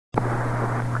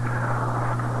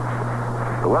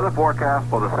weather forecast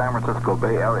for the San Francisco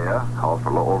Bay Area calls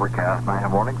for low overcast night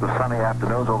and mornings with sunny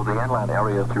afternoons over the inland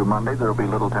areas through Monday. There will be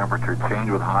little temperature change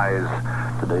with highs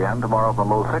today and tomorrow from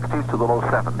the low 60s to the low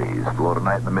 70s. Low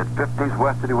tonight in the mid-50s.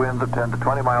 Westerly winds of 10 to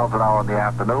 20 miles an hour in the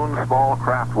afternoon. Small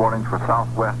craft warnings for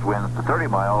southwest winds to 30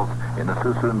 miles in the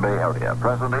Suisun Bay Area.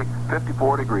 Presently,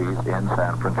 54 degrees in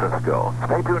San Francisco.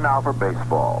 Stay tuned now for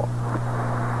baseball.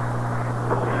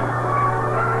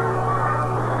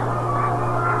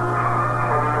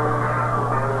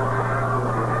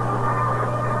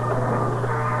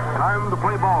 To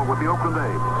play ball with the Oakland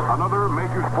A's. Another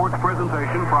major sports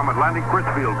presentation from Atlantic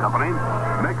Crisfield Company,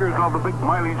 makers of the big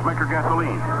mileage maker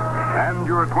gasoline. And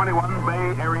your 21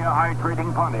 Bay Area high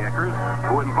trading Pontiacers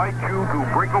who invite you to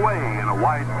break away in a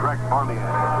wide track Pontiac.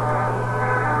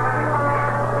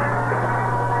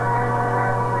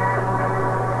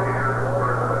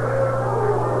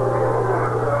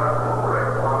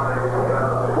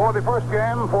 For the first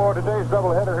game for today's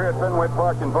doubleheader here at Fenway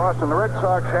Park in Boston, the Red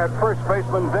Sox had first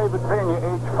baseman David Pena,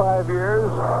 age 5 years,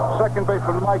 second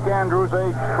baseman Mike Andrews,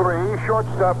 age 3,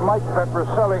 shortstop Mike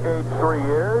Petroselli, age 3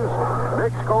 years.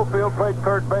 Dick Schofield played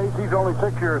third base. He's only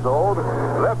 6 years old.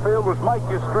 Left field was Mike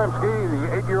Yastrzemski,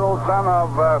 the 8-year-old son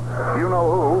of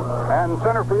you-know-who. And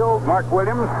center field, Mark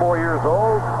Williams, 4 years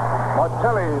old.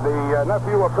 Martelli, the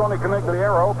nephew of Tony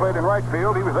Conigliaro, played in right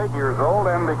field. He was 8 years old,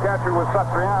 and the catcher was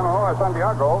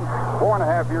Santiago,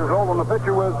 4.5 years old, and the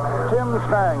pitcher was Tim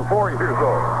Stang, 4 years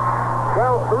old.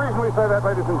 Well, the reason we say that,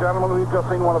 ladies and gentlemen, we've just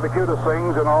seen one of the cutest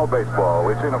things in all baseball.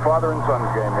 We've seen a father and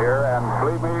son's game here, and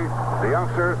believe me, the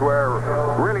youngsters were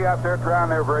really out there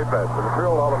trying their very best, and it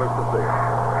thrilled all of us to see it.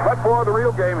 But for the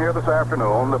real game here this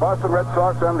afternoon, the Boston Red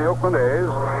Sox and the Oakland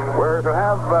A's were to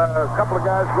have a couple of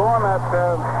guys going that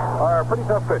are pretty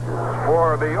tough pitchers.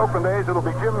 For the Oakland A's, it'll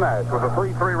be Jim Nash with a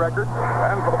 3-3 record,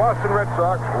 and for the Boston Red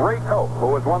Sox, Ray Cope,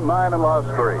 who has won 9 and lost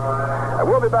 3. And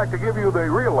we'll be back to give you the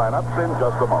real lineups in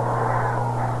just a moment.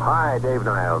 Hi, Dave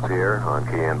Niles here on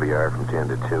KNBR from 10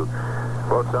 to 2.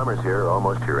 Well, summer's here,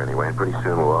 almost here anyway, and pretty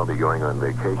soon we'll all be going on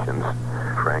vacations.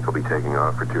 Frank will be taking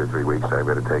off for 2 or 3 weeks. I've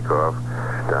got to take off.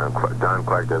 Don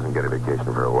Clark doesn't get a vacation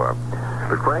for a while.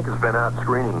 But Frank has been out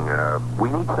screening. We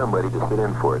need somebody to sit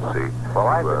in for us, see. Well,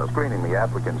 I've been screening the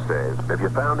applicants, Dave. Have you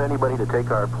found anybody to take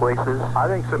our places? I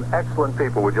think some excellent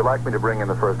people. Would you like me to bring in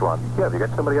the first one? Yeah, have you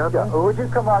got somebody out there? Yeah. Would you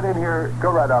come out in here?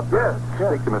 Go right up there.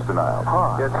 Yes. Speak to Mr. Niles.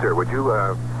 Yes, sir. Would you,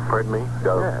 pardon me?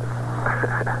 Yes.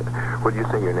 What did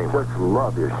you say your name was? Just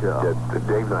love your show.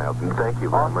 Dave Niles. Thank you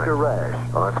very much. Oscar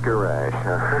Rash. Oscar Rash.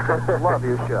 Just love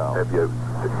your show.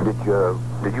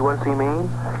 Did you want to see me?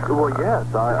 Well, yes.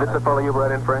 Is this the fellow you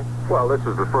brought in, Frank? Well, this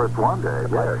is the first one,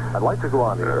 Dave. Yes. I'd like to go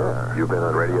on the air. You've been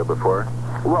on radio before?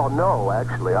 Well, no,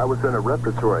 actually. I was in a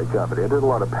repertory company. I did a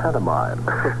lot of pantomime.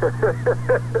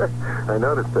 I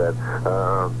noticed that.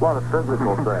 A lot of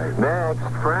physical things. Next,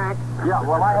 Frank. Yeah,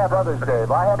 well, I have others,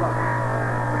 Dave. I have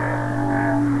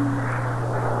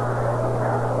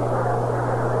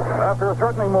After a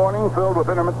threatening morning filled with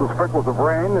intermittent sprinkles of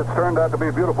rain, it's turned out to be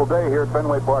a beautiful day here at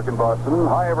Fenway Park in Boston.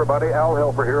 Hi, everybody. Al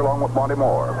Helfer here along with Monty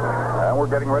Moore. And we're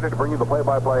getting ready to bring you the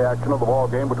play-by-play action of the ball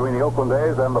game between the Oakland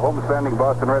A's and the homestanding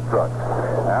Boston Red Sox.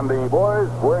 And the boys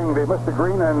wearing the Mr.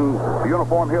 Green and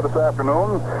uniform here this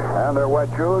afternoon and their white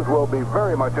shoes will be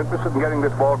very much interested in getting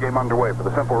this ball game underway for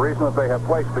the simple reason that they have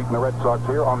twice beaten the Red Sox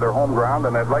here on their home ground,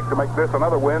 and they'd like to make this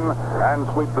another win and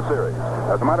sweep the series.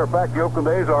 As a matter of fact, the Oakland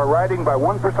A's are riding by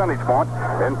 1 percentage point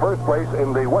in first place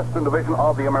in the Western Division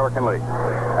of the American League.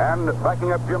 And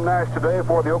backing up Jim Nash today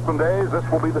for the Oakland A's, this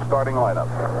will be the starting lineup.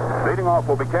 Leading off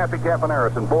will be Cappy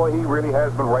Campaneris, and boy, he really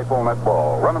has been rifling that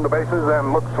ball. Running the bases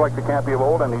and looks like the Cappy of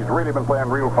old, and he's really been playing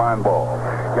real fine ball.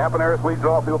 Campaneris leads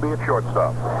off. He'll be at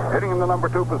shortstop. Hitting in the number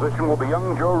 2 position will be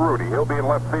young Joe Rudy. He'll be in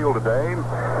left field today.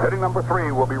 Hitting number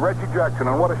 3 will be Reggie Jackson,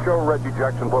 and what a show Reggie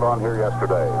Jackson put on here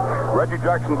yesterday. Reggie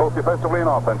Jackson, both defensively and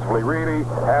offensively, really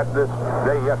had this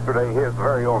day yesterday his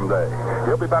very own day.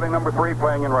 He'll be batting number 3,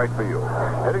 playing in right field.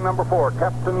 Hitting number 4,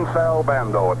 Captain Sal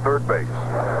Bando at third base.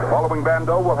 Following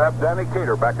Bando, we'll have Danny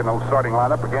Cater back in the starting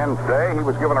lineup again today. He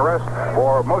was given a rest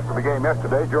for most of the game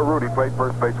yesterday. Joe Rudy played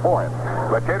first base for him.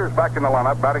 But Cater's back in the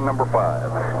lineup, batting number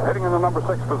 5. Hitting in the number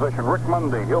 6 position, Rick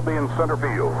Mundy. He'll be in center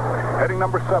field. Hitting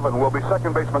number 7 will be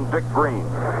second baseman Dick Green.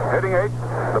 Hitting 8,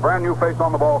 the brand new face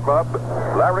on the ball club,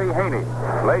 Larry Haney,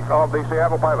 late of the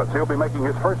Seattle Pilots. He'll be making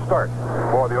his first start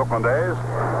for the Oakland A's.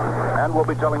 And we'll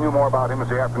be telling you more about him as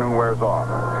the afternoon wears on.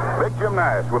 Big Jim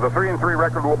Nash, with a 3-3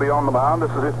 record, will be on the mound. This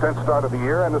is his 10th start of the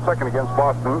year and the second against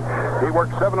Boston. He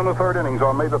worked 7 1/3 innings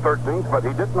on May the 13th, but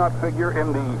he did not figure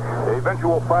in the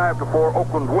eventual 5-4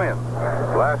 Oakland win.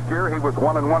 Last year, he was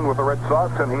 1-1 with the Red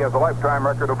Sox, and he has a lifetime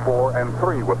record of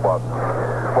 4-3 with Boston.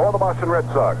 For the Boston Red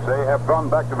Sox, they have gone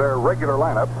back to their regular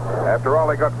lineup. After all,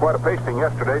 they got quite a pasting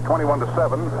yesterday,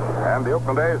 21-7, and the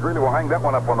Oakland A's really will hang that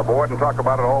one up on the board and talk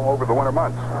about it all over the winter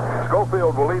months.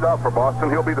 Schofield will lead off for Boston.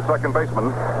 He'll be the second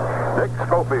baseman. Dick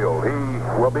Schofield, he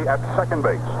will be at second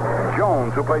base.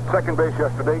 Jones, who played second base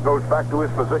yesterday, goes back to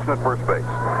his position at first base.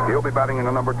 He'll be batting in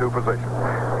the number 2 position.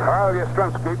 Carl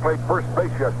Yastrzemski played first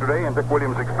base yesterday in Dick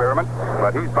Williams' experiment,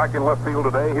 but he's back in left field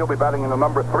today. He'll be batting in the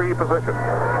number 3 position.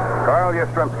 Carl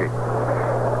Yastrzemski.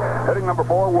 Hitting number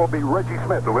 4 will be Reggie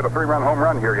Smith, who hit a 3-run home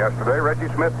run here yesterday.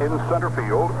 Reggie Smith in center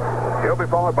field. He'll be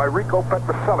followed by Rico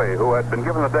Petrocelli, who had been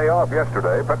given a day off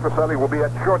yesterday. Petrocelli will be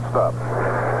at shortstop.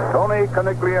 Tony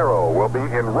Conigliaro will be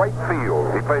in right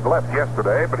field. He played left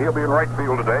yesterday, but he'll be in right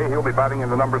field today. He'll be batting in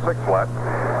the number 6 slot.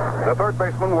 The third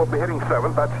baseman will be hitting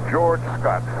 7th. That's George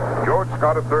Scott. George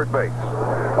Scott at third base.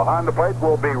 Behind the plate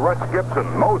will be Russ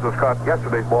Gibson. Moses caught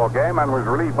yesterday's ball game and was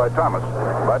relieved by Thomas.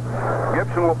 But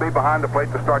Gibson will be behind the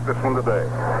plate to start this one today.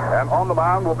 And on the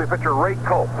mound will be pitcher Ray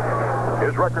Culp.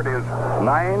 His record is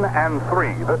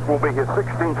 9-3. This will be his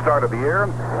 16th start of the year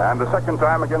and the second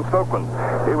time against Oakland.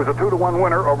 He was a 2-1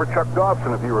 winner over Chuck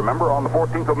Dobson, if you remember, on the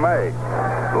 14th of May.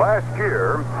 Last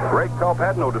year, Ray Culp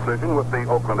had no decision with the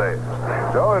Oakland A's.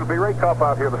 So it'll be Ray Culp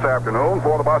out here this afternoon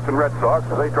for the Boston Red Sox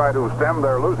as they try to stem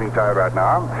their losing tide right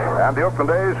now. And the Oakland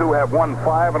A's, who have won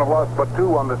 5 and have lost but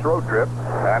 2 on this road trip,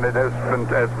 and it has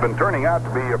been turning out to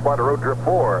be quite a road trip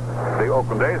for the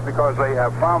Oakland A's because they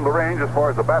have found the range as far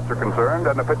as the bats are concerned,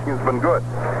 and the pitching has been good.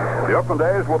 The Oakland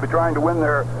A's will be trying to win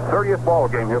their 30th ball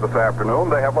game here this afternoon.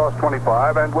 They have lost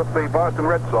 25, and with the Boston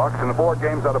Red Sox in the 4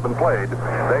 games that have been played,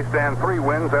 they stand 3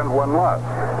 wins and 1 loss.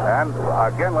 And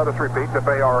again, let us repeat that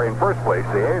they are in first place.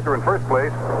 The A's are in first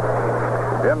place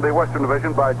in the Western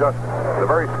Division by just the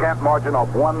very scant margin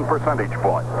of 1 percentage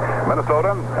point.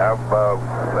 Minnesota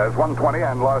has won 20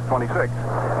 and lost 26.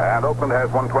 And Oakland has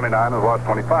won 29 and lost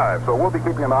 25. So we'll be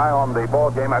keeping an eye on the ball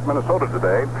game at Minnesota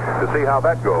today to see how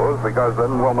that goes, because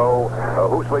then we'll know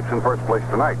who sleeps in first place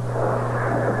tonight.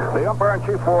 The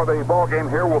umpire-in-chief for the ball game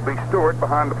here will be Stewart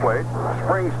behind the plate.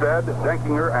 Springstead,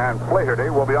 Denkinger, and Flaherty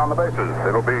will be on the bases.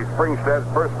 It'll be Springstead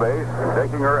at first base,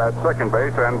 Denkinger at second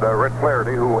base, and Red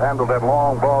Flaherty, who handled that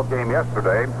long ball game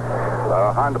yesterday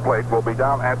behind the plate, will be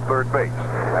down at third base.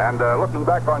 And looking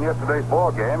back on yesterday's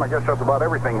ball game, I guess just about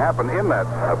everything happened in that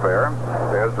affair.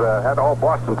 There's had all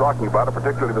Boston talking about it,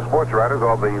 particularly the sports writers.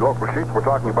 All the local sheets were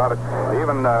talking about it,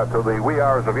 even to the wee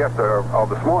hours of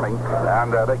this morning.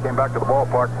 And they came back to the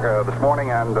ballpark this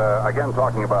morning and again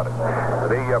talking about it.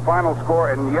 The final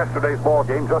score in yesterday's ball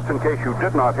game, just in case you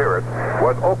did not hear it,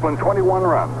 was Oakland 21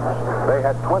 runs. They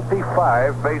had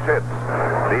 25 base hits.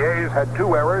 The A's had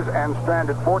 2 errors and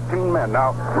stranded 14 men.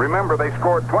 Now, remember, they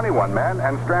scored 21 men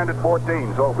and stranded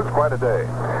 14, so it was quite a day.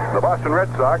 The Boston Red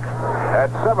Sox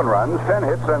had 7 runs, 10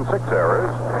 hits, and 6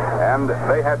 errors, and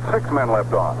they had 6 men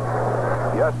left on.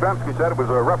 Yastrzemski said it was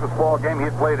the roughest ball game he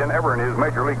had played ever in his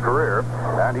major league career,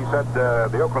 and he said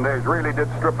the Oakland A's really did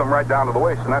strip them right down to the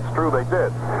waist, and that's true, they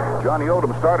did. Johnny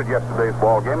Odom started yesterday's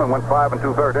ball game and went 5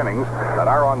 2/3 innings, and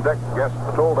our on-deck guest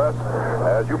told us,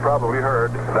 as you probably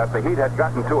heard, that the heat had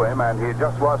gotten to him, and he had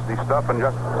just lost his stuff and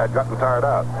just had gotten tired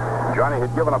out. Johnny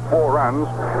had given up 4 runs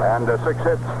and 6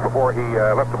 hits before he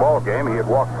left the ball game. He had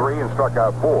walked 3 and struck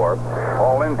out 4.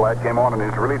 Paul Lindblad came on in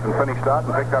his relief and finished out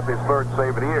and picked up his 3rd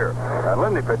save of the year. And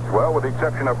Lindy pitched well, with the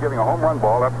exception of giving a home run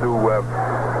ball up to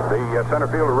the center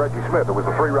fielder Reggie Smith. It was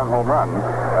a 3-run home run.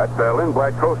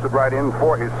 Lindblad coasted right in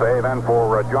for his save and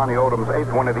for Johnny Odom's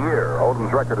 8th win of the year.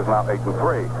 Odom's record is now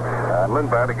 8-3. And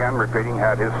Lindblad, again repeating,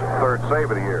 had his 3rd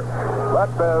save of the year.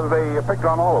 But they picked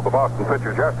on all of the Boston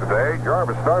pitchers yesterday.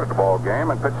 Jarvis started the ball game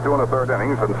and pitched 2 1/3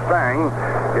 innings, and Stang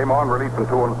came on relief in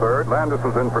 2 1/3. Landis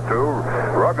was in for 2.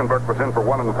 Roggenberg was in for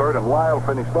 1 1/3, and Lyle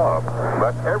finished off.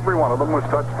 But every one of them was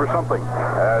touched for something,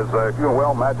 as if you can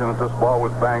well imagine that this ball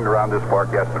was banged around this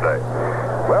park yesterday.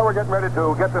 Well, we're getting ready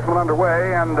to get this one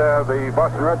underway, and the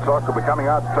Boston Red Sox will be coming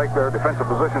out to take their defensive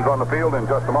positions on the field in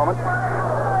just a moment.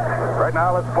 Right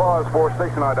now, let's pause for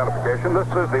station identification. This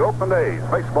is the Oakland A's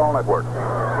Baseball Network.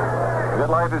 Good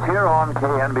Life is here on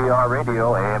KNBR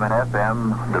Radio, AM and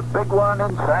FM, the big one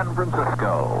in San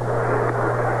Francisco.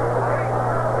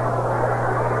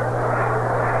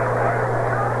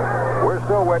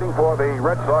 still waiting for the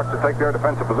Red Sox to take their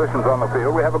defensive positions on the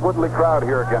field. We have a goodly crowd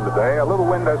here again today. A little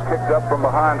wind has kicked up from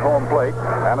behind home plate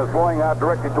and is blowing out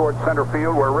directly towards center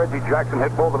field, where Reggie Jackson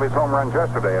hit both of his home runs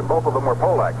yesterday, and both of them were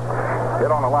Polacks. Hit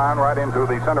on the line right into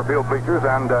the center field bleachers,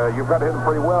 and you've got to hit them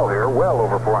pretty well here, well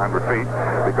over 400 feet,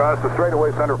 because the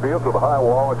straightaway center field to the high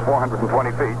wall is 420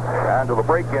 feet, and to the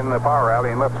break in the power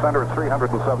alley in left center it's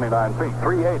 379 feet.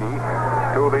 380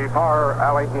 to the power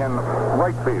alley in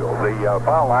right field. The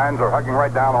foul lines are hugging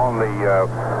right down on the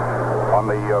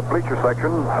bleacher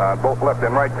section, both left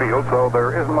and right field, so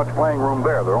there isn't much playing room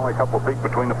there. There are only a couple of feet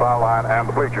between the foul line and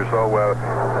the bleachers, so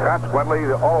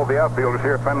consequently, all of the outfielders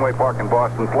here at Fenway Park in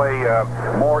Boston play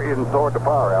more in toward the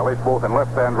power alleys, both in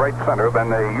left and right center, than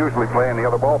they usually play in the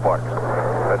other ballparks.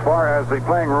 As far as the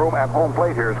playing room at home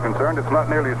plate here is concerned, it's not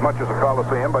nearly as much as a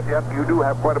Coliseum, but yet you do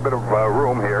have quite a bit of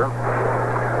room here.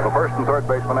 The first and third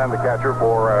baseman and the catcher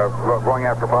for going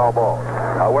after foul balls.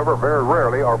 However, very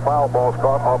rarely are foul balls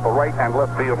caught off the right and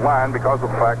left field line because of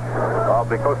the fact of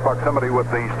the close proximity with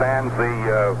the stands,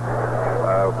 the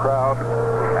crowd,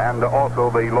 and also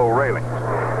the low railings.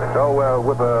 So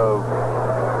with a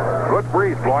good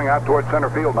breeze blowing out towards center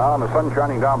field now and the sun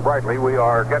shining down brightly, we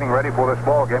are getting ready for this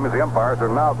ball game as the umpires are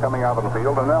now coming out on the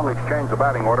field, and they'll exchange the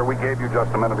batting order we gave you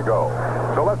just a minute ago.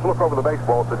 So let's look over the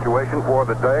baseball situation for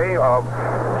the day of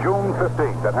June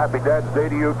 15th, and Happy Dad's Day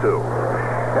to you, too.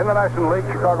 In the National League,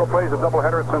 Chicago plays a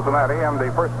doubleheader at Cincinnati, and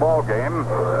the first ball game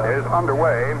is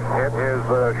underway. It is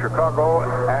Chicago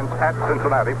and at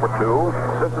Cincinnati for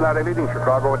 2. Cincinnati leading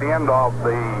Chicago at the end of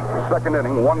the second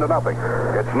inning, 1-0.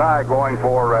 It's Nye going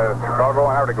for Chicago,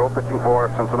 and Artigo pitching for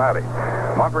Cincinnati.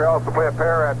 Montreal is to play a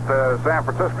pair at San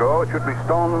Francisco. It should be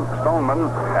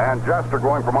Stoneman and Jaster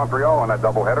going for Montreal in that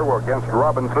doubleheader. We're against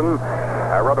Robertson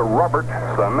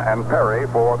and Perry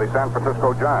for the San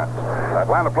Francisco Giants.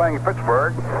 Atlanta playing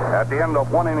Pittsburgh. At the end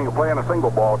of one inning of play in a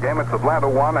single ball game, it's Atlanta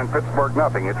 1 and Pittsburgh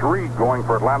 0. It's Reed going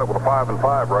for Atlanta with a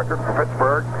 5-5 record. For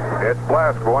Pittsburgh, it's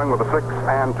Blass going with a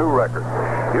 6-2 record.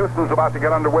 Houston's about to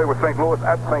get underway with St. Louis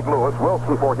at St. Louis.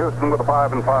 Wilson for Houston with a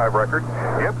 5-5 record.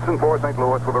 Gibson for St.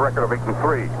 Louis with a record of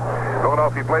 8-3.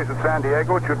 Philadelphia plays at San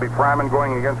Diego. It should be Fryman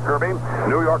going against Kirby.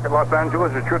 New York at Los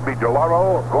Angeles. It should be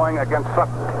DeLauro going against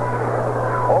Sutton.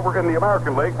 Over in the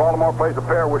American League, Baltimore plays a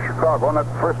pair with Chicago, and that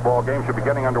first ball game should be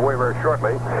getting underway very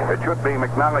shortly. It should be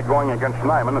McNally going against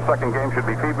Nyman. The second game should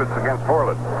be Phoebus against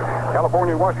Portland.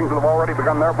 California and Washington have already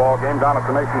begun their ball game down at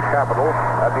the nation's capital.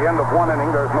 At the end of one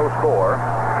inning, there's no score.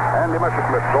 Andy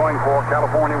Messerschmidt going for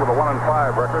California with a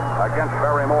 1-5 record against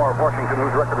Barry Moore of Washington,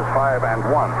 whose record is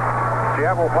 5-1.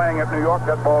 Seattle playing at New York.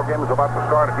 That ball game is about to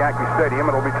start at Yankee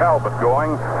Stadium. It'll be Talbot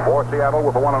going for Seattle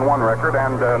with a 1-1 record,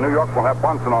 and New York will have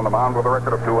Bunsen on the mound with a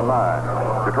record of 2-9.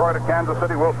 Detroit at Kansas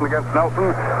City, Wilson against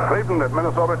Nelson. Cleveland at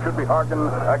Minnesota, it should be Harkin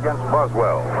against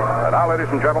Boswell. And now,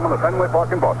 ladies and gentlemen, at Fenway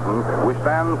Park in Boston, we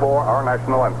stand for our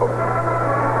national anthem.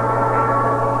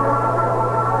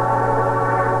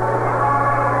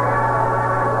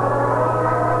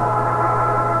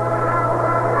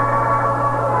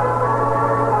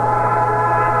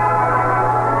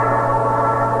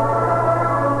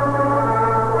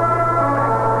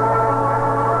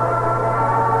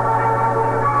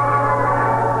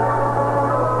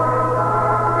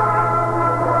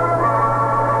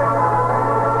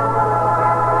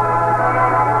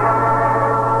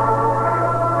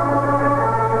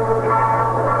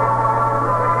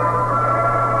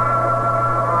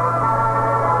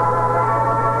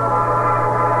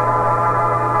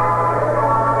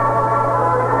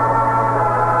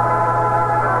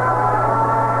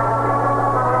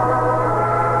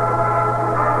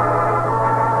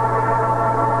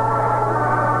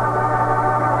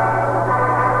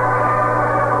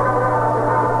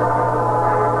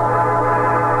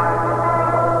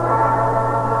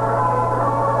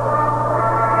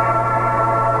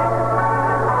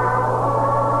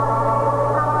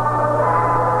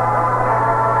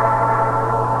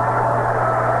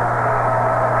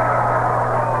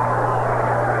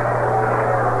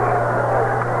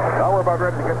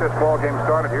 Ready to get this ball game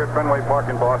started here at Fenway Park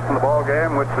in Boston. The ball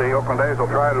game, which the Oakland A's will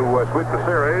try to sweep the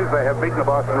series. They have beaten the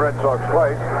Boston Red Sox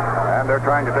twice, and they're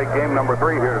trying to take game number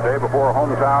 3 here today before a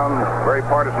hometown, very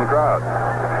partisan crowd.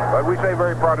 But we say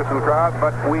very partisan crowd,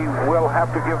 but we will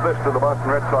have to give this to the Boston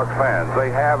Red Sox fans.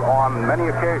 They have on many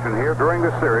occasions here during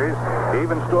this series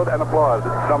even stood and applauded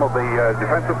some of the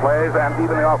defensive plays and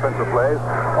even the offensive plays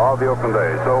of the Oakland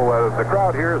A's. So the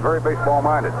crowd here is very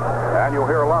baseball-minded. And you'll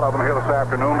hear a lot of them here this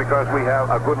afternoon because we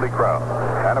have a goodly crowd.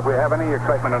 And if we have any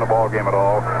excitement in a ball game at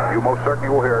all, you most certainly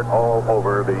will hear it all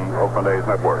over the Oakland A's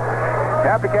network.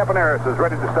 Cappy Campaneris is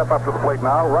ready to step up to the plate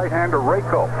now. Right-hander Ray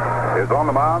Culp is on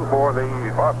the mound for the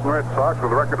Boston Red Sox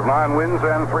with a record of 9 wins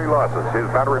and 3 losses. His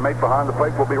battery mate behind the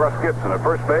plate will be Russ Gibson. At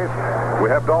first base, we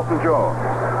have Dalton Jones.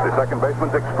 The second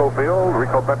baseman, Dick Schofield.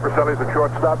 Rico Petroselli's at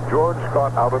shortstop. George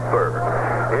Scott out at third.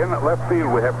 In left field,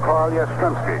 we have Carl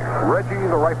Yastrzemski. Reggie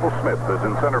the Rifle Smith is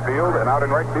in center field. And out in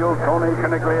right field, Tony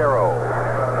Canigliaro.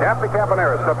 Cappy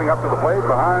Campaneris stepping up to the plate.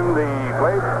 Behind the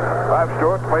plate, Bob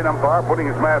Stewart, plate umpire, putting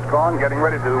his mask on, getting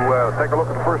ready to take a look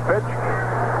at the first pitch.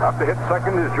 Up to hit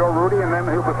second is Joe Rudy, and then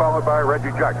he'll be followed by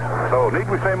Reggie Jackson. So need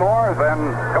we say more? Then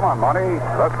come on, Monty,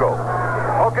 let's go.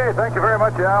 Okay, thank you very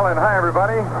much, Al, and hi,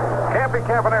 everybody. Cappy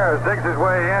Campaneris digs his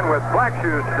way in with black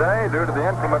shoes today. Due to the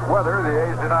inclement weather, the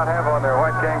A's did not have on their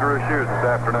white kangaroo shoes this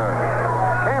afternoon.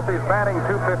 Cappy's batting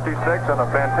 .256 on a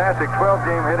fantastic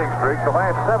 12-game hitting streak. The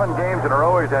last 7 games in a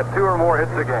row, he's had 2 or more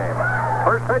hits a game.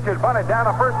 First pitch is bunted down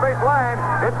the first base line.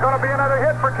 It's going to be another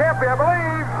hit for Cappy, I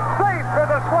believe. Safe to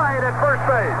the slide at first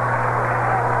base.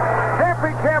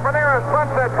 Cappy Campaneris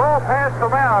bunts that ball past the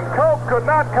mound. Cope could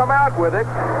not come out with it.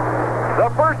 The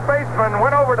first baseman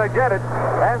went over to get it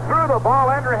and threw the ball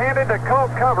underhanded to Cope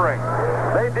covering.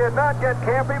 They did not get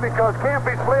Campy because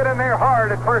Campy slid in there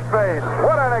hard at first base.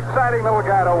 What an exciting little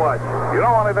guy to watch. You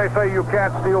know, only they say you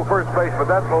can't steal first base,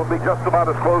 but that will be just about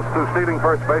as close to stealing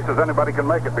first base as anybody can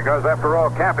make it, because after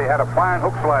all, Campy had a fine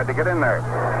hook slide to get in there.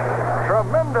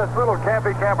 Tremendous little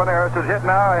Cappy Campaneris is hit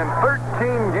now in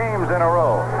 13 games in a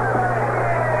row.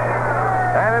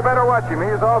 And they better watch him. He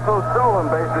has also stolen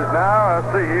bases now.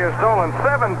 Let's see, he has stolen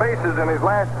 7 bases in his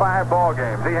last 5 ball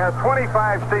games. He has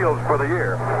 25 steals for the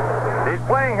year. He's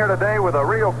playing here today with a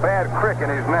real bad crick in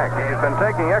his neck. He's been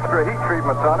taking extra heat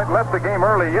treatments on it. Left the game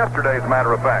early yesterday, as a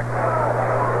matter of fact.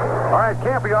 All right,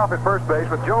 Campy off at first base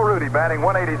with Joe Rudy batting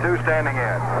 .182 standing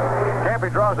in. Campy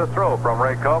draws a throw from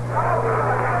Ray Culp.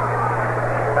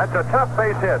 That's a tough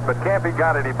base hit, but Campy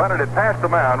got it. He bunted it past the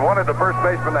mound, wanted the first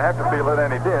baseman to have to field it,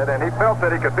 and he did. And he felt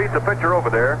that he could beat the pitcher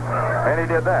over there, and he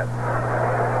did that.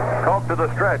 Culp to the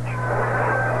stretch.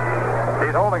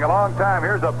 He's holding a long time.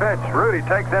 Here's a pitch. Rudy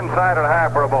takes inside and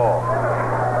high for a ball.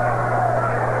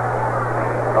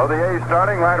 Oh, the A's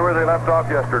starting right where they left off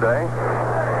yesterday.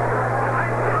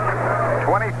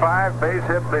 25 base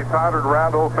hits they powdered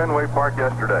around old Fenway Park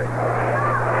yesterday.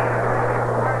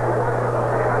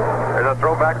 There's a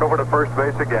throw back over to first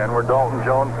base again, where Dalton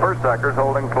Jones, first sucker's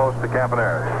holding close to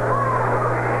Campaneris.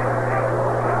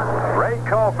 Ray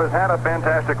Culp has had a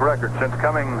fantastic record since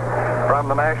coming from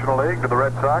the National League to the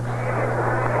Red Sox.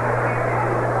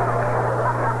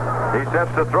 He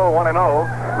sets the throw 1-0.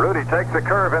 Rudy takes a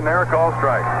curve in there, call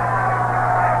strike.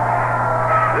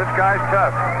 This guy's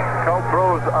tough. Culp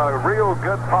throws a real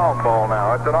good palm ball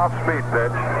now. It's an off-speed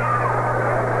pitch.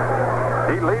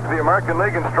 He leads the American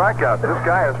League in strikeouts. This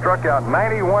guy has struck out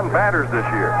 91 batters this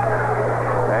year.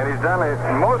 And he's done it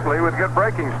mostly with good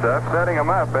breaking stuff, setting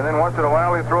him up, and then once in a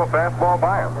while he'll throw a fastball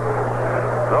by him.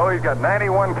 So he's got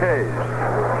 91 Ks.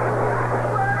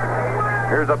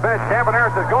 Here's a pitch.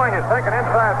 Campaneris is going. He's taken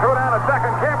inside. Throw down a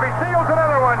second. Campy seals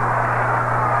another one.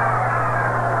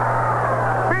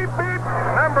 Beep, beep.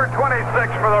 Number 26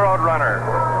 for the Roadrunner.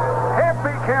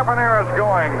 Cappy Campaneris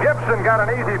going. Gibson got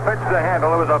an easy pitch to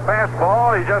handle. It was a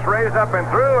fastball. He just raised up and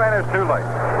threw, and it's too late.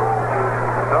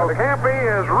 So Campy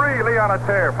is really on a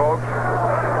tear, folks.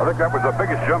 I think that was the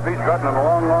biggest jump he's gotten in a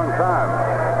long, long time.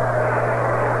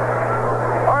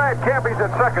 All right, Campy's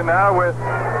at second now with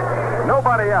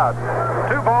nobody out.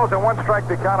 2 balls and 1 strike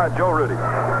to count on Joe Rudy.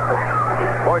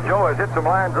 Boy, Joe has hit some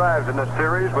line drives in this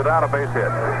series without a base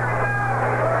hit.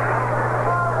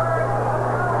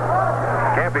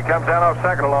 Campy comes down off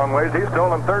second a long ways. He's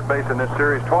stolen third base in this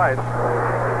series twice.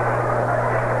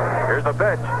 Here's the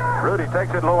pitch. Rudy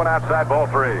takes it low and outside, ball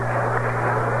 3.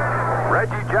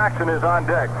 Reggie Jackson is on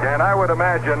deck, and I would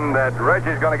imagine that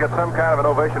Reggie's going to get some kind of an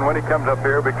ovation when he comes up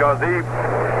here, because he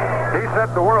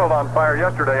set the world on fire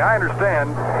yesterday. I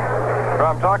understand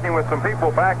from talking with some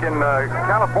people back in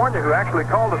California who actually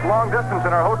called us long distance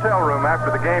in our hotel room after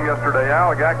the game yesterday.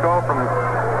 Al, a guy called from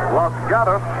Los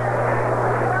Gatos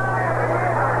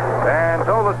and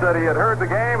told us that he had heard the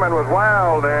game and was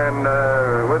wild and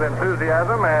with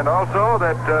enthusiasm, and also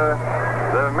that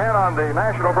the men on the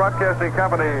National Broadcasting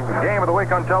Company Game of the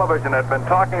Week on television had been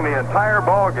talking the entire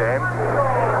ball game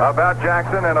about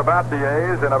Jackson and about the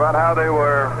A's and about how they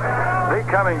were the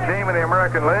coming team in the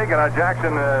American League, and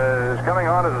Jackson is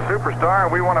coming on as a superstar.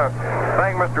 And we want to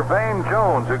thank Mr. Vane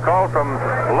Jones, who called from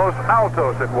Los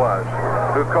Altos, it was,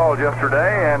 who called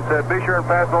yesterday and said, be sure and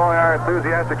pass along our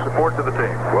enthusiastic support to the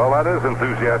team. Well, that is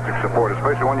enthusiastic support,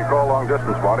 especially when you call long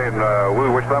distance, Marty, and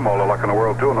we wish them all the luck in the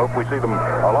world, too, and hope we see them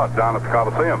a lot down at the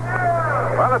Coliseum.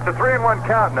 Well, it's a 3-1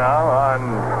 count now on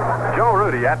Joe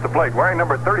Rudy at the plate, wearing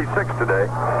number 36 today.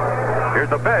 Here's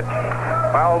the pitch.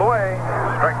 Fouled away.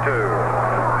 Strike 2.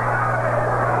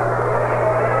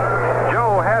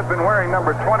 Joe has been wearing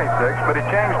number 26, but he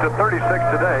changed to 36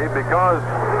 today because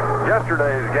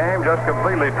yesterday's game just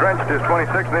completely drenched his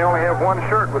 26, and they only have one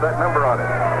shirt with that number on it.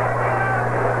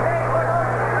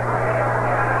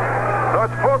 So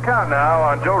it's full count now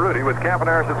on Joe Rudy with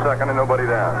Campaneris at second and nobody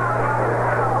down.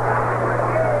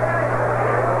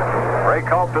 Ray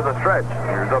Culp to the stretch.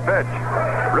 Here's the pitch.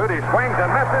 Rudy swings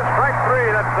and misses. Strike 3.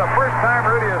 That's the first time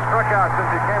Rudy has struck out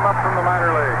since he came up from the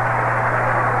minor league.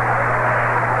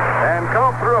 And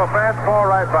Culp threw a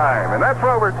fastball right by him. And that's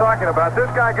what we're talking about.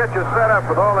 This guy gets you set up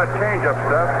with all that changeup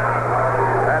stuff.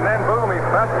 And then, boom, he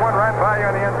busts one right by you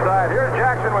on the inside. Here's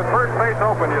Jackson with first base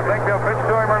open. You think they'll pitch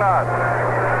to him or not?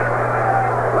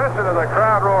 Listen to the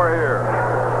crowd roar here.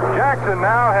 Jackson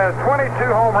now has 22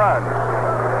 home runs.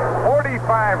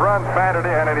 45 runs batted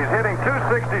in, and he's hitting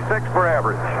 .266 for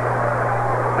average.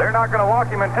 They're not going to walk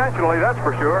him intentionally, that's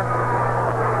for sure.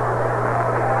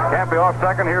 Campy off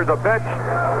second. Here's a pitch.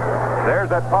 There's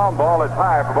that palm ball. That's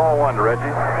high for ball 1 to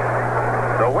Reggie.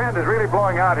 The wind is really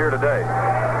blowing out here today.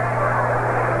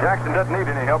 Jackson doesn't need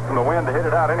any help from the wind to hit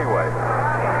it out anyway.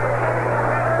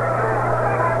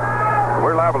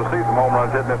 We're liable to see some home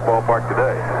runs hitting this ballpark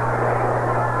today.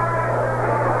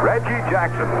 Reggie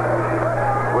Jackson.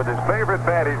 With his favorite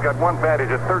bat, he's got one bat he's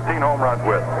at 13 home runs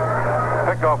with.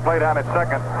 Pickoff play down at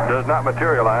second does not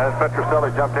materialize.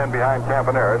 Petrocelli jumped in behind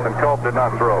Campaneris, and Culp did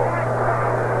not throw.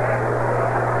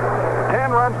 10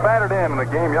 runs batted in the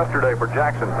game yesterday for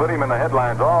Jackson. Put him in the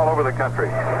headlines all over the country.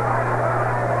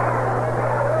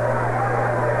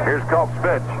 Here's Culp's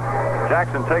pitch.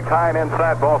 Jackson takes high and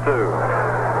inside, ball 2.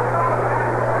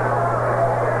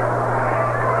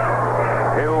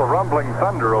 A little rumbling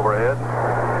thunder overhead.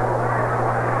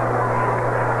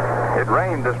 It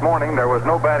rained this morning. There was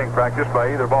no batting practice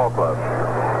by either ball club.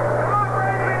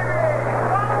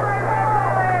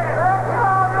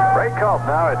 Ray Culp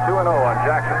now at 2-0 on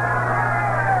Jackson.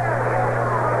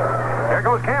 Here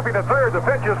goes Campy to third. The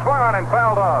pitch is swung on and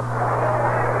fouled off.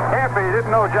 Campy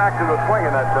didn't know Jackson was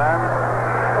swinging that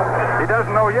time. He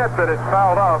doesn't know yet that it's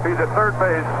fouled off. He's at third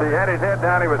base. He had his head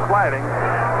down. He was sliding.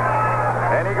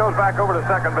 And he goes back over to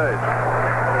second base.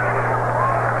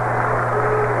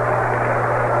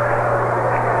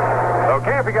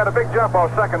 Campy got a big jump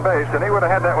off second base, and he would have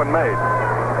had that one made.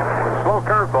 Slow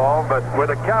curveball, but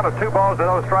with a count of 2 balls to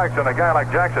no strikes on a guy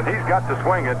like Jackson, he's got to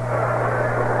swing it.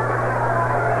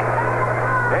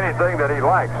 Anything that he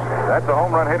likes. That's a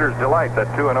home run hitter's delight, that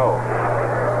 2-0.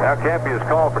 Now Campy is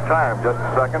called for time just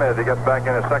a second as he gets back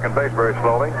in at second base very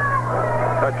slowly.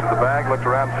 Touches the bag, looks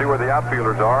around to see where the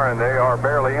outfielders are, and they are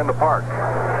barely in the park.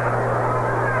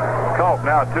 Culp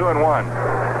now 2-1.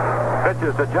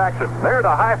 Pitches to Jackson. There's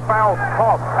a high foul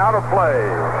toss out of play.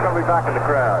 Somebody back in the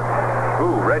crowd.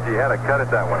 Ooh, Reggie had a cut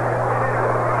at that one.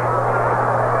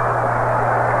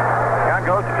 Count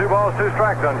goes to 2 balls, 2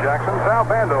 strikes on Jackson. Sal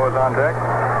Bando is on deck.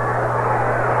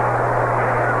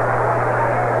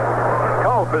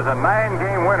 Culp is a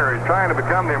 9-game winner. He's trying to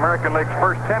become the American League's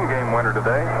first 10-game winner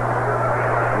today.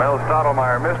 Mel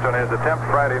Stottlemyre missed on his attempt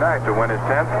Friday night to win his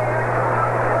 10th.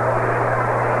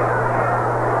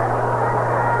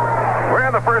 We're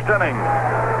in the first inning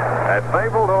at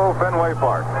fabled old Fenway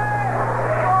Park.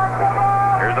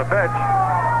 Here's a pitch.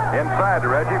 Inside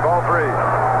to Reggie, ball 3.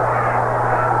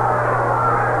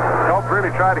 Culp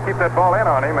really tried to keep that ball in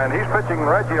on him, and he's pitching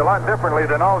Reggie a lot differently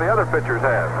than all the other pitchers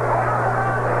have.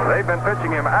 They've been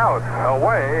pitching him out,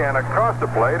 away, and across the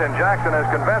plate, and Jackson has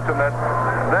convinced him that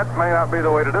that may not be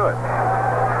the way to do it.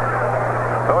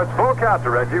 So it's full count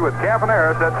to Reggie with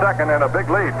Campaneris at second and a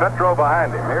big lead. Petro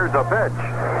behind him. Here's a pitch.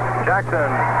 Jackson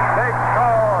takes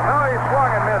call. No, he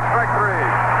swung and missed. Strike 3.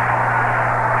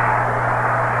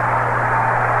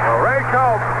 Well, Ray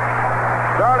Culp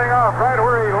starting off right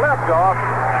where he left off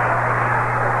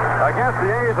against the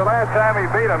A's the last time he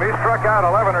beat them. He struck out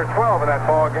 11 or 12 in that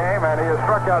ball game, and he has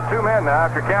struck out 2 men now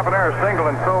after Campaneris singled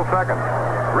and stole second.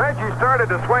 Reggie started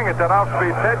to swing at that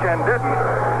off-speed pitch and didn't.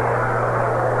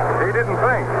 He didn't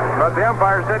think, but the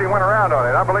umpire said he went around on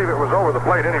it. I believe it was over the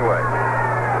plate anyway.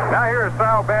 Now here's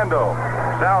Sal Bando.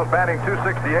 Sal's batting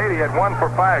 .268. He had 1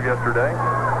 for 5 yesterday.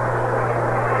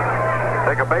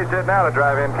 Take a base hit now to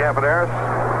drive in Campaneris.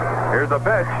 Here's the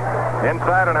pitch.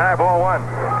 Inside and high, ball 1.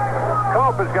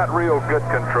 Culp has got real good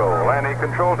control, and he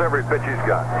controls every pitch he's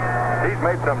got. He's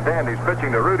made some dandies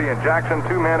pitching to Rudy and Jackson,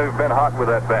 2 men who've been hot with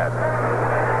that bat.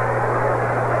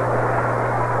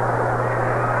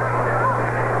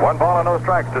 1 ball and no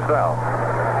strikes to Sal.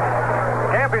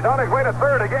 Campy's on his way to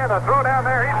third again. The throw down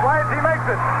there. He slides. He makes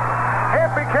it.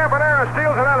 Campy Campanera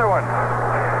steals another one.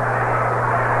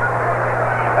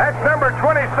 That's number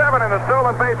 27 in the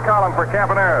stolen base column for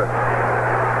Campanera.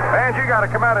 Fans, you got to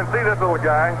come out and see this little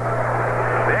guy.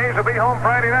 The A's will be home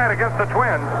Friday night against the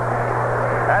Twins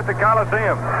at the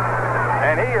Coliseum.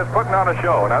 And he is putting on a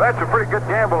show. Now, that's a pretty good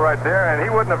gamble right there, and he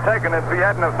wouldn't have taken it if he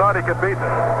hadn't have thought he could beat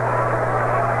them.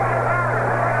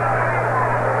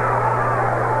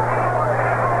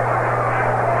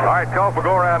 All right, Culp will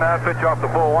go around now and pitch off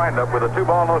the full windup with a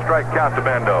 2-ball, no-strike count to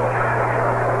Bando.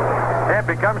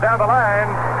 Campy comes down the line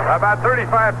about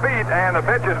 35 feet, and the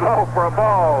pitch is low for a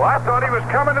ball. I thought he was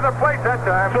coming to the plate that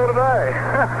time. So did I.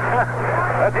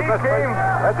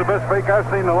 That's the best fake I've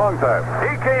seen in a long time.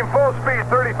 He came full speed,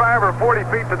 35 or 40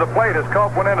 feet to the plate as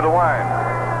Culp went into the wind.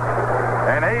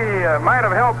 And he might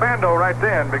have helped Bando right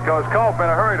then because Culp, in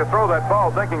a hurry to throw that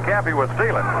ball, thinking Campy was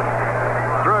stealing,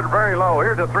 threw it very low.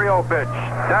 Here's a 3-0 pitch.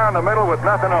 Down the middle with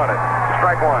nothing on it.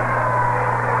 Strike one.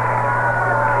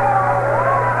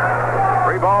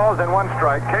 3 balls and 1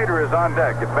 strike. Cater is on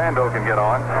deck if Bando can get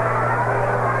on.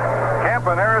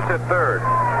 Campaneris at third.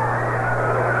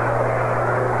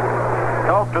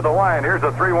 Culp to the wind. Here's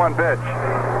a 3-1 pitch.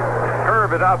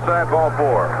 Curve is outside, ball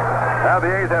 4. Now the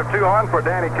A's have 2 on for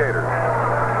Danny Cater.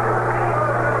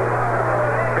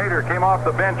 Cater came off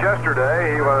the bench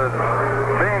yesterday. He was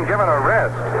being given a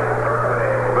rest.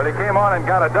 But he came on and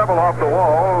got a double off the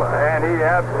wall, and he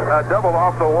had a double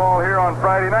off the wall here on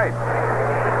Friday night.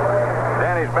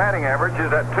 Danny's batting average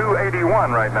is at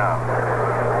 .281 right now.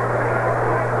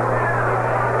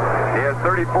 He has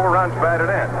 34 runs batted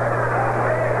in.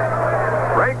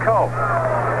 Ray Culp,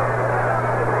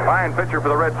 fine pitcher for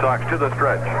the Red Sox to the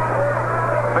stretch.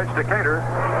 Pitch to Cater,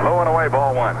 low and away,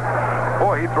 ball 1.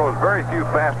 Boy, he throws very few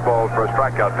fastballs for a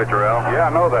strikeout pitcher, Al. Yeah,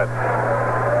 I know that.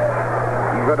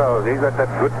 He's got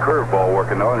that good curveball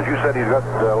working, though, and as you said, he's got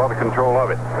a lot of control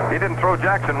of it. He didn't throw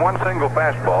Jackson one single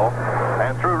fastball,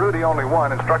 and threw Rudy only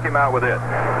one and struck him out with it.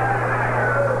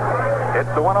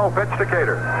 It's the 1-0 pitch to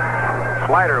Cater.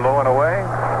 Slider low and away,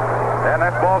 and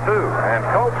that's ball 2. And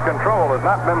Culp's control has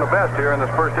not been the best here in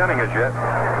this first inning as yet.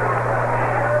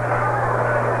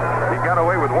 He got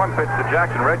away with 1 pitch to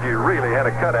Jackson. Reggie really had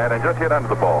a cut at and just hit under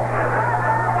the ball.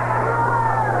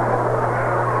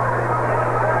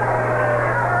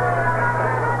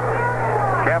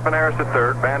 Campaneris at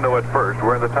third, Bando at first.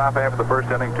 We're in the top half of the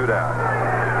first inning, 2 down.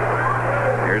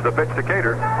 Here's the pitch to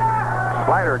Cater.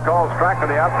 Slider called strike on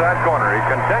the outside corner. He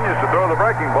continues to throw the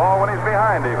breaking ball when he's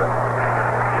behind even.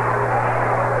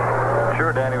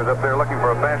 Sure, Danny was up there looking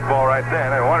for a fastball right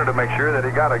then and wanted to make sure that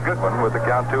he got a good one with the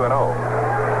count 2-0.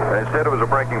 But instead it was a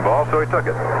breaking ball, so he took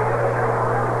it.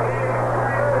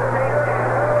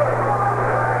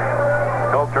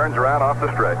 Culp turns around off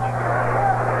the stretch.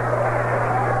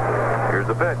 Here's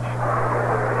the pitch.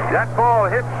 That ball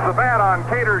hits the bat on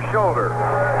Cater's shoulder.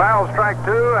 Foul strike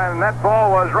 2, and that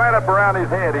ball was right up around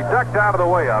his head. He ducked out of the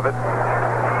way of it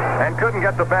and couldn't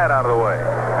get the bat out of the way.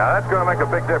 Now, that's going to make a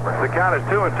big difference. The count is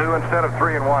 2-2 instead of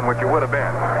 3-1, which it would have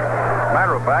been.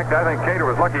 Matter of fact, I think Cater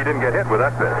was lucky he didn't get hit with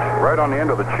that pitch. Right on the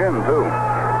end of the chin, too.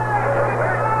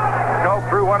 Culp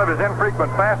threw one of his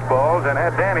infrequent fastballs and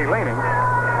had Danny leaning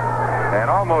and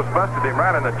almost busted him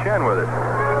right in the chin with it.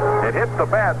 It hit the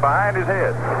bat behind his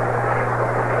head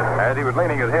as he was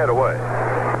leaning his head away.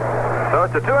 So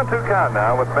it's a 2-2 count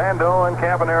now with Bando and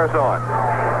Campaneris on.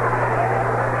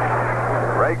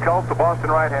 Ray Culp, the Boston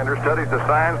right-hander, studies the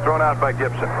signs thrown out by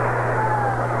Gibson.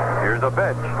 Here's the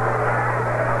pitch.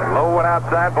 Low and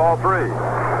outside, ball 3.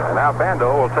 And now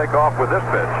Bando will take off with this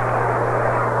pitch.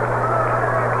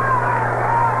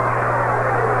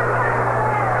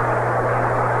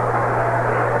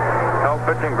 Culp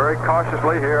pitching very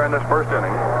cautiously here in this first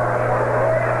inning.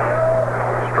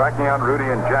 Striking out Rudy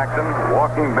and Jackson,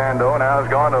 walking Bando, now has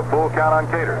gone to a full count on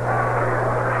Cater.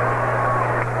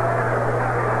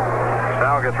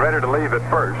 Sal gets ready to leave at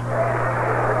first.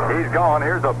 He's gone.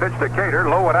 Here's a pitch to Cater,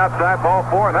 low and outside, ball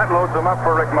 4, and that loads him up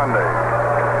for Rick Monday.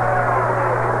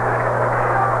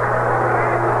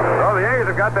 So the A's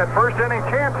have got that first inning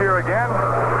champ here again.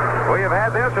 We have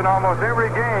had this in almost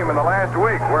every game in the last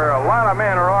week where a lot of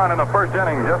men are on in the first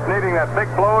inning, just needing that big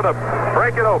blow to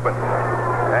break it open.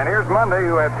 And here's Monday,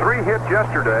 who had 3 hits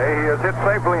yesterday. He has hit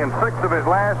safely in 6 of his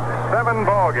last 7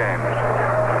 ball games.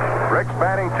 Rick's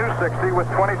batting .260 with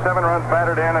 27 runs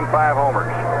batted in and 5 homers.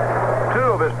 2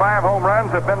 of his 5 home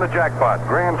runs have been the jackpot,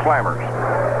 grand slammers.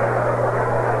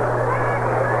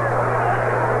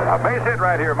 A base hit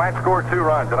right here might score 2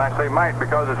 runs, and I say might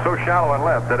because it's so shallow and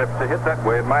left that if it's hit that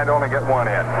way, it might only get 1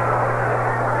 in.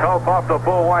 Culp off the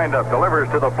full windup, delivers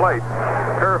to the plate.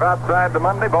 Curve outside to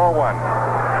Monday, ball 1.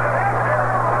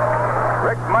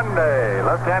 Rick Monday,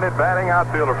 left-handed batting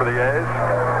outfielder for the A's.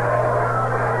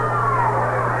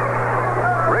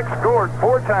 Rick scored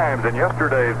 4 times in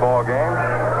yesterday's ball game.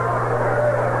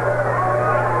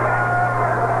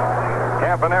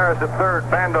 Campaneris at third,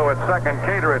 Bando at second,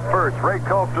 Cater at first, Ray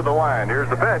Culp to the line. Here's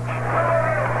the pitch.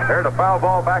 There's a foul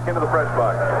ball back into the press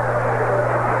box.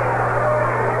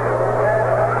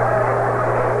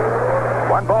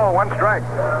 1 ball, 1 strike.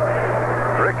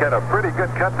 Rick had a pretty good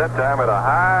cut that time at a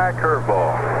high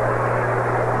curveball.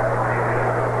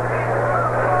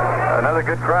 Another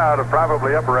good crowd of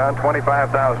probably up around 25,000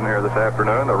 here this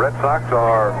afternoon. The Red Sox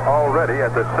are already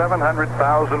at the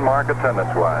 700,000 mark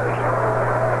attendance-wise.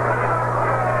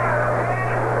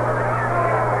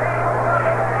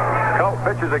 Culp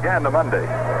pitches again to Monday.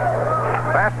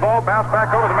 Fastball bounced back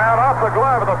over the mound off the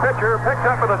glove of the pitcher. Picked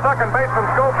up with the second baseman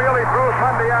Schofield. He throws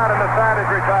Monday out and the side is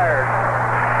retired.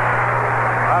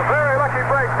 A very lucky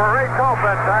break for Ray Culp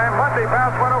that time. Monday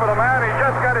bounced one over the mound. He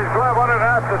just got his glove on it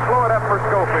enough to slow it up for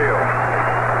Schofield.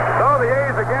 So the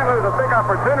A's again lose a big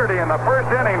opportunity in the first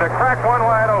inning to crack one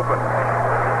wide open.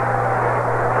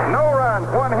 No runs,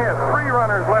 1 hit, 3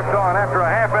 runners left on after a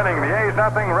half inning. The A's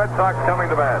nothing, Red Sox coming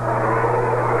to bat.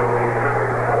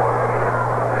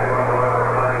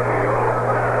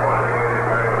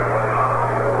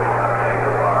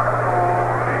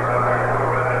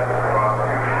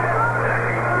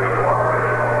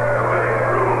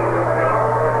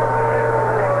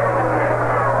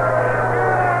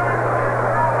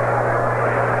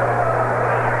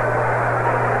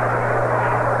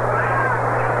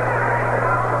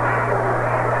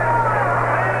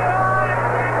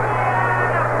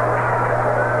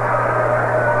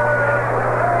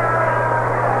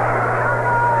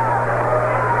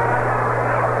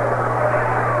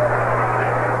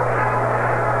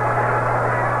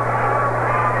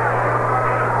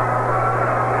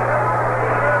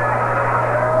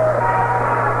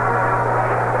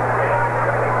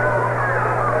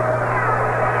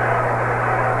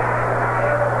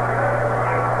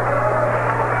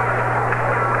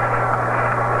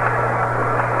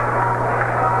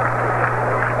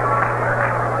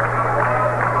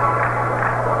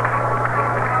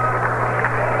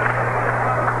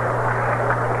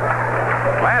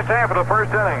 Half of the first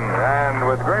inning, and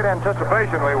with great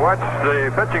anticipation we watch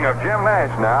the pitching of Jim Nash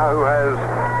now, who has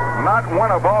not won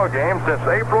a ball game since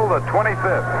April the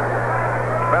 25th.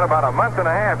 It's been about a month and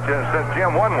a half since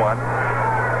Jim won one,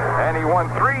 and he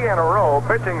won 3 in a row,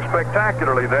 pitching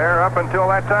spectacularly there up until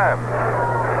that time.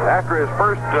 After his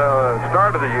first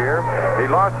start of the year, he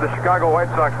lost the Chicago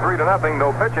White Sox 3-0,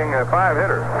 though pitching a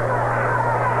 5-hitter.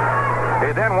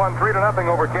 He then won 3-0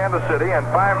 over Kansas City and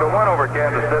 5-1 over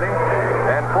Kansas City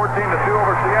and 14-2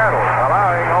 over Seattle,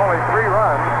 allowing only 3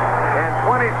 runs in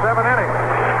 27 innings.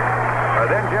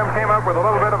 Then Jim came up with a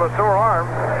little bit of a sore arm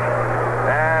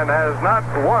and has not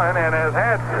won and has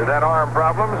had that arm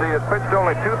problems. He has pitched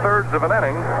only 2/3 of an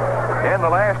inning in the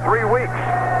last 3 weeks.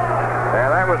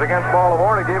 And that was against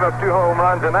Baltimore. He gave up 2 home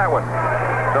runs in that one.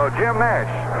 So Jim Nash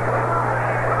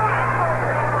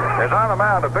is on the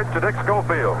mound to pitch to Dick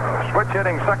Schofield. Switch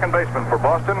hitting second baseman for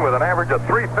Boston with an average of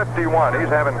 .351. He's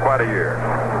having quite a year.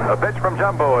 A pitch from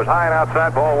Jumbo is high and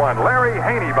outside, ball 1. Larry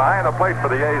Haney behind the plate for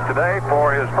the A's today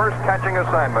for his first catching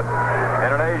assignment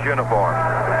in an A's uniform.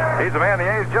 He's the man the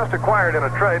A's just acquired in a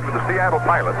trade with the Seattle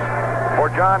Pilots for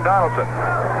John Donaldson.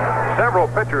 Several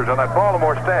pitchers on that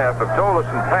Baltimore staff have told us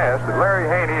in the past that Larry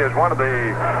Haney is one of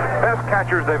the best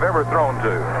catchers they've ever thrown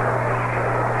to.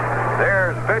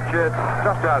 There's a pitch. It's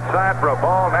just outside for a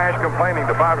ball. Nash complaining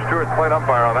to Bob Stewart, the plate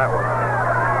umpire, on that one.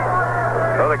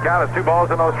 So the count is 2 balls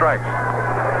and no strikes.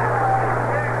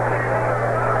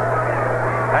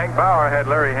 Hank Bauer had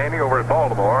Larry Haney over at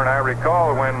Baltimore, and I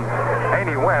recall when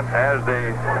Haney went as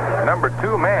the number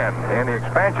 2 man in the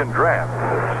expansion draft,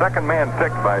 second man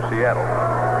picked by Seattle.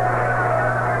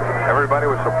 Everybody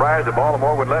was surprised that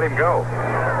Baltimore would let him go.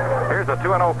 Here's a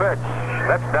 2-0 pitch.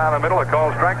 That's down the middle. A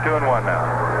called strike, 2-1 now.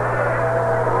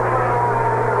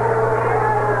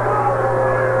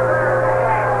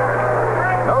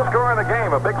 No score in the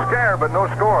game. A big scare, but no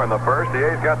score in the first. The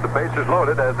A's got the bases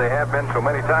loaded, as they have been so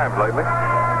many times lately.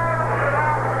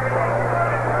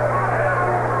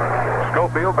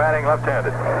 Schofield batting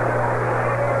left-handed.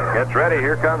 Gets ready.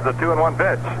 Here comes the 2-1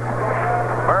 pitch.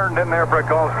 Burned in there for a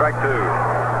called strike, 2.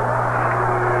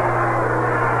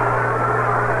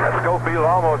 Schofield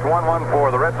almost won one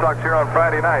for the Red Sox here on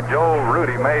Friday night. Joe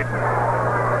Rudy made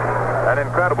an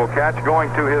incredible catch going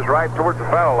to his right towards the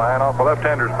foul line off a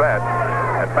left-hander's bat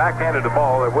and backhanded the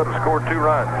ball that would have scored 2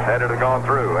 runs had it gone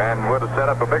through and would have set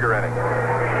up a bigger inning.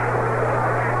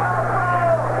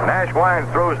 Nash winds,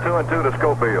 throws 2-2 to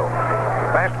Schofield.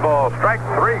 Fastball, strike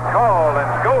 3 called, and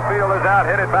Schofield is out,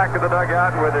 hit it back to the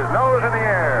dugout with his nose in the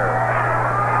air.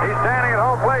 He's standing at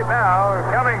home plate now,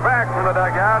 coming back from the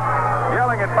dugout,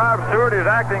 yelling at Bob Stewart, who's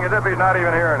acting as if he's not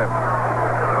even hearing him. 1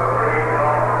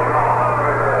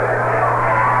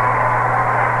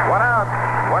 out,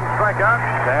 1 strikeout,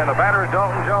 and the batter is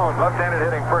Dalton Jones, left-handed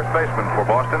hitting first baseman for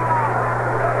Boston.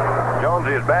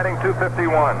 Jones is batting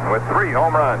 .251 with 3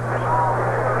 home runs.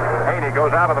 Haney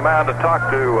goes out on the mound to talk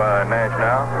to Nash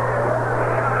now.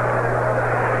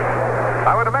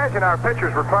 I would imagine our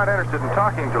pitchers were quite interested in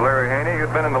talking to Larry Haney,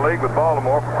 who'd been in the league with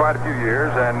Baltimore for quite a few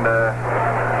years, and,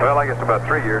 well, I guess about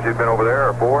 3 years he'd been over there,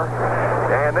 or 4.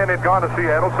 And then he'd gone to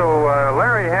Seattle, so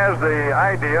Larry has the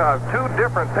idea of 2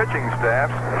 different pitching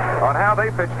staffs on how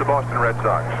they pitch the Boston Red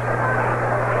Sox.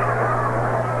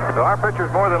 So our pitchers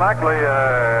more than likely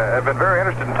have been very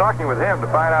interested in talking with him to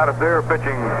find out if their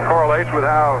pitching correlates with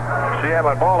how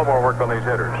Seattle and Baltimore work on these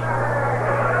hitters.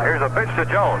 Here's a pitch to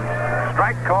Jones.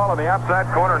 Strike call on the outside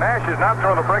corner. Nash has not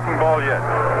thrown a breaking ball yet.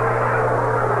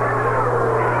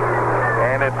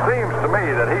 And it seems to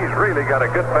me that he's really got a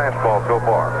good fastball so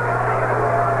far.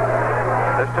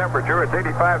 This temperature, it's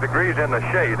 85 degrees in the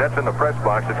shade. That's in the press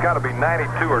box. It's got to be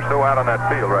 92 or so out on that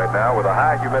field right now with a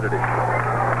high humidity.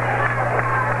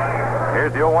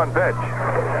 Here's the 0-1 pitch.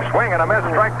 Swing and a miss,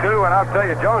 strike 2, and I'll tell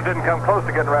you, Jones didn't come close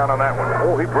to getting around on that one.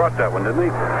 Oh, he brought that one, didn't he?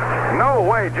 No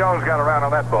way Jones got around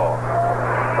on that ball.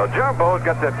 So Jumbo's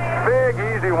got that big,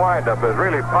 easy windup that's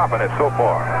really popping it so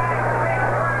far.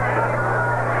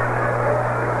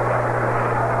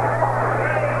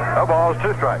 No balls,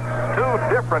 2 strikes. 2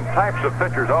 different types of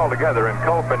pitchers altogether in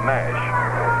Culp and Nash.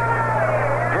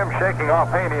 Jim shaking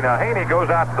off Haney. Now, Haney goes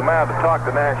out to the mound to talk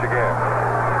to Nash again.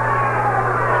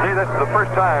 See, this is the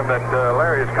first time that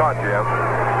Larry has caught Jim.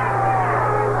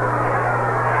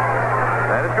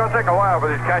 And it's going to take a while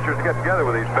for these catchers to get together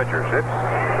with these pitchers. It's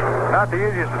not the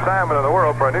easiest assignment in the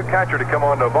world for a new catcher to come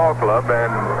onto a ball club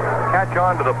and catch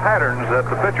on to the patterns that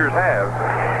the pitchers have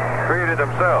created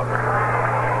themselves.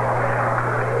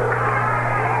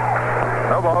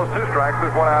 No balls, 2 strikes.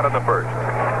 There's 1 out in the first.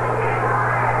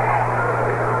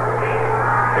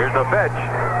 Here's the pitch.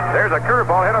 There's a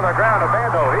curveball hit on the ground to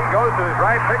Bando. He goes to his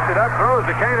right, picks it up, throws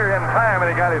Decatur in time, and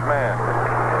he got his man.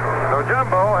 So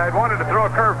Jumbo had wanted to throw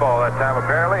a curveball that time,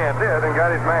 apparently, and did, and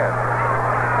got his man.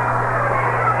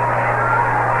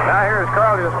 Now here's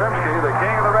Carl Yastrzemski, the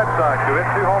king of the Red Sox, who hit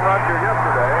 2 home runs here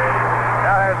yesterday.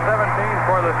 Now has 17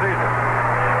 for the season.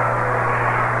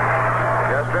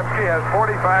 Yastrzemski has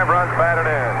 45 runs batted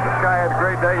in. This guy had a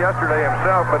great day yesterday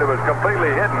himself, but it was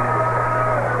completely hidden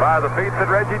by the feats that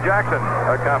Reggie Jackson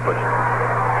accomplished.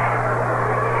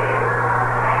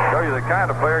 Show you the kind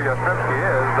of player Yastrzemski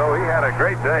is. Though he had a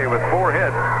great day with 4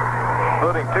 hits,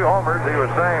 including 2 homers, he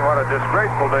was saying what a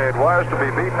disgraceful day it was to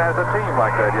be beaten as a team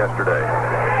like that yesterday.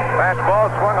 Fastball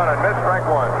swung on it, missed, strike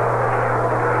 1.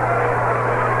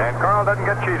 And Carl doesn't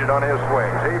get cheated on his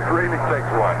swings. He really takes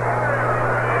one.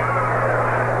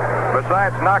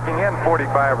 Besides knocking in 45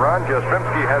 runs,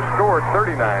 Yastrzemski has scored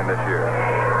 39 this year.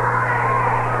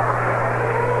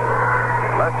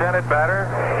 Left-handed batter,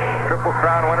 Triple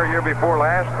Crown winner year before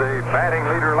last, the batting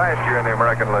leader last year in the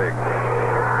American League.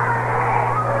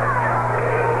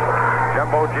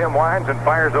 Jumbo Jim winds and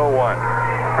fires 0-1.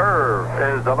 Curve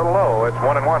is a little low. It's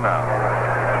 1-1 now.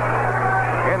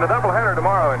 In the doubleheader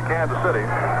tomorrow in Kansas City,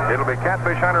 it'll be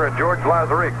Catfish Hunter and George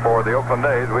Lazarick for the Oakland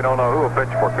A's. We don't know who will pitch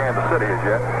for Kansas City as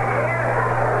yet.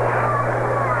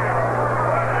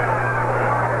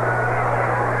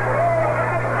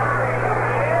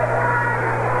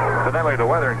 Incidentally, the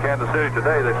weather in Kansas City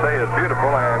today, they say, is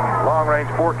beautiful and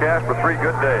long-range forecast for 3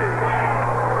 good days.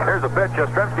 Here's a pitch.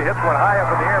 Yastrzemski hits one high up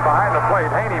in the air behind the plate.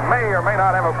 Haney may or may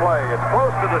not have a play. It's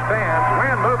close to the stands.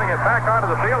 Wind moving it back onto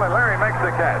the field, and Larry makes the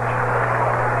catch.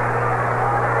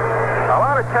 A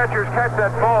lot of catchers catch that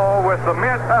ball with the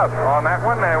mitt up on that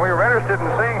one, and we were interested in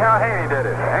seeing how Haney did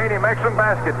it. Haney makes them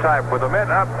basket type with the mitt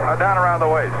up, down around the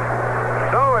waist.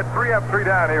 So it's 3 up, 3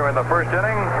 down here in the first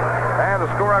inning. And the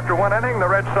score after 1 inning, the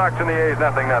Red Sox and the A's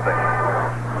 0-0.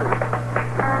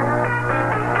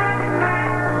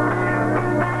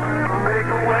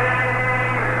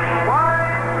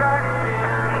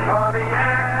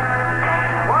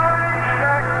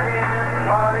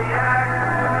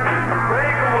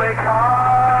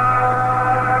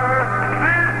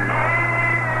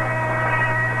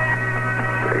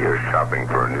 Shopping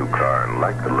for a new car and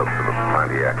like the looks of a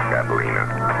Pontiac Catalina.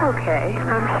 Okay,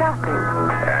 I'm shopping.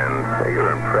 And say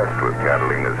you're impressed with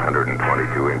Catalina's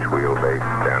 122-inch wheelbase,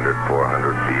 standard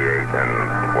 400 V8, and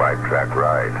wide track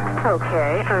ride.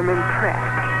 Okay, I'm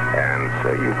impressed. And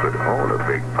so you could own a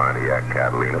big Pontiac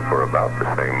Catalina for about the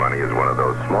same money as one of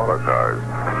those smaller cars.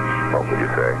 What would you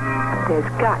say?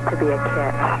 There's got to be a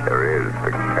catch. There is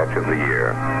the catch of the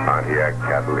year, Pontiac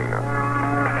Catalina.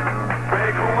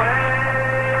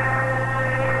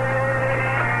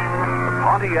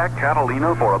 Pontiac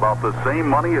Catalina for about the same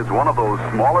money as one of those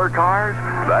smaller cars?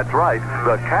 That's right,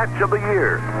 the catch of the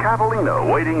year.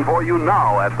 Catalina waiting for you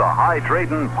now at the High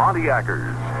Tradin'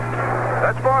 Pontiacers.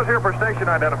 Let's pause here for station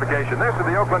identification. This is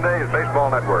the Oakland A's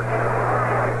Baseball Network.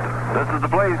 This is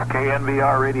the place,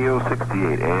 KNBR Radio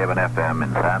 68 AM and FM in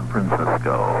San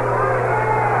Francisco.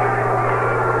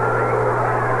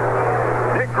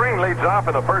 Dick Green leads off,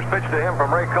 and the first pitch to him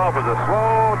from Ray Culp is a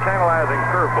slow, tantalizing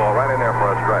curveball right in there for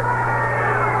a strike.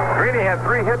 Greeny had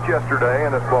 3 hits yesterday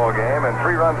in this ball game and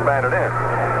 3 runs batted in.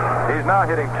 He's now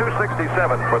hitting .267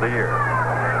 for the year.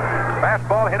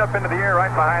 Fastball hit up into the air right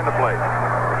behind the plate.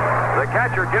 The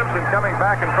catcher, Gibson, coming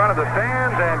back in front of the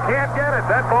stands and can't get it.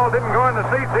 That ball didn't go in the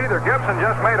seats either. Gibson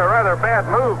just made a rather bad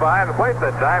move behind the plate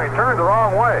that time. He turned the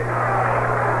wrong way.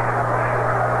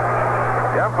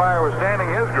 The umpire was standing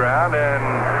his ground, and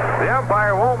the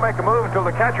umpire won't make a move until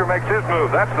the catcher makes his move.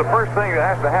 That's the first thing that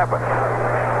has to happen.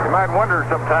 You might wonder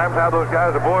sometimes how those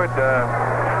guys avoid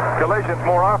collisions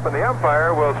more often. The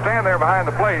umpire will stand there behind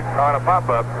the plate on a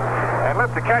pop-up and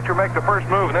let the catcher make the first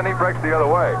move, and then he breaks the other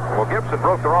way. Well, Gibson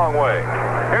broke the wrong way.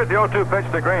 Here's the 0-2 pitch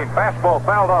to Green. Fastball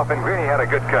fouled off, and Greeny had a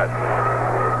good cut.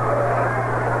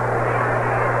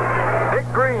 Dick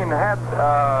Green had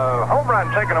a home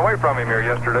run taken away from him here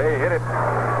yesterday. He hit it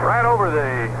right over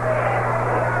the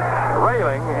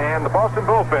railing and the Boston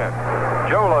bullpen.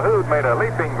 Joe LaHood made a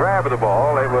leaping grab of the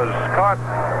ball. It was caught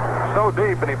so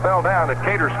deep, and he fell down that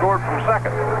Cater scored from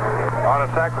second on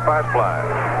a sacrifice fly.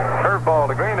 Curveball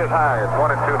to Green is high. It's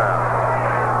 1-2 now.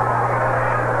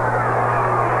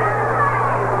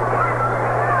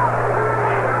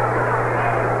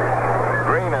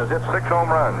 Green has hit 6 home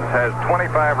runs, has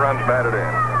 25 runs batted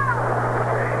in.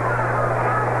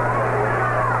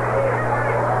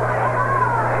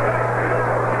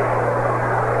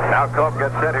 Now Culp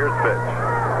gets set. Here's the pitch.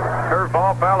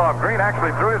 Curveball fell off. Green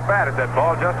actually threw his bat at that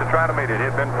ball just to try to meet it. He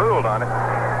had been fooled on it.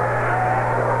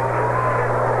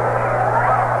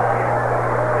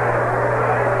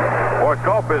 Boy,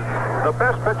 Culp is the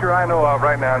best pitcher I know of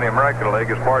right now in the American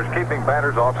League as far as keeping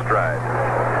batters off stride.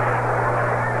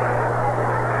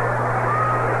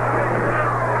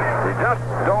 You just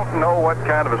don't know what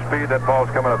kind of a speed that ball's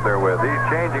coming up there with. He's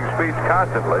changing speeds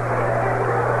constantly.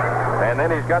 And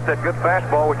then he's got that good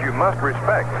fastball, which you must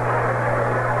respect.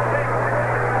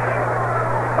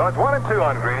 So it's 1-2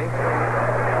 on Greeny.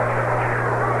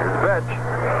 Here's the pitch.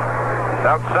 It's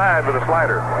outside with a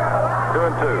slider.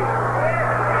 2-2.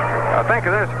 Now think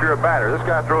of this if you're a batter. This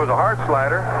guy throws a hard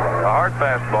slider, a hard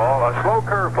fastball, a slow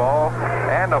curveball,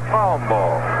 and a foul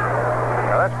ball.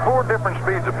 Now that's 4 different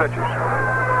speeds of pitches.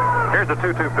 Here's the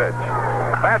 2-2 pitch.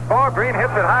 Fastball, Green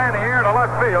hits it high in the air to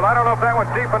left field. I don't know if that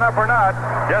one's deep enough or not.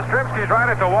 Yastrzemski's right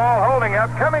at the wall, holding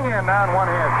up, coming in now in one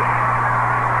hand.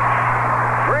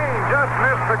 Green just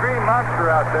missed the Green Monster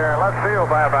out there in left field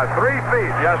by about 3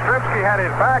 feet. Yastrzemski had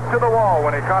his back to the wall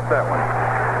when he caught that one.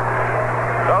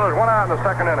 So there's 1 out in the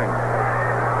second inning.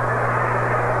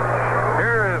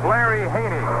 Here is Larry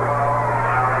Haney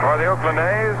for the Oakland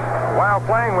A's. While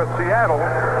playing with Seattle,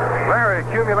 Larry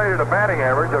accumulated a batting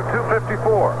average of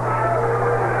 .254.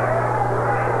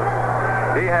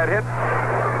 He had hit 2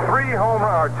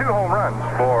 home runs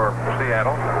for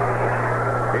Seattle.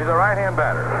 He's a right-hand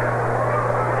batter.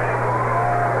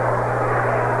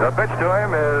 The pitch to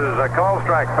him is a called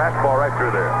strike, fastball right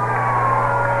through there.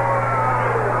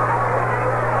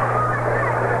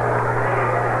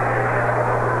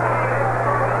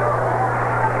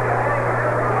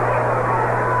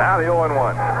 Now the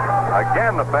 0-1.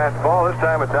 Again the fastball. This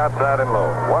time it's outside and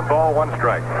low. 1 ball, 1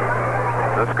 strike.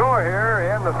 The score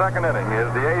here in the second inning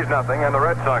is the A's nothing and the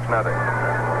Red Sox nothing.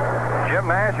 Jim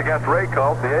Nash against Ray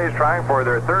Culp. The A's trying for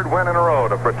their 3rd win in a row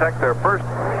to protect their first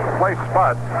place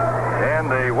spot in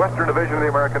the Western Division of the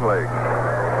American League.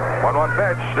 1-1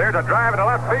 pitch. There's a drive into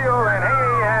left field, and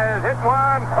Haney has hit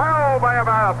one foul by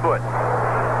about a foot.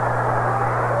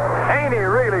 Haney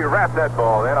really wrapped that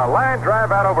ball in. A line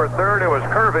drive out over third. It was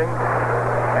curving,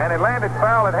 and it landed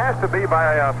foul. It has to be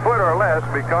by a foot or less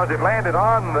because it landed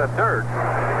on the dirt.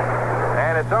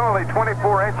 And it's only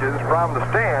 24 inches from the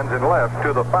stands in left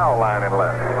to the foul line in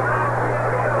left.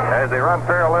 As they run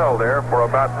parallel there for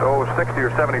about, 60 or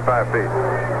 75 feet.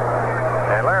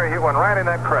 And Larry hit one right in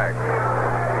that crack.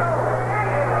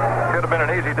 Could have been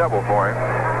an easy double for him.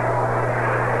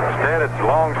 Instead, it's a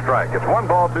long strike. It's 1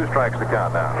 ball, 2 strikes to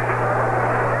count now.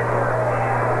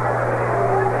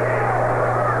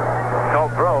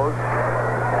 throws.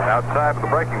 Outside of the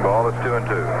breaking ball, it's 2-2.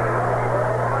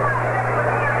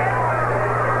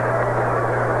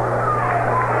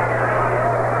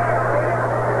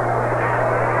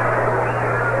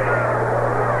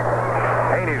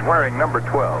 Haney's wearing number 12.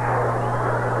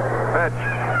 Pitch.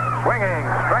 Swinging.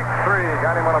 Strike 3.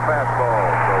 Got him on a fastball.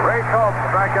 So Ray Culp,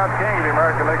 strikeout king of the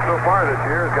American League so far this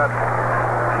year, has got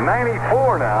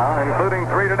 94 now, including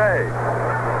 3 today.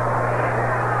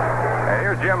 And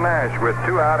here's Jim Nash with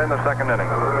 2 out in the second inning.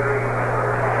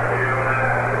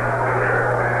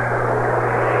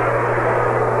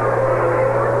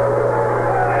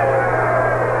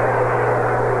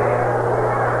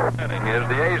 Is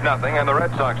the A's nothing and the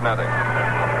Red Sox nothing.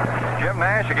 Jim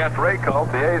Nash against Ray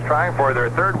Culp. The A's trying for their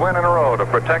 3rd win in a row to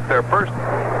protect their first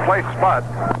place spot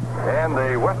in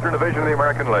the Western Division of the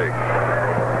American League.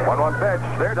 1-1 pitch.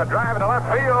 There's a drive in the left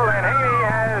field, and Haney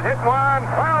has hit one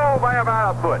foul by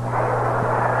about a foot.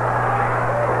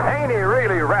 Haney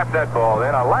really wrapped that ball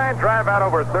in. A line drive out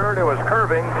over third. It was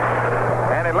curving,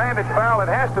 and it landed foul. It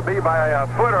has to be by a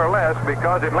foot or less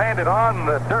because it landed on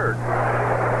the dirt.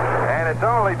 And it's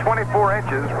only 24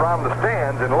 inches from the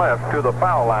stands in left to the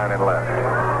foul line in left.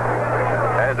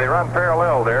 As they run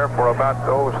parallel there for about,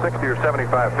 60 or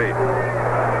 75 feet.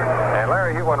 And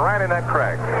Larry hit one right in that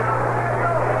crack.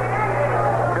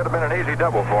 Could have been an easy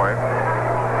double for him.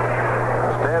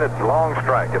 Instead, it's a long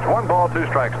strike. It's 1 ball, 2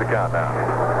 strikes to count now.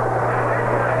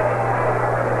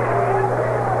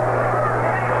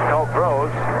 Culp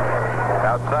throws.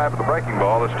 Outside of the breaking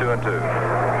ball, it's 2-2.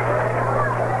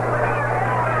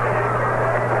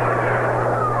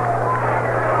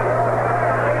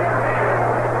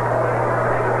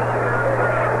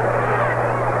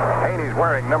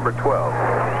 Wearing number 12.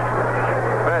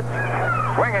 Pitch.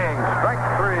 Swinging. Strike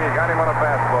 3. Got him on a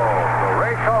fastball. So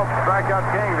Ray Culp, strikeout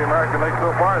king of the American League so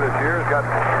far this year, has got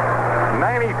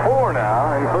 94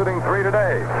 now, including 3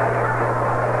 today.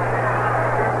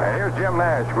 And here's Jim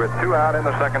Nash with 2 out in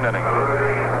the second inning.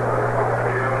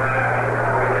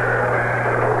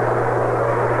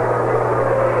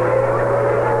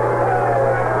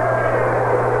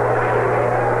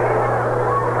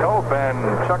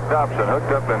 Chuck Dobson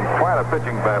hooked up in quite a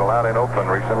pitching battle out in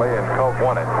Oakland recently, and Culp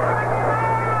won it.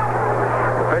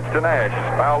 The pitch to Nash,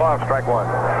 fouled off, strike 1.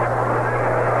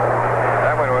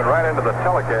 That one went right into the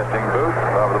telecasting booth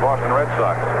of the Boston Red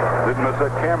Sox. Didn't miss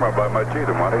that camera by much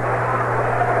either, Monty.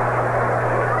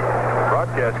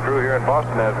 Broadcast crew here in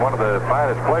Boston has one of the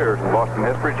finest players in Boston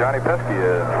history, Johnny Pesky,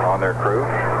 on their crew.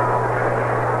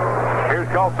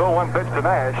 Here's Culp's 0-1 pitch to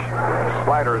Nash.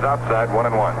 Slider is outside,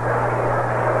 1-1.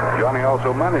 Johnny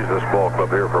also managed this ball club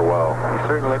here for a while. He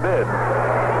certainly did.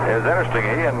 It's interesting.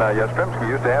 He and Yastrzemski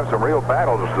used to have some real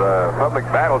battles, public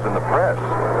battles in the press.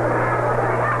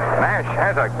 Nash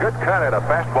has a good cut at a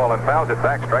fastball and fouls it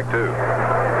back, strike 2.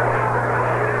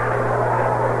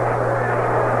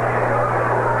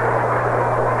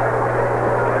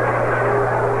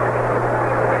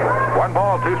 One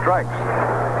ball, 2 strikes.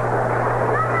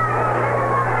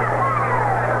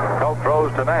 Culp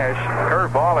throws to Nash.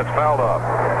 Curveball, it's fouled off.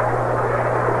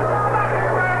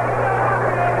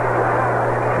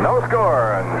 No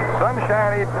score, and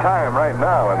sunshiny time right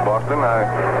now in Boston. I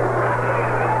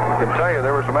can tell you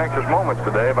there were some anxious moments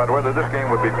today about whether this game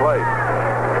would be played.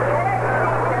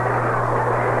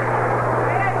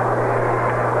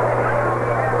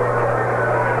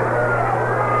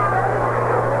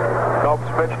 Culp's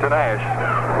pitch to Nash,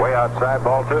 way outside,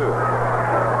 ball 2.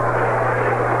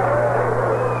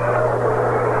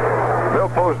 Bill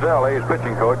Posdell, A's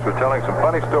pitching coach, was telling some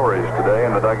funny stories today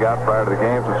in the dugout prior to the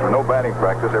game. Since there's no batting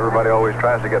practice, everybody always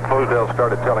tries to get Posdell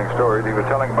started telling stories. He was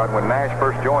telling about when Nash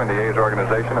first joined the A's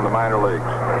organization in the minor leagues.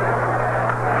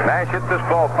 Nash hit this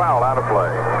ball foul out of play.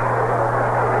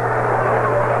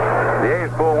 The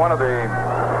A's pulled one of the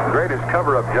greatest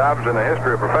cover-up jobs in the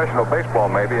history of professional baseball,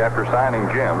 maybe, after signing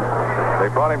Jim. They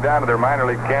brought him down to their minor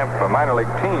league camp, a minor league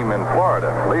team in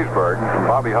Florida, Leesburg, and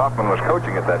Bobby Hoffman was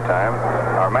coaching at that time,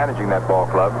 or managing that ball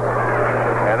club.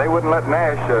 And they wouldn't let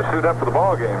Nash suit up for the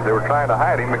ball games. They were trying to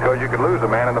hide him because you could lose a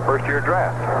man in the first-year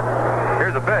draft.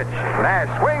 Here's a pitch.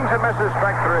 Nash swings and misses,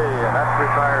 strike 3, and that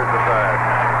retires the side.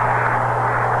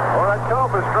 Well, that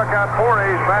Culp has struck out 4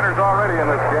 A's batters already in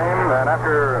this game, and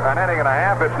after an inning and a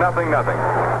half, it's 0-0.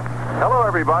 Hello,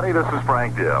 everybody. This is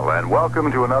Frank Dill, and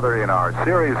welcome to another in our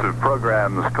series of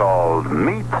programs called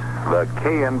Meet the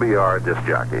KNBR Disc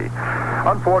Jockey.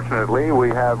 Unfortunately, we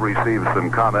have received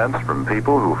some comments from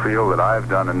people who feel that I've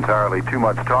done entirely too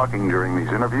much talking during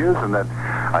these interviews and that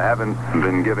I haven't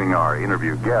been giving our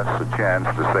interview guests a chance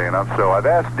to say enough. So I've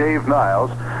asked Dave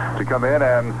Niles to to come in.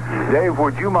 And, Dave,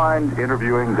 would you mind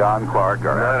interviewing Don Clark?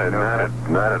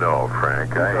 Not at all,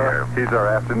 Frank. He's our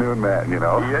afternoon man, you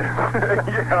know. Yeah,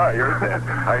 I heard that.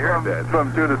 I heard that.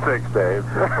 From 2 to 6, Dave.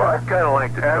 Well, I'd kind of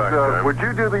like to talk to him. Would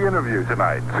you do the interview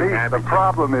tonight? See, the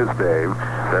problem is, Dave,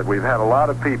 that we've had a lot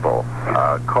of people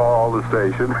call the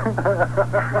station.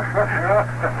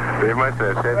 They must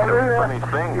have said some funny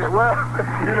things. Well,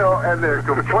 you know, and they're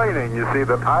complaining, you see,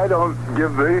 that I don't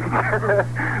give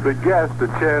the guest a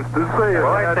chance to say it.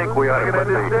 Well, I think we ought to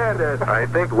understand that. I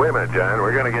think, wait a minute, John,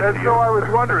 we're going to get And to so you. I was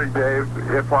wondering, Dave,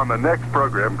 if on the next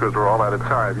program, because we're all out of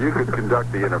time, you could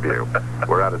conduct the interview.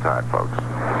 We're out of time, folks.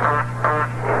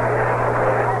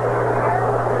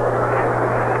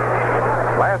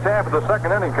 Last half of the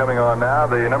second inning coming on now.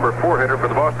 The number 4 hitter for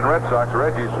the Boston Red Sox,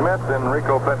 Reggie Smith,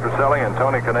 Enrico Petrocelli, and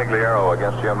Tony Conigliaro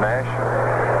against Jim Nash.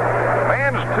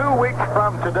 Fans, 2 weeks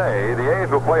from today, the A's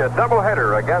will play a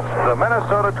doubleheader against the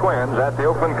Minnesota Twins at the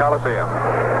Oakland Coliseum.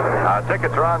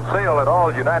 Tickets are on sale at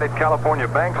all United California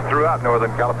banks throughout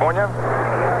Northern California,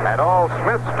 at all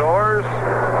Smith stores,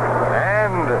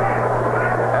 and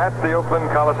at the Oakland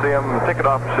Coliseum ticket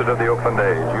offices of the Oakland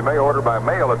A's. You may order by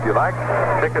mail if you like.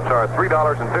 Tickets are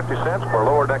 $3.50 for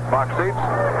lower deck box seats,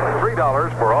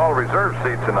 $3 for all reserved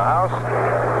seats in the house,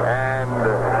 and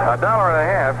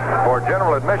 $1.50 for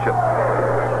general admission.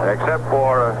 Except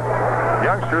for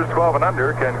youngsters 12 and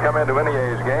under can come into any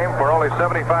A's game for only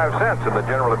 75 cents in the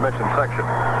general admission section.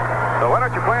 So why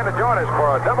don't you plan to join us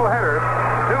for a doubleheader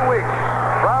 2 weeks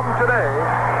from today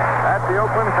at the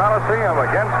Oakland Coliseum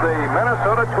against the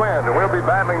Minnesota Twins, and we'll be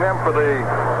battling them for the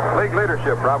league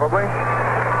leadership probably.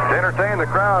 To entertain the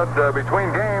crowd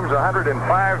between games,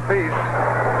 105-piece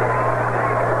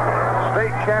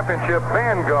state championship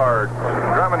Vanguard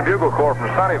Drum and Bugle Corps from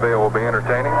Sunnyvale will be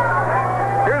entertaining.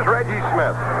 Here's Reggie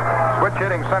Smith, switch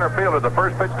hitting center fielder. The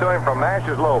first pitch to him from Nash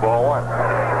is low, ball 1.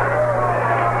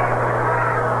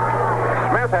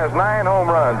 Smith has 9 home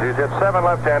runs. He's hit 7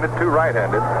 left-handed, 2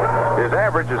 right-handed. His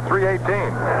average is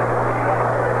 .318.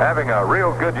 Having a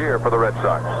real good year for the Red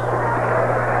Sox.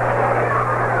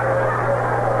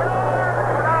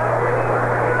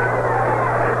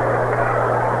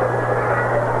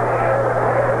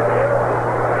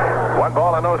 One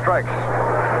ball and no strikes.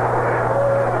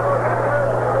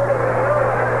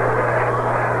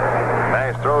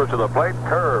 Nash throws to the plate,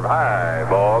 curve high,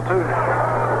 ball 2.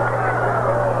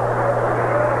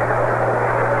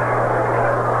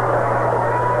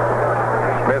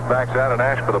 Smith backs out and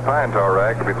asks for the pine tar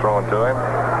rag to be thrown to him.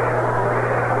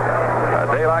 A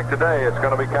day like today, it's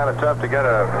going to be kind of tough to get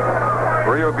a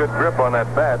real good grip on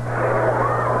that bat.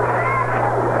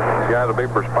 These guys will be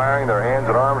perspiring. Their hands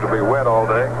and arms will be wet all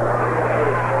day.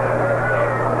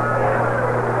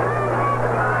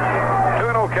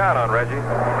 2-0 count on Reggie.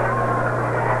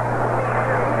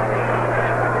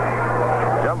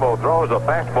 Jumbo throws a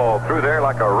fastball through there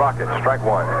like a rocket. Strike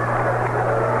 1.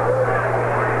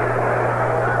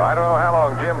 I don't know how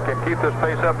long Jim can keep this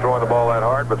pace up throwing the ball that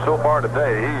hard, but so far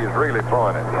today, he is really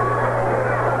throwing it.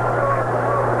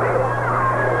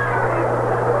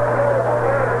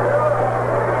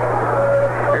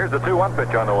 Here's the 2-1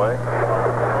 pitch on the way.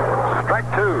 Strike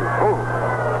 2. Ooh.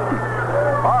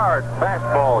 Hard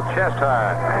fastball, chest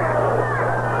high.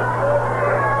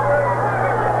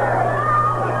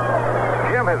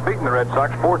 Jim has beaten the Red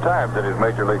Sox 4 times in his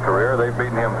major league career. They've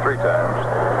beaten him 3 times.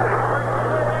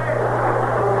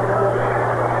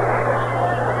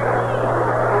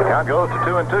 Count goes to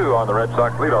 2-2 on the Red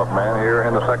Sox leadoff man here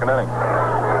in the second inning.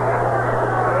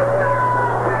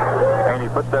 And he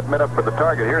puts that mitt up for the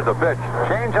target. Here's the pitch.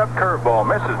 Change up curveball.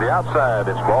 Misses the outside.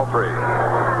 It's ball 3.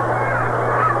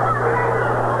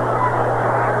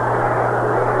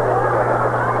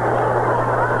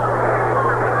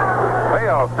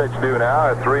 Payoff pitch due now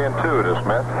at 3-2 to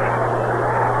Smith.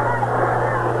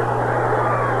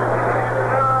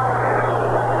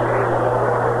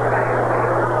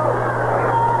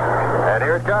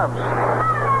 Here it comes.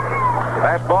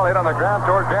 Fastball hit on the ground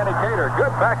toward Danny Cater.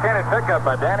 Good backhanded pickup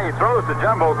by Danny. He throws to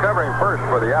Jumbo, covering first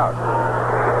for the out.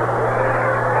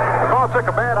 The ball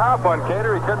took a bad hop on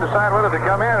Cater. He couldn't decide whether to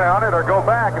come in on it or go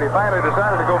back, and he finally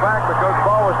decided to go back because the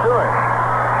ball was to him.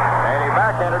 And he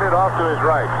backhanded it off to his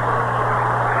right.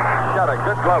 He's got a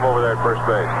good glove over there at first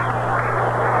base.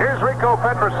 Here's Rico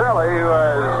Petrocelli, who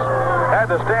has had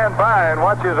to stand by and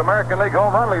watch his American League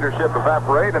home run leadership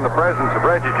evaporate in the presence of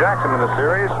Reggie Jackson in the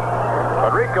series.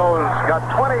 But Rico's got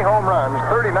 20 home runs,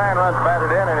 39 runs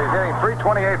batted in, and he's hitting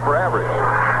 .328 for average.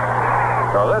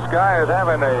 So this guy is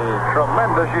having a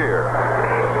tremendous year.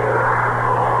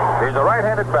 He's a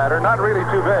right-handed batter, not really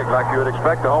too big like you would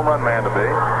expect a home run man to be.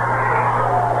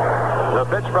 The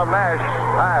pitch from Nash,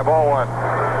 high, ball 1.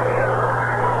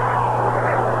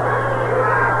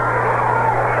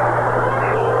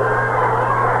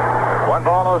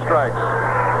 One ball, no strikes.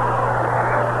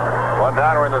 One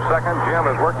down, we're in the second. Jim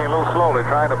is working a little slowly,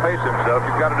 trying to pace himself.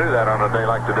 You've got to do that on a day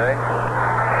like today.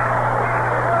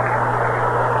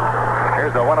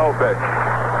 Here's the 1-0 pitch.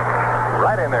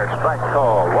 Right in there, strike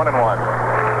call. 1-1.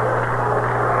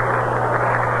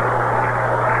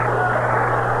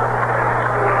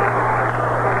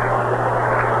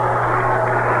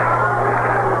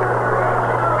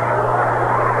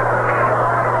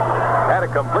 Had a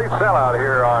complete sellout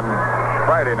here on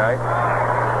Friday night.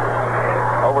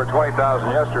 Over 20,000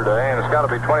 yesterday, and it's got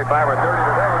to be 25 or 30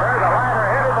 today. There's a liner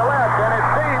headed to left, and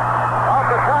it's deep off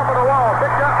the top of the wall.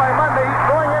 Picked up by Monday. He's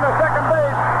going into second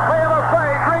base. Play of a play.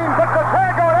 Green puts the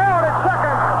tag on out at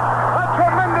second. A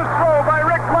tremendous throw by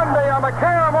Rick Monday on the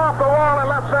carom off the wall in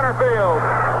left center field.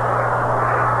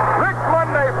 Rick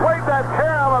Monday played that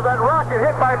carom of that rocket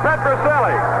hit by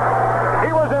Petroselli.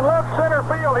 He was in left center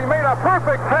field. He made a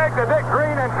perfect tag to Dick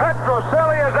Green, and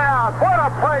Petroselli is out. What a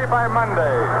play by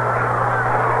Monday.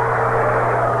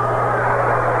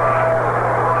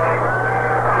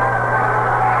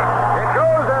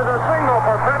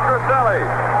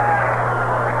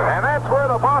 And that's where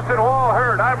the Boston Wall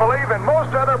hurt. I believe in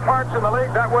most other parts in the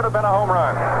league, that would have been a home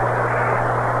run.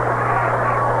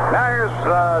 Now here's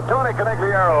Tony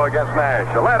Conigliaro against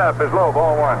Nash. The let-up is low,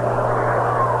 ball one.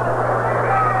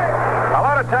 A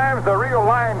lot of times the real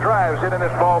line drives hit in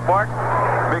this ballpark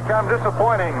become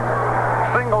disappointing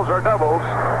singles or doubles.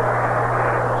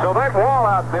 So that wall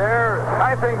out there,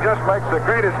 I think, just makes the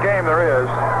greatest game there is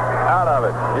out of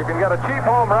it. You can get a cheap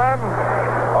home run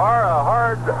or a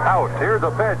hard out. Here's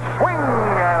a pitch. Swing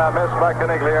and a miss by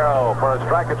Conigliaro. For a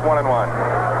strike, it's 1-1.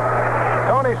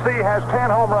 Tony C. has 10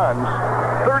 home runs,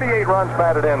 38 runs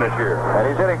batted in this year, and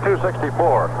he's hitting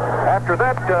 .264. After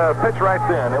that pitch right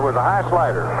then, it was a high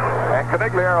slider, and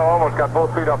Conigliaro almost got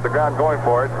both feet off the ground going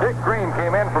for it. Dick Green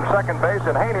came in from second base,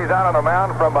 and Haney's out on the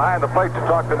mound from behind the plate to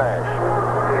talk to Nash.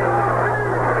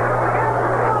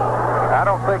 I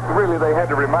don't think really they had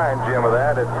to remind Jim of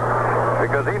that. It's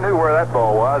because he knew where that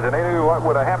ball was, and he knew what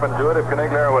would have happened to it if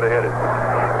Conigliaro would have hit it.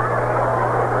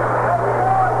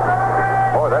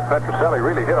 Boy, that Petroselli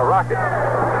really hit a rocket.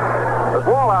 This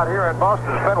wall out here at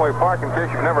Boston's Fenway Park, in case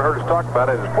you've never heard us talk about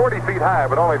it, is 40 feet high,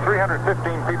 but only 315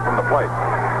 feet from the plate.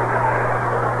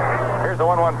 Here's the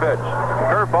 1-1 pitch.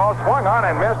 Curveball swung on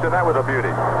and missed, and that was a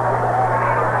beauty.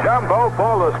 Jumbo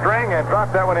pulled the string and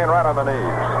dropped that one in right on the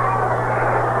knees.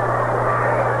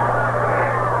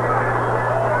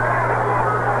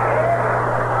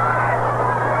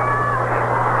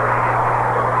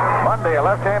 A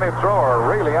left-handed thrower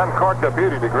really uncorked a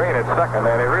beauty to Green at second,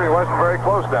 and it really wasn't very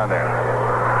close down there.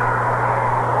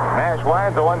 Nash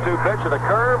winds a 1-2 pitch to the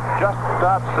curve, just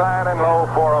outside and low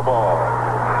for a ball.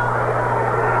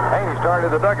 Haney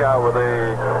started the dugout with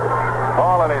a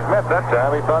ball in his mitt that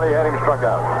time. He thought he had him struck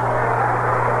out.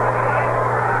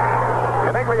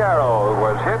 Conigliaro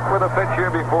was hit with a pitch here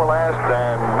before last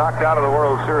and knocked out of the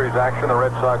World Series action the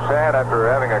Red Sox had after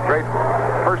having a great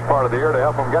first part of the year to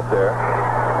help them get there.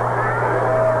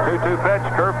 2-2 pitch,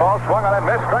 curveball, swung on and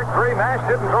missed. Strike three. Nash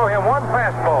didn't throw him one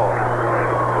fastball.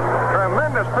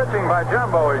 Tremendous pitching by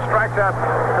Jumbo. He strikes out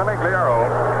Conigliaro.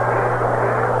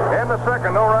 In the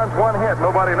second, no runs, one hit,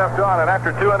 nobody left on, and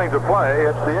after 2 innings of play,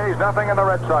 it's the A's nothing and the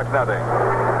Red Sox nothing.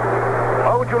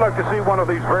 How would you like to see one of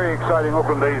these very exciting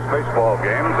Oakland A's baseball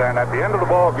games, and at the end of the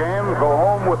ball game, go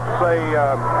home with, say,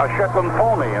 a Shetland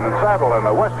pony and a saddle and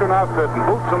a Western outfit and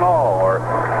boots and all, or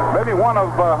maybe one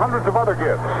of hundreds of other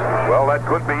gifts? Well, that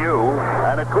could be you,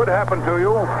 and it could happen to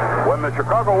you when the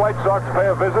Chicago White Sox pay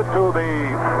a visit to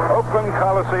the Oakland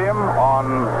Coliseum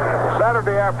on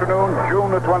Saturday afternoon,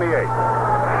 June the 28th.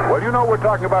 Well, you know we're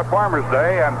talking about Farmers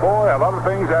Day, and boy, a lot of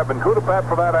things have been coup de patte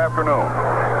for that afternoon.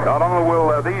 Not only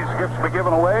will these gifts be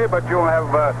given away, but you'll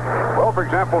have, well, for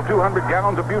example, 200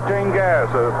 gallons of butane gas,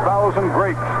 1,000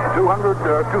 grapes,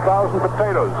 2,000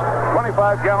 potatoes,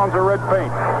 25 gallons of red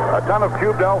paint, a ton of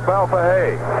cubed alfalfa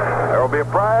hay. There will be a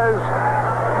prize,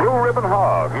 blue ribbon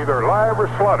hog, either live or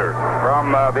slaughtered,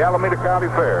 from the Alameda County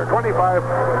Fair. 25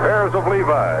 pairs of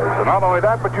Levi's. And not only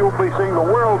that, but you'll be seeing the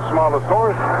world's smallest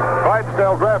horse,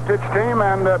 Clydesdale Draft Hitch Team,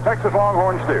 and Texas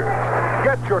Longhorn Steers.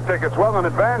 Get your tickets well in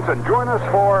advance and join us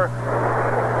for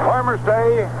Farmers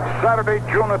Day, Saturday,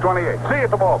 June the 28th. See you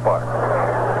at the ballpark.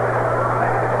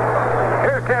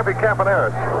 Here's Campy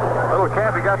Campaneris. Little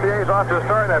Campy got the A's off to a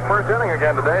start in that first inning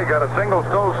again today. Got a single,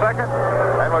 stole second,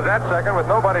 and was at second with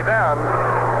nobody down.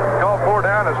 Called 4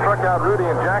 down and struck out Rudy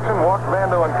and Jackson, walked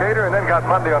Bando and Cater, and then got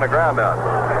Monday on the ground out.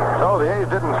 So the A's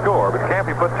didn't score, but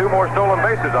Campy put 2 more stolen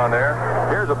bases on there.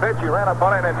 Here's a pitch. He ran up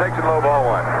on it and takes it low, ball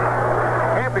 1.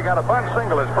 Campy got a bunt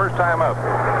single his first time up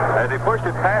as he pushed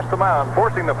it past the mound,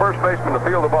 forcing the first baseman to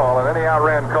field the ball, and then he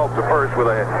outran Culp to first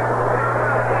with a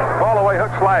fall-away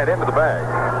hook slide into the bag.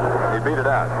 He beat it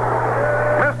out.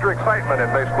 Mr. Excitement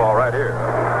in baseball right here.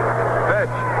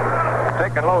 Pitch.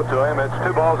 Taken low to him. It's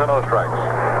 2 balls and no strikes.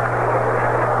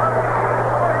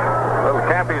 Little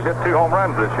Campy's hit 2 home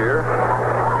runs this year,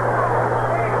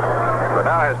 but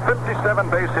now has 57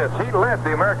 base hits. He led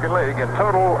the American League in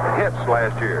total hits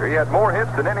last year. He had more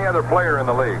hits than any other player in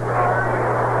the league.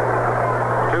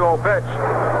 2-0 pitch.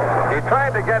 He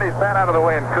tried to get his bat out of the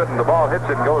way and couldn't. The ball hits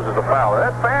it and goes as a foul.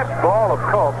 That fastball of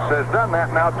Culp's has done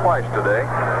that now twice today.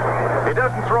 He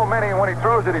doesn't throw many, and when he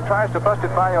throws it, he tries to bust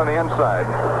it by you on the inside.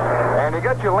 And he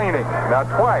gets you leaning. Now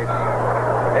twice,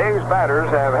 A's batters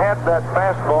have had that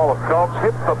fastball of Culp's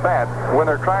hit the bat when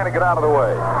they're trying to get out of the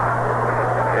way.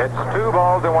 It's 2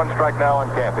 balls and 1 strike now on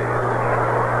Campy.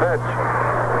 Pitch.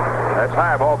 That's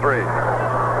high, ball 3.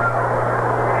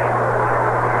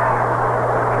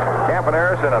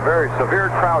 Campaneris in a very severe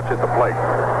crouch at the plate.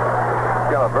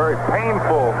 He's got a very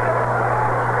painful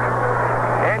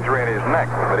injury in his neck,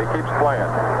 but he keeps playing.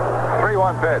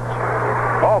 3-1 pitch.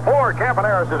 Ball 4.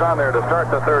 Campaneris is on there to start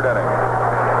the 3rd inning.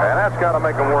 And that's got to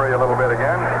make him worry a little bit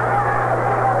again.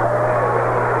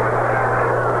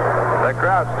 The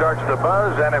crowd starts to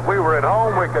buzz, and if we were at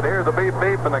home, we could hear the beep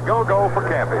beep and the go-go for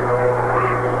Campy.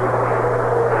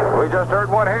 We just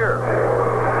heard one here.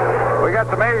 We got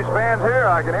some A's fans here.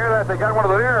 I can hear that. They got one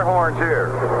of the air horns here.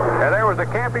 And there was the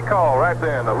Campy call right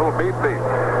then, the little beep beep.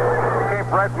 It came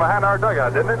right from behind our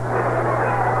dugout, didn't it?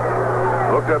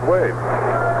 Looked that way.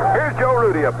 Here's Joe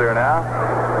Rudy up there now.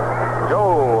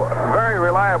 Joe, very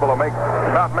reliable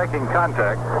about making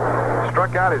contact.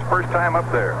 Struck out his first time up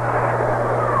there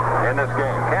in this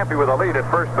game. Campy with a lead at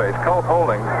first base. Culp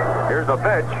holding. Here's a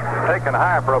pitch. Taken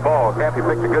high for a ball. Campy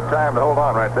picked a good time to hold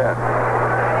on right then.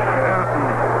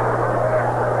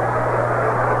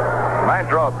 Might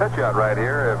draw a pitch out right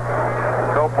here if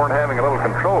Culp weren't having a little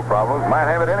control problems. Might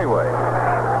have it anyway.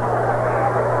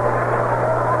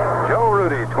 Joe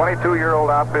Rudy, 22-year-old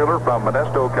outfielder from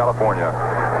Modesto, California.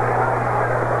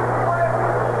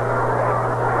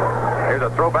 Here's a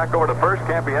throw back over to first.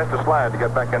 Campy has to slide to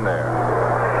get back in there.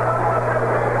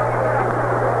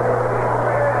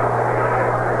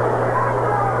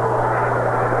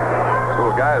 This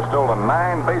little guy has stolen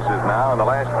 9 bases now in the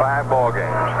last 5 ball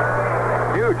games.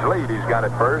 Huge lead he's got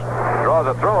at first. Draws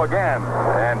a throw again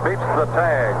and beats the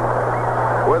tag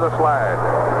with a slide.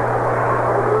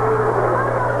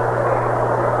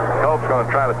 Culp's going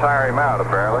to try to tire him out,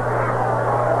 apparently.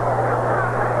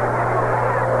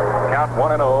 Count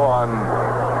 1-0 on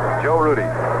Joe Rudy.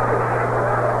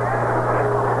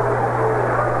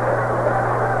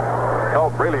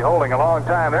 Culp really holding a long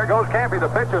time. There goes Campy. The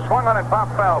pitch is swung on and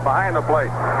popped foul behind the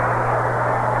plate.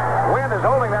 Wynn is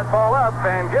holding that ball up,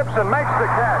 and Gibson makes the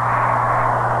catch.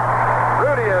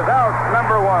 Rudy is out,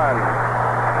 number 1.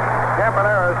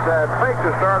 Campaneris had faked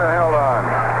the start and held on.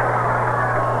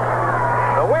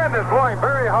 The wind is blowing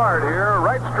very hard here,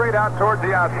 right straight out toward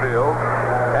the outfield.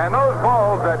 And those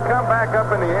balls that come back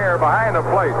up in the air behind the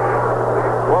plate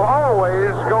will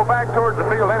always go back towards the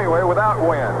field anyway without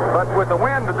wind. But with the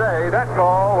wind today, that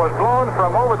ball was blown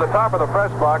from over the top of the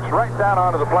press box right down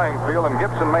onto the playing field, and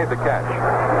Gibson made the catch.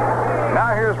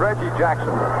 Now here's Reggie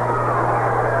Jackson.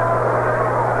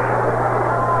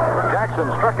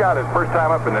 Jackson struck out his first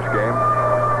time up in this game.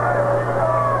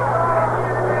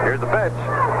 Here's the pitch.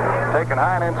 Taken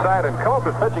high and inside, and Culp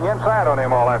is pitching inside on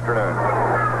him all afternoon.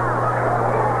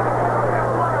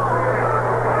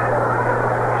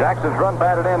 Jackson's run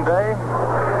batted in day,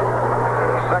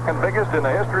 second biggest in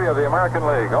the history of the American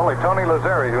League. Only Tony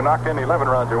Lazzeri, who knocked in 11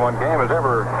 runs in one game, has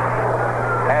ever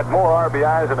had more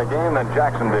RBIs in a game than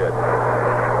Jackson did.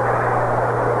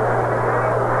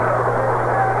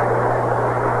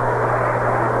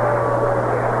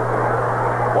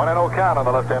 1-0 count on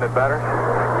the left-handed batter.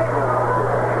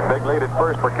 Big lead at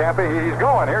first for Campy. He's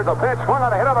going. Here's a pitch. Swung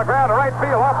on a hit on the ground to right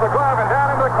field, off the glove and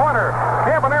down into the corner.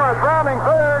 Campaneris rounding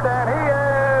third, and he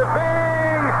is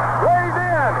being raised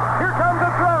in. Here comes the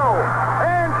throw,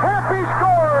 and Campy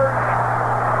scores.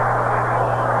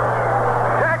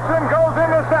 Jackson goes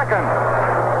into second.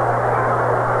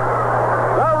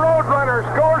 The Roadrunner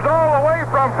scores all the way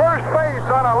from first base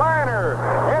on a liner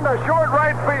into short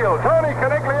right field. Tony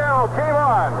Canigliaro came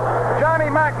on.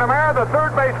 Johnny McNamara, the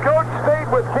third base coach,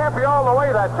 stayed with Campy all the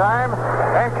way that time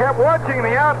and kept watching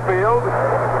the outfield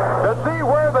to to see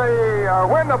where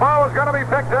when the ball was going to be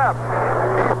picked up.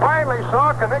 He finally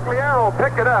saw Canigliaro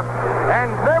pick it up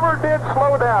and never did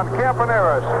slow down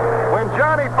Campaneris. When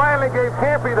Johnny finally gave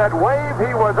Campy that wave,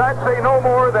 he was, I'd say, no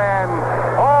more than,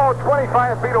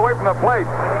 25 feet away from the plate.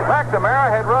 McNamara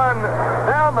had run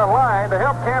down the line to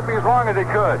help Campy as long as he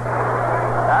could.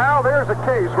 Now, there's a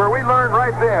case where we learned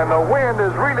right then the wind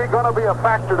is really going to be a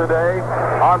factor today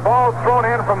on balls thrown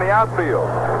in from the outfield.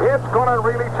 It's going to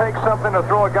really take something to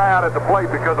throw a guy out at the plate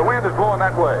because the wind is blowing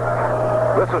that way.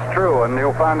 This is true, and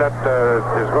you'll find that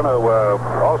is going to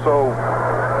also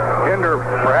hinder,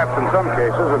 perhaps in some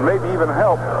cases, and maybe even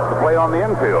help the play on the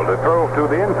infield, to throw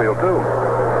to the infield, too.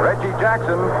 Reggie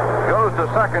Jackson goes to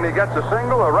second. He gets a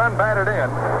single, a run batted in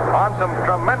on some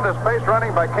tremendous base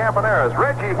running by Campaneris.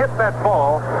 Reggie hit that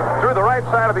ball through the right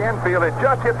side of the infield. It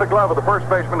just hit the glove of the first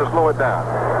baseman to slow it down.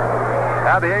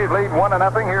 Now the A's lead 1-0.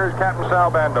 Here's Captain Sal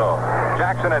Bando.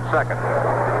 Jackson at second.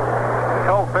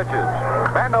 Cold pitches.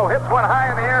 Bando hits one high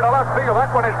in the air to left field.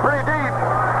 That one is pretty deep.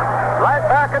 Right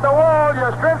back at the wall.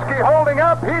 Yastrzemski holding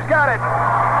up. He's got it.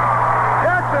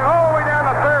 Jackson all the way down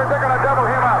the third. They're going to double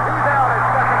him up. He's out at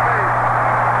second base.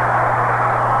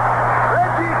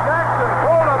 Reggie Jackson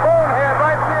pulled a bonehead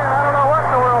right then. I don't know what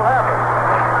in the world happened.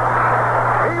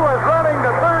 He was running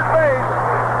to third base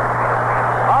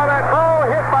on that ball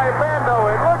hit by Bando.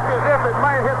 It looked as if it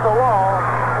might hit the wall.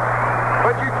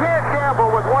 But you can't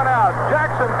gamble with one out.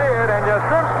 Jackson did, and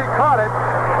Yastrzemski caught it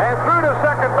and threw to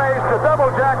second base to double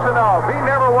Jackson off. He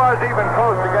never was even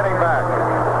close to getting back.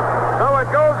 So it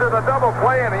goes to the double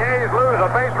play, and the A's lose a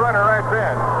base runner right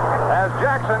then, as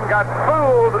Jackson got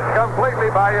fooled completely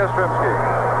by Yastrzemski.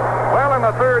 Well, in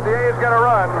the third, the A's got a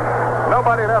run.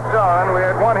 Nobody left on. We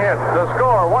had one hit. The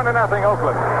score, 1-0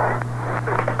 Oakland.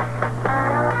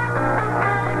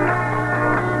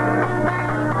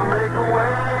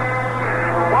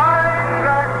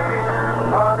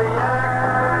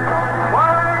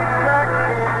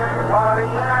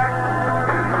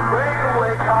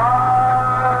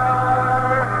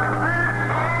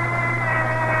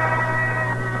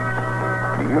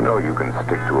 You can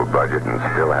stick to a budget and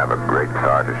still have a great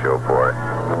car to show for it.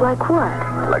 Like what?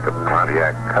 Like a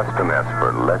Pontiac Custom S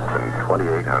for less than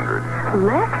 $2,800.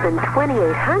 Less than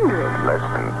 $2,800? Less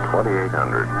than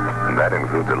 $2,800. And that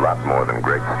includes a lot more than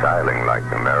great styling, like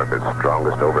America's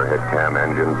strongest overhead cam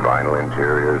engine, vinyl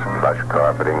interiors, plush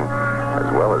carpeting, as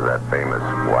well as that famous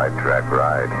wide track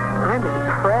ride. I'm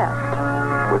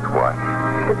impressed. With what?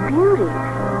 The beauty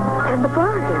and the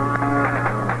bargain.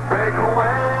 Break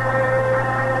away.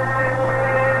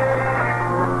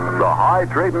 The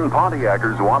high-trading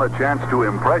Pontiacers want a chance to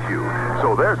impress you,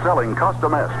 so they're selling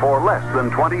Custom S for less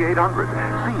than $2,800.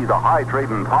 See the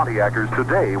high-trading Pontiacers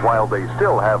today while they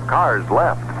still have cars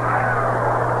left.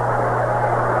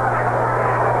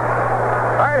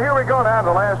 All right, here we go now to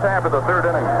the last half of the third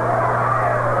inning.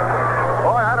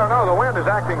 Boy, I don't know. The wind is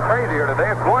acting crazy here today.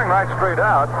 It's blowing right straight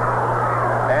out.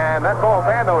 And that ball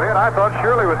Bando hit, I thought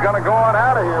surely was going to go on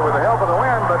out of here with the help of the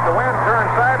wind, but the wind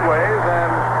turned sideways and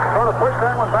sort of pushed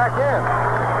that one back in.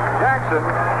 Jackson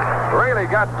really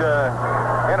got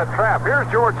in a trap. Here's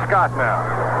George Scott now.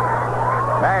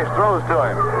 Nash throws to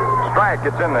him. Strike,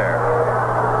 it's in there.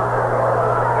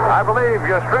 I believe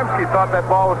Yastrzemski thought that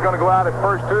ball was going to go out at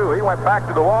first, too. He went back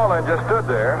to the wall and just stood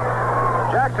there.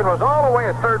 Jackson was all the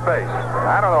way at third base.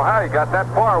 I don't know how he got that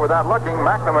far without looking.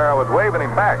 McNamara was waving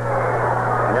him back.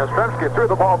 Yastrzemski threw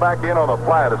the ball back in on a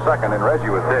fly to second, and Reggie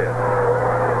was dead.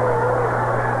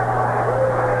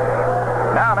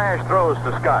 Now Nash throws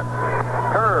to Scott.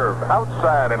 Curve,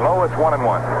 outside and low. It's 1-1.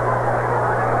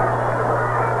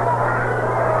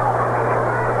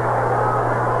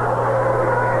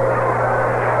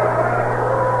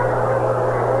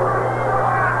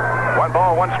 One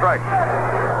ball, one strike.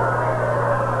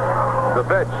 The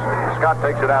pitch. Scott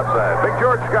takes it outside. Big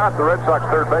George Scott, the Red Sox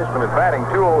third baseman, is batting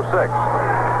 .206.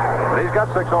 But he's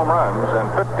got 6 home runs and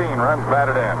 15 runs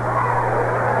batted in.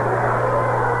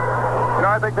 You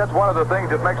know, I think that's one of the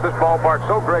things that makes this ballpark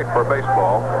so great for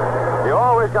baseball. You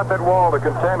always got that wall to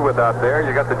contend with out there.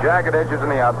 You got the jagged edges in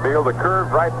the outfield, the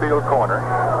curved right field corner,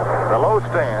 the low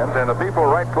stands, and the people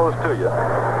right close to you.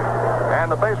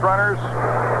 And the base runners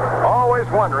always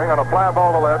wondering on a fly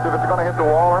ball to left if it's going to hit the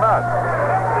wall or not.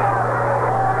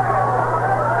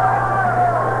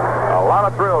 A lot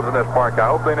of thrills in this park.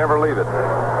 I hope they never leave it.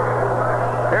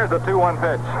 Here's the 2-1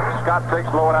 pitch. Scott takes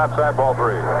low and outside, ball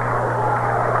 3.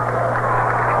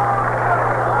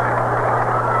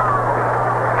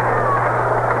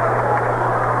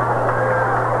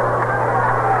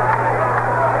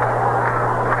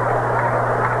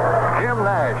 Jim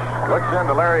Nash looks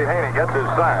into Larry Haney, gets his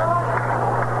sign.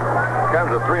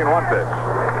 Comes a 3-1 pitch.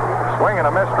 Swing and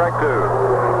a miss, strike two.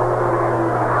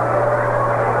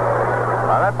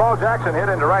 Now, that ball Jackson hit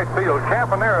into right field.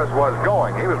 Campaneris was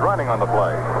going. He was running on the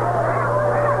play.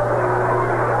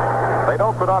 They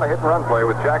don't put on a hit-and-run play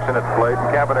with Jackson at the plate and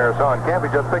Campaneris on.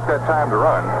 Campy just picked that time to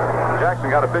run.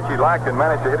 Jackson got a pitch he liked and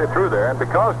managed to hit it through there. And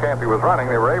because Campy was running,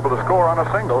 they were able to score on a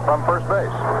single from first base.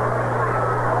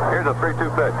 Here's a 3-2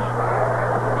 pitch.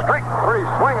 Strike three,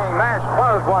 swinging. Nash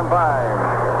buzzed one by.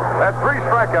 That's 3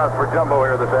 strikeouts for Jumbo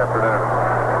here this afternoon.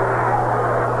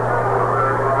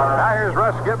 Now here's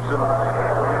Russ Gibson,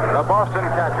 the Boston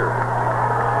catcher.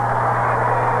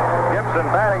 Gibson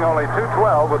batting only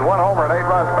 .212 with 1 homer and 8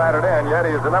 runs batted in, yet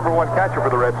he is the #1 catcher for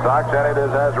the Red Sox, and it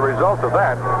is as a result of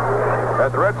that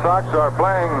the Red Sox are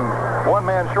playing one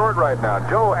man short right now.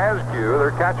 Joe Askew,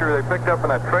 their catcher they picked up in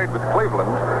that trade with Cleveland,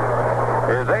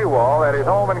 is AWOL at his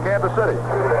home in Kansas City.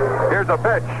 Here's a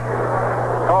pitch.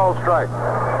 Called strike.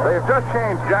 They've just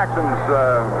changed Jackson's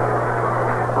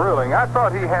ruling. I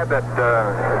thought he had that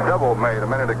double made a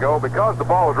minute ago because the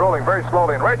ball was rolling very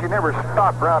slowly, and Reggie never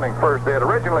stopped rounding first. They had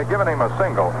originally given him a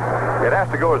single. It has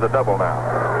to go as a double now.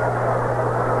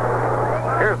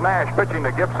 Here's Nash pitching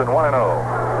to Gibson, 1-0.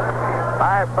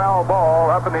 High foul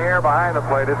ball up in the air behind the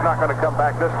plate. It's not going to come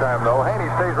back this time, though. Haney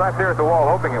stays right there at the wall,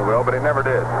 hoping it will, but it never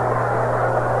did.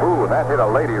 Ooh, that hit a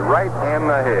lady right in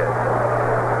the head.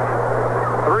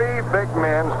 3 big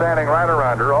men standing right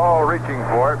around her, all reaching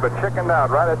for it, but chickened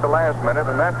out right at the last minute,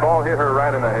 and that ball hit her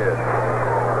right in the head.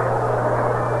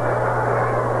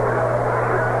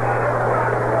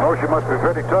 Oh, she must be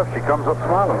pretty tough. She comes up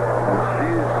smiling.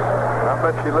 And I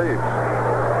bet she leaves.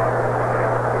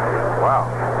 Wow.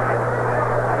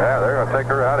 Yeah, they're going to take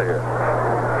her out of here.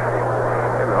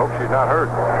 Maybe hope she's not hurt.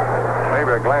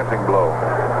 Maybe a glancing blow.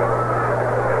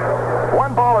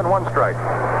 1 ball and 1 strike.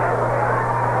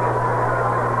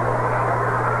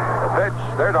 The pitch.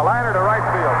 There's a liner to right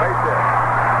field. Base hit.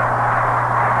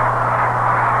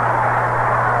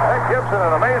 Nick Gibson,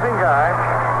 an amazing guy.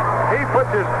 He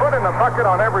puts his foot in the bucket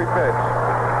on every pitch.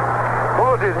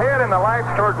 Throws his head in the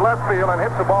lights towards left field and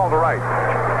hits the ball to right.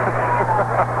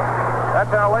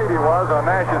 That's how late he was on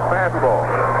Nash's fastball.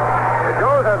 It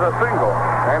goes as a single,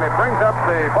 and it brings up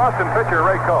the Boston pitcher,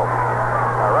 Ray Culp,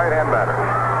 a right-hand batter.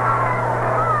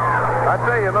 I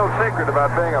tell you, no secret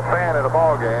about being a fan at a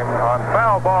ball game. On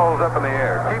foul balls up in the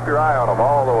air, keep your eye on them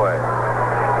all the way.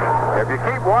 If you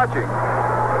keep watching,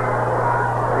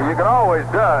 you can always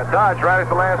dodge right at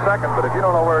the last second, but if you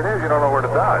don't know where it is, you don't know where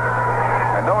to dodge.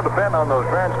 And don't depend on those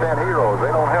grandstand heroes. They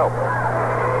don't help.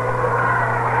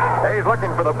 He's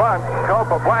looking for the bunt. Culp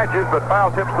obliges, but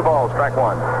foul tips the ball. Strike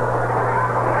 1.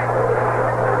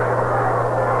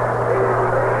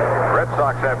 Red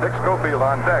Sox have Dick Schofield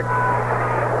on deck.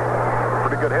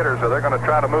 Pretty good hitter, so they're going to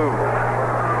try to move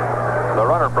the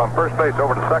runner from first base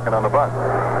over to second on the bunt.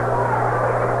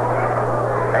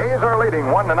 A's are leading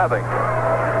 1-0.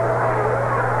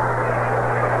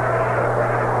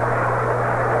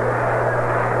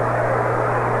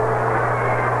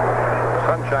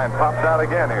 Sunshine pops out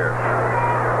again here.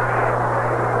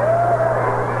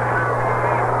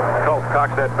 Culp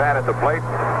cocks that bat at the plate.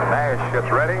 Nash gets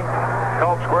ready.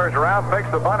 Culp squares around, fakes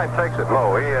the bunt, and takes it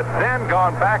low. He had then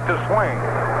gone back to swing,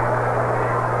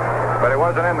 but it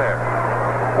wasn't in there.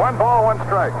 1 ball, 1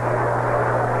 strike.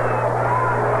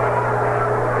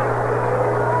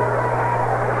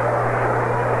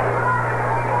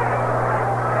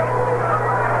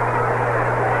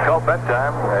 Culp that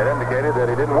time had indicated that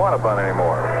he didn't want to bunt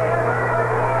anymore.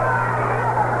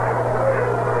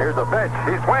 Here's the pitch.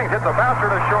 He swings, hits a bouncer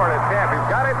to short. It's Camp. He's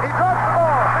got it. He drops the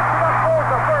ball. Picks it up, goes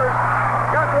to first.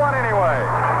 Got 1 anyway.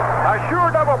 A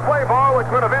sure double play ball which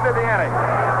would have ended the inning.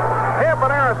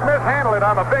 Campaneris mishandled it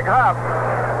on the big hop.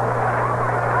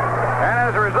 And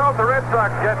as a result, the Red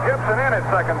Sox get Gibson in at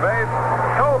second base.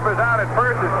 Culp is out at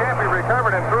first as Campy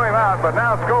recovered and threw him out, but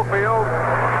now Schofield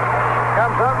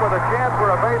comes up with a chance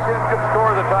where a base hit could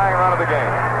score the tying run of the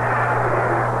game.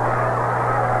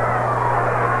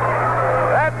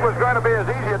 That was going to be as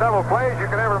easy a double play as you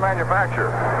could ever manufacture.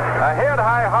 A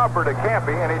head-high hopper to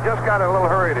Campy, and he just got in a little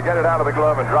hurry to get it out of the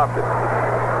glove and dropped it.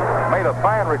 Made a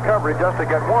fine recovery just to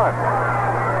get 1.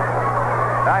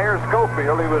 Now here's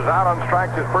Schofield. He was out on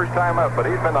strikes his first time up, but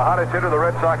he's been the hottest hitter the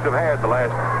Red Sox have had the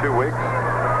last 2 weeks.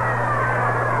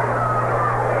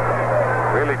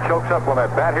 Really chokes up on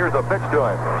that bat. Here's the pitch to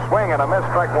him. Swing and a miss,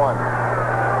 strike 1.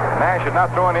 Nash is not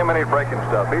throwing him any breaking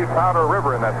stuff. He's Powder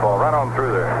River in that ball, right on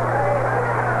through there.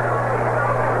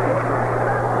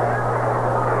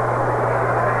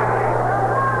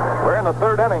 We're in the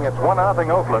 3rd inning. It's 1-0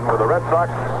 Oakland with the Red Sox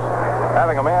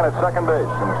having a man at second base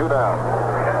and 2 down.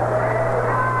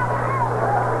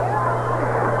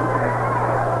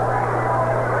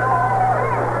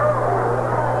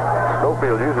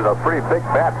 Schofield uses a pretty big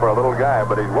bat for a little guy,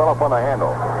 but he's well up on the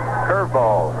handle.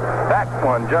 Curveball. That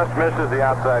one just misses the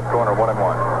outside corner, 1-1.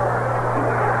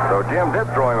 So Jim did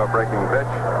throw him a breaking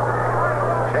pitch.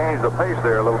 Changed the pace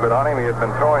there a little bit on him. He had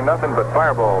been throwing nothing but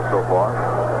fireballs so far.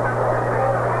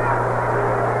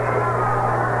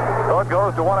 So it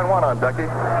goes to 1-1 on Ducky.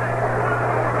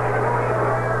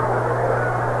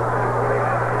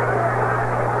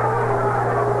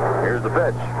 Here's the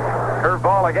pitch.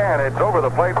 Curveball again. It's over the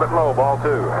plate, but low. Ball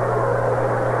 2.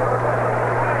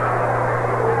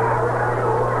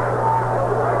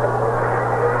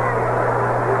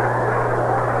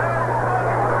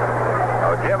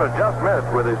 Jim has just missed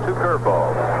with his 2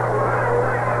 curveballs.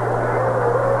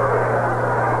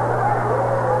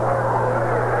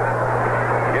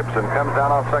 Gibson comes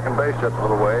down off second base just a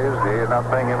little ways. He is not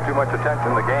paying him too much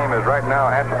attention. The game is right now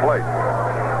at the plate.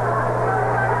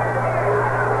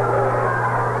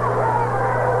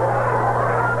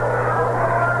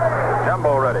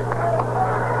 Jumbo ready.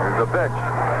 Here's the pitch.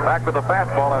 Back with the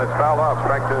fastball, and it's fouled off.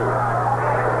 Strike 2.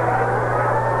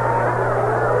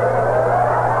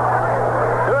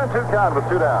 2 count with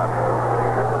 2 down.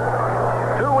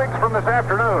 2 weeks from this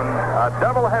afternoon, a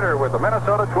doubleheader with the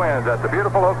Minnesota Twins at the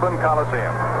beautiful Oakland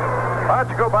Coliseum. Why don't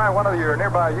you go by one of your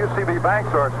nearby UCB banks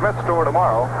or Smith store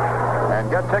tomorrow and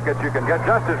get tickets? You can get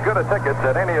just as good a tickets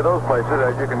at any of those places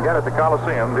as you can get at the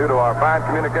Coliseum due to our fine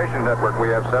communication network we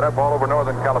have set up all over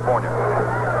Northern California.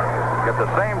 Get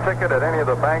the same ticket at any of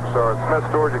the banks or Smith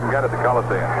stores you can get at the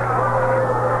Coliseum.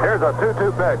 Here's a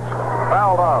 2-2 pitch.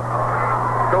 Fouled off.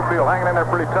 Schofield hanging in there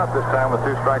pretty tough this time with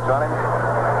 2 strikes on him.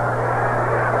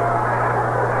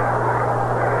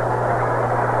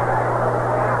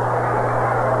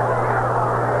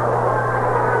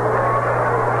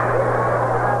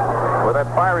 With that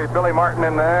fiery Billy Martin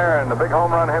in there and the big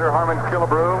home run hitter Harmon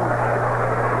Killebrew,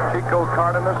 Chico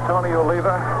Cardenas, Tony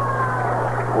Oliva,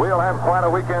 we'll have quite a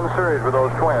weekend series with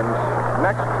those Twins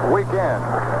next weekend,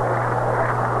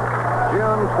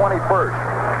 June 21st.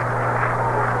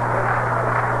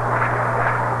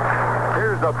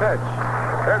 The pitch.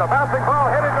 There's a bouncing ball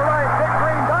headed to right. Dick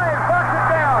Green dives, knocks it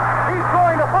down. He's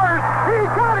throwing to first. He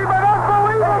got him, an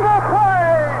unbelievable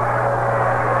play.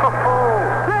 Oh,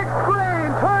 Dick Green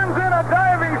turns in a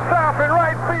diving stop in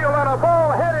right field and a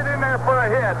ball headed in there for a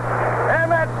hit.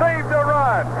 And that saved a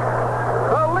run.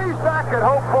 The least I could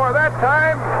hope for that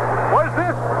time was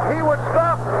this. He would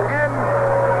stop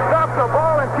the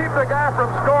ball and keep the guy from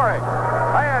scoring.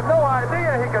 I had no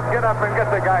idea he could get up and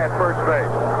get the guy at first base.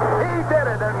 He did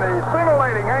it, and the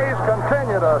scintillating A's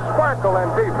continue to sparkle in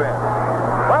defense.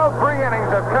 Well, 3 innings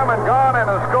have come and gone, and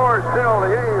the score is still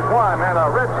the A's 1 and the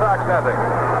Red Sox nothing.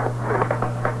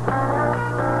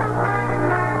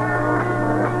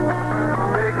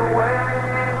 Take away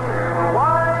the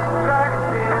white track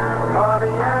in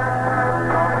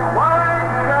Pontiac,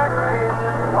 white track in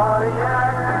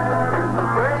Pontiac, is the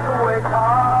breakaway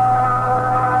car.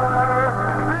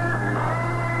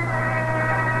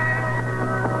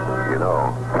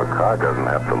 A car doesn't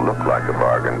have to look like a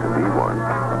bargain to be one.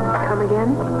 Come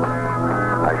again?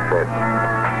 I said,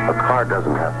 a car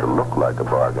doesn't have to look like a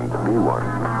bargain to be one.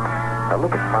 Now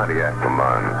look at Pontiac Le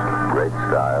Mans. Great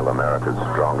style, America's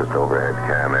strongest overhead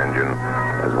cam engine,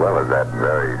 as well as that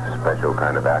very special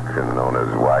kind of action known as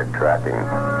wide tracking,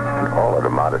 and all at a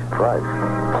modest price.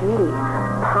 Gee,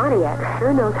 Pontiac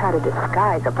sure knows how to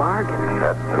disguise a bargain.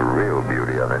 That's the real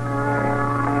beauty of it.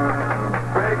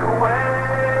 Break away.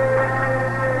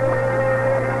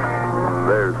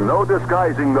 There's no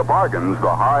disguising the bargains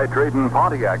the high-trading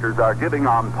Pontiacers are giving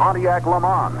on Pontiac Le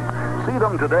Mans. See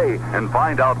them today and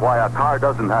find out why a car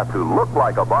doesn't have to look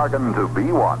like a bargain to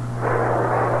be one.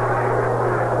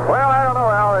 Well, I don't know,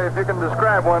 Al, if you can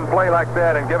describe one play like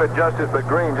that and give it justice, but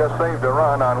Green just saved a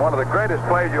run on one of the greatest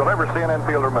plays you'll ever see an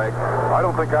infielder make. I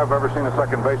don't think I've ever seen a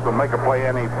second baseman make a play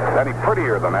any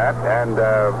prettier than that, and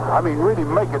I mean really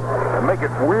make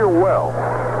it real well.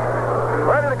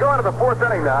 Ready to go into the 4th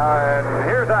inning now, and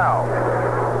here's Al.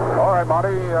 All right,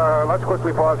 Monty, let's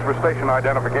quickly pause for station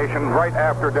identification right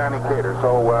after Danny Cater,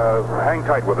 so hang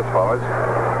tight with us, fellas.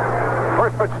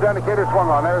 First pitch, Danny Cater swung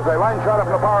on. There's a line shot up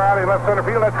in the power alley in left center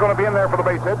field. That's going to be in there for the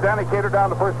base hit. Danny Cater down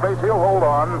to first base. He'll hold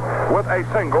on with a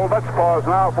single. Let's pause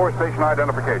now for station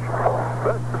identification.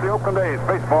 This is the Oakland A's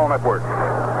Baseball Network.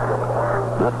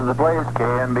 This is the place,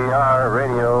 KNBR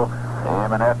Radio,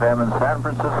 AM and FM in San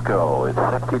Francisco. It's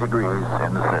 50 degrees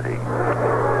in the city.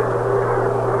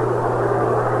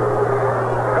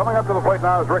 Coming up to the plate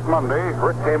now is Rick Mundy.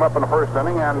 Rick came up in the first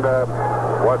inning and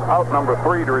was out number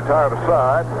 3 to retire the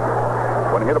side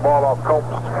when he hit a ball off Culp's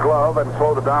glove and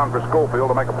slowed it down for Schofield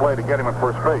to make a play to get him at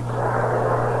first base.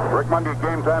 Rick Monday at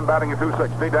game time, batting at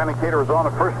 260. Danny Cater is on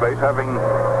at first base, having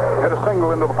hit a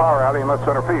single into the power alley in left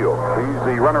center field. He's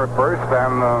the runner at first,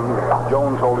 and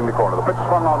Jones holding the corner. The pitch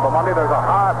swung on by Monday. There's a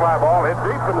high fly ball hit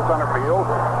deep into center field.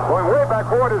 Going way back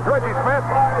forward is Reggie Smith.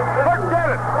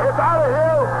 Forget it. It's out of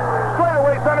here.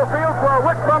 Straightaway center field for a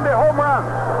Rick Monday home run.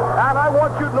 And I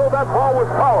want you to know that ball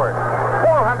was powered.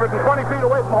 420 feet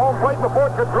away from home plate before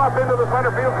it could drop into the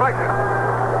center field section.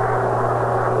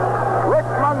 Rick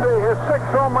Monday, his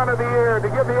 6th home run of the year, to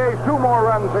give the A's 2 more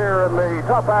runs here in the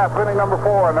top half, inning number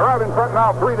 4, and they're out in front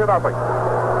now 3-0.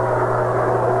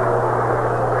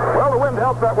 Well, the wind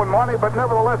helped that one, Monty, but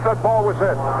nevertheless, that ball was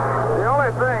hit. The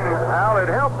only thing, Al, it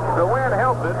helped, the wind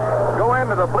helped it go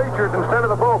into the bleachers instead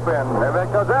of the bullpen,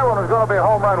 because that one was going to be a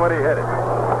home run when he hit it.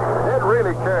 It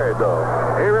really carried, though.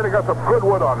 He really got some good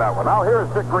wood on that one. Now, here's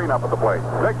Dick Green up at the plate.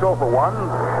 Dick's 0 for 1.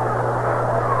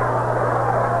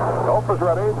 Hope is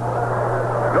ready.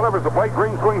 Delivers the plate.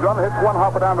 Green swings on, hits one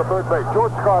hopper down to third base.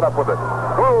 George Scott up with it.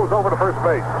 Throws over to first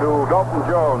base to Dalton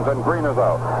Jones, and Green is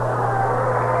out.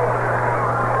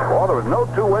 Well, there was no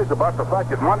two ways about the fact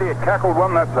that Monday had cackled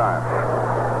one that time.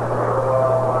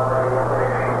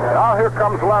 Now here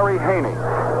comes Larry Haney.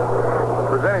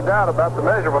 If there's any doubt about the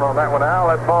measurement on that one, Al,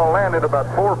 that ball landed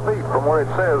about 4 feet from where it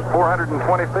says 420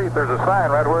 feet. There's a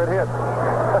sign right where it hit.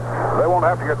 They won't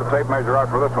have to get the tape measure out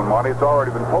for this one, Monty. It's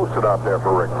already been posted out there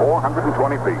for Rick. 420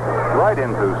 feet. Right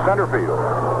into center field.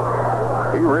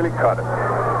 He really cut it.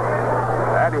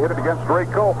 And he hit it against Ray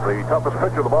Culp, the toughest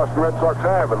pitcher the Boston Red Sox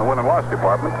have in the win and loss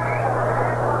department.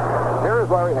 Here is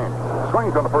Larry Haney.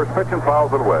 Swings on the first pitch and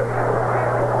fouls it away.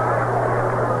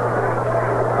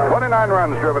 29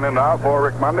 runs driven in now for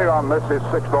Rick Monday on this, his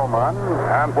 6th home run.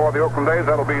 And for the Oakland A's,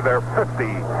 that'll be their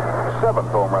 57th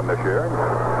home run this year.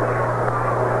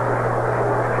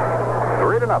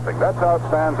 3-0. That's how it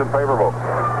stands in favor of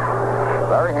Oakland.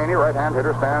 Larry Haney, right-hand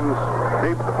hitter, stands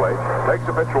deep at the plate. Takes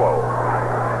a pitch low.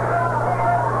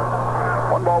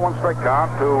 1 ball, 1 strike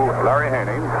count to Larry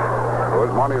Haney, who,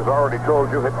 as Monty has already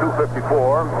told you, hit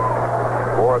 .254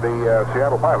 for the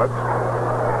Seattle Pilots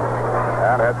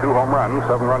and had 2 home runs,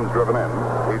 7 runs driven in.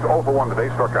 He's 0 for 1 today,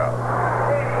 struck out.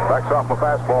 Backs off a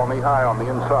fastball knee high on the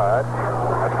inside.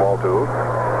 That's ball 2.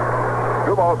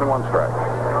 2 balls and 1 strike.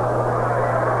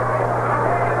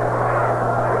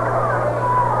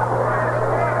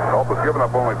 Was given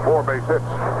up only 4 base hits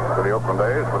to the Oakland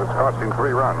A's, but it's cost him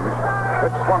 3 runs.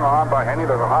 It's swung on by Haney.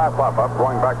 There's a high pop-up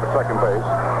going back to second base.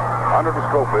 Under to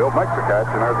Schofield, makes the catch,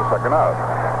 and there's the second out.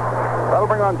 That'll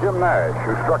bring on Jim Nash,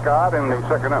 who struck out in the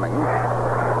 2nd inning.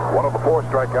 One of the 4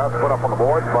 strikeouts put up on the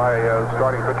boards by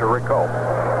starting pitcher Rick Culp.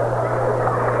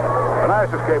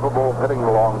 Nash is capable of hitting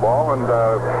the long ball, and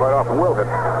quite often will hit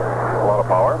a lot of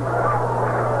power.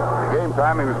 Game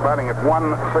time, he was batting at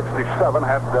 167,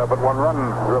 had but 1 run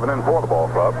driven in for the ball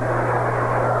club.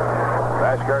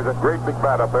 Nash carries that great big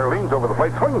bat up there, leans over the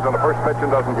plate, swings on the first pitch and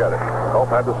doesn't get it. Culp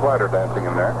had the slider dancing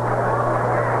in there.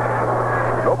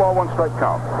 No ball, 1 strike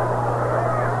count.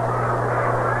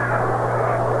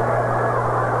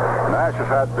 Nash has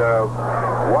had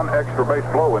 1 extra base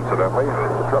blow, incidentally,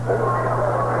 a triple.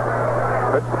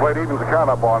 Pitch the plate, evens the count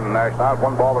up on Nash now.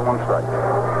 1 ball and 1 strike.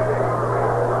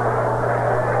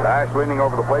 Nash leaning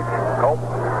over the plate. Culp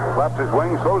flaps his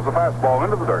wings, throws the fastball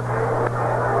into the dirt.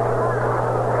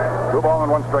 2 ball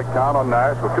and 1 strike count on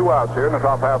Nash with 2 outs here in the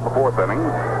top half of the 4th inning.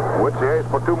 Which the A's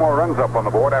put 2 more runs up on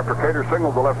the board after Cater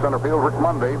singled the left center field. Rick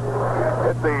Monday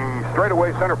hit the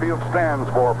straightaway center field stands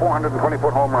for a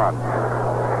 420-foot home run.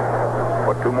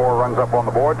 Put 2 more runs up on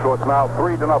the board, so it's now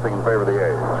 3-0 in favor of the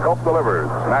A's. Culp delivers.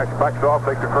 Nash backs off,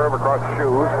 takes a curve across the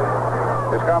shoes.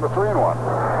 His count is 3-1.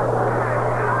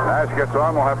 Nash gets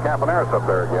on, we'll have Campaneris up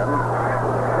there again.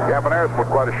 Campaneris put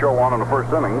quite a show on in the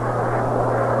 1st inning,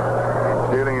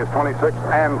 stealing his 26th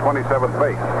and 27th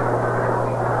base.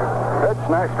 Pitch,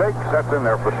 Nash takes, that's in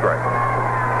there for strike.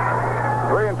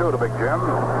 3-2 to Big Jim.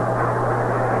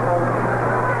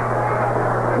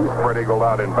 He's spread eagled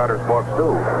out in batter's box,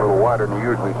 too. A little wider than he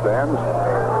usually stands.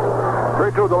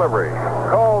 3-2 delivery.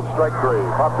 Called strike 3.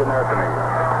 Popped in there at the knee.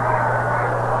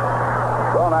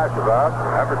 So Nash is out.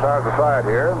 Advertised aside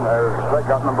here. As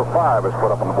strikeout number 5 is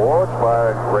put up on the boards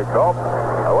by Ray Culp.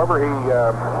 However, he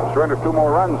surrenders 2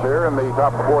 more runs here in the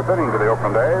top of the 4th inning to the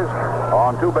Oakland A's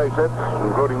on 2 base hits,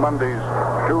 including Monday's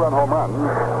 2-run home run.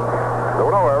 There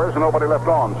were no errors and nobody left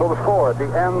on. So the score at the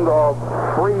end of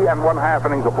 3 1/2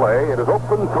 innings of play, it is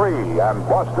Oakland 3 and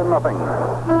Boston nothing.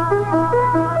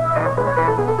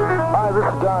 Hi, this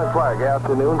is Don Flagg.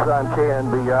 Afternoons on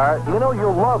KNBR. You know,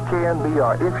 you'll love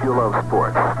KNBR if you love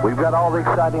sports. We've got all the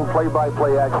exciting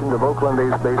play-by-play action of Oakland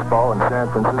A's baseball and San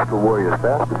Francisco Warriors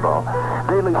basketball.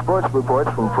 Daily sports reports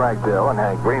from Frank Dill and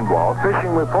Hank Greenwald,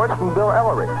 fishing reports from Bill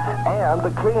Ellery, and the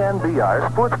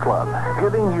KNBR Sports Club,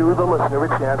 giving you, the listener, a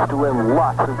chance to win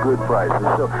lots of good prizes.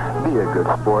 So be a good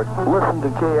sport. Listen to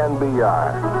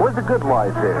KNBR, where the good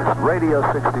life is. Radio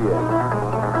 68.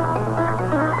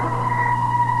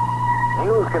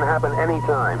 News can happen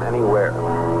anytime, anywhere.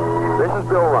 This is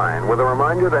Bill Ryan with a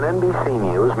reminder that NBC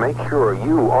News makes sure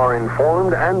you are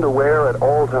informed and aware at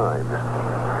all times.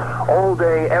 All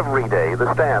day, every day,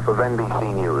 the staff of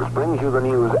NBC News brings you the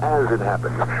news as it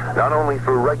happens, not only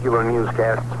through regular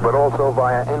newscasts, but also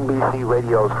via NBC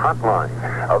Radio's hotline,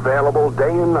 available day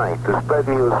and night to spread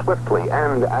news swiftly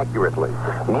and accurately.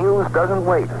 News doesn't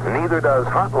wait, neither does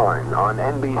Hotline on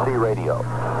NBC Radio.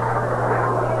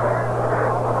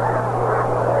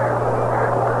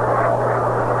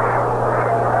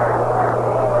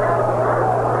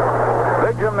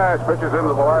 Jim Nash pitches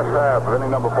into the last half of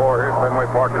inning number 4 here at Fenway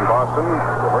Park in Boston.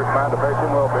 The first man to face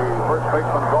him will be first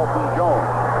baseman Dalton Jones.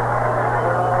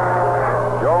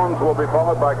 Jones will be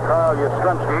followed by Carl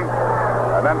Yastrzemski,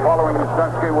 and then following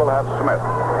Yastrzemski we'll have Smith.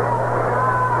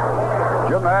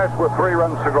 Jim Nash with 3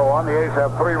 runs to go on. The A's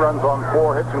have 3 runs on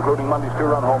 4 hits, including Monday's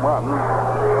 2-run home run.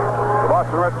 The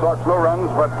Boston Red Sox no runs,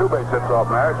 but 2 base hits off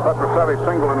Nash. Petroselli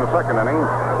singled in the second inning,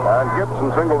 and Gibson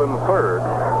singled in the third.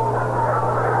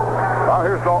 Now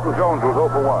here's Dalton Jones, who's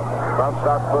 0 for 1. Bounced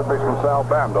out third baseman Sal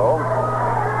Bando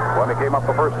when he came up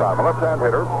the first time. A left-hand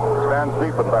hitter, stands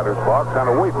deep in batter's box and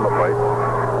away from the plate.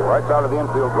 Right side of the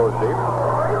infield goes deep.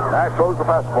 Nash throws the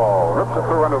fastball, rips it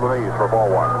through under the knees for ball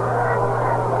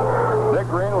 1. Dick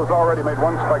Green, who's already made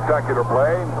 1 spectacular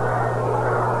play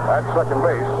at second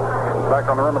base, is back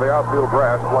on the rim of the outfield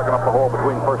grass, plugging up the hole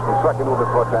between first and second with his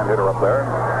left-hand hitter up there.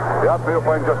 The outfield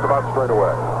playing just about straight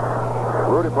away.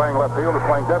 Rudy playing left field is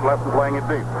playing dead left and playing it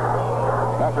deep.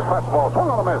 Nash's fastball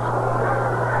swung on a miss.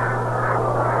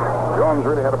 Jones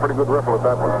really had a pretty good riffle at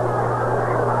that one.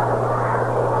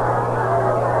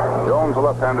 Jones, a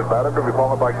left-handed batter, to be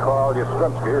followed by Carl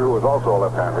Yastrzemski, who is also a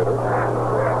left-hand hitter.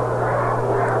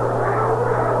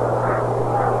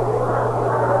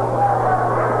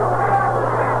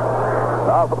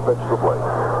 Now for the pitch to the plate.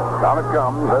 Down it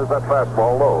comes. There's that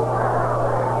fastball low.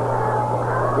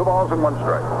 2 balls and 1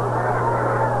 strike.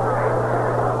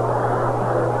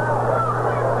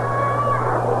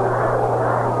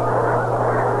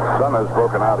 Sun has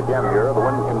broken out again here. The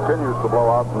wind continues to blow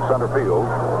out from center field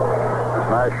as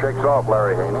Nash shakes off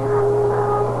Larry Haney.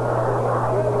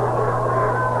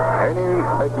 Haney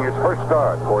making his first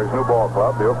start for his new ball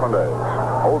club, the Oakland A's.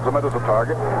 Holds him as a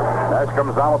target. Nash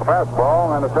comes down with a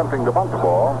fastball and attempting to bunt the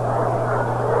ball.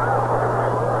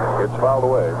 It's fouled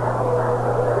away.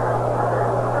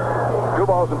 2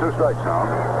 balls and 2 strikes now.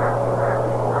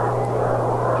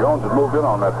 Jones had moved in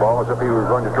on that ball as if he was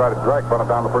going to try to drag bunt it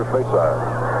down the first base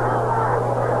side.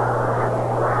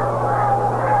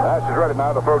 Is ready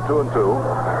now to throw 2 and 2.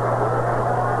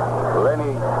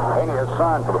 Haney has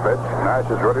signed for the pitch. Nash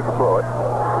is ready to throw it.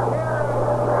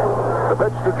 The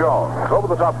pitch to Jones. Over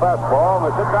the top fastball,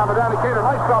 and they sit down to Danny Cater.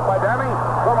 Nice stop by Danny.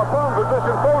 From a prone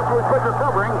position, forward to his pitcher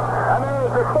covering. And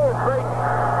there's the third straight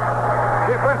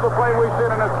defensive play we've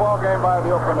seen in this ball game by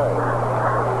the Oakland A's.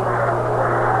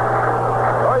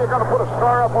 So you're going to put a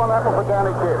star up on that one for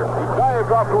Danny Cater. He dives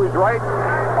off to his right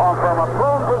from a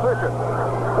prone position.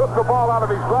 Took the ball out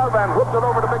of his glove and whipped it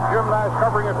over to big Jim Nash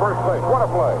covering at first base. What a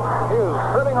play. He was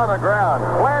sitting on the ground,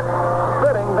 flat,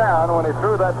 sitting down when he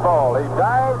threw that ball. He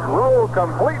dived, rolled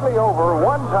completely over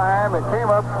one time, and came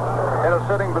up in a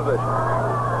sitting position.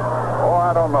 Oh,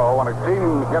 I don't know. When a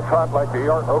team gets hot like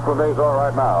the Oakland A's are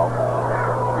right now,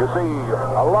 you see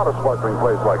a lot of sparkling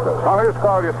plays like this. Now here's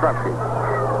Carl Yastrzemski.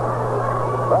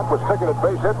 That was ticketed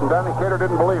base hit, and Danny Cater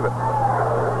didn't believe it.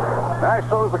 Nash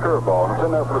throws the curveball, and it's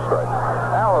in there for the strike.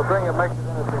 Now the thing that makes it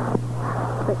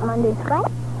interesting. With Monday's strike?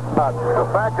 The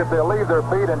fact that they leave their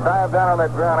feet and dive down on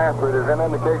that ground after it is an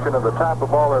indication of the type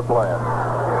of ball they're playing.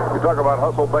 You talk about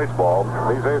hustle baseball.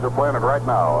 These A's are playing it right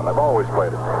now, and they've always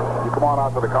played it. You come on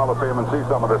out to the Coliseum and see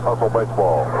some of this hustle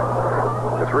baseball.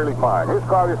 It's really fine. Here's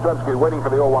Carl Yastrzemski waiting for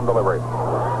the 0-1 delivery.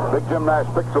 Big Jim Nash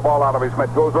picks the ball out of his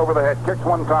mitt, goes over the head, kicks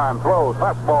one time, throws,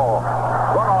 fastball.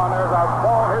 Run on, there's a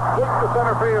ball hit deep to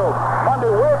center field.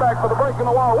 Monday way back for the break in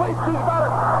the wall. Waits, he's got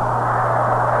it.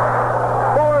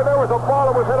 Boy, there was a ball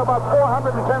that was hit about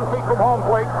 410 feet from home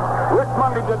plate. Rick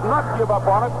Monday did not give up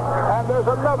on it, and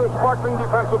there's another sparkling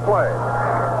defensive play.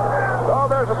 So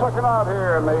there's a second out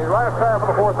here in the last half of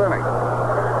the 4th inning.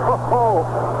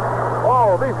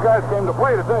 Oh, these guys came to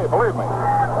play today, believe me.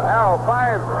 Al,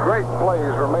 5 great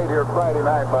plays were made here Friday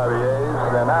night by the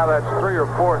A's, and now that's 3 or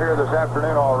 4 here this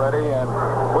afternoon already, and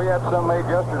we had some made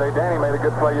yesterday. Danny made a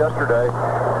good play yesterday.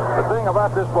 The thing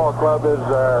about this ball club is,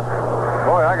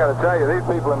 boy, I got to tell you, these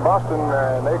people in Boston,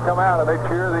 they come out and they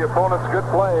cheer the opponent's good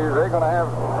plays. They're going to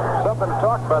have something to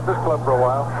talk about this club for a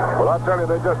while. Well, I'll tell you,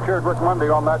 they just cheered Rick Mundy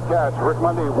on that catch. Rick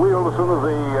Mundy wheeled as soon as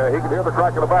he could hear the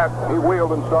crack of the bat. He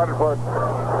wheeled and started for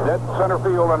dead center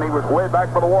field, and he was way back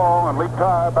for the wall and leaped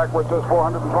high back where it says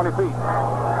 420 feet.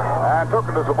 And took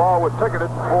it as the ball was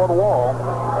ticketed for the wall.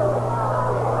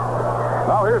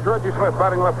 Now here's Reggie Smith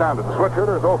batting left-handed. The switch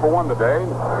hitter is 0 for 1 today.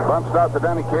 Bunched out to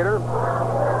Danny Cater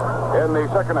in the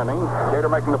second inning. Cater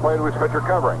making the play to his pitcher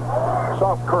covering.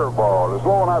 Soft curveball is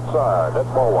low and outside. That's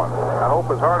ball 1. I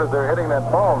hope as hard as they're hitting that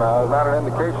ball now is not an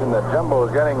indication that Jumbo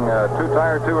is getting too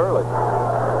tired too early.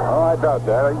 Oh, I doubt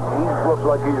that. He looks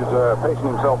like he's pacing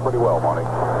himself pretty well, Monty.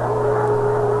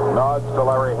 Nods to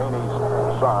Larry Haney's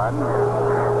sign.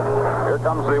 Here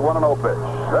comes the 1-0 pitch.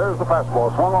 There's the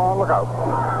fastball. Swung on, look out.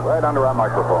 Right under our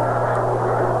microphone.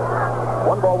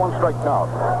 1 ball, 1 strike count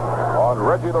on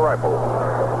Reggie the Rifle.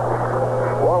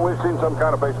 Well, we've seen some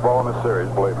kind of baseball in this series,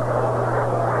 believe me.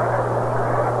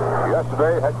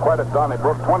 Yesterday had quite a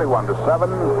Donnybrook, 21-7.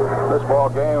 This ball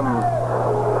game,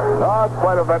 not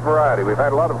quite of that variety. We've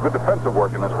had a lot of good defensive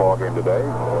work in this ball game today.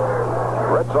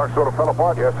 The Red Sox sort of fell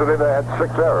apart yesterday. They had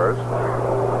 6 errors.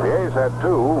 The A's had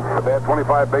 2, but they had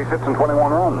 25 base hits and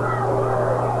 21 runs.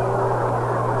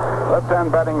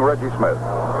 Left-hand batting Reggie Smith.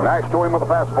 Nash to him with a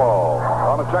fastball.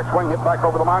 On a check swing, hit back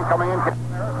over the mound, coming in.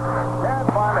 Can't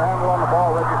find a handle on the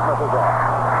ball. Reggie Smith is off.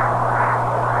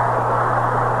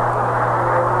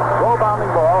 Slow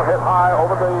bounding ball hit high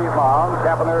over the mound.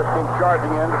 Campaneris came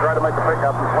charging in to try to make a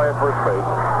pickup and play at first base.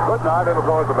 Good night. It'll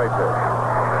go as a base hit.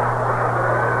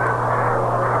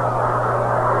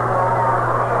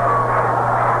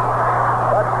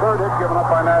 That's third hit given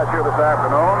up by Nash here this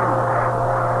afternoon.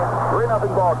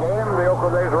 3-0 ball game. The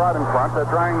Oakland A's are out in front.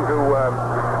 They're trying to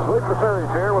sweep the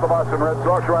series here with the Boston Red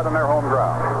Sox right on their home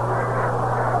ground.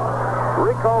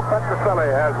 Rico Petrocelli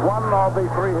has 1 of the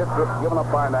 3 hits given up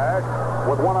by Nash.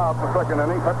 With 1 out in the second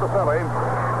inning, Petrocelli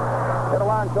hit a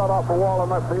line shot off the wall in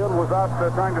left field, was out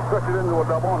trying to stretch it into a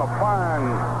double, and a fine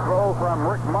throw from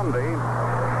Rick Mundy.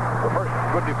 The first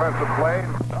good defensive play.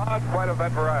 Not quite of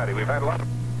that variety. We've had a lot of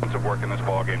defensive work in this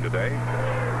ball game today.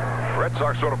 Red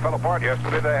Sox sort of fell apart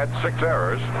yesterday. They had 6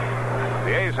 errors.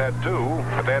 The A's had 2,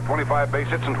 but they had 25 base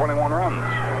hits and 21 runs.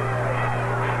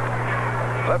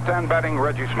 Left-hand batting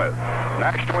Reggie Smith.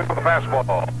 Nash to him with a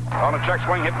fastball. On a check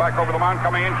swing, hit back over the mound,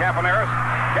 coming in Campaneris.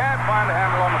 Can't find a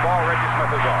handle on the ball. Reggie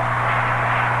Smith is off.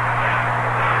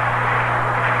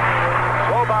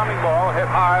 Slow bounding ball hit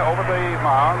high over the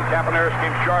mound. Campaneris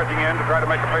came charging in to try to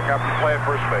make a pickup and play at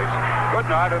first base. Good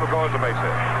night. It'll go as a base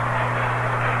hit.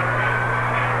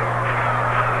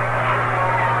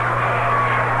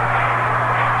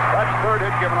 Third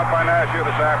hit given up by Nash here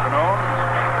this afternoon.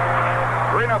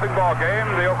 3-0 ball game.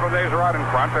 The Oakland A's are out in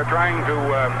front. They're trying to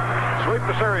sweep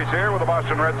the series here with the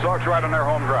Boston Red Sox right on their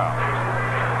home ground.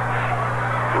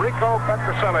 Rico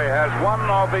Petrocelli has 1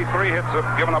 of the 3 hits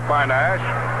given up by Nash.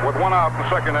 With 1 out in the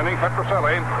second inning,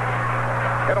 Petrocelli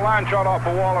hit a line shot off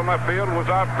the wall in left field, was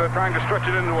out trying to stretch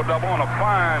it into a double, and a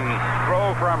fine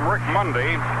throw from Rick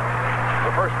Mundy.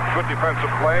 The first good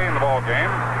defensive play in the ball game.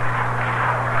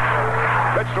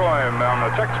 Pitch to him on the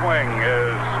check swing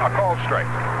is a called strike.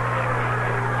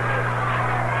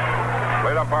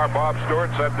 Plate umpire Bob Stewart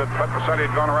said that Petrocelli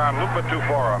had gone around a little bit too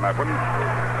far on that one.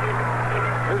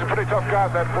 He's a pretty tough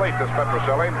guy at that plate, this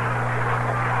Petrocelli.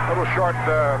 Little short,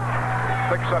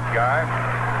 thick-set guy.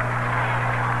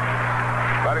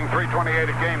 Batting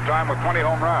 .328 at game time with 20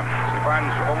 home runs. He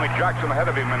finds only Jackson ahead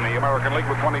of him in the American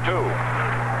League with 22.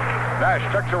 Nash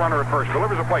checks a runner at first,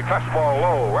 delivers a plate, fastball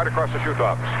low, right across the shoe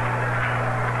tops.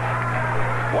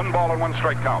 1 ball and 1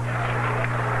 strike count.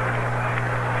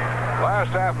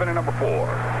 Last half inning number 4.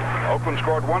 Oakland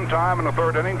scored 1 time in the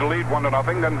 3rd inning to lead 1-0,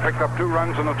 then picked up 2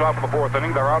 runs in the top of the 4th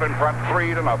inning. They're out in front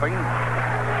 3-0.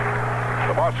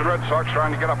 The Boston Red Sox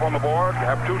trying to get up on the board,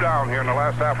 have 2 down here in the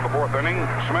last half of the 4th inning.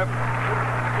 Smith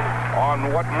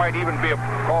on what might even be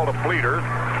called a bleeder.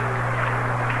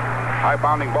 High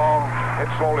bounding ball hit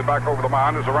slowly back over the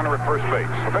mound as a runner at first base.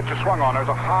 The pitch is swung on.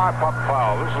 There's a high pop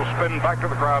foul. This will spin back to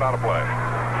the crowd out of play.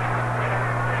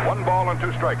 1 ball and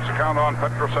 2 strikes. A count on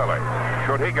Petrocelli.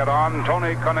 Should he get on,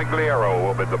 Tony Conigliaro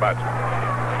will bid the batsman.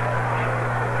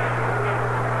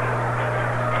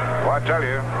 Well, I tell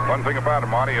you, one thing about it,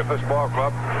 Monty, if this ball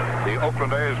club, the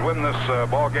Oakland A's, win this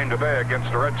ball game today against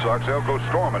the Red Sox, they'll go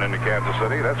storming into Kansas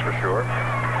City, that's for sure.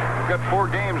 We've got 4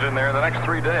 games in there the next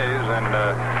 3 days, and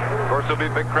course, there'll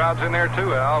be big crowds in there,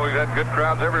 too, Al. We've had good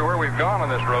crowds everywhere we've gone on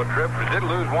this road trip. We did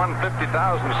lose 150,000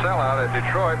 sellout at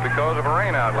Detroit because of a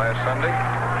rain out last Sunday.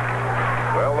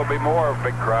 Well, there'll be more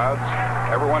big crowds.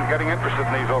 Everyone's getting interested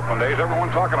in these Oakland days.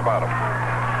 Everyone talking about them.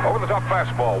 Over the top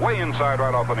fastball, way inside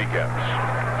right off the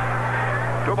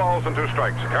kneecaps. 2 balls and 2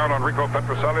 strikes. A count on Rico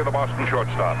Petrocelli, the Boston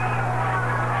shortstop.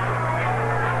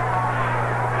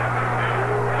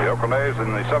 The Oakland A's,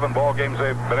 in the 7 ball games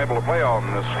they've been able to play on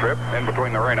this trip, in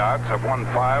between the rainouts, have won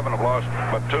 5 and have lost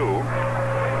but 2.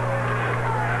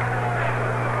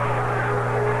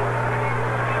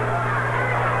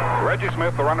 Reggie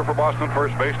Smith, the runner for Boston at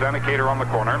first base. Danny Cater on the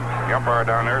corner. The umpire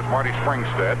down there is Marty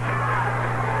Springstead.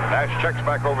 Nash checks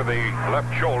back over the left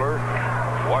shoulder,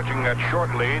 watching that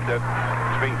short lead that's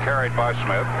being carried by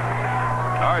Smith.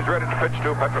 Now he's ready to pitch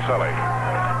to Petrocelli.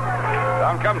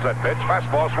 Down comes that pitch.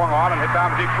 Fastball swung on and hit down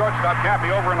to deep shortstop.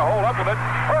 Campy over in the hole, up with it.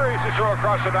 Hurries to throw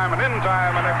across the diamond in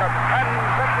time, and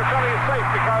Petrocelli is safe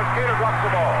because Cater drops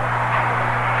the ball.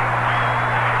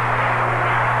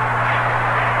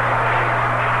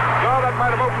 So that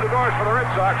might have opened the doors for the Red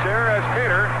Sox here, as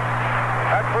Cater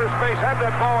at first base had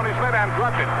that ball in his mitt and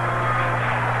dropped it.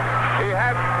 He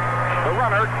had the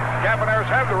runner. Campaneris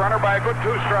had the runner by a good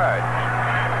 2 strides.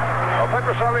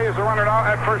 Petrocelli is the runner now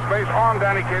at first base on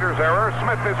Danny Cater's error.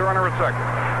 Smith is the runner at second.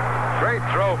 Great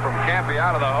throw from Campy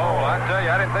out of the hole. I tell you,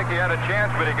 I didn't think he had a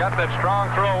chance, but he got that strong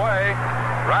throw away.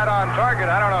 Right on target.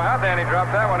 I don't know how Danny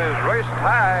dropped that one. It was waist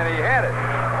high, and he had it.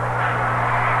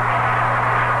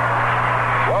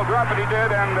 Well, drop it he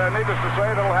did, and needless to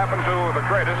say, that'll happen to the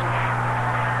greatest.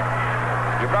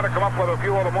 You've got to come up with a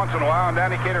few of them once in a while, and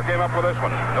Danny Cater came up with this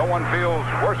one. No one feels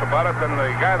worse about it than the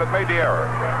guy that made the error.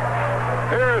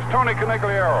 Here's Tony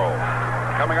Conigliaro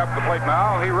coming up the plate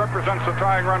now. He represents the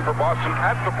tying run for Boston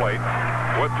at the plate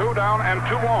with 2 down and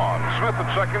 2 on. Smith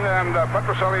at second, and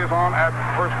Petrocelli is on at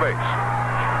first base.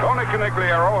 Tony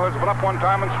Conigliaro has been up 1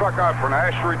 time and struck out for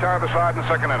Nash to retire the side in the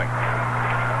 2nd inning.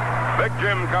 Big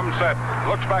Jim comes set,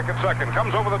 looks back at second,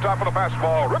 comes over the top of the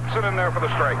fastball, rips it in there for the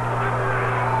strike.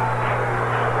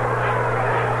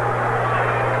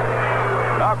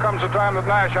 Now comes the time that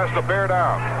Nash has to bear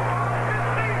down.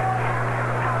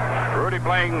 Rudy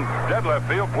playing dead left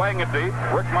field, playing it deep.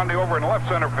 Rick Mundy over in left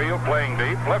center field, playing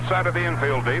deep. Left side of the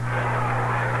infield deep.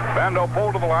 Bando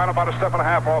pulled to the line about a step and a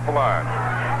half off the line.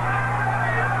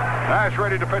 Nash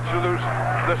ready to pitch to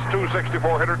this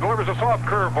 264 hitter. Delivers a soft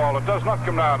curveball. It does not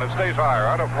come down. It stays higher,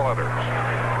 out of flutters.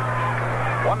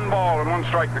 1 ball and 1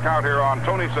 strike to count here on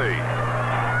Tony C.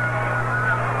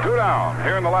 2 down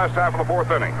here in the last half of the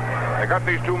 4th inning. They got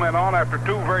these 2 men on after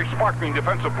 2 very sparkling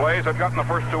defensive plays that got in the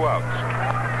first 2 outs.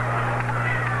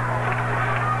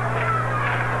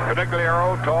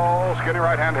 Conigliaro, tall, skinny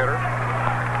right-hand hitter.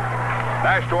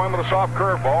 Nash to him with a soft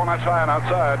curveball, and that's high and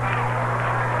outside.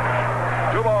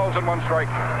 2 balls and 1 strike.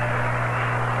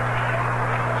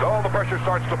 So the pressure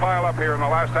starts to pile up here in the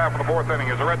last half of the 4th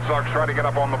inning as the Red Sox try to get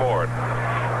up on the board.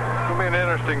 It's going to be an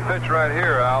interesting pitch right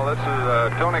here, Al. This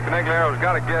is Tony Conigliaro's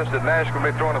got to guess that Nash going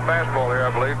to be throwing a fastball here,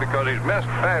 I believe, because he's missed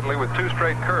badly with 2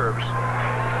 straight curves.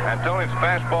 And Tony's a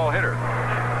fastball hitter.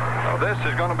 So this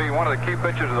is going to be one of the key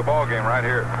pitches of the ball game right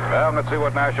here. Well, let's see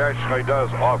what Nash actually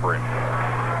does offer him.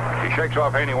 He shakes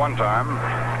off Haney 1 time.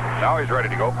 Now he's ready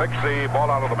to go. Picks the ball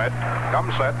out of the mitt.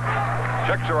 Comes set.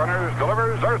 Checks the runners.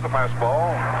 Delivers. There's the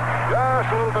fastball.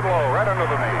 Just a little bit low, right under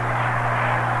the knee.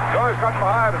 So he's got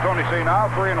behind to Tony C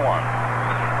now, 3-1.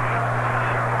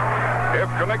 If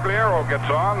Conigliaro gets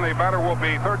on, the batter will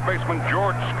be third baseman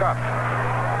George Scott.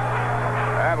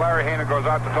 And Larry Haney goes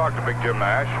out to talk to Big Jim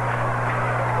Nash.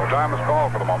 Time is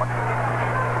called for the moment.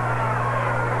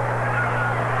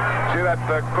 See, that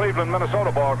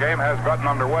Cleveland-Minnesota ball game has gotten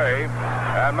underway,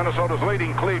 and Minnesota's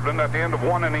leading Cleveland at the end of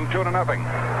 1 inning, 2-0.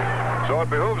 So it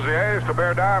behooves the A's to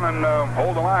bear down and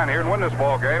hold the line here and win this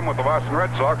ball game with the Boston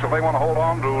Red Sox if they want to hold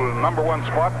on to the #1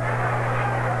 spot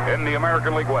in the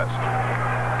American League West.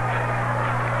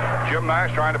 Jim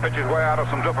Nash trying to pitch his way out of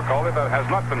some difficulty that has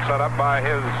not been set up by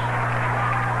his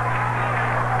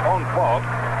own fault.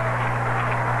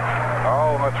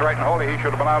 Oh, that's right and holy. He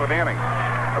should have been out of the inning.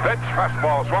 A pitch,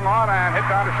 fastball swung on and hit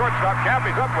down to shortstop.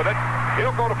 Campy's up with it.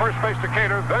 He'll go to first base to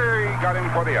Cater. There he got in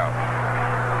for the out.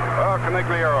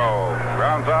 Conigliaro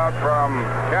grounds out from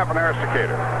Campaneris to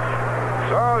Cater.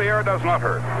 So the error does not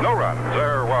hurt. No runs.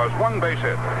 There was 1 base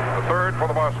hit. The third for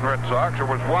the Boston Red Sox. There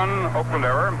was 1 Oakland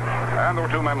error, and there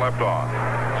were 2 men left on.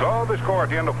 So the score at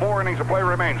the end of 4 innings of play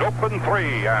remains Oakland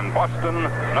 3 and Boston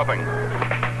nothing.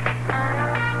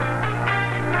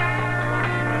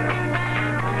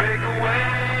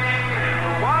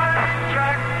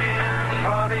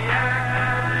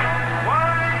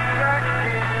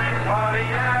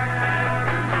 Pontiac,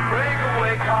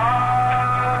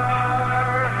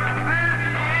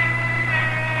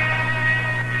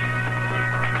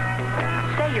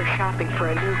 shopping for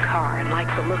a new car and like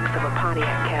the looks of a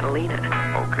Pontiac Catalina.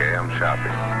 Okay, I'm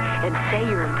shopping. And say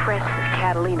you're impressed with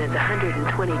Catalina's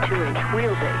 122-inch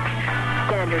wheelbase,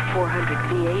 standard 400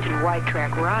 V8 and wide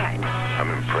track ride. I'm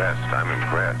impressed.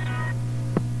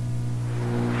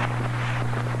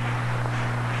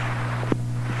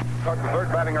 Starts the third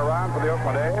batting around for the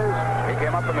Oakland A's. He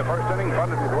came up in the first inning,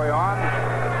 bunted his way on.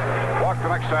 Walks the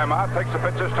next time out, takes the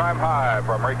pitch this time high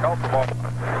from Ray Culp, the ball.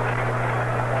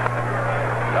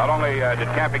 Not only did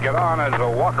Campy get on as a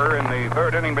walker in the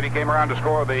third inning, but he came around to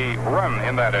score the run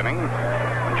in that inning.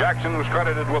 Jackson was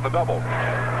credited with a double.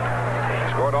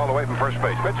 Scored all the way from first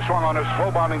base. Pitch swung on his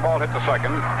slow bounding ball, hit the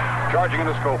second. Charging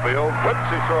into Schofield. Whips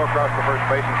his throw across the first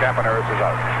base, and Campaneris is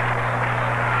out.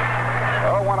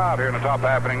 Oh, one out here in the top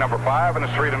half, inning number 5 in a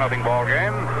 3-0 ball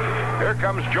game. Here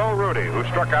comes Joe Rudy, who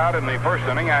struck out in the first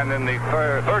inning, and in the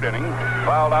third inning,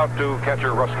 fouled out to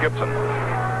catcher Russ Gibson.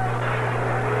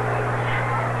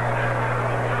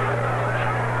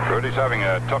 Rudy's having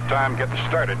a tough time getting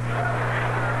started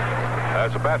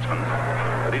as a batsman,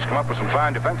 but he's come up with some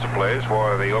fine defensive plays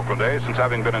for the Oakland A's since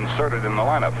having been inserted in the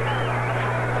lineup.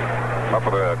 Come up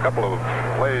with a couple of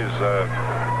plays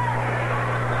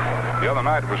the other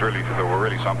night were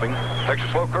really something. Takes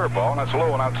a slow curveball, and that's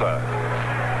low and outside.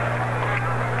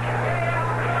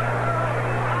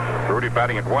 Rudy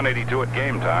batting at 182 at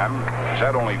game time. He's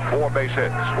had only 4 base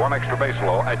hits, 1 extra base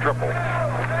low, a triple.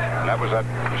 And that was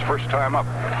his first time up.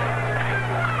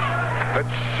 Pitch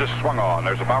just swung on.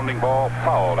 There's a bounding ball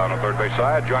foul down the third base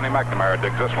side. Johnny McNamara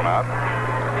digs this one out.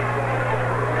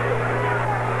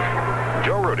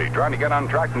 Joe Rudy trying to get on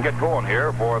track and get going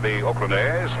here for the Oakland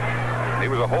A's. He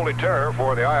was a holy terror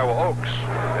for the Iowa Oaks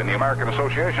in the American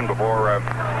Association before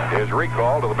his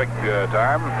recall to the big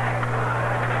time.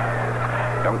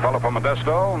 Young fellow from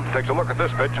Modesto takes a look at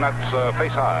this pitch, and that's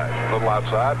face high. A little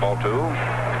outside, ball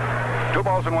 2. 2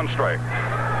 balls and 1 strike.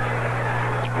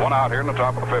 1 out here in the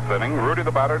top of the 5th inning. Rudy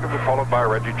the batter to be followed by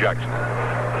Reggie Jackson.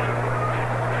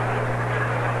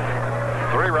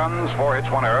 3 runs, 4 hits,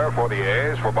 1 error for the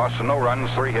A's. For Boston, no runs,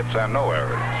 3 hits, and no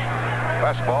errors.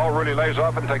 Fastball, Rudy lays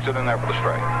off and takes it in there for the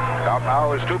strike. Count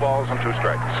now is 2 balls and 2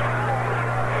 strikes.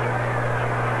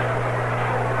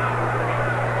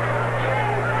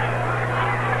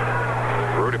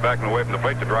 Rudy backing away from the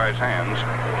plate to dry his hands.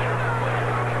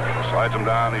 Slides him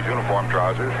down these uniform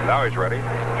trousers. Now he's ready.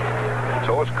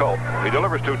 So is Culp. He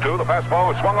delivers 2-2. The fastball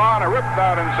is swung on and ripped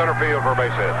out in center field for a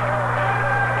base hit.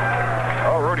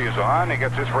 Oh, Rudy is on. He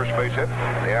gets his first base hit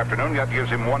in the afternoon. That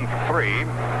gives him 1 for 3.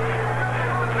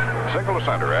 Single to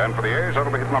center. And for the A's,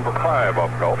 that'll be hit number 5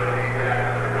 off Culp.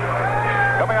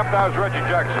 Coming up now is Reggie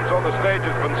Jackson. So the stage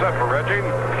has been set for Reggie,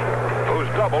 who's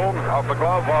doubled off the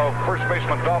glove of first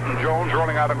baseman Dalton Jones,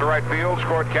 rolling out into right field.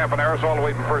 Scored Campaneris all the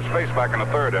way from first base back in the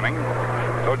 3rd inning.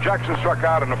 So Jackson struck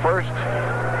out in the 1st.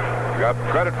 Got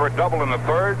credit for a double in the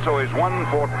 3rd, so he's 1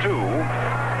 for 2.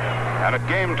 And at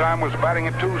game time was batting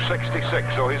at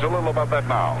 266, so he's a little above that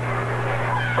now.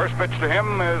 First pitch to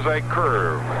him is a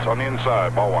curve. It's on the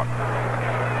inside, ball 1.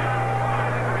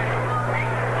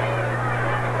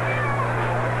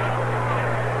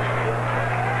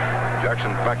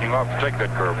 Jackson backing off to take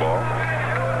that curveball.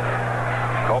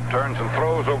 Culp turns and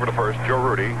throws over to first. Joe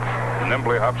Rudy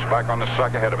nimbly hops back on the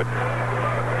sack ahead of it.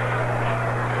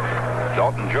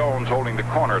 Dalton Jones holding the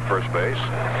corner at first base.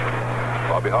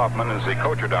 Bobby Hoffman is the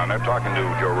coacher down there talking to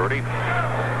Joe Rudy,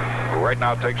 who right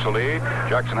now takes the lead.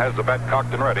 Jackson has the bat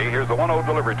cocked and ready. Here's the 1-0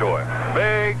 delivery to him.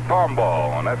 Big palm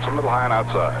ball, and that's a little high and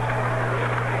outside.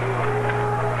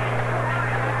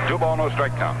 2 ball, no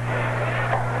strike count.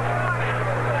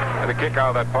 And a kick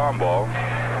out of that palm ball.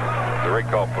 The Ray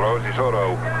Culp throws. He sort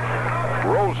of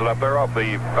rolls it up there off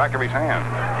the back of his hand.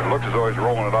 It looks as though he's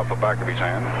rolling it off the back of his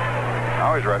hand.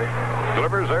 Now he's ready.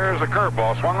 Delivers. There's a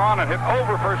curveball. Swung on and hit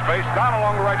over first base, down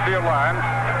along the right field line.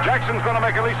 Jackson's going to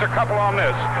make at least a couple on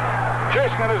this.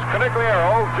 Chasing it is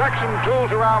Canigliaro. Jackson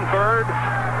tools around 3rd.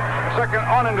 Second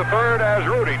on into 3rd as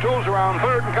Rudy tools around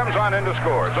 3rd and comes on in to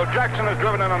score. So Jackson has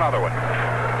driven in another one.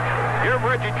 Give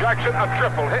Reggie Jackson a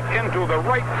triple hit into the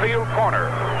right field corner.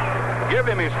 Give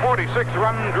him his 46th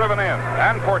run driven in.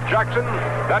 And for Jackson,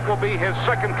 that will be his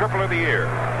 2nd triple of the year.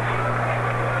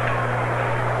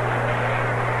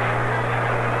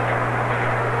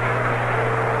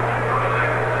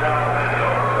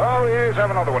 Have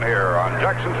another one here on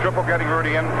Jackson's triple, getting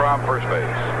Rudy in from first base.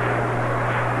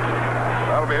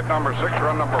 That'll be hit number 6,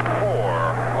 run number 4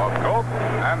 off Culp,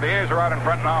 and the A's are out in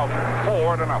front now,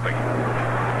 4-0.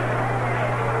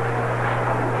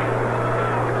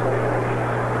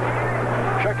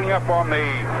 Checking up on the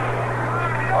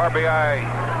RBI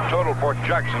total for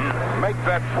Jackson. Make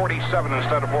that 47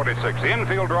 instead of 46. The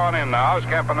infield drawn in now as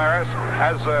Campaneris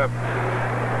has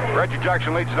Reggie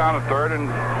Jackson leads down at third, and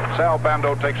Sal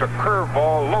Bando takes a curve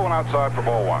ball low and outside for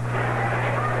ball one.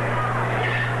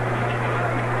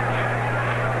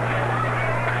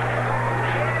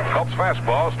 Culp's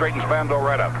fastball straightens Bando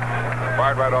right up.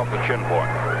 Fired right off the chin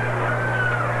point.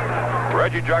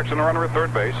 Reggie Jackson, the runner at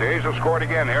third base. The A's have scored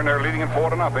again here, and they're leading it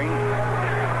 4-0.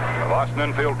 The Boston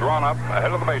infield drawn up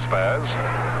ahead of the base paths,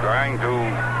 trying to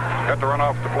get the run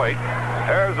off the plate.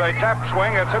 There's a tap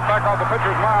swing. It's hit back off the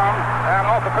pitcher's mound, and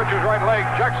off the pitcher's right leg.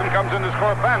 Jackson comes in to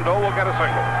score. Bando will get a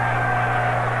single.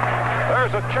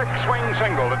 There's a check swing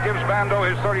single that gives Bando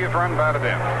his 30th run batted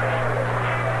in.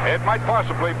 It might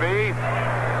possibly be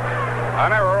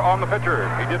an error on the pitcher.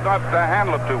 He did not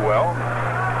handle it too well.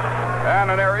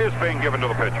 And an error is being given to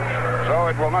the pitcher. So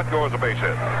it will not go as a base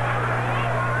hit.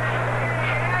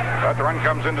 But the run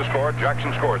comes in to score.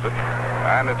 Jackson scores it.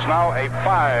 And it's now a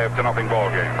 5-0 ball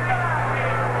game.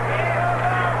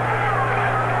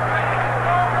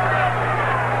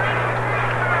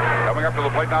 Coming up to the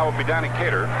plate now will be Danny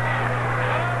Cater.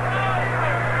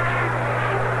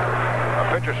 A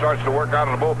pitcher starts to work out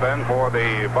in the bullpen for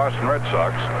the Boston Red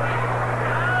Sox.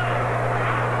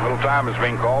 Little time is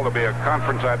being called. There'll be a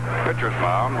conference at pitcher's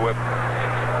mound with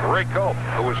Ray Culp,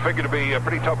 who was figured to be a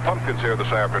pretty tough pumpkins here this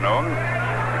afternoon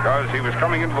because he was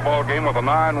coming into the ball game with a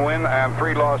 9-win and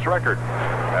 3-loss record.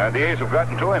 And the A's have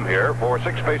gotten to him here for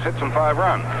 6 base hits and 5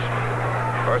 runs.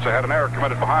 Of course, they had an error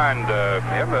committed behind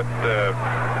him that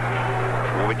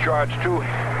will be charged to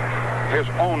his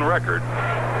own record.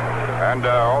 And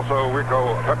also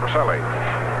Rico Petroselli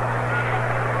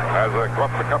has come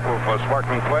up with a couple of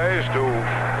sparkling plays to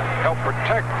help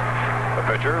protect the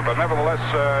pitcher, but nevertheless,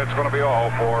 it's going to be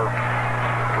all for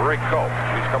Ray Culp.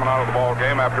 He's coming out of the ball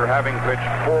game after having pitched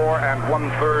 4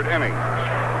 1/3 innings.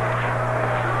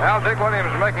 Now Dick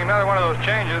Williams is making another one of those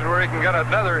changes where he can get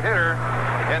another hitter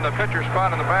in the pitcher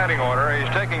spot in the batting order. He's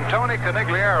taking Tony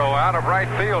Conigliaro out of right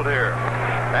field here,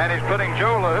 and he's putting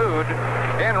Joe LaHood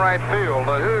in right field.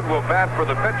 LaHood will bat for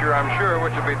the pitcher, I'm sure,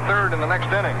 which will be third in the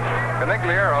next inning.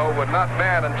 Conigliaro would not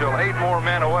bat until 8 more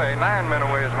men away, 9 men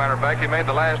away, as a matter of fact. He made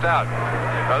the last out.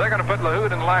 Now they're going to put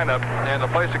LaHood in the lineup in the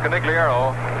place of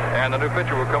Conigliaro, and the new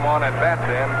pitcher will come on at bat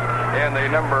then in the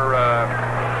number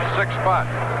 6 spot.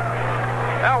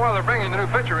 Now, while they're bringing the new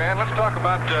pitcher in, let's talk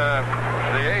about the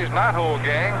A's knothole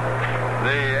gang.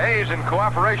 The A's, in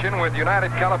cooperation with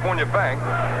United California Bank,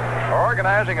 are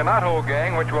organizing a knothole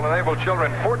gang which will enable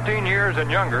children 14 years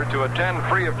and younger to attend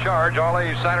free of charge all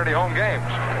A's Saturday home games.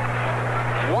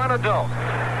 One adult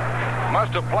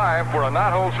must apply for a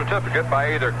knothole certificate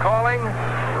by either calling,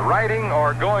 writing,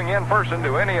 or going in person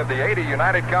to any of the 80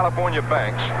 United California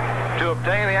banks to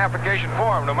obtain the application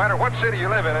form. No matter what city you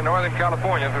live in Northern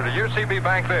California, through the UCB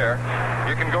Bank there,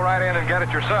 you can go right in and get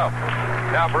it yourself.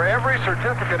 Now, for every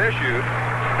certificate issued,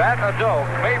 that adult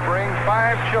may bring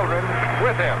 5 children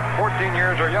with him, 14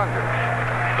 years or younger.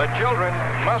 The children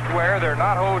must wear their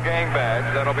knothole gang badge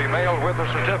that'll be mailed with the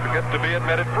certificate to be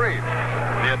admitted free.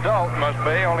 The adult must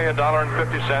pay only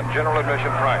 $1.50 general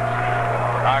admission price.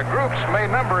 Our groups may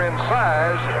number in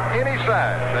size, any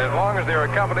size, as long as they're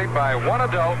accompanied by 1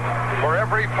 adult for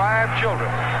every 5 children,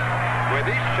 with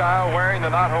each child wearing the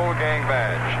knothole gang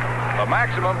badge. The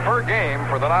maximum per game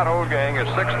for the knothole gang is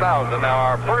 $6,000. Now,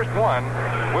 our first one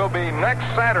will be next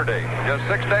Saturday, just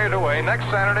 6 days away, next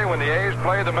Saturday when the A's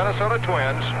play the Minnesota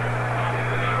Twins.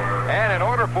 And in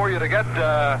order for you to get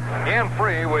in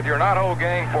free with your knothole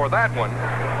gang for that one,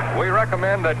 we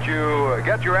recommend that you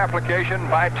get your application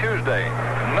by Tuesday,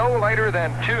 no later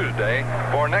than Tuesday,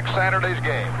 for next Saturday's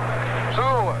game.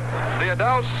 So the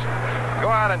adults, go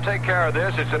out and take care of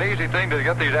this. It's an easy thing to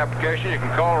get these applications. You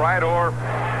can call right or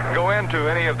go into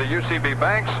any of the UCB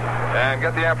banks and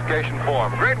get the application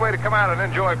form. Great way to come out and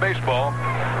enjoy baseball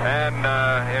and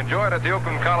enjoy it at the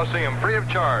Oakland Coliseum free of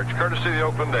charge, courtesy of the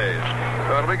Oakland A's.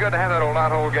 So it'll be good to have that old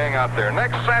knothole gang out there.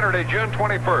 Next Saturday, June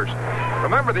 21st.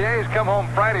 Remember, the A's come home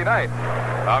Friday night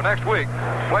of next week,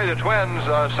 play the Twins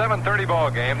 7:30 ball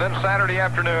game, then Saturday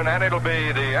afternoon, and it'll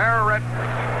be the Ararat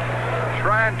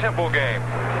Shrine Temple game.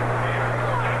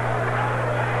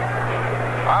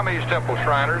 Ames Temple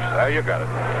Shriners. You got it.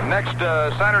 Next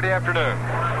Saturday afternoon.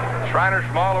 Shriners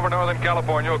from all over Northern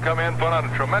California will come in, put on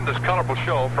a tremendous, colorful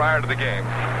show prior to the game.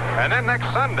 And then next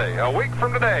Sunday, a week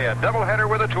from today, a doubleheader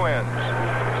with the Twins.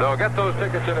 So get those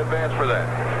tickets in advance for that.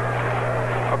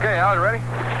 Okay, Al, you ready?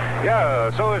 Yeah,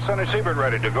 so is Sonny Siebert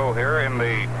ready to go here in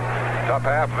the top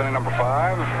half of inning number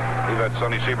 5. We've had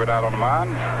Sonny Siebert out on the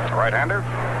mound, right-hander.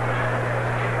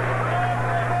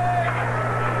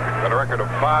 Got a record of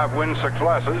 5 wins, 6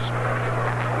 losses.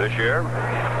 this year.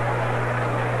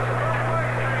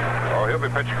 Oh, he'll be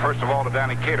pitching first of all to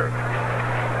Danny Cater.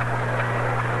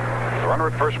 The runner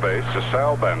at first base is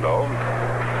Sal Bando.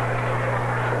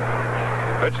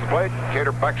 Pitch to the plate.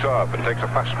 Cater backs off and takes a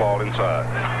fastball inside.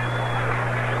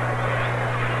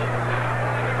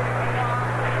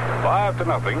 5-0.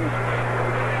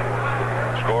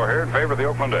 Score here in favor of the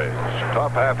Oakland A's.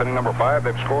 Top half inning number 5,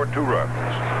 they've scored 2 runs.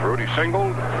 Rudy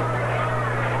singled.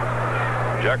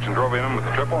 Jackson drove in with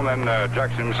the triple, and then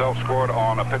Jackson himself scored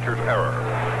on a pitcher's error.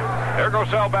 There goes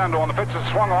Sal Bando on the pitch that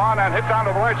swung on and hit down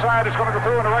to the right side. It's going to go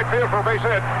through in the right field for a base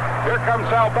hit. Here comes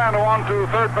Sal Bando on to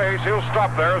third base. He'll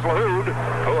stop there as LaHood,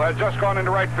 who has just gone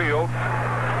into right field,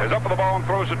 is up with the ball and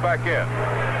throws it back in.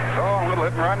 So a little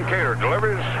hit and run. Cater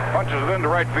delivers, punches it into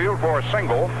right field for a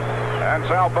single, and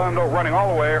Sal Bando running all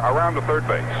the way around to third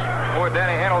base. Boy,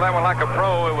 Danny handled that one like a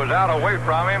pro. It was out away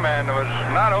from him, and it was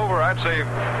not over, I'd say,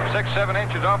 6-7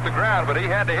 inches off the ground, but he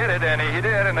had to hit it, and he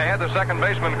did, and they had the second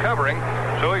baseman covering,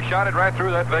 so he shot it right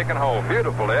through that vacant hole.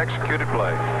 Beautifully executed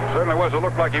play. Certainly was. It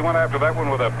looked like he went after that one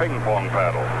with a ping-pong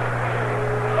paddle.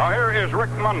 Now here is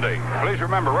Rick Mundy. Please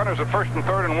remember, runners at first and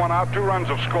third and 1 out. 2 runs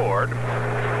have scored.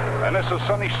 And this is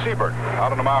Sonny Siebert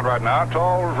out on the mound right now.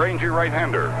 Tall, rangy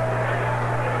right-hander.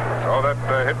 So that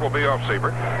hit will be off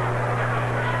Siebert.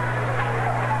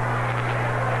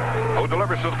 Who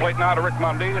delivers to the plate now to Rick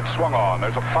Mundy. It's swung on.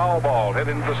 There's a foul ball hit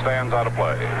into the stands out of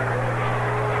play.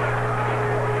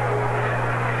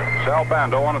 Sal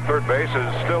Bando on at third base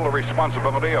is still the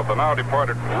responsibility of the now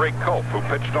departed Ray Culp, who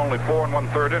pitched only 4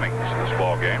 1/3 innings this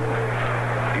ball game.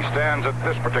 He stands at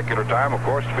this particular time, of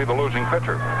course, to be the losing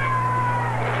pitcher.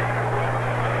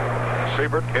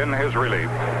 Siebert in his relief,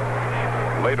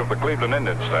 late of the Cleveland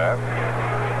Indian staff.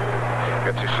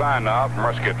 Gets his sign now from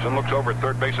Russ Gibson. Looks over at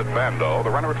third base at Bando.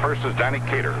 The runner at first is Danny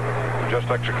Cater, who just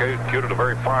executed a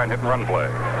very fine hit-and-run play.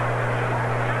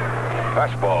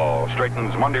 Fastball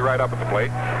straightens Mundy right up at the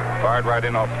plate. Fired right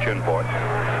in off the chin point.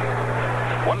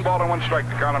 1 ball and 1 strike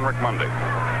to count on Rick Mundy.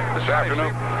 This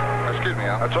afternoon. Excuse me,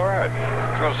 Al. That's all right.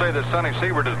 I was going to say that Sonny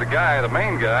Siebert is the guy, the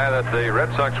main guy, that the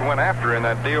Red Sox went after in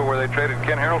that deal where they traded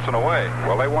Ken Harrelson away.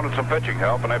 Well, they wanted some pitching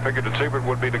help, and they figured that Siebert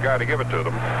would be the guy to give it to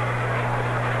them.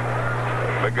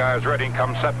 Big guy is ready and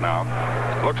comes set now.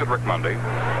 Looks at Rick Mundy.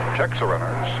 Checks the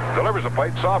runners. Delivers a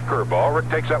plate. Soft curveball. Rick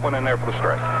takes that one in there for the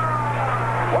strike.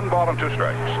 1 ball and 2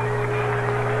 strikes.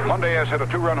 Mundy has hit a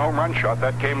 2-run home run shot.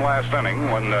 That came last inning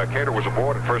when Cater was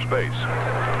aboard at first base.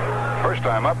 First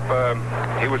time up,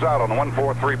 he was out on a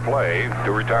 1-4-3 play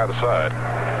to retire the side.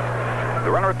 The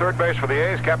runner at third base for the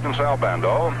A's, Captain Sal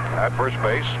Bando. At first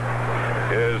base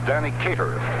is Danny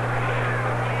Cater.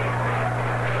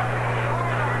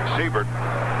 Siebert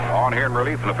on here in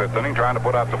relief in the 5th inning, trying to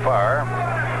put out the fire.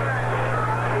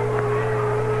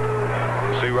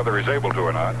 See whether he's able to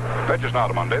or not. Pitches now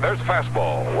to Mundy. There's a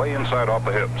fastball way inside off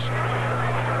the hips.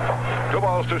 2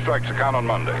 balls, 2 strikes to count on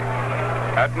Mundy.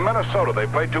 At Minnesota, they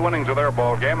played 2 innings of their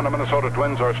ball game, and the Minnesota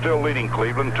Twins are still leading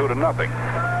Cleveland 2-0.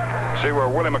 See where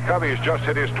Willie McCovey has just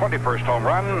hit his 21st home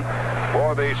run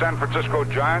for the San Francisco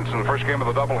Giants in the first game of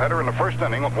the doubleheader in the first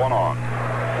inning with 1 on.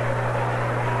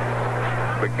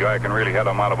 Big guy can really hit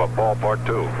him out of a ballpark,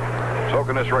 too. So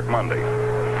can this Rick Mundy.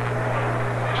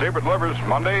 Siebert delivers.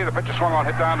 Mundy, the pitch is swung on,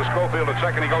 hit down to Schofield at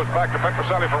second. He goes back to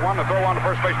Petroselli for 1. The throw on to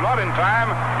first base, not in time.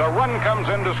 The run comes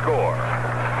in to score.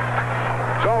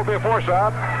 So it'll be a force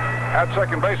out at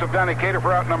second base of Danny Cater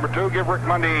for out number 2. Give Rick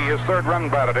Mundy his 3rd run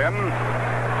batted in.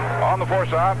 On the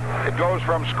force out, it goes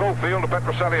from Schofield to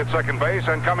Petroselli at second base,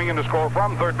 and coming in to score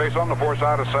from third base on the force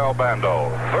out is Sal Bando.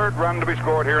 3rd run to be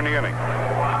scored here in the inning.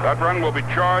 That run will be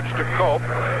charged to Culp.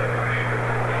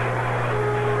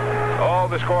 Oh,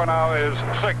 the score now is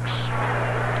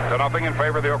 6-0 in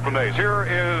favor of the Oakland A's. Here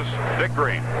is Dick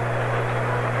Green.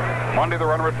 Mundy, the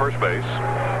runner at first base.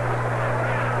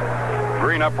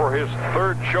 Green up for his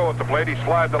 3rd show at the plate. He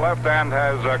slides to left and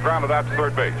has grounded out to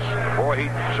third base. Boy, he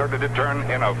certainly did turn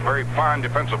in a very fine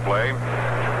defensive play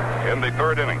in the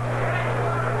 3rd inning.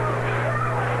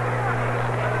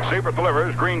 Siebert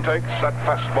delivers. Green takes. That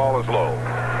fastball is low.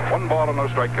 1 ball and no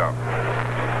strike count.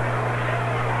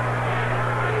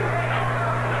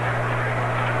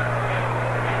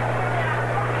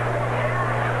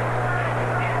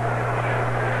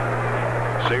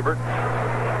 Siebert.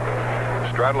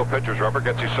 Straddle of pitcher's rubber,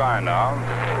 gets his sign now.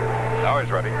 Now he's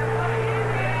ready.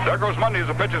 There goes Mundy as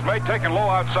the pitch is made, taken low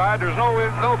outside. There's no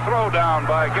throw down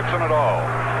by Gibson at all.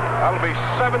 That'll be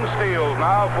 7 steals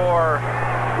now for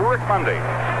Rick Mundy.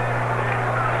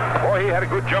 Boy, he had a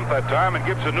good jump that time, and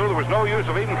Gibson knew there was no use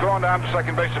of even throwing down to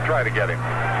second base to try to get him.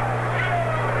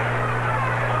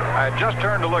 I just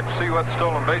turned to look to see what the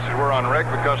stolen bases were on Rick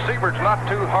because Siebert's not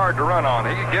too hard to run on.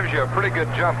 He gives you a pretty good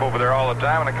jump over there all the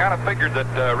time, and I kind of figured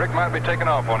that Rick might be taking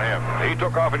off on him. He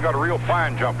took off and got a real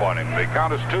fine jump on him. The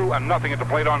count is 2-0 at the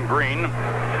plate on Green.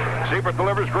 Siebert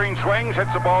delivers, Green swings,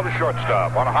 hits the ball to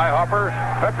shortstop. On a high hopper,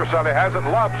 Petroselli has it,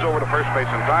 lobs over to first base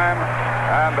in time,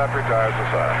 and that retires the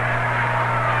side.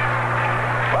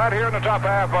 But here in the top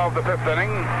half of the fifth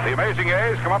inning, the amazing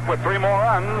A's come up with 3 more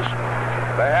runs.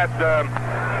 They had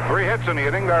 3 hits in the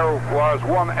inning. There was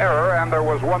 1 error, and there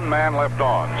was 1 man left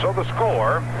on. So the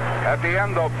score at the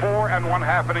end of 4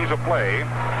 1/2 innings of play,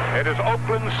 it is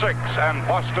Oakland 6 and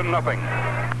Boston nothing.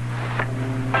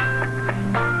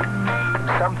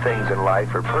 Some things in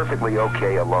life are perfectly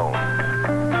okay alone.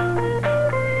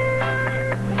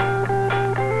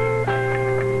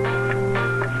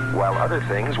 While other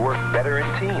things work better in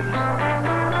teams.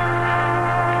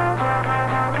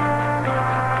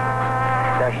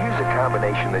 Now here's a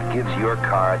combination that gives your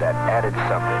car that added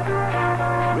something.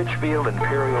 Richfield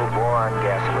Imperial Boron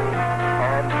Gasoline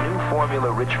and new Formula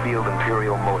Richfield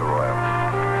Imperial Motor Oil.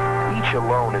 Each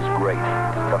alone is great,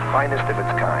 the finest of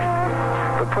its kind.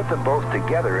 But put them both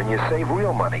together and you save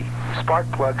real money.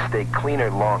 Spark plugs stay cleaner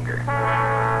longer.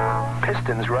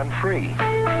 Pistons run free.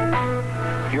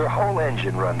 Your whole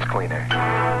engine runs cleaner.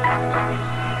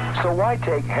 So why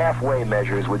take halfway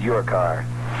measures with your car?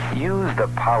 Use the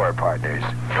Power Partners.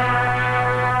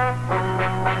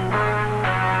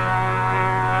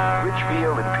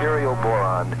 Richfield Imperial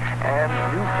Boron and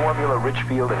new Formula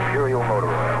Richfield Imperial Motor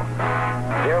Oil.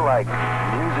 They're like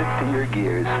music to your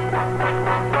gears.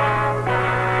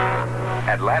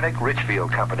 Atlantic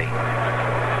Richfield Company.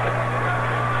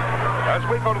 As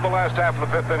we go to the last half of the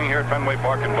fifth inning here at Fenway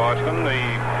Park in Boston, the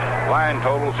line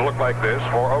totals look like this.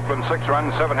 For Oakland, 6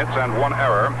 runs, 7 hits, and 1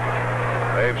 error.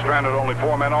 They've stranded only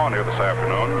 4 men on here this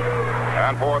afternoon.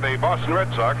 And for the Boston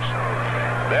Red Sox,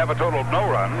 they have a total of no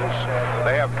runs.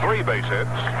 They have 3 base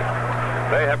hits.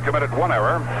 They have committed 1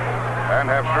 error and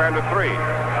have stranded 3.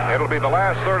 It'll be the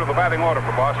last third of the batting order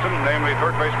for Boston, namely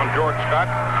third baseman George Scott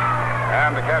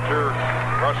and the catcher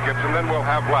Russ Gibson. Then we'll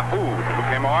have LaHood, who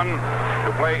came on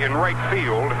to play in right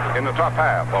field in the top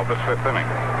half of this fifth inning.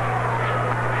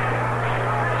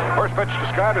 First pitch to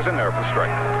Scott is in there for the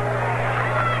strike.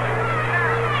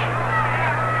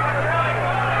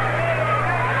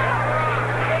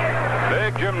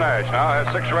 Big Jim Nash now has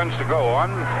 6 runs to go on.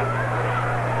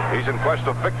 He's in quest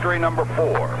of victory number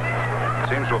 4.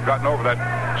 Seems to have gotten over that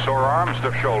sore arm,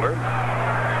 stiff shoulder.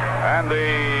 And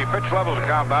the pitch levels the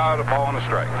count now to ball and a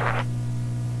strike.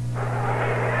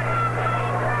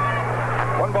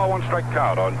 1 ball, 1 strike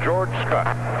count on George Scott,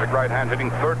 big right hand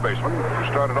hitting third baseman, who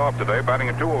started off today batting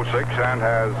at 206 and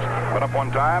has been up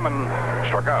 1 time and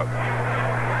struck out.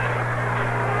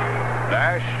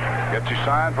 Nash gets his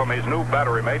sign from his new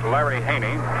battery mate, Larry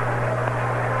Haney.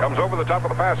 Comes over the top of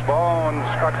the fastball, and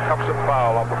Scott cuffs it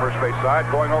foul off the first base side.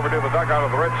 Going over to the dugout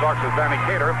of the Red Sox is Danny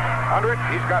Cater. Under it,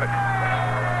 he's got it.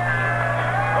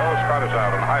 Oh, Scott is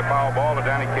out on a high foul ball to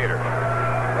Danny Cater.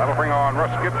 That'll bring on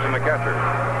Russ Gibson, the catcher.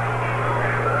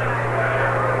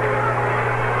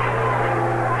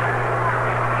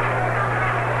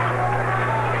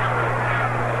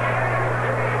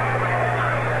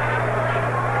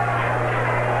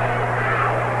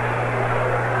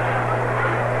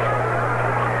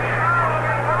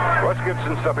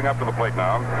 Gibson stepping up to the plate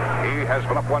now. He has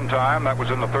been up 1 time. That was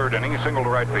in the 3rd inning. He singled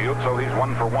to right field, so he's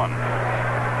 1 for 1.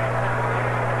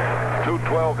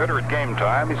 2-12 hitter at game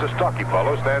time. He's a stocky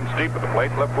fellow. Stands deep at the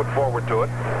plate, left foot forward to it.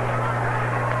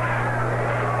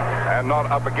 And not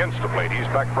up against the plate. He's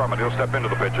back from it. He'll step into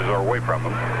the pitches or away from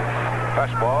them.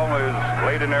 Fastball is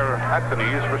laid in there at the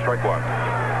knees for strike 1.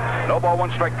 No ball,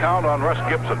 1 strike count on Russ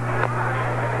Gibson.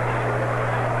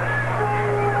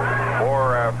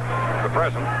 For the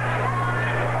present,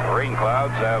 rain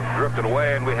clouds have drifted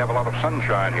away, and we have a lot of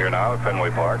sunshine here now at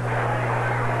Fenway Park.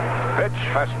 Pitch,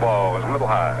 fastball is a little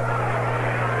high.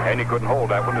 And he couldn't hold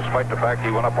that one, despite the fact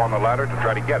he went up on the ladder to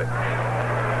try to get it.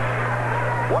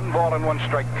 1 ball and 1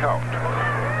 strike count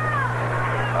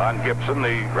on Gibson,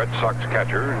 the Red Sox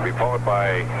catcher, and be followed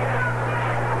by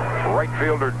right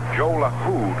fielder Joe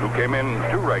LaHood, who came in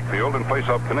to right field in place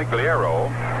of Canigliaro.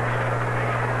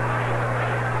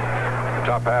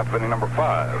 Top half inning number 5.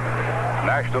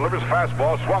 Nash delivers a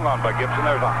fastball, swung on by Gibson.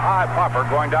 There's a high popper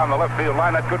going down the left field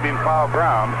line. That could be in foul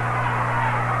ground.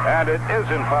 And it is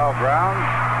in foul ground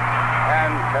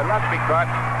and cannot be caught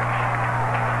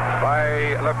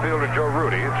by left fielder Joe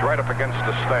Rudy. It's right up against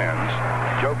the stands.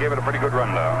 Joe gave it a pretty good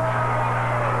rundown.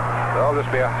 There'll just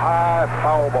be a high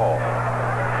foul ball.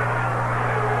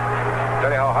 Tell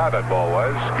you how high that ball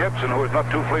was. Gibson, who was not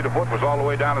too fleet of foot, was all the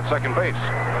way down at second base.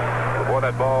 before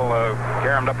that ball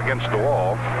caromed up against the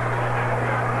wall.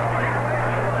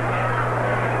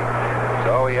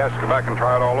 So he has to go back and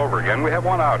try it all over again. We have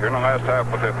one out here in the last half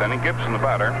of the fifth inning. Gibson, the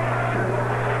batter.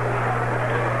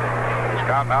 His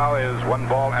count now is 1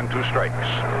 ball and 2 strikes.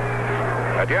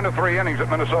 At the end of 3 innings at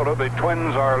Minnesota, the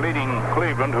Twins are leading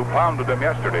Cleveland, who pounded them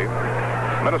yesterday.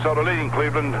 Minnesota leading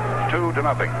Cleveland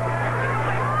 2-0.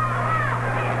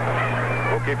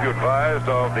 We'll keep you advised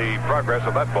of the progress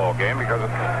of that ball game because it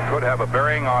could have a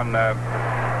bearing on the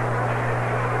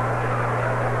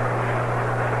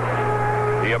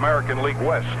American League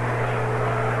West.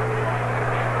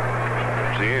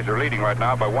 The A's are leading right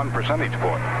now by 1 percentage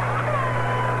point.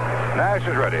 Nash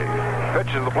is ready.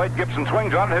 Pitch to the plate. Gibson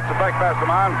swings on it, hits the back past the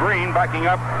mound. Green backing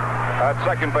up at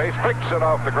second base, picks it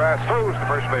off the grass, throws to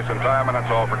first base in time, and that's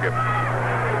all for Gibson.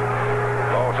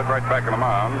 Ball hit right back on the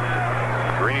mound.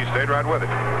 Greeny stayed right with it.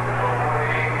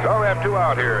 So we have 2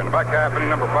 out here in the back half, inning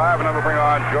number 5, and then we'll bring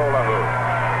on Joe LaHood.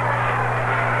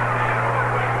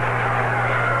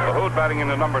 LaHood batting in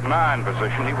the number 9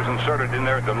 position. He was inserted in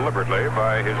there deliberately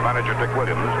by his manager, Dick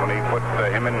Williams, when he put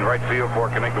him in right field for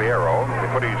Canigliaro. He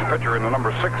put his pitcher in the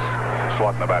number 6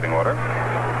 slot in the batting order.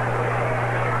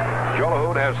 Joe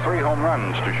LaHood has 3 home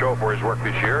runs to show for his work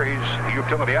this year. He's a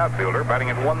utility outfielder,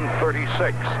 batting at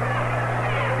 136.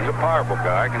 He's a powerful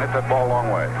guy, can hit that ball a long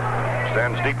way.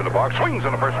 Stands deep in the box, swings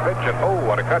on the first pitch, and oh,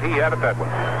 what a cut he had at that one.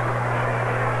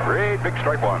 Great big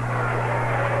strike one.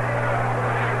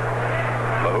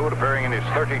 LaHood appearing in his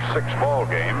 36th ball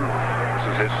game. This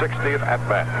is his 60th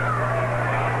at-bat.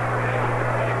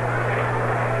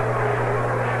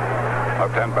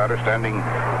 Left-hand batter standing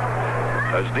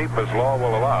as deep as law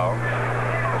will allow.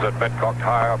 As that bet cocked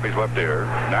high off his left ear.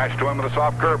 Nash to him with a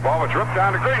soft curveball. It's ripped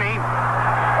down to Greeny.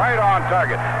 Right on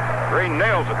target. Green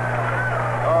nails it.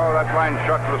 Oh, that line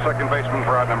shot to the second baseman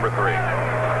for out number 3.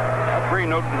 Green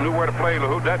knew where to play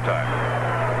LaHood that time.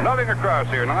 Nothing across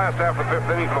here in the last half of the 5th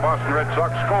inning for the Boston Red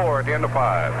Sox. Score at the end of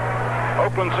 5.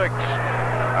 Oakland 6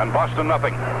 and Boston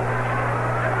nothing.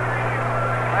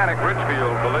 Atlantic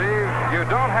Richfield believe you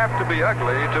don't have to be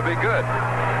ugly to be good.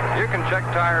 You can check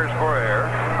tires for air,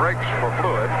 brakes for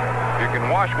fluid. You can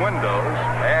wash windows,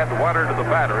 add water to the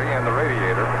battery and the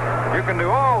radiator. You can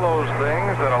do all those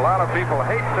things that a lot of people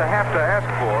hate to have to ask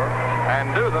for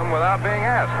and do them without being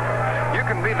asked. You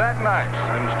can be that nice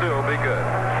and still be good.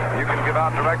 You can give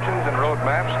out directions and road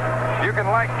maps. You can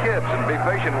like kids and be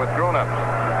patient with grown-ups.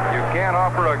 You can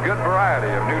offer a good variety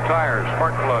of new tires,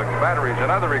 spark plugs, batteries, and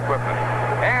other equipment.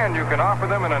 And you can offer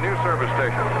them in a new service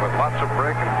station with lots of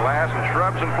brick and glass and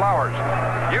shrubs and flowers.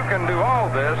 You can do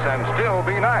all this and still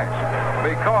be nice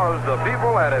because the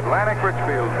people at Atlantic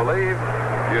Richfield believe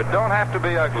you don't have to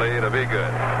be ugly to be good.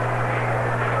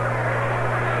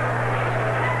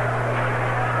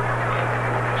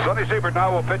 Sonny Siebert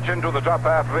now will pitch into the top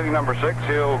half of inning number 6.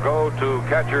 He'll go to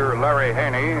catcher Larry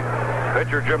Haney,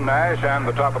 pitcher Jim Nash, and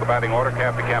the top of the batting order,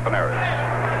 Campy Campaneris.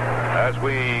 As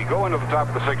we go into the top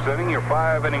of the 6th inning, your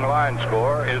 5-inning line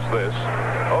score is this.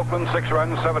 Oakland 6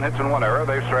 runs, 7 hits, and 1 error.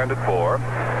 They've stranded 4.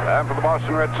 And for the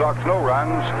Boston Red Sox, no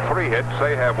runs, 3 hits.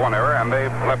 They have 1 error, and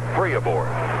they've left 3 aboard.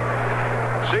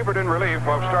 Siebert in relief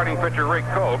of starting pitcher Rick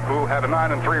Cope, who had a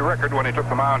 9-3 record when he took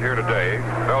the mound here today.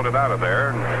 Belted out of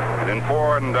there. And in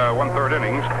 4 1/3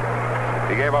 innings,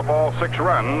 he gave up all 6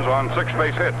 runs on 6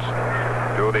 base hits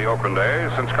to the Oakland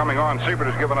A's. Since coming on, Siebert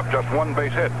has given up just 1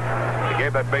 base hit. He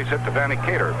gave that base hit to Danny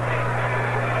Cater.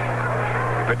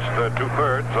 He pitched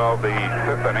 2/3 of the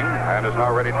 5th inning and is now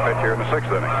ready to pitch here in the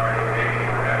 6th inning.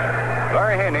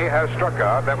 Larry Haney has struck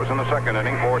out. That was in the 2nd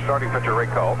inning for starting pitcher Ray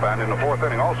Culp. And in the 4th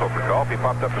inning also for Culp, he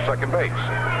popped up to second base.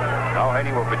 Now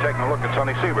Haney will be taking a look at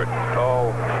Sonny Siebert,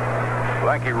 tall,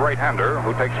 lanky right-hander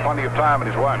who takes plenty of time in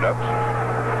his windups.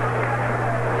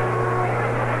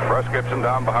 Russ Gibson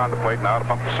down behind the plate now to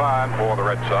pump the sign for the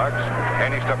Red Sox.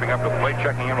 Haney stepping up to the plate,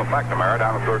 checking in with McNamara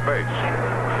down at third base.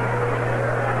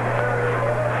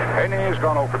 Haney has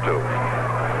gone 0 for 2.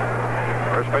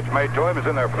 First pitch made to him is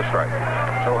in there for the strike.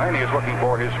 So Haney is looking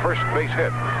for his first base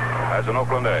hit as an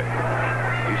Oakland A.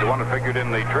 He's the one that figured in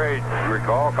the trade, you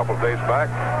recall, a couple of days back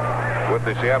with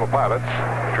the Seattle Pilots.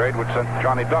 The trade which sent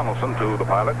Johnny Donaldson to the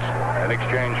Pilots in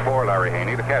exchange for Larry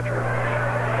Haney, the catcher.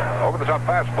 Over the top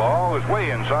fastball is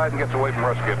way inside and gets away from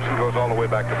Russ Gibson, goes all the way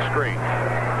back to the screen.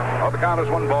 Well, the count is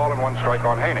 1 ball and 1 strike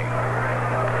on Haney.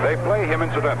 They play him,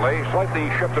 incidentally,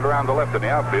 slightly shifted around the left in the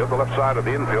outfield. The left side of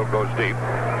the infield goes deep.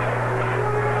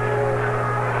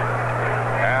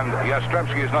 And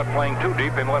Yastrzemski is not playing too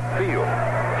deep in left field,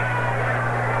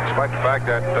 despite the fact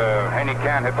that Haney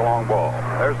can hit the long ball.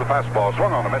 There's the fastball,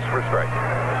 swung on a miss for a strike.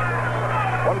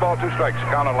 1 ball, 2 strikes,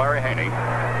 count on Larry Haney.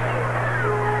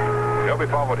 He'll be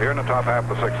followed here in the top half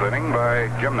of the 6th inning by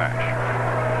Jim Nash.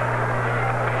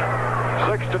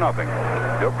 6-0.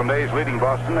 The Oakland A's leading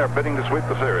Boston. They're bidding to sweep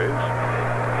the series.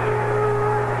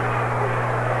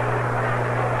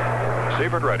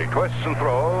 Siebert ready. Twists and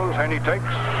throws, and he takes.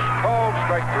 Called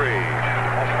strike 3.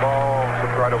 That ball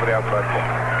slipped right over the outside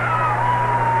corner.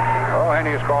 Oh,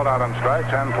 Haney is called out on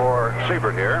strikes, and for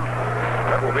Siebert here,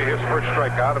 that will be his first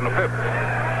strikeout in the 5th.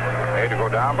 They had to go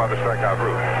down by the strikeout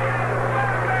route.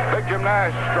 Big Jim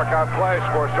Nash struck out twice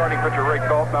for starting pitcher Ray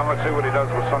Culp. Now let's see what he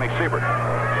does with Sonny Siebert.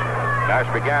 Nash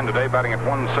began today batting at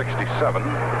 167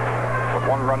 with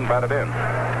 1 run batted in.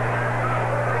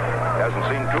 Hasn't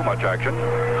seen too much action.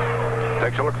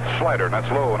 Takes a look at the slider, and that's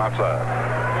low and outside.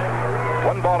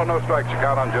 1 ball and no strikes to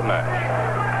count on Jim Nash.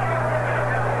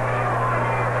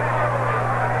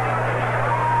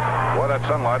 Boy, that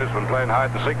sunlight has been playing hide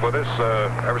and seek with us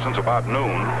ever since about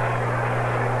noon.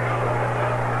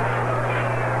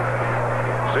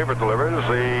 Siebert delivers.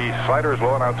 The slider is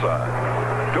low and outside.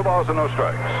 2 balls and no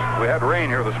strikes. We had rain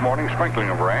here this morning, sprinkling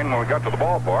of rain. When we got to the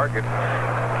ballpark, it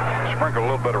sprinkled a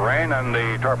little bit of rain, and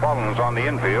the tarpaulin was on the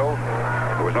infield.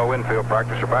 There was no infield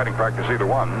practice or batting practice, either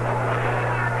one.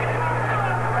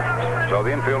 So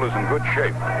the infield is in good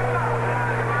shape.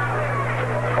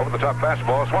 Over the top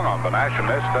fastball swung on by Nash and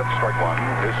missed. That's strike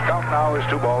 1. His count now is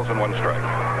 2 balls and 1 strike.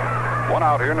 1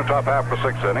 out here in the top half of the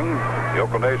 6th inning. The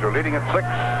Oakland A's are leading at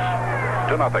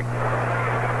 6-0.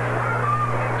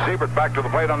 Siebert back to the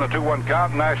plate on the 2-1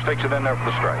 count, and Nash takes it in there for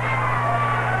the strike.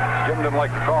 Jim didn't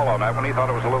like the call on that one. He thought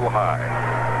it was a little high.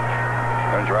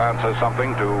 Turns around and says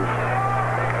something to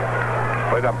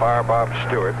plate umpire Bob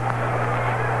Stewart.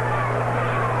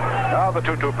 Now the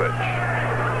 2-2 pitch.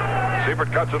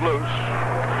 Siebert cuts it loose.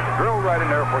 Drilled right in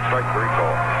there for strike 3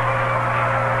 call.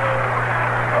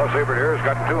 Well, Siebert here has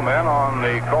gotten 2 men on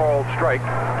the called strike.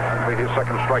 That'll be his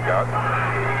second strikeout.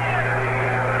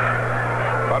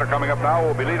 Batter coming up now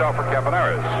will be leadoff for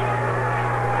Campaneris.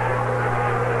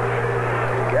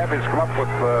 Cappy's come up with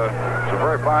some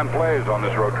very fine plays on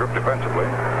this road trip defensively.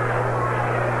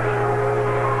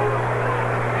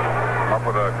 Come up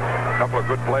with a couple of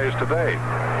good plays today.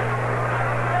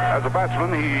 As a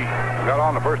batsman, he got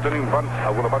on the first inning bunt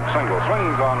with a bunt single.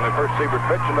 Swings on the first Siebert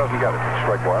pitch and doesn't get it.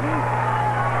 Strike 1.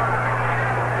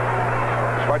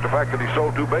 Despite the fact that he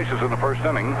stole 2 bases in the first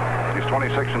inning, he's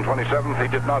 26th and 27th. He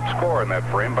did not score in that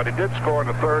frame, but he did score in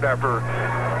the 3rd after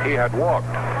he had walked.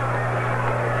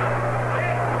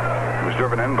 He was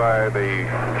driven in by the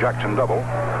Jackson double.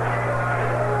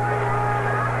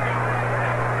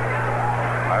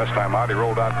 Last time out, he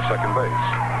rolled out to second base.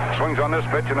 Swings on this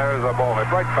pitch, and there's a ball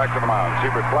hit right back to the mound.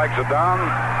 Siebert flags it down,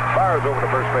 fires over to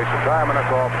first base in time, and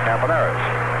that's all for Campaneris.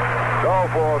 So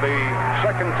for the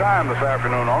second time this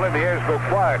afternoon only, the A's go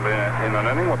quietly in an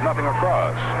inning with nothing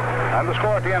across. And the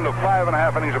score at the end of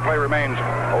 5.5 innings of play remains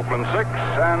Oakland 6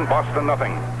 and Boston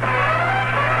nothing.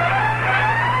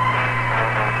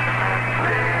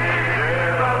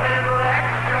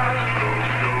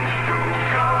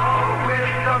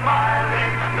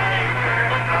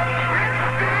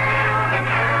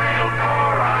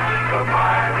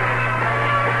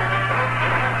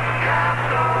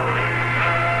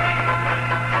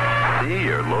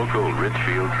 Local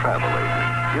Richfield travel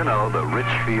agent. You know, the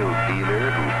Richfield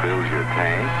dealer who fills your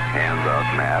tank, hands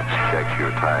out maps, checks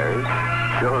your tires,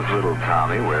 shows little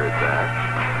Tommy where it's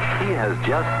at. He has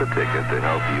just the ticket to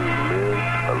help you live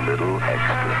a little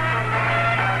extra.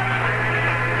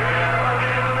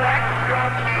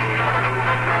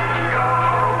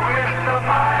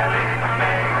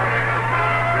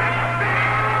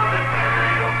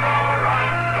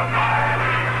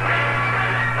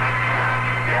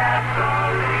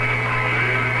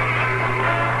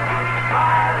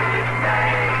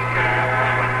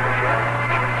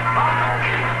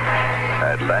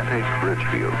 Atlantic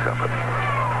Richfield Company.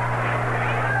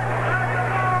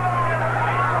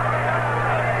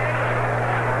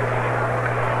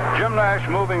 Jim Nash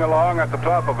moving along at the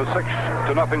top of a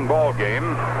 6-0 ball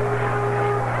game.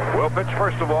 We'll pitch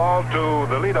first of all to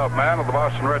the leadoff man of the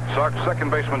Boston Red Sox, second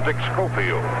baseman Dick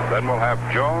Schofield. Then we'll have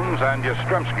Jones and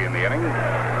Yastrzemski in the inning.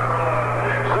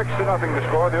 6-0 to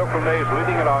score. The Oakland A's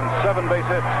leading it on 7 base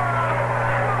hits.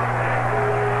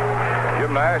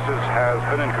 Jim Nash has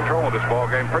been in control of this ball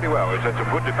game pretty well. He's had some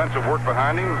good defensive work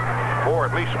behind him, 4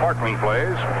 at least sparkling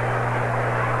plays.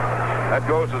 That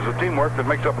goes as a teamwork that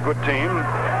makes up a good team,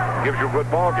 gives you a good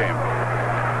ball game.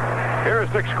 Here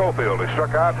is Dick Schofield. He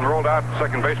struck out and rolled out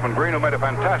second baseman Green, who made a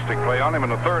fantastic play on him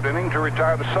in the 3rd inning to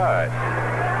retire the side.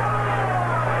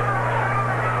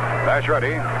 Nash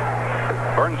ready.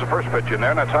 Burns the first pitch in there,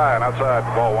 and that's high and outside,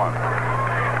 ball 1.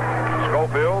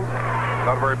 Schofield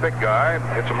Not a very big guy.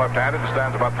 Hits him left-handed and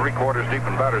stands about 3/4 deep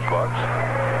in batter's box.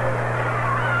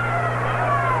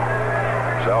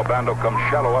 Sal Bando comes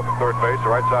shallow up at third base, the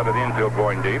right side of the infield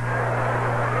going deep.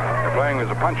 They're playing as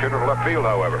a punch hitter to left field,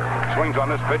 however. Swings on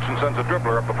this pitch and sends a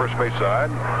dribbler up the first base side.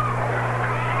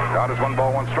 Count is 1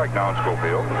 ball, 1 strike now in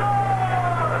Schofield.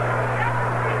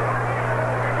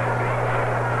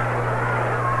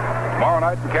 Tomorrow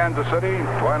night in Kansas City,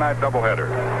 twilight doubleheader.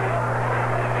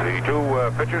 The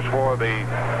two pitchers for the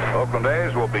Oakland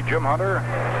A's will be Jim Hunter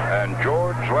and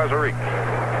George Lazarick.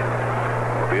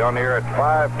 Will be on the air at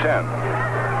 5:10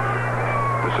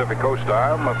 Pacific Coast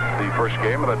time of the first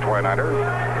game of the twilighter.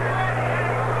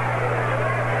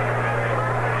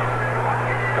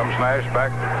 Comes Nash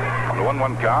back on the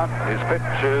 1-1 count. His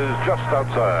pitch is just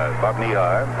outside, about knee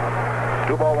high.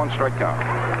 2 ball, 1 strike count.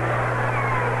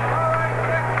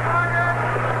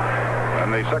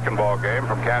 And the second ball game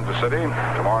from Kansas City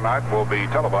tomorrow night will be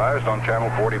televised on Channel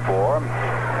 44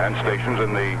 and stations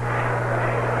in the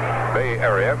Bay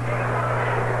Area.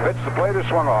 Pitch, the plate is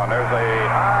swung on. There's a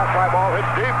high fly ball hit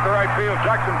deep to right field.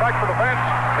 Jackson back for the fence.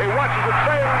 He watches it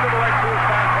sail into the right field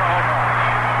stand for a home run.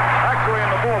 Actually in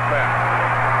the bullpen.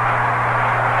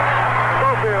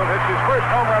 Schofield hits his first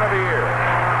home run of the year.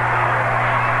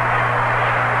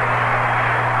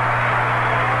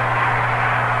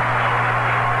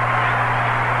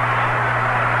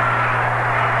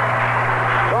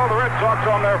 Sox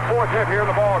on their 4th hit here in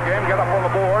the ball game. Get up on the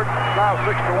board. Now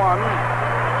 6-1.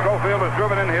 Schofield has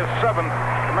driven in his 7th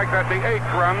to make that the 8th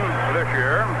run this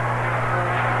year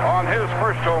on his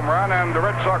first home run, and the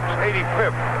Red Sox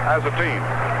 85th as a team.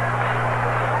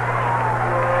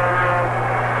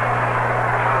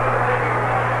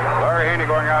 Larry Haney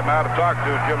going out now to talk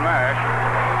to Jim Nash.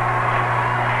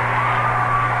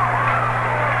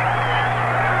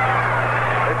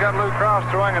 Got Lou Cross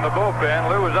throwing in the bullpen.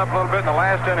 Lou was up a little bit in the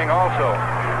last inning also.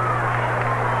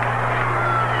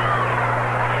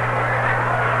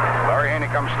 Larry Haney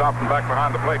comes stopping back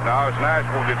behind the plate now as Nash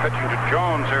will be pitching to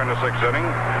Jones here in the 6th inning.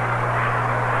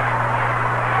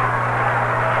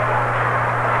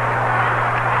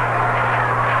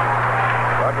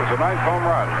 That was the 9th home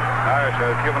run Nash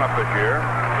has given up this year.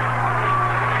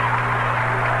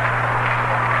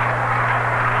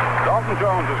 Dalton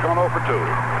Jones has gone 0 for 2.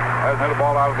 Hasn't hit a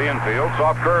ball out of the infield.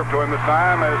 Soft curve to him this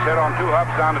time. Is hit on 2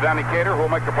 hops down to Danny Cater, who will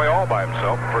make the play all by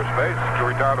himself at first base to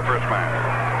retire the first man.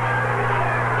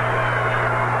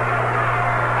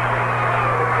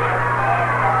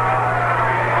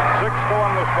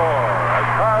 6-1 the score as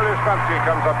Carl Yastrzemski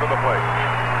comes up to the plate.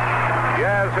 He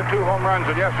has hit 2 home runs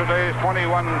in yesterday's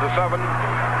 21-7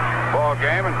 ball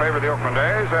game in favor of the Oakland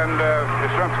A's, and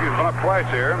Yastrzemski's been up twice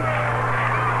here.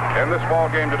 In this ball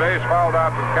game today, he's fouled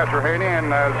out to catcher Haney and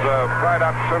has fried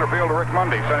out to center field to Rick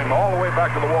Mundy, sending him all the way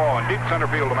back to the wall in deep center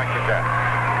field to make the catch.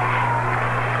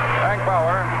 Hank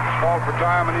Bauer called for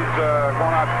time, and he's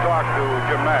going out to talk to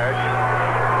Jim Nash.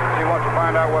 He wants to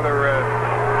find out whether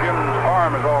Jim's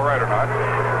arm is all right or not.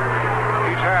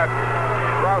 He's had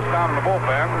Rouse down in the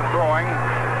bullpen throwing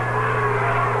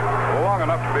long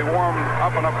enough to be warmed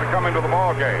up enough to come into the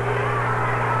ball game.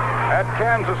 At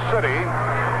Kansas City,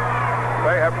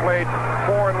 they have played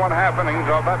 4 1/2 innings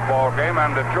of that ball game,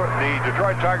 and the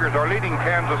Detroit Tigers are leading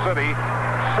Kansas City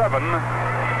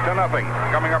 7-0,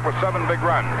 coming up with 7 big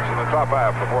runs in the top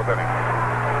half of the 4th inning.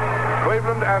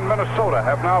 Cleveland and Minnesota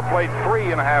have now played 3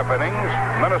 1/2 innings.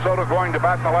 Minnesota going to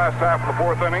bat in the last half of the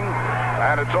 4th inning,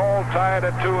 and it's all tied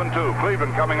at 2-2.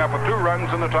 Cleveland coming up with 2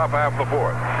 runs in the top half of the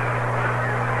 4th.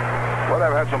 Well,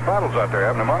 they've had some battles out there,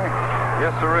 haven't they, Monty?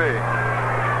 Yes, sirree.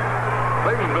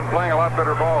 Cleveland's been playing a lot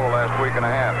better ball the last week and a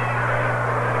half.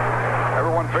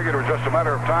 Everyone figured it was just a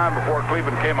matter of time before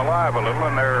Cleveland came alive a little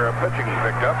and their pitching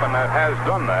picked up, and that has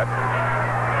done that.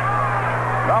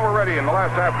 Now we're ready in the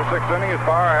last half of the 6th inning as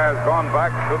Bauer has gone back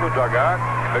to the dugout.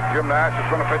 Big Jim Nash is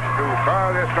going to pitch to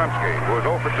Carl Yastrzemski, who is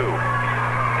 0 for 2.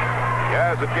 He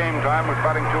has at game time was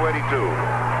batting .282.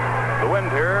 The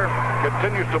wind here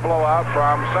continues to blow out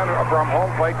from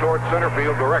home plate towards center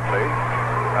field directly,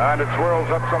 and it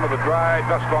swirls up some of the dry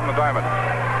dust on the diamond.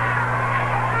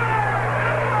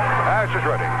 Nash is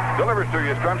ready. Delivers to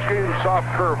Yastrzemski. Soft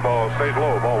curveball stays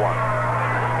low. Ball 1.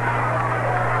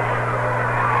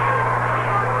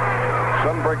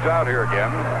 Sun breaks out here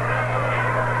again.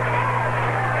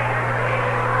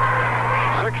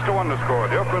 6-1 to score.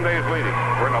 The Oakland A's leading.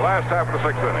 We're in the last half of the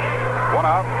 6th inning. 1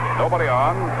 out. Nobody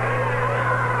on.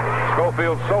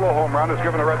 Schofield's solo home run has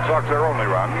given the Red Sox their only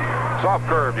run. Soft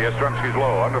curve to Yastrzemski's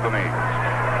low under the knees.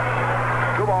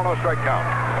 2 ball, no strike count.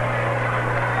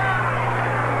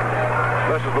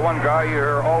 This is the one guy you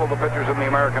hear all of the pitchers in the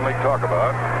American League talk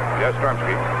about,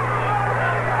 Yastrzemski.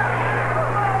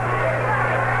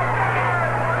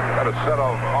 a set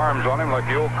of arms on him like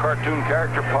the old cartoon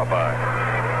character Popeye.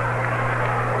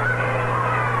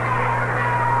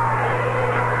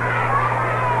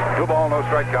 Two ball, no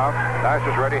strike count. Nash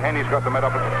is ready. Haney's got the met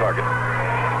up at the target.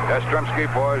 Yastrzemski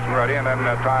poised and ready, and then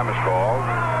time is called.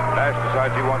 Nash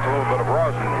decides he wants a little bit of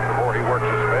rosin before he works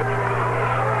his pitch.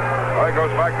 Well, he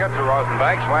goes back, gets the rosin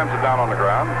bank, slams it down on the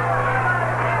ground.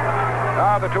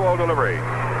 Now the 2-0 delivery.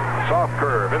 Soft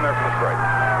curve in there for the strike.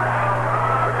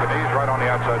 Took the knees right on the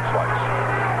outside slice.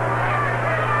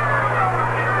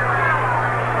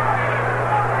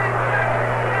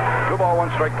 Two ball,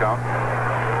 one strike count.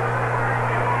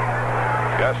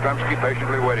 Yastrzemski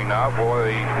patiently waiting now for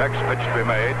the next pitch to be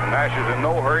made. Nash is in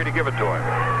no hurry to give it to him.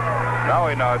 Now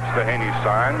he nods to Haney's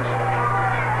signs.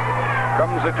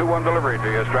 Comes the 2-1 delivery to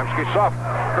Yastrzemski. Soft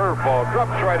curveball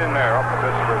drops right in there up the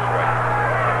fist for a strike.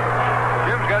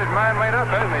 Jim's got his mind made up,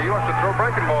 hasn't he? He wants to throw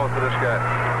breaking balls to this guy.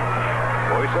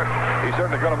 Well, he's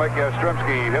certainly going to make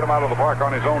Yastrzemski hit him out of the park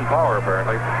on his own power,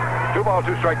 apparently. 2 ball,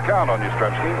 2 strike count on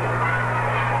Yastrzemski.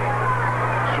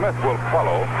 Smith will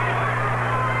follow.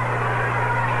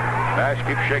 Nash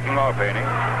keeps shaking off Haney.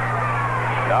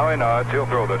 Now he nods. He'll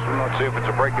throw this one. Let's see if it's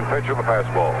a breaking pitch or the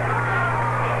fastball.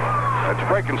 That's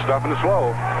breaking stuff and it's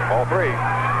low. Ball 3.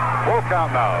 Full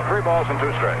count now. 3 balls and 2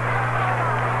 strikes.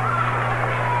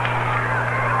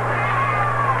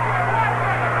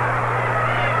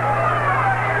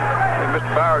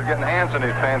 Mr. Bauer's getting hands in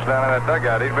his pants down in that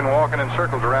dugout. He's been walking in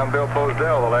circles around Bill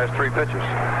Posdell the last 3 pitches.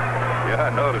 Yeah,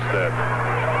 I noticed that.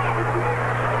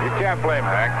 You can't blame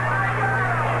Hank.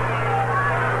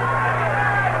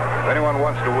 If anyone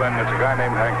wants to win, it's a guy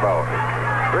named Hank Bauer.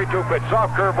 3-2 pitch,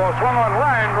 soft curveball, swung on,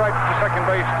 lined right to second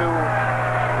base to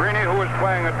Greeny, who was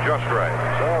playing it just right.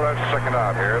 So that's second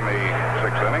out here in the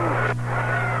 6th inning.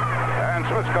 And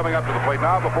Smith's coming up to the plate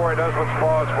now. Before he does, let's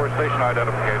pause for station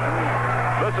identification.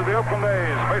 This is the Oakland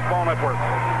A's Baseball Network.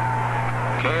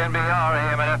 KNBR,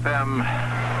 AM and FM.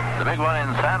 The big one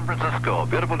in San Francisco.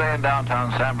 Beautiful day in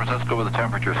downtown San Francisco with a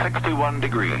temperature 61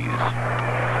 degrees.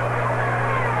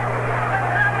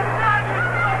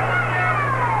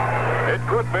 It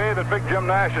could be that Big Jim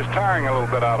Nash is tiring a little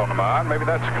bit out on the mound. Maybe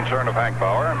that's a concern of Hank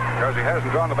Bauer, because he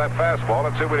hasn't gone to that fastball.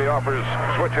 Let's see what he offers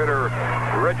switch hitter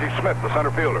Reggie Smith, the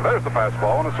center fielder. There's the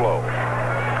fastball, and it's low.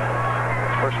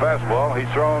 First fastball, he's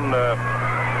thrown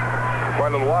for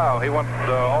quite a little while. He went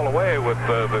all the way with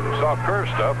the soft curve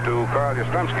stuff to Carl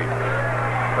Yastrzemski.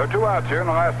 There are 2 outs here in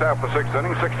the last half of the 6th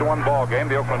inning. 6-1 ball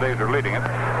game. The Oakland A's are leading it.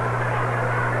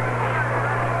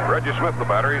 Reggie Smith, the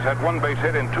batter, he's had 1 base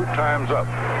hit in 2 times up.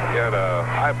 He had a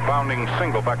high-bounding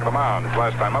single back of the mound his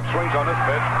last time up. Swings on this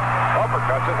pitch.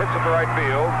 Uppercuts it. Hits it to right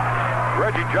field.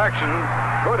 Reggie Jackson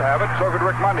could have it. So could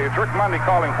Rick Mundy. It's Rick Mundy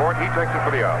calling for it. He takes it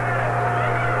for the out.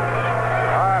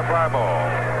 High fly ball.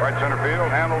 Right center field.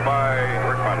 Handled by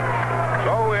Rick Mundy.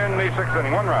 So in the 6th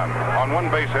inning, 1 run on 1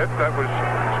 base hit. That was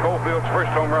Schofield's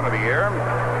first home run of the year.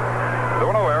 There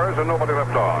were no errors and nobody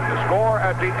left on. The score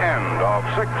at the end of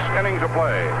 6 innings of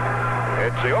play.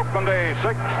 It's the Oakland A's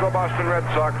 6, the Boston Red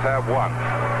Sox have 1.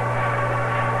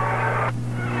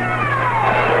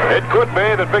 It could be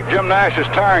that Big Jim Nash is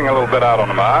tiring a little bit out on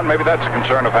the mound. Maybe that's a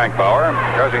concern of Hank Bauer,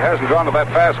 because he hasn't gone to that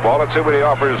fastball. Let's see what he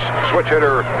offers switch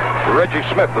hitter Reggie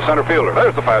Smith, the center fielder.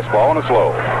 There's the fastball, and it's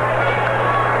low.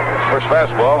 First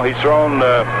fastball, he's thrown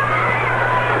for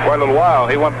quite a little while.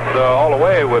 He went all the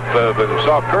way with the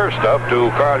soft curve stuff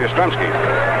to Carl Yastrzemski.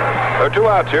 There are 2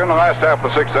 outs here in the last half of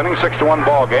the 6th inning. 6-1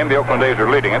 ball game. The Oakland A's are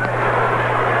leading it.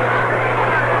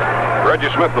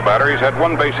 Reggie Smith, the batter, he's had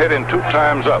 1 base hit in 2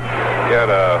 times up. He had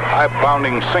a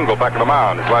high-bounding single back of the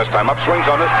mound his last time up. Swings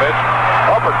on this pitch.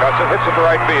 Uppercuts it. Hits it to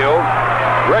right field.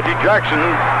 Reggie Jackson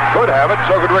could have it.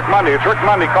 So could Rick Mundy. It's Rick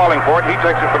Mundy calling for it. He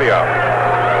takes it for the out.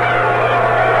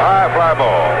 High fly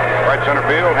ball. Right center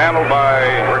field. Handled by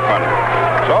Rick Mundy.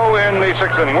 So in the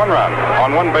 6th inning, 1 run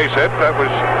on 1 base hit. That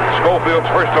was Schofield's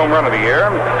first home run of the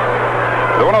year.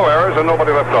 There were no errors and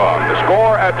nobody left on. The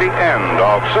score at the end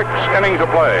of 6 innings of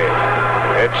play.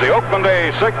 It's the Oakland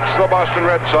A's 6, the Boston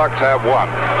Red Sox have 1.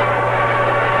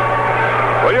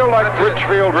 Well, you're like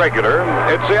Richfield Regular.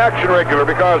 It's the Action Regular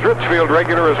because Richfield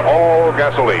Regular is all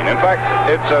gasoline. In fact,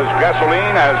 it's as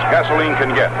gasoline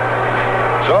can get.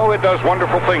 So it does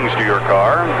wonderful things to your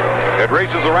car. It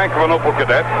raises the rank of an Opel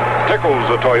Kadett, tickles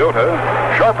a Toyota,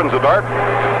 sharpens a Dart,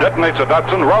 detonates a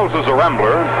Datsun, rouses a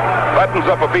Rambler, fattens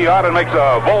up a Fiat, and makes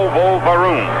a Volvo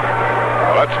Varoon.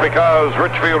 Well, that's because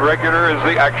Richfield Regular is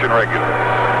the Action Regular.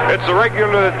 It's the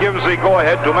regular that gives the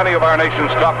go-ahead to many of our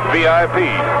nation's top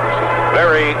VIPs.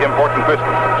 Very important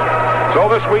business. So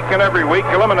this week and every week,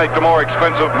 eliminate the more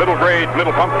expensive middle-grade,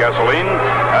 middle-pump gasoline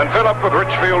and fill up with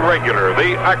Richfield Regular,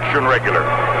 the Action Regular.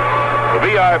 The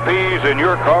VIPs in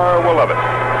your car will love it.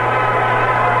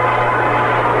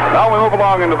 Now we move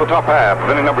along into the top half of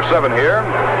inning number 7 here.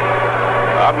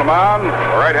 On the mound,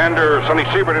 right-hander Sonny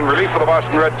Siebert in relief for the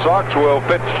Boston Red Sox will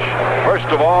pitch first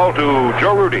of all to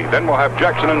Joe Rudy. Then we'll have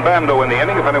Jackson and Bando in the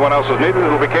inning. If anyone else is needed,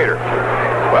 it'll be Cater.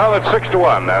 Well, it's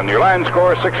 6-1, and your line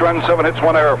score 6 runs, 7 hits,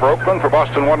 1 error for Oakland. For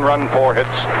Boston, 1 run, 4 hits,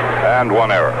 and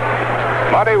 1 error.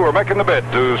 Monty, we're making the bid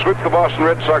to sweep the Boston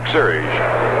Red Sox series.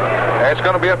 It's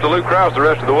going to be up to Lou Krause the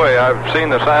rest of the way. I've seen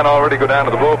the sign already go down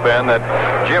to the bullpen that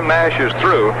Jim Nash is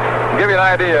through. To give you an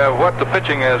idea of what the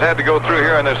pitching has had to go through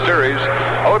here in this series,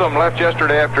 Odom left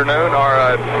yesterday afternoon,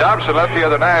 or Dobson left the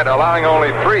other night, allowing only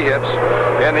 3 hits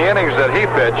in the innings that he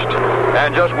pitched,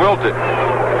 and just wilted.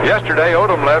 Yesterday,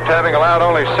 Odom left having allowed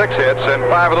only 6 hits, and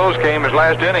 5 of those came his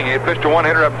last inning. He had pitched a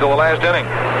 1-hitter up until the last inning.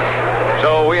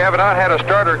 So we have not had a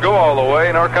starter go all the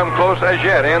way, nor come close as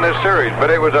yet in this series. But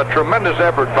it was a tremendous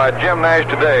effort by Jim Nash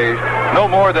today, no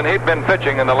more than he'd been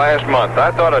pitching in the last month.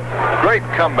 I thought a great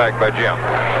comeback by Jim.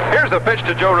 Here's the pitch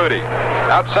to Joe Rudy.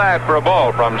 Outside for a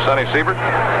ball from Sonny Siebert.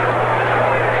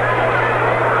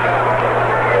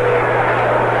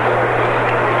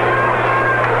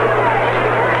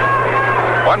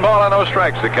 One ball and no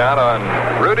strikes to count on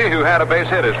Rudy, who had a base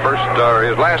hit his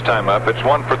last time up. It's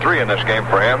 1 for 3 in this game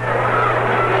for him.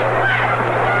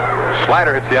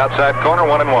 Slider hits the outside corner,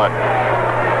 1-1.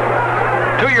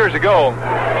 2 years ago,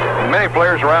 many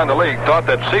players around the league thought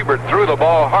that Siebert threw the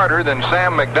ball harder than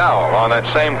Sam McDowell on that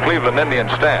same Cleveland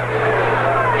Indians staff.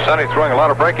 Sonny throwing a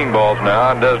lot of breaking balls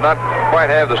now and does not quite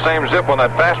have the same zip on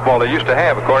that fastball they used to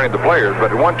have, according to the players,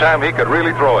 but at one time he could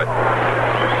really throw it.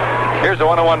 Here's the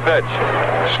 1-1 pitch.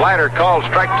 Slider called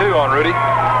strike 2 on Rudy,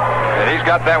 and he's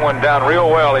got that one down real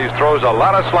well. He throws a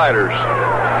lot of sliders.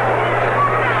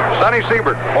 Sonny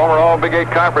Siebert, former All-Big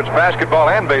 8 Conference basketball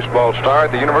and baseball star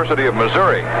at the University of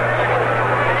Missouri.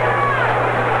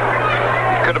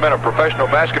 Could have been a professional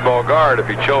basketball guard if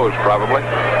he chose, probably.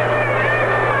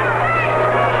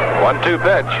 1-2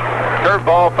 pitch.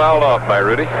 Curveball fouled off by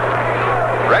Rudy.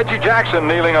 Reggie Jackson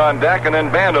kneeling on deck, and then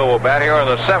Bando will bat here in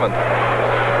the 7th.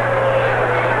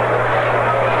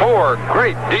 4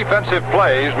 great defensive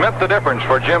plays meant the difference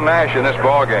for Jim Nash in this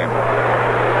ball game.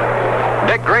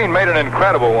 Dick Green made an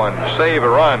incredible one to save a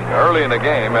run early in the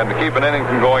game and to keep an inning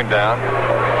from going down.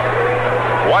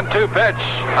 1-2 pitch.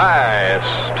 High.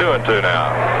 It's 2-2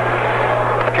 now.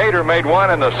 Cater made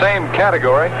one in the same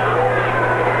category.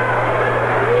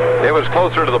 It was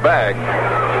closer to the bag.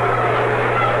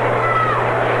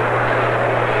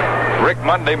 Rick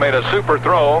Mundy made a super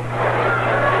throw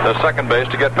to second base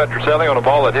to get Petrocelli on a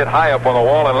ball that hit high up on the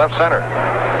wall in left center.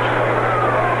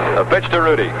 The pitch to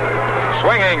Rudy.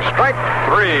 Swinging, strike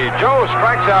 3. Joe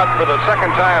strikes out for the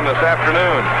second time this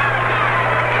afternoon.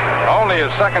 Only his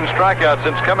second strikeout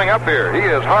since coming up here. He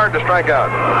is hard to strike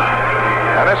out.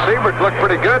 And this Siebert looked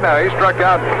pretty good now. He struck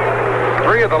out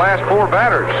 3 of the last 4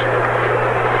 batters.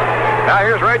 Now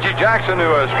here's Reggie Jackson,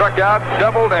 who has struck out,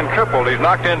 doubled, and tripled. He's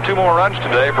knocked in 2 more runs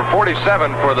today for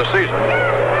 47 for the season.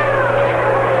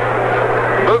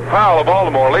 Luke Powell of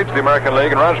Baltimore leads the American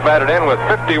League and runs batted in with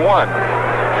 51.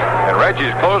 And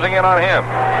Reggie's closing in on him.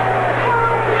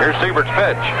 Here's Siebert's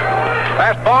pitch.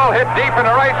 Fastball hit deep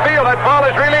into right field. That ball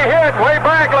is really hit. Way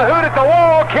back. LaHood at the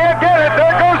wall. Can't get it.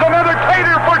 There goes another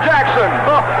tater for Jackson.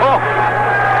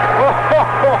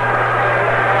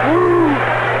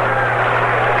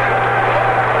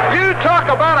 You talk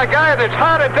about a guy that's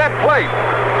hot at that plate.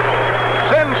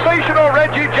 Sensational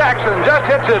Reggie Jackson just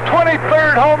hits his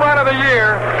 23rd home run of the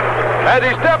year as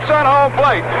he steps on home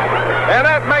plate. And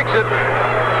that makes it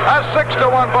a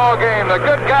 6-1 ball game. The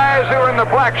good guys who are in the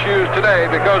black shoes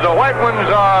today because the white ones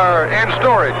are in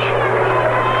storage.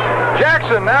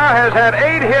 Jackson now has had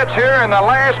 8 hits here in the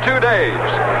last 2 days.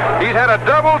 He's had a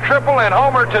double, triple, and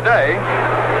homer today.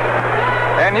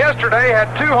 And yesterday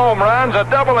had 2 home runs, a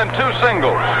double, and 2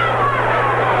 singles.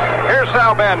 Here's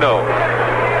Sal Bando.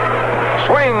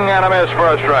 Swing and a miss for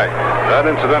a strike. That,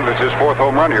 incidentally, is his 4th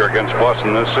home run here against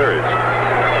Boston this series.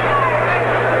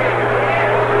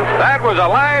 That was a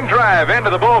line drive into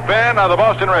the bullpen of the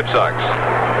Boston Red Sox.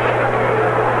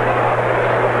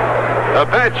 The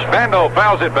pitch, Bando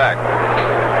fouls it back.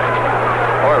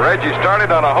 Boy, Reggie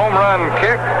started on a home run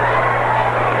kick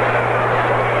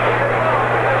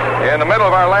in the middle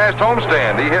of our last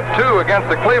homestand. He hit 2 against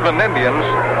the Cleveland Indians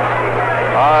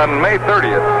on May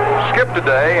 30th. Skipped a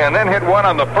day and then hit 1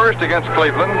 on the 1st against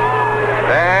Cleveland.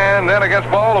 And then against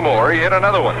Baltimore, he hit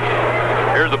another one.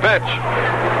 Here's the pitch.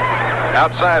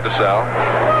 Outside to Sal.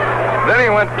 Then he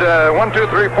went 1, 2,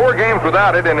 3, 4 games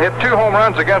without it and hit 2 home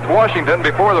runs against Washington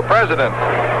before the president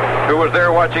who was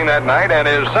there watching that night, and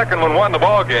his second one won the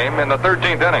ball game in the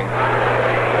 13th inning.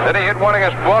 Then he hit one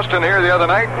against Boston here the other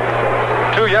night,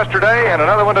 2 yesterday, and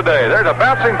another one today. There's a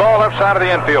bouncing ball left side of the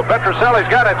infield. Petroselli's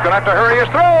got it. He's going to have to hurry his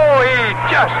throw. He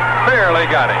just barely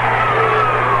got it.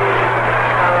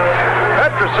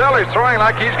 Petroselli's throwing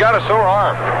like he's got a sore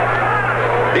arm.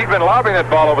 He's been lobbing that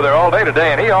ball over there all day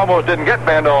today, and he almost didn't get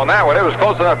Bando on that one. It was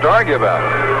close enough to argue about.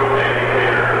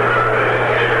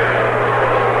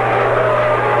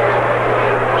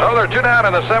 So they're 2 down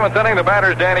in the 7th inning. The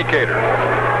batter's Danny Cater.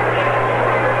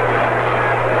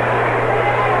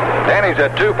 Danny's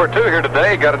at 2 for 2 here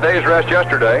today. He got a day's rest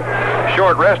yesterday.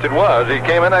 Short rest it was. He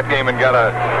came in that game and got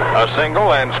a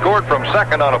single and scored from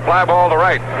second on a fly ball to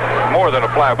right. More than a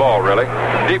fly ball, really.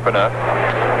 Deep enough.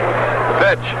 The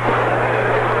pitch.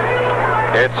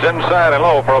 It's inside and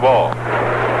low for a ball.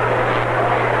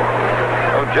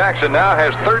 So Jackson now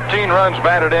has 13 runs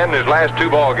batted in his last 2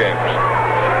 ball games.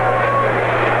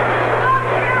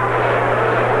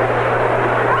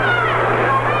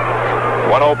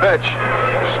 One-0 pitch.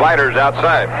 Sliders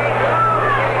outside.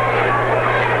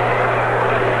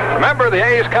 Remember, the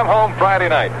A's come home Friday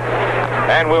night,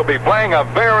 and we'll be playing a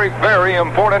very, very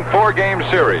important 4-game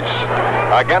series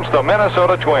against the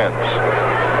Minnesota Twins.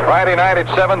 Friday night at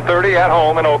 7:30 at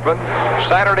home in Oakland.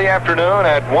 Saturday afternoon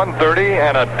at 1:30,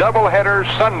 and a doubleheader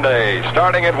Sunday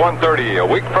starting at 1:30 a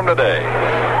week from today.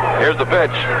 Here's the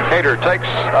pitch. Cater takes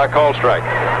a called strike.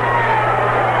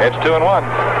 It's 2-1.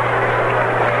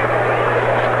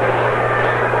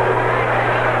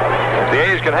 The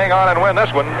A's can hang on and win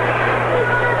this one.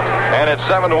 And it's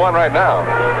 7-1 right now.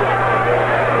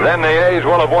 Then the A's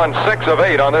will have won 6 of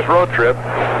 8 on this road trip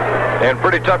in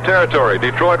pretty tough territory.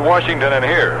 Detroit, Washington, and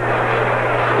here.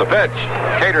 The pitch.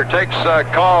 Cater takes a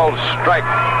called strike.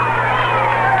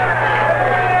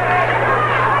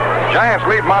 Giants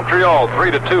lead Montreal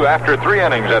 3-2 after 3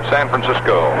 innings at San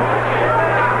Francisco.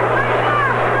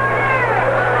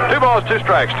 2 balls, 2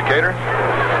 strikes to Cater.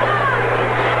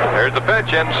 There's the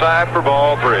pitch inside for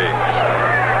ball 3.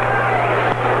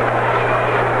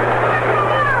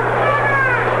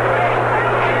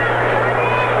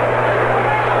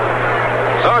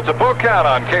 So it's a full count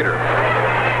on Cater.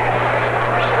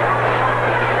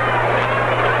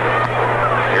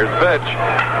 Here's the pitch.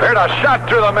 There's a shot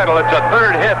through the middle. It's a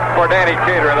 3rd hit for Danny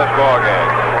Cater in this ball game.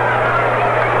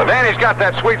 But Danny's got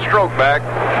that sweet stroke back.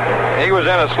 He was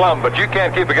in a slump, but you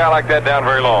can't keep a guy like that down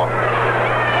very long.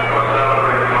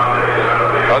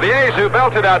 Well, the A's, who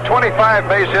belted out 25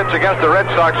 base hits against the Red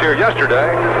Sox here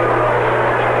yesterday,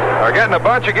 are getting a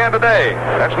bunch again today.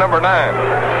 That's number 9.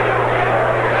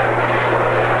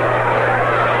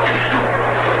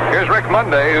 Here's Rick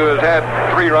Monday, who has had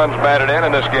 3 runs batted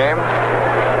in this game.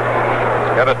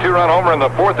 Got a 2-run homer in the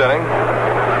 4th inning.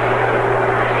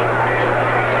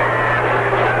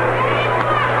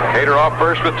 Cater off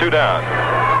first with 2 down.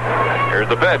 Here's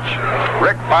the pitch.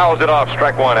 Rick fouls it off.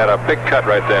 Strike 1. Had a big cut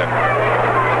right then.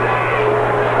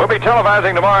 We'll be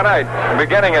televising tomorrow night,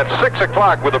 beginning at 6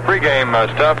 o'clock with the pregame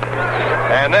stuff.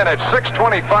 And then at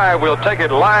 6:25, we'll take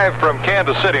it live from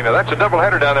Kansas City. Now, that's a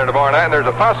doubleheader down there tomorrow night, and there's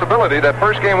a possibility that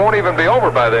first game won't even be over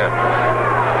by then.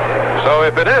 So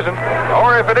if it isn't,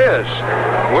 or if it is,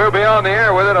 we'll be on the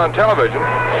air with it on television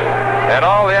and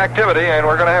all the activity, and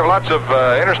we're going to have lots of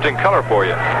interesting color for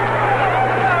you.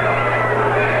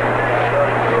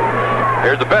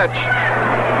 Here's the pitch.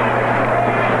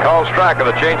 Called strike of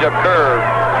the changeup curve.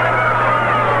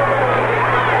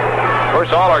 Of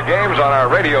course, all our games on our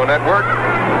radio network.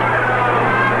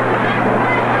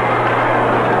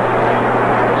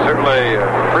 Certainly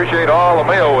appreciate all the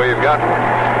mail we've got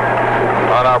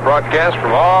on our broadcast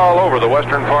from all over the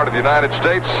western part of the United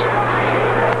States.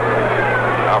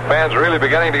 Our fans are really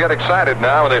beginning to get excited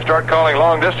now when they start calling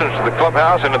long distance to the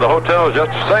clubhouse and to the hotels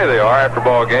just to say they are after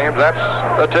ball games. That's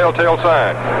a telltale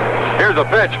sign. Here's a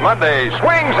pitch. Monday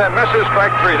swings and misses.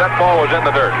 Strike 3. That ball was in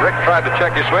the dirt. Rick tried to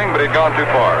check his swing, but he'd gone too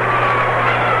far.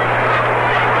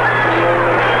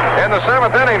 In the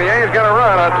 7th inning, the A's got a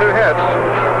run on 2 hits.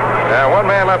 Now, 1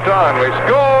 man left on. We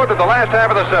go to the last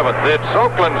half of the 7th. It's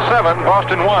Oakland 7,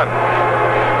 Boston 1.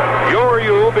 You're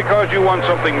you because you want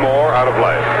something more out of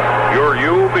life. You're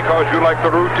you because you like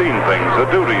the routine things, the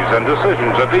duties and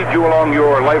decisions that lead you along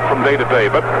your life from day to day.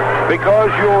 But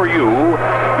because you're you,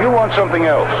 you want something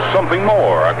else, something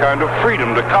more, a kind of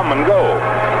freedom to come and go.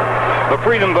 The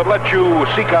freedom that lets you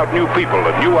seek out new people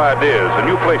and new ideas and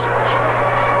new places.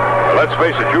 Let's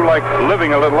face it, you like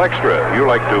living a little extra. You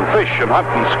like to fish and hunt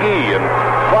and ski and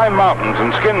climb mountains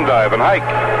and skin dive and hike.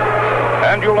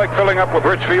 And you like filling up with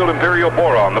Richfield Imperial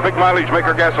Boron, the big mileage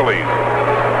maker gasoline.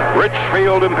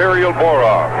 Richfield Imperial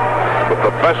Boron, with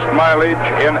the best mileage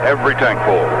in every tank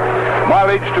full.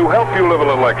 Mileage to help you live a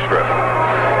little extra.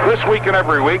 This week and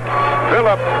every week, fill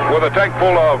up with a tank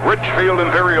full of Richfield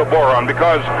Imperial Boron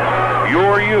because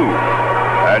you're you,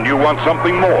 and you want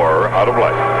something more out of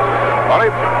life. Monty?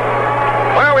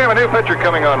 Well, we have a new pitcher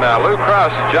coming on now. Lou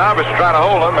Krause's job is to try to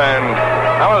hold him, and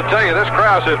I want to tell you, this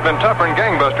Krause has been tougher than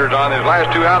gangbusters on his last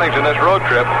 2 outings in this road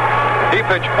trip. He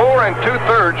pitched 4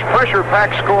 2/3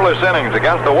 pressure-packed scoreless innings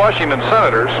against the Washington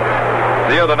Senators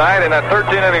the other night in that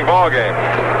 13-inning ball game.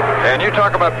 And you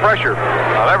talk about pressure.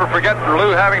 I'll never forget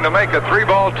Lou having to make a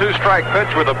 3-ball, 2-strike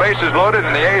pitch with the bases loaded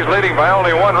and the A's leading by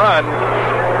only 1 run.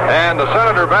 And the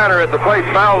Senator batter at the plate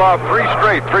fouled off 3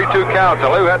 straight, 3-2 counts.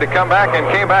 So Lou had to come back and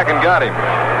came back and got him.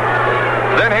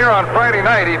 Then here on Friday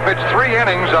night, he pitched 3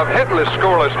 innings of hitless,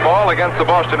 scoreless ball against the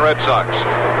Boston Red Sox.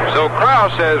 So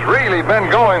Krause has really been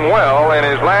going well in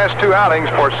his last 2 outings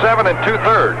for 7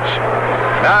 2/3.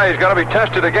 Now he's going to be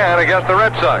tested again against the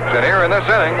Red Sox. And here in this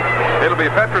inning, it'll be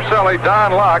Petrocelli,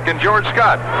 Don Locke, and George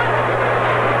Scott.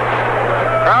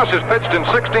 Krause has pitched in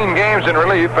 16 games in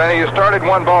relief, and he has started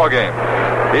 1 ball game.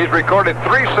 He's recorded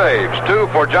 3 saves, 2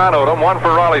 for John Odom, 1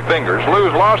 for Raleigh Fingers.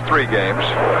 Lou's lost 3 games.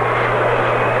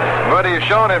 But he has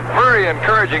shown very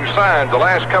encouraging signs the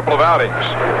last couple of outings.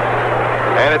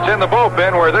 And it's in the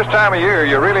bullpen where this time of year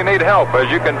you really need help, as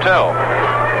you can tell.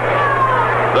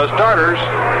 The starters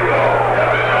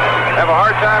have a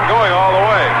hard time going all the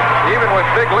way, even with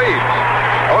big leads.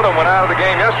 Odom went out of the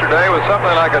game yesterday with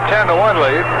something like a 10-1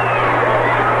 lead,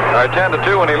 or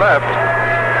 10-2 when he left.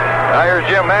 Now here's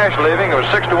Jim Nash leaving. It was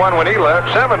 6-1 when he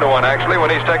left, 7-1 actually when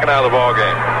he's taken out of the ball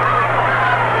game.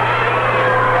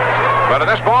 But in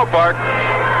this ballpark,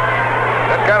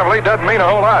 that kind of lead doesn't mean a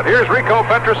whole lot. Here's Rico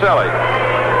Petrocelli.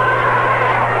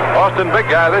 Boston big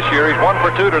guy this year. He's 1 for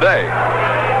 2 today.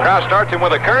 Krause starts him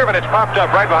with a curve, and it's popped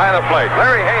up right behind the plate.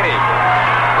 Larry Haney,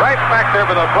 right back there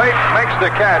by the plate, makes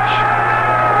the catch.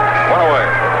 1 away.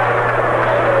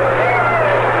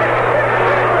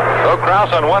 So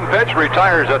Krause on 1 pitch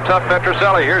retires a tough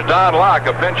Petrocelli. Here's Don Locke,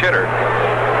 a pinch hitter.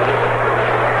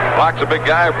 Locke's a big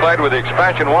guy who played with the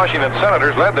expansion Washington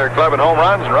Senators, led their club in home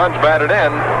runs and runs batted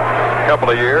in a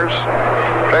couple of years.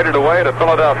 Traded away to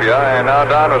Philadelphia, and now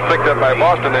Don was picked up by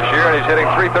Boston this year, and he's hitting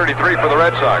 .333 for the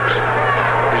Red Sox.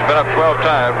 He's been up 12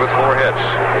 times with 4 hits.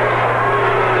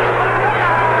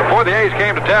 Before the A's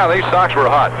came to town, these Sox were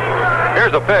hot.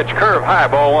 Here's a pitch, curve high,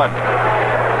 ball 1.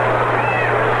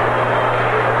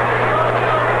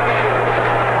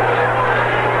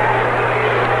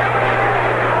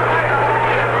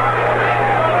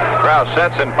 Krause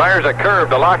sets and fires a curve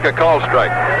to Locke, a call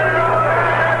strike.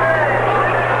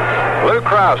 Lou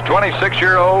Krause,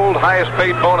 26-year-old,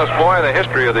 highest-paid bonus boy in the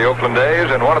history of the Oakland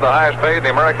A's, and one of the highest-paid in the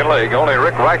American League. Only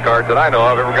Rick Reichart that I know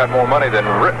of ever got more money than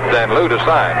Lou to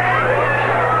sign.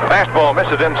 Fastball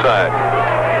misses inside.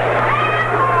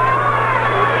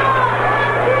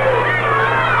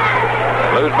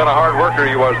 Lou's been a hard worker.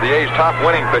 He was the A's top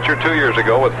winning pitcher 2 years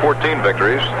ago with 14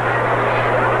 victories.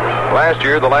 Last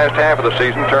year, the last half of the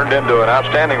season turned into an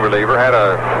outstanding reliever. Had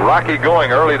a rocky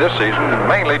going early this season,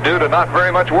 mainly due to not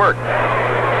very much work.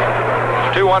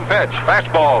 2-1 pitch.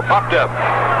 Fastball popped up.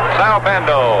 Sal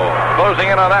Bando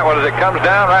closing in on that one as it comes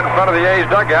down right in front of the A's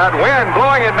dugout. Wind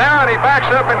blowing it now, and he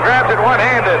backs up and grabs it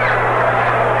one-handed.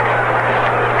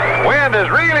 Wind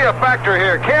is really a factor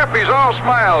here. Campy's all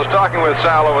smiles talking with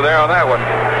Sal over there on that one.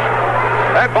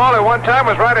 That ball at one time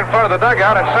was right in front of the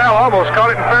dugout, and Sal almost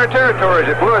caught it in fair territory as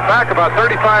it blew it back about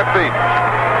 35 feet.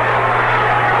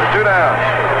 The 2 down.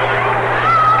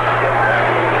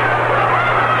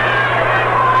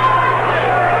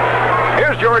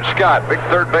 Here's George Scott, big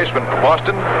third baseman for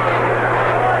Boston.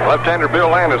 Left-hander Bill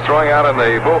Landis throwing out in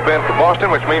the bullpen for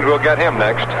Boston, which means we'll get him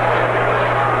next.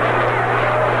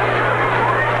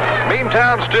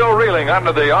 Beantown still reeling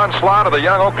under the onslaught of the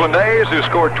young Oakland A's, who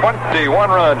scored 21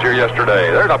 runs here yesterday.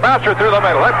 There's a bouncer through the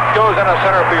middle. That goes into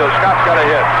center field. Scott's got a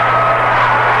hit.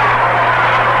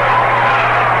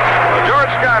 Well,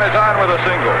 George Scott is on with a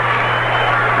single.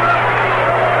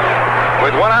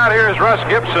 With 1 out, here is Russ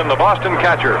Gibson, the Boston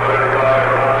catcher.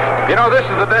 You know, this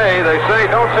is the day they say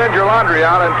don't send your laundry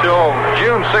out until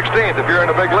June 16th if you're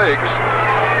in the big leagues.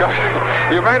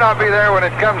 You may not be there when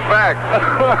it comes back.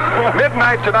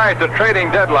 Midnight tonight, the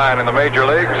trading deadline in the major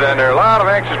leagues, and there are a lot of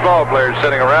anxious ball players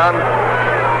sitting around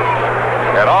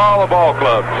at all the ball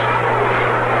clubs.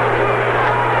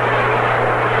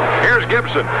 Here's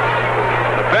Gibson.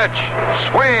 The pitch,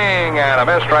 swing, and a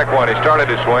miss, strike 1. He started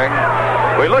his swing.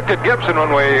 We looked at Gibson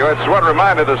it's what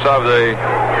reminded us of the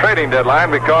trading deadline,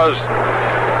 because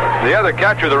the other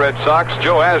catcher of the Red Sox,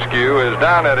 Joe Askew, is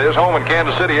down at his home in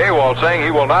Kansas City, AWOL, saying he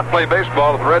will not play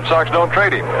baseball if the Red Sox don't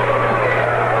trade him.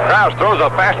 Krause throws a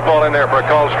fastball in there for a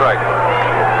called strike.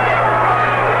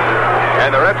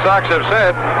 And the Red Sox have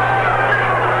said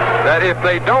that if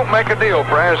they don't make a deal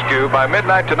for Askew by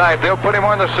midnight tonight, they'll put him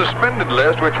on the suspended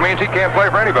list, which means he can't play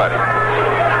for anybody.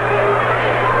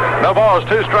 No balls,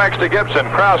 2 strikes to Gibson.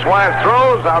 Krause winds,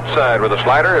 throws outside with a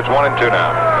slider. It's 1-2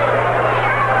 now.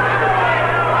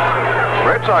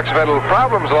 Red Sox have had little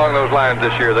problems along those lines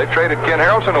this year. They traded Ken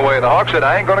Harrelson away. The Hawk said,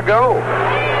 I ain't going to go.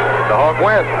 The Hawk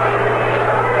went.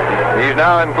 He's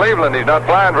now in Cleveland. He's not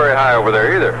flying very high over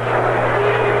there either.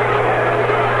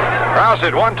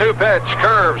 Krause's 1-2 pitch,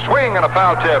 curve, swing, and a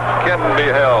foul tip can be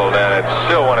held, and it's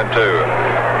still 1-2.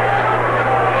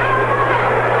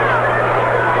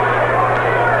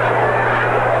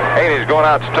 Haney's going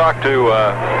out to talk to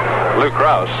Lou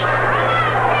Krause.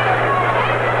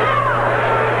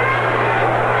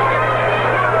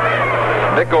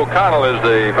 Dick O'Connell is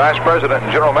the vice president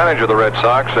and general manager of the Red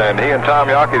Sox, and he and Tom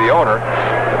Yockey, the owner,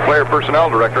 player personnel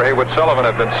director Haywood Sullivan,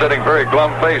 have been sitting very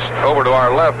glum-faced over to our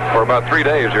left for about 3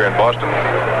 days here in Boston,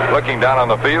 looking down on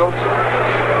the field.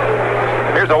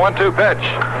 Here's a 1-2 pitch.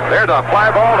 There's a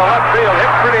fly ball to left field,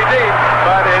 hit pretty deep,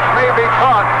 but it may be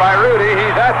caught by Rudy.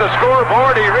 He's at the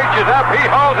scoreboard. He reaches up. He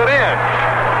hauls it in,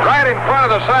 right in front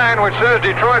of the sign which says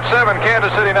Detroit 7,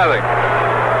 Kansas City nothing.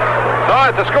 So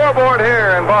at the scoreboard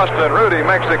here in Boston, Rudy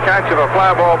makes the catch of a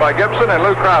fly ball by Gibson, and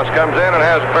Lou Krause comes in and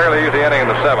has a fairly easy inning in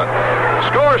the 7th.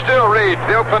 Score still reads,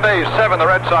 the Oakland A's 7, the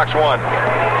Red Sox 1.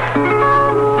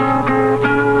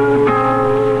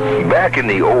 Back in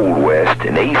the Old West,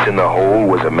 an ace in the hole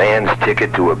was a man's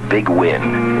ticket to a big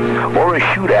win, or a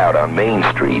shootout on Main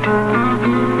Street.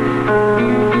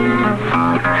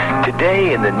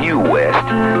 Today in the New West,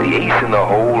 the ace in the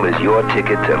hole is your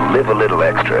ticket to live a little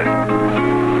extra.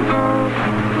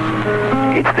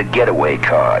 It's the getaway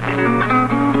card.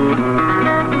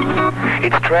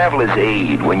 It's traveler's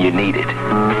aid when you need it.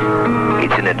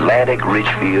 It's an Atlantic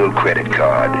Richfield credit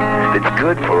card that's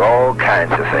good for all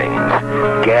kinds of things.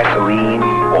 Gasoline,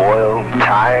 oil,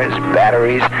 tires,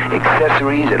 batteries,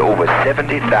 accessories at over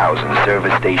 70,000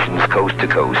 service stations coast to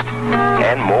coast,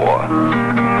 and more.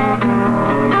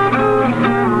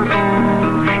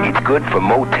 It's good for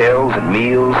motels and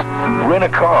meals. Rent a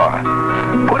car.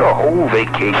 Put a whole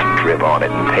vacation trip on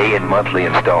it and pay in monthly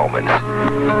installments.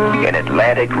 An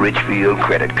Atlantic Richfield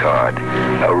credit card.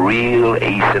 A real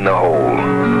ace in the hole.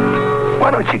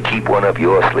 Why don't you keep one up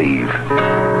your sleeve?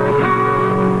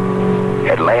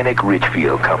 Atlantic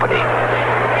Richfield Company.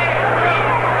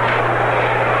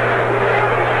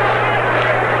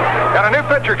 Got a new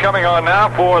pitcher coming on now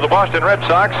for the Boston Red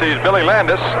Sox. He's Billy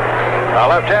Landis, a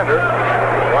left-hander.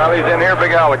 While he's in here,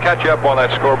 Big Al, to catch you up on that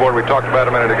scoreboard we talked about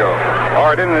a minute ago. All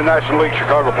right, in the National League,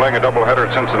 Chicago playing a doubleheader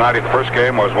at Cincinnati. The first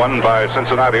game was won by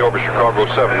Cincinnati over Chicago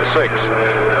 7-6.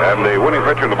 And the winning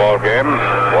pitcher in the ball game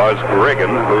was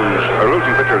Reagan,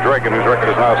 losing pitcher is Reagan, whose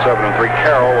record is now 7-3.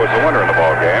 Carroll was the winner in the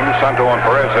ball game. Santo and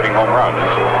Perez hitting home runs.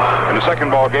 In the second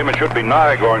ball game, it should be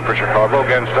Nye going for Chicago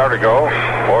against Arrigo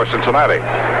for Cincinnati.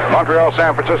 Montreal,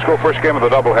 San Francisco, first game of the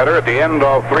doubleheader. At the end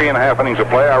of 3.5 innings of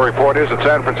play, our report is that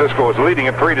San Francisco is leading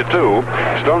at 3-2.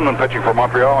 Stoneman pitching for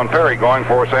Montreal and Perry going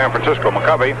for San Francisco.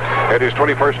 McCovey hit his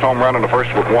 21st home run in the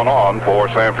first with 1 on for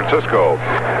San Francisco.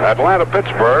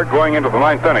 Atlanta-Pittsburgh going into the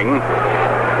 9th inning.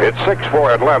 It's 6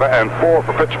 for Atlanta and 4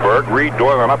 for Pittsburgh. Reed,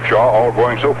 Doyle, and Upshaw all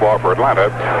going so far for Atlanta.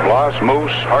 Bloss,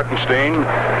 Moose, Hartenstein,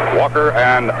 Walker,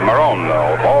 and Marone,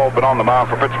 all been on the mound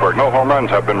for Pittsburgh. No home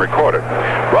runs have been recorded.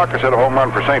 Rockers hit a home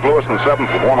run for St. Louis in the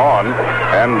 7th with 1 on.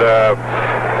 And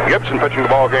Gibson pitching the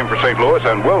ball game for St. Louis,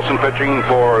 and Wilson pitching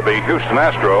for the Houston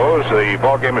Astros. The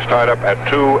ball game is tied up at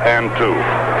 2-2.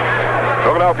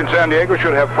 Philadelphia and San Diego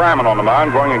should have Fryman on the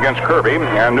mound going against Kirby,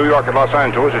 and New York and Los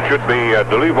Angeles it should be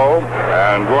DeLevo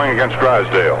and going against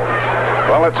Drysdale.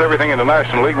 Well, that's everything in the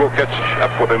National League. We'll catch up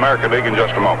with the American League in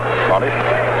just a moment. Monty?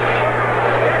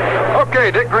 Okay,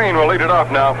 Dick Green will lead it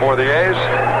off now for the A's.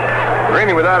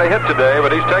 Greeny without a hit today,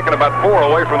 but he's taken about 4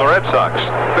 away from the Red Sox.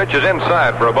 Pitch is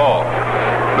inside for a ball.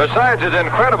 Besides his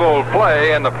incredible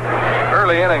play in the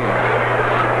early inning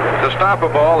to stop a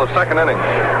ball, the second inning.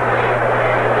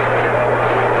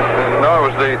 No,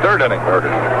 it was the third inning.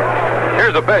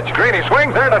 Here's a pitch. Greeny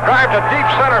swings there to drive to deep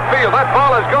center field. That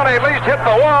ball is going to at least hit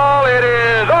the wall. It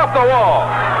is off the wall.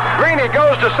 Greeny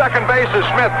goes to second base as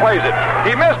Smith plays it.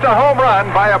 He missed a home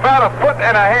run by about 1.5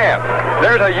 feet.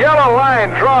 There's a yellow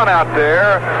line drawn out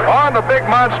there on the big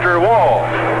monster wall.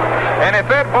 And if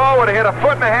that ball would have hit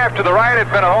 1.5 feet to the right, it'd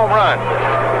been a home run.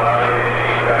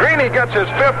 Greeny gets his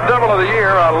 5th double of the year,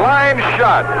 a line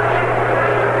shot.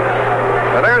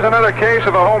 Now there's another case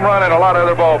of a home run in a lot of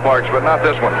other ballparks, but not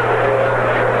this one.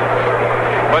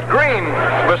 But Greeny Green,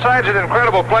 besides an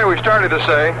incredible play we started to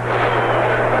say,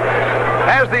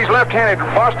 has these left-handed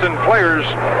Boston players,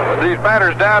 these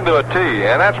batters down to a T,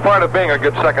 and that's part of being a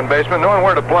good second baseman, knowing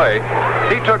where to play.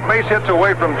 He took base hits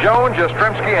away from Jones,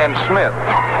 Yastrzemski, and Smith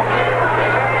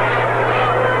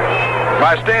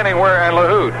by standing where and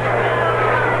LaHood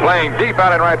playing deep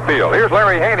out in right field. Here's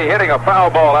Larry Haney hitting a foul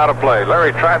ball out of play.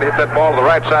 Larry tried to hit that ball to the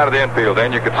right side of the infield,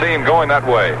 and you could see him going that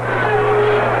way.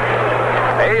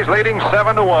 A's leading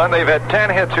 7-1. They've had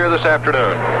 10 hits here this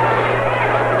afternoon.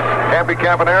 Campy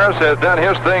Campaneris has done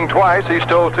his thing twice. He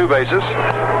stole 2 bases.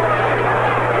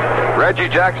 Reggie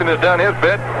Jackson has done his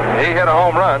bit. He hit a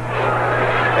home run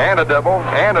and a double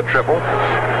and a triple.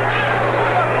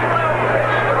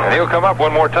 And he'll come up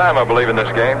one more time, I believe, in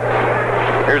this game.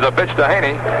 Here's a pitch to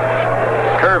Haney.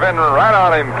 Curve in right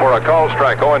on him for a called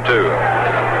strike, 0-2.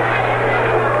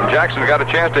 Jackson got a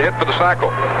chance to hit for the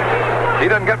cycle. He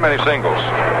doesn't get many singles.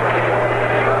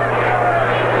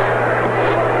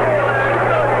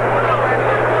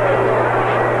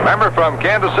 Remember, from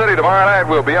Kansas City tomorrow night,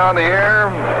 we'll be on the air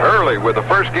early with the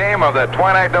first game of that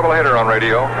twilight doubleheader on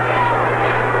radio.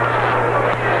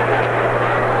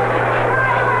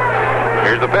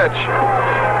 Here's the pitch.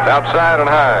 It's outside and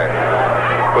high.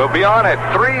 We'll be on at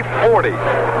 3:40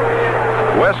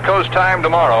 West Coast time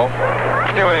tomorrow,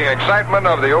 continuing excitement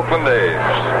of the Oakland A's.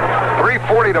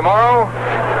 3:40 tomorrow,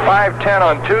 5:10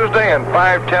 on Tuesday, and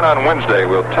 5:10 on Wednesday.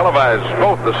 We'll televise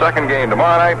both the second game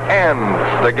tomorrow night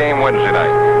and the game Wednesday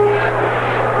night.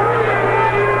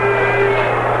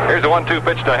 Here's the 1-2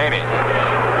 pitch to Haney.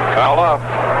 Fouled off.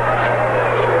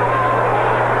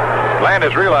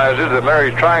 Landis realizes that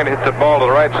Larry's trying to hit the ball to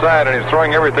the right side, and he's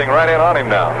throwing everything right in on him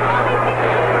now.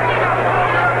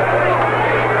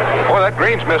 Boy, that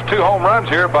Green's missed 2 home runs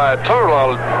here by a total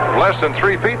of less than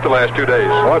 3 feet the last 2 days.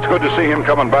 Well, it's good to see him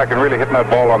coming back and really hitting that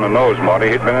ball on the nose, Marty.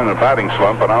 He'd been in a batting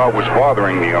slump, and I know it was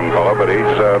bothering the young fellow, but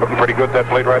he's looking pretty good at that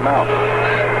plate right now.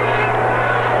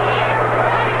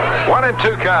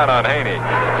 1-2 count on Haney.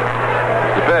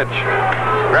 The pitch.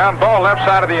 Ground ball left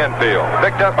side of the infield.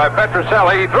 Picked up by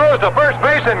Petrocelli. He throws to first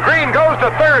base, and Green goes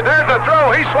to third. There's the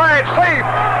throw. He slides safe.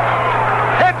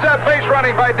 Hits that base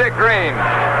running by Dick Green.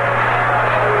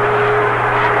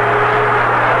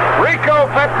 Rico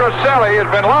Petrocelli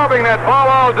has been lobbing that ball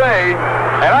all day,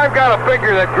 and I've got to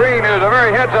figure that Green, who's a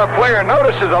very heads-up player,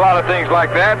 notices a lot of things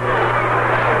like that.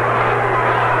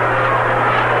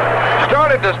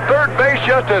 Started to third base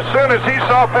just as soon as he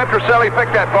saw Petrocelli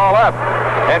pick that ball up.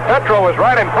 And Petro was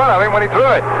right in front of him when he threw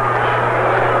it.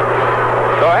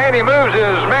 So Haney moves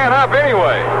his man up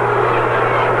anyway.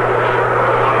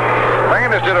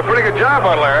 Landis did a pretty good job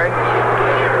on Larry.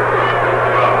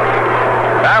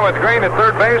 Now with Green at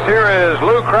third base, here is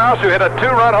Lou Krause, who hit a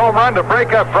 2-run home run to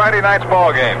break up Friday night's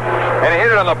ball game. And he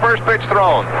hit it on the first pitch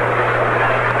thrown.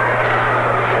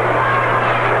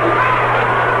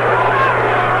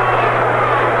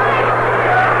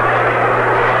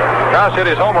 Krause hit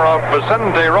his homer off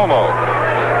Vicente Romo.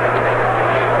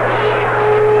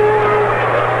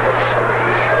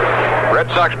 Red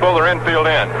Sox pull their infield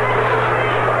in.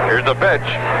 Here's the pitch.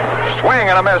 Swing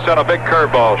and a miss on a big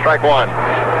curveball. Strike 1.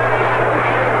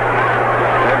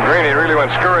 And Greeny really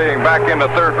went scurrying back into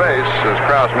third base as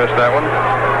Krause missed that one.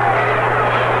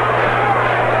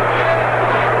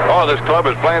 Oh, this club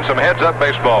is playing some heads-up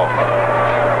baseball.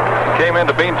 Came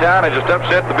into Beantown and just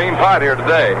upset the Bean Pot here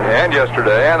today and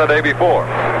yesterday and the day before.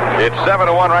 It's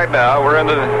 7-1 right now. We're in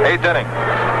the 8th inning.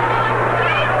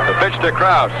 The pitch to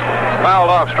Krause. Fouled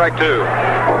off, strike 2.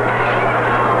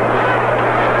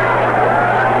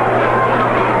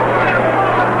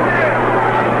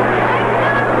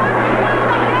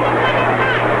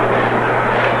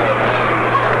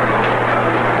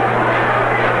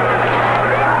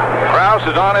 Krause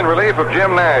is on in relief of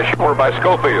Jim Nash, over by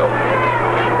Schofield.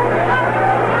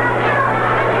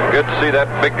 Good to see that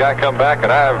big guy come back,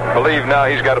 and I believe now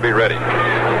he's got to be ready.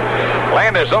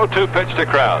 Landis 0-2 pitch to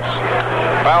Krause.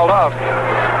 Fouled off.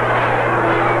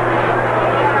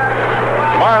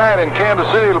 Tomorrow night in Kansas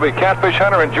City, it'll be Catfish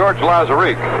Hunter and George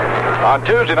Lazarick. On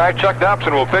Tuesday night, Chuck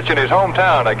Dobson will pitch in his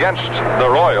hometown against the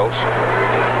Royals.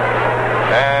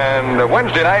 And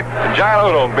Wednesday night, John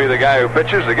Odom will be the guy who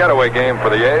pitches the getaway game for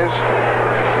the A's.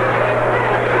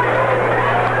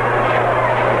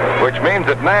 Which means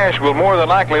that Nash will more than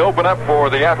likely open up for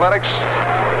the Athletics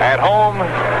at home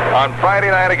on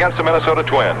Friday night against the Minnesota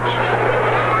Twins.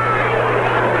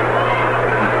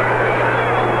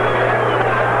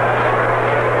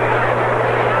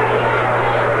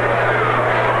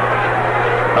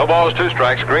 No balls, 2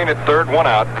 strikes. Green at third, 1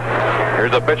 out.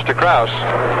 Here's the pitch to Krause.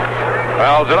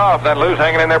 Fouls it off. That Lou's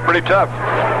hanging in there pretty tough.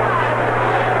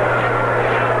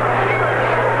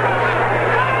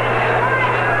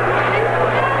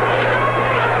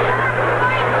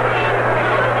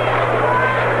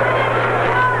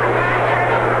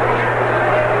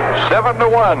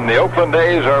 7-1. The Oakland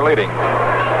A's are leading.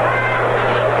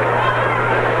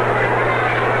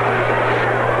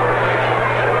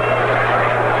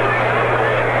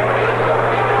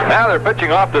 Now they're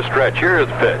pitching off the stretch. Here's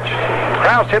the pitch.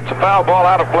 Krause hits a foul ball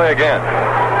out of play again.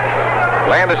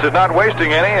 Landis is not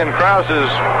wasting any, and Krause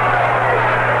is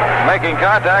making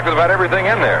contact with about everything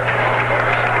in there.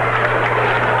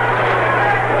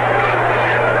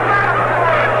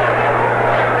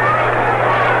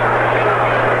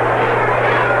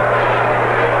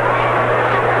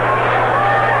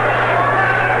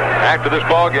 After this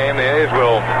ball game, the A's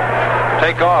will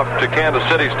take off to Kansas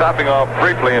City, stopping off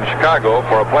briefly in Chicago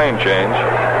for a plane change.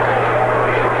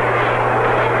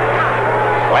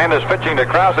 Landis pitching to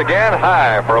Krause again,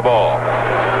 high for a ball.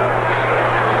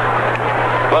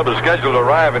 Club is scheduled to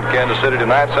arrive in Kansas City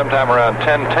tonight sometime around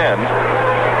 10:10.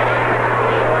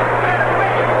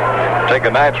 Take a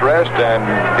night's rest and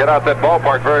get out that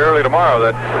ballpark very early tomorrow.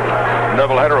 That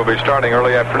doubleheader will be starting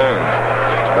early afternoon.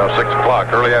 About 6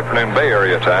 o'clock, early afternoon Bay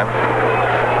Area time.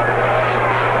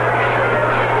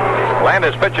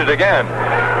 Landis pitches again.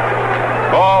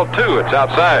 Ball 2, it's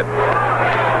outside.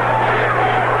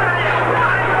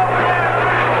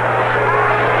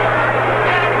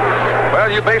 Well,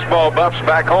 you baseball buffs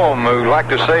back home who like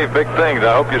to save big things,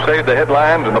 I hope you saved the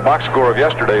headlines and the box score of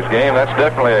yesterday's game. That's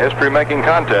definitely a history-making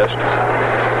contest.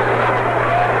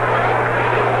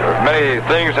 Many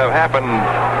things have happened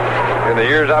in the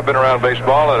years I've been around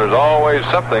baseball, and there's always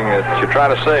something that you try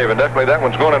to save, and definitely that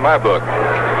one's going in my book.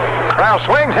 Krause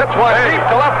swings, hits one deep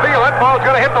to left field. That ball's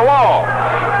going to hit the wall.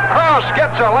 Krause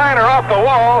gets a liner off the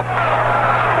wall,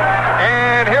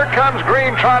 and here comes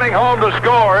Green trotting home to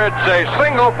score. It's a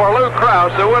single for Lou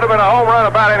Krause. It would have been a home run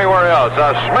about anywhere else.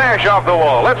 A smash off the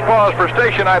wall. Let's pause for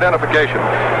station identification.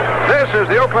 This is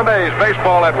the Oakland A's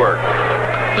Baseball Network.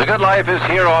 The Good Life is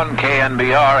here on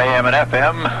KNBR AM and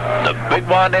FM, the big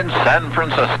one in San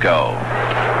Francisco.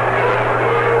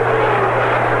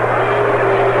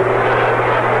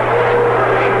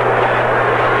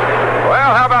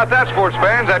 Well, how about that, sports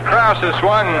fans? That Krause has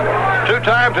swung 2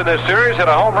 times in this series, hit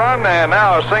a home run, and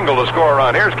now a single to score a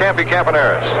run. Here's Campy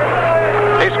Campaneris.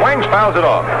 He swings, fouls it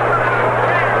off.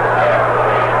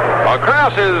 Well,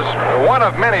 Krause is one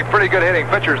of many pretty good hitting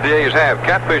pitchers the A's have.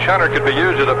 Catfish Hunter could be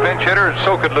used as a pinch hitter,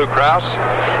 so could Lou Krause,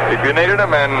 if you needed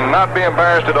him, and not be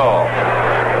embarrassed at all.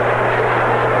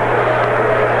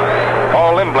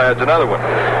 Paul Lindblad's another one.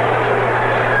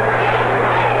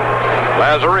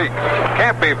 Lazarick.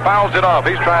 Campy fouls it off.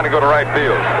 He's trying to go to right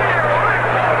field.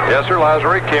 Yes, sir,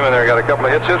 Lazarick came in there, got a couple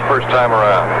of hits his first time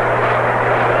around.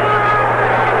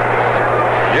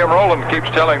 Jim Rowland keeps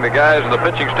telling the guys in the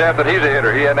pitching staff that he's a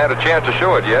hitter. He hadn't had a chance to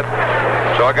show it yet,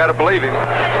 so I got to believe him.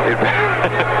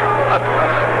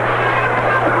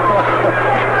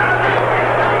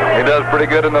 He does pretty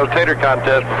good in those tater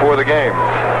contests before the game.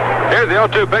 Here's the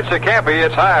 0-2 pitch to Campy.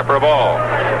 It's high for a ball.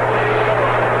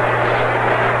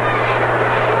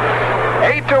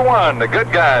 8-1. The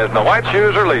good guys in the white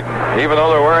shoes are leading, even though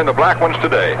they're wearing the black ones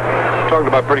today. Talking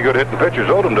about pretty good hitting pitchers,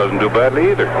 Odom doesn't do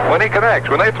badly either. When he connects,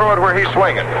 when they throw it where he's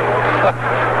swinging.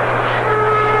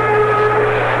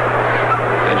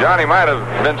 And Johnny might have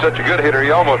been such a good hitter,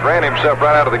 he almost ran himself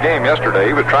right out of the game yesterday.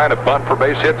 He was trying to bunt for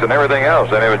base hits and everything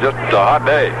else, and it was just a hot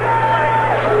day.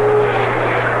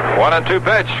 1-2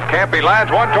 pitch. Campy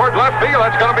lines one towards left field.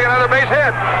 That's going to be another base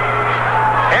hit.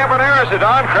 Campaneris is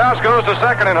on. Krause goes to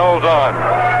second and holds on.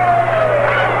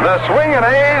 The swinging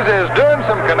A's is doing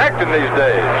some connecting these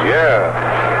days. Yeah.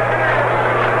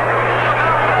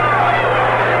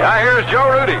 Now here's Joe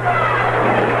Rudy.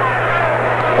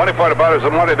 Funny part about it is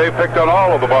the money they picked on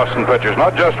all of the Boston pitchers.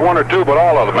 Not just 1 or 2, but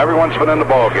all of them. Everyone's been in the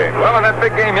ball game. Well, in that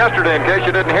big game yesterday, in case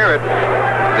you didn't hear it,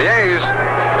 the A's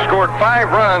scored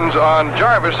 5 runs on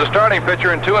Jarvis, the starting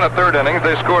pitcher, in 2 1/3 innings.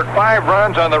 They scored 5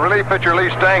 runs on the relief pitcher Lee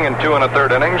Stang in 2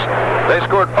 1/3 innings. They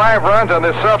scored 5 runs on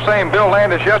this self-same Bill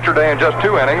Landis yesterday in just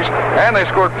 2 innings. And they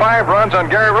scored 5 runs on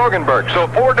Gary Rogenberg. So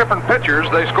 4 different pitchers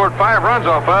they scored 5 runs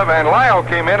off of, and Lyle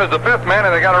came in as the 5th man,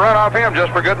 and they got a run off him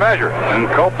just for good measure.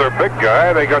 And Culp, their big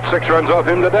guy, they got 6 runs off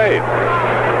him today.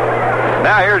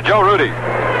 Now here's Joe Rudy.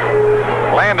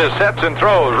 Landis sets and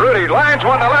throws. Rudy lines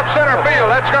one to left center field.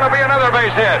 That's going to be another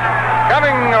base hit.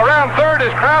 Coming around third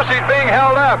is Krause being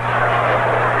held up.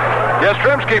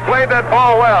 Yastrzemski played that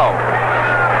ball well.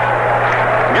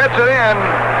 Gets it in.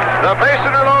 The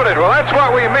bases are loaded. Well, that's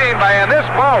what we mean by in this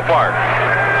ballpark.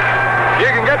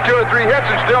 You can get 2 or 3 hits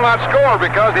and still not score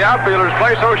because the outfielders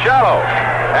play so shallow.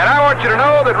 And I want you to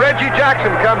know that Reggie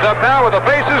Jackson comes up now with the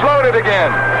bases loaded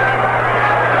again.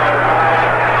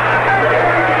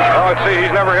 Let's see,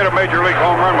 he's never hit a major league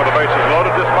home run with the bases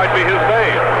loaded. This might be his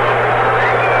day.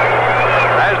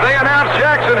 As they announced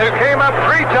Jackson, who came up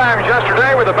 3 times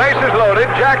yesterday with the bases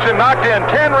loaded, Jackson knocked in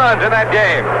 10 runs in that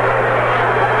game.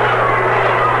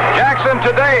 Jackson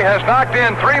today has knocked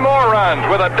in 3 more runs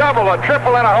with a double, a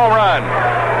triple, and a home run.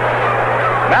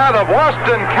 Now the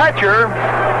Boston catcher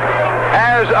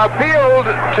has appealed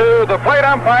to the plate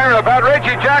umpire about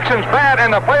Reggie Jackson's bat,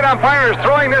 and the plate umpire is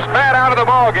throwing this bat out of the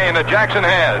ball game that Jackson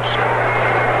has.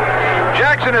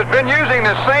 Jackson has been using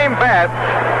the same bat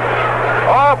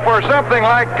for something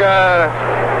like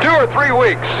 2 or 3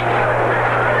 weeks.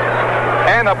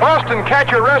 And the Boston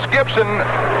catcher, Russ Gibson,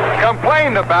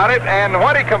 complained about it, and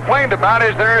what he complained about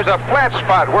is there is a flat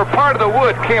spot where part of the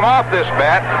wood came off this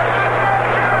bat.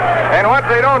 And what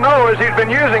they don't know is he's been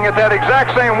using it that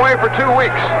exact same way for 2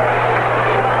 weeks.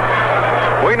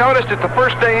 We noticed it the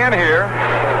first day in here,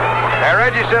 and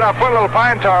Reggie said, I'll put a little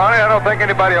pine tar on it. I don't think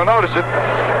anybody will notice it.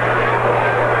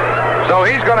 So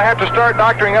he's going to have to start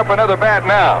doctoring up another bat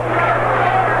now.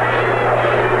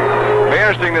 Be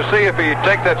interesting to see if he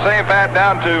take that same bat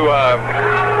down to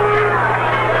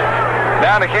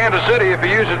Kansas City. If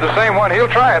he uses the same one, he'll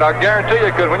try it. I'll guarantee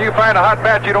you, because when you find a hot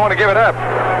bat, you don't want to give it up.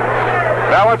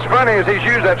 Now, what's funny is he's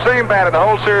used that same bat in the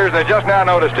whole series, and they just now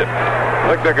noticed it. I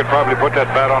think they could probably put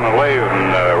that bat on a lathe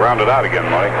and round it out again,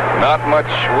 Mike. Not much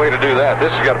way to do that.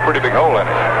 This has got a pretty big hole in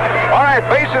it. All right,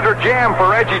 bases are jammed for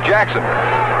Reggie Jackson.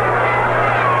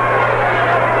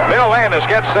 Bill Landis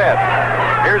gets set.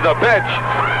 Here's the pitch.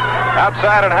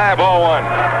 Outside and high, ball 1.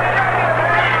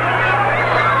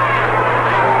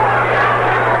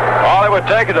 All it would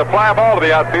take is a fly ball to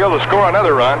the outfield to score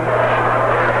another run.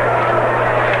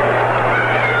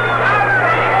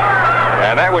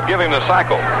 And that would give him the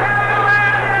cycle.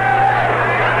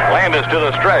 Landis to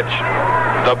the stretch.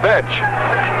 The pitch.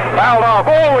 Fouled off.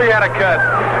 Oh, he had a cut.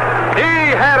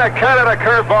 He had a cut at a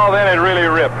curveball, then it really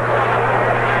ripped.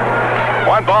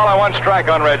 1 ball and 1 strike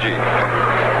on Reggie.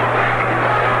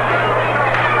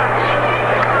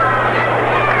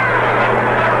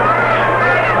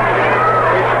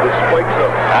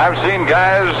 I've seen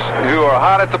guys who are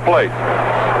hot at the plate.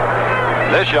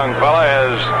 This young fella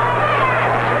has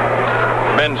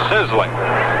been sizzling.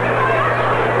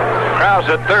 Krause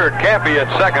at third, Campy at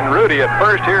second, Rudy at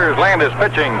first. Here's Landis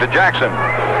pitching to Jackson.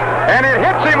 And it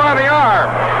hits him on the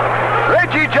arm.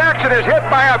 Reggie Jackson is hit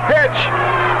by a pitch.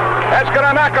 That's going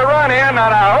to knock a run in, and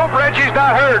I hope Reggie's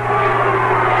not hurt.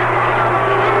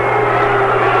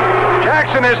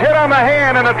 Jackson is hit on the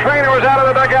hand, and the trainer was out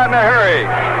of the dugout in a hurry.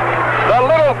 The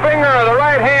little finger of the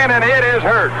right hand, and it is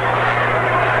hurt.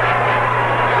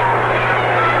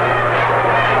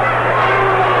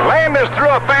 Landis threw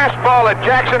a fastball at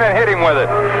Jackson and hit him with it.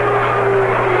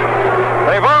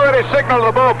 They've already signaled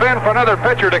the bullpen for another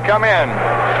pitcher to come in.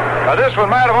 Now, this one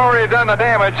might have already done the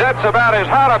damage. That's about as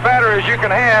hot a batter as you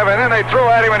can have, and then they throw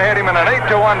at him and hit him in an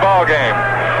 8-1 ball game.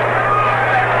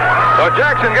 So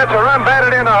Jackson gets a run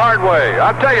batted in the hard way.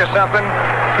 I'll tell you something.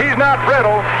 He's not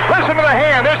brittle. Listen to the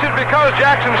hand. This is because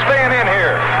Jackson's staying in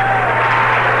here.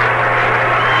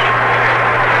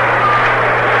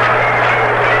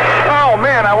 Oh,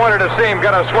 man, I wanted to see him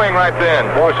get a swing right then.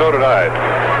 Boy, so did I.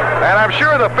 And I'm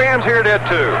sure the fans here did,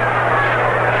 too.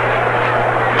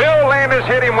 Bill Landis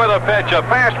hit him with a pitch. A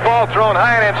fastball thrown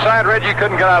high and inside. Reggie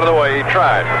couldn't get out of the way. He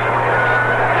tried.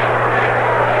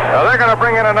 Now, they're going to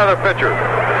bring in another pitcher.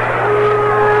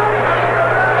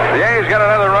 The A's got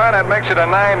another run. That makes it a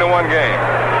 9-1 game.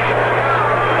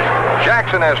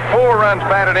 Jackson has 4 runs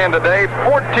batted in today,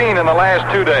 14 in the last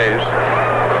 2 days.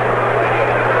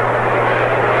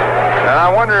 And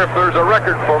I wonder if there's a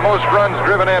record for most runs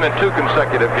driven in 2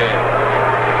 consecutive games.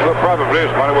 Well, it probably is,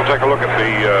 Money. We'll take a look at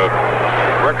the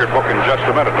record book in just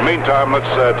a minute. In the meantime, let's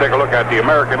take a look at the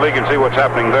American League and see what's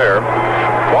happening there.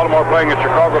 Baltimore playing at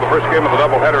Chicago, the first game of the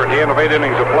doubleheader. At the end of 8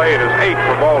 innings of play, it is 8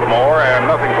 for Baltimore and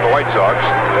nothing for the White Sox.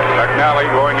 McNally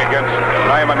going against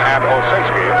Nyman and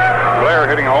Osinski. Blair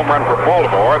hitting a home run for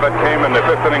Baltimore. That came in the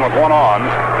 5th inning with 1 on,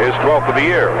 his 12th of the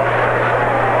year.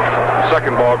 The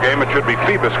second ball game, it should be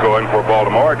Phoebus going for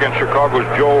Baltimore against Chicago's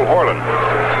Joel Horland.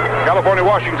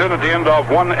 California-Washington at the end of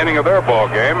 1 inning of their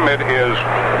ball game. It is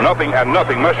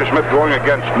 0-0. Messerschmitt going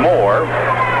against Moore.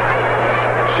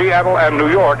 Seattle and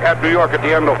New York at New York at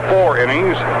the end of 4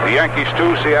 innings. The Yankees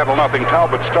 2, Seattle 0.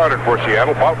 Talbot started for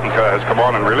Seattle. Boutenka has come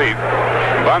on in relief.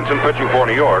 Bunsen pitching for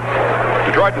New York.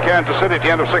 Detroit and Kansas City at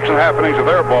the end of 6.5 innings of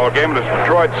their ball game. It is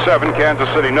Detroit 7, Kansas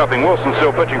City 0. Wilson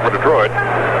still pitching for Detroit.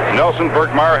 Nelson,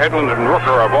 Berkmeyer, Hedlund, and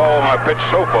Rooker have all pitched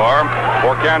so far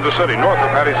for Kansas City.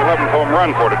 Northrop had his 11th home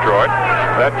run for Detroit.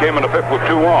 That came in the 5th with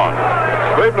 2 on.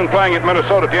 Cleveland playing at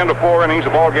Minnesota at the end of 4 innings.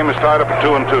 The ball game is tied up at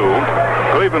 2-2.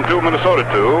 Cleveland 2, Minnesota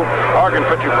 2. Hargan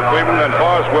pitching for Cleveland and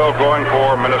Boswell going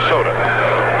for Minnesota.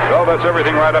 Well, that's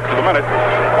everything right up to the minute.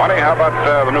 Monty, how about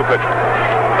the new pitcher?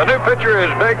 The new pitcher is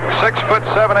big 6'7"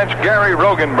 Gary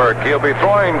Rogenberg. He'll be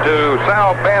throwing to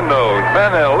Sal Bando. He's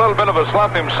been in a little bit of a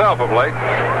slump himself of late.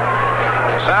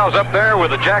 Sal's up there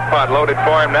with the jackpot loaded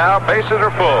for him now. Bases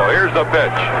are full. Here's the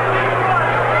pitch.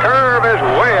 Curve is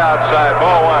way outside.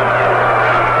 Ball one.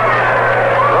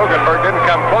 Rogenberg didn't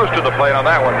come close to the plate on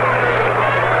that one.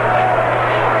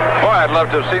 Boy, I'd love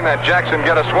to have seen that Jackson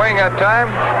get a swing that time.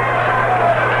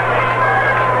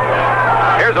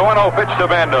 Here's the 1-0 pitch to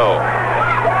Bando.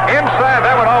 Inside,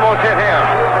 that one almost hit him.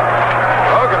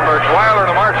 Rogenberg's wilder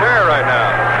than a March Hare right now.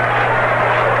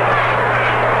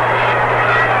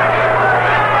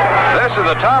 This is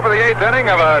the top of the 8th inning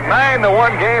of a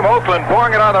 9-1 game. Oakland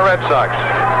pouring it on the Red Sox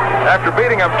after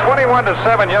beating them 21-7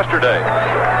 yesterday.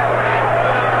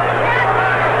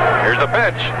 Here's the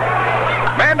pitch.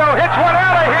 Bando hits one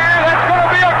out of here. That's going to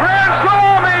be a grand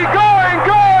slam.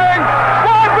 Going.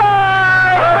 Bye-bye.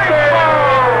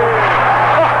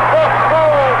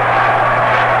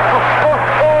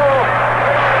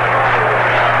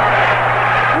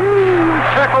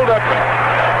 Tickled up.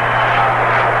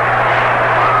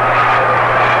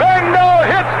 Bando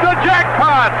hits the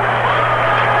jackpot.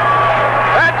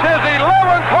 That's his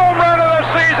 11th home run of the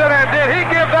season, and did he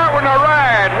give that one a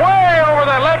ride? Way over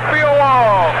the left field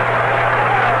wall.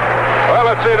 Well,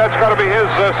 let's see. That's got to be his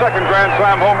second Grand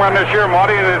Slam home run this year,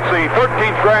 Monty. It's the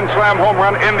 13th Grand Slam home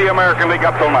run in the American League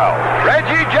up till now.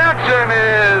 Reggie Jackson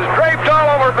is draped all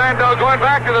over Bando going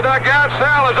back to the dugout.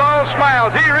 Sal is all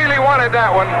smiles. He really wanted that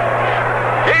one.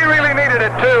 He really needed it,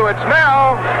 too. It's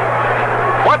now,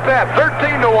 what's that,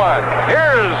 13-1.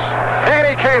 Here's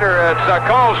Danny Cater. It's a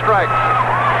called strike.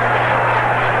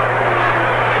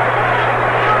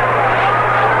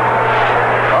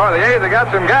 Oh, the A's have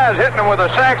got some guys hitting them with a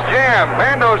sax jam.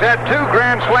 Bando's had 2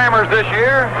 Grand Slammers this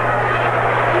year.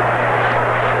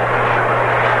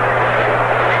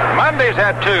 Monday's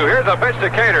had 2. Here's a pitch to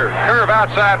Cater. Curve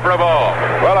outside for a ball.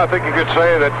 Well, I think you could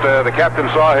say that the captain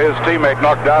saw his teammate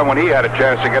knocked down when he had a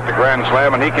chance to get the Grand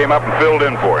Slam, and he came up and filled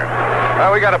in for him.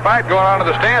 Well, we got a fight going on in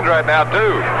the stands right now,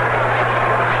 too.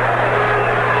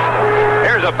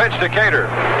 Here's a pitch to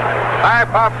Cater. High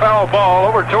pop foul ball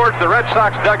over towards the Red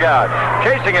Sox dugout.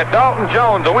 Chasing it, Dalton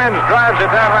Jones. The wind drives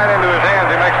it down right into his hands.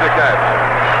 He makes the catch.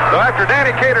 So after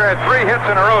Danny Cater had 3 hits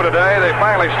in a row today, they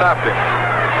finally stopped him.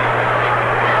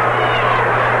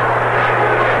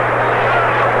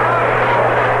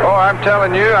 Oh, I'm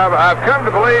telling you, I've come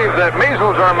to believe that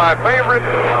measles are my favorite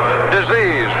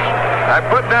disease. I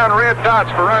put down red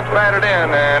dots for runs batted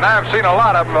in, and I've seen a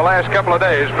lot of them the last couple of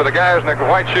days for the guys in the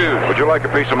white shoes. Would you like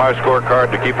a piece of my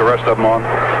scorecard to keep the rest of them on?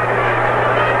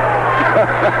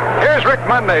 Here's Rick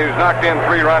Monday, who's knocked in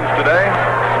 3 runs today.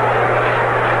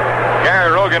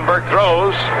 Gary Rogenberg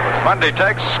throws. Monday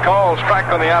takes, called strike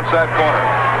on the outside corner.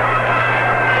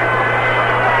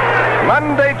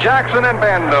 Monday, Jackson, and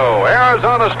Bando.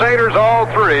 Arizona Staters, all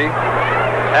 3,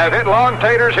 have hit long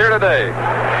taters here today.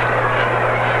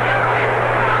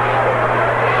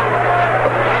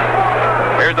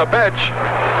 Here's the pitch,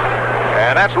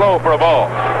 and that's low for a ball.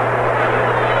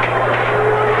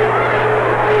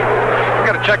 We've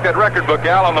got to check that record book,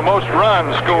 Al, on the most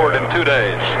runs scored in 2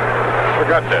 days.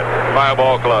 Forgot that. By a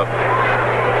ball club.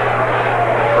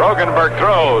 Rogenberg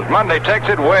throws. Monday takes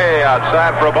it way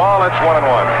outside for a ball. It's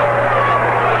 1-1.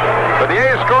 But the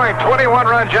A's scoring 21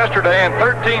 runs yesterday and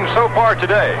 13 so far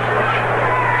today.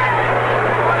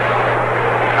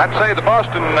 I'd say the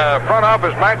Boston front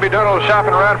office might be doing a little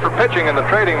shopping around for pitching in the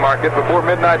trading market before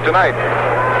midnight tonight.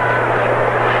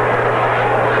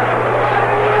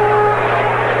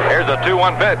 Here's a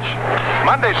 2-1 pitch.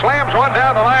 Monday slams one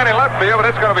down the line in left field, but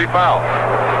it's going to be foul.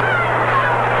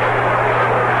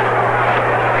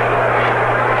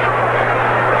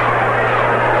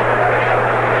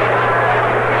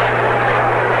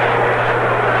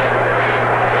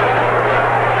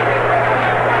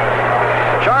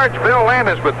 Bill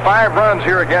Landis with 5 runs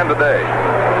here again today.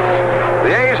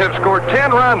 The A's have scored 10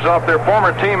 runs off their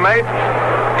former teammate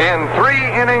in 2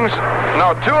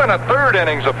 1/3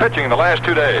 innings of pitching in the last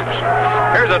 2 days.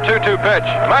 Here's a 2-2 pitch.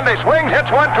 Monday swings,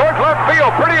 hits one towards left field,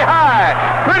 pretty high,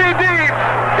 pretty deep.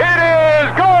 It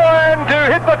is going to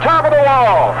hit the top of the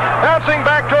wall. Bouncing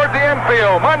back towards the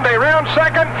infield. Monday round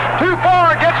second, too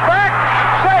far, gets back,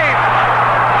 safe.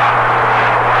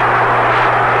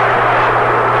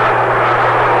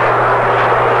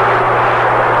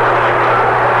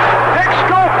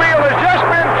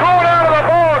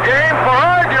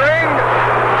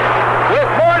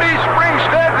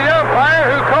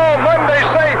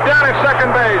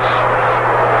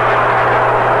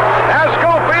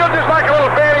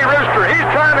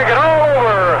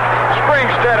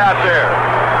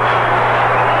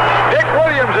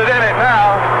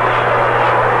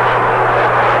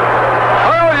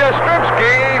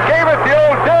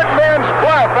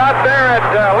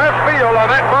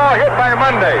 ball hit by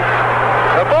Monday.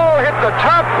 The ball hit the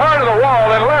top part of the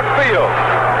wall in left field.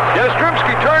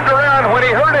 Yastrzemski turned around when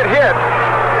he heard it hit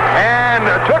and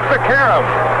took the carom.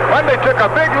 Monday took a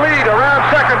big lead around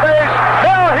second base.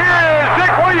 Now here is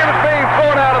Dick Williams being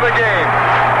thrown out of the game.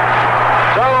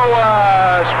 So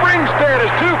Springstead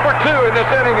is 2 for 2 in this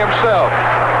inning himself.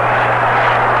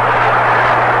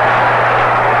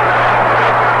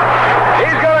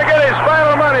 He's going to get his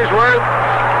final money's worth.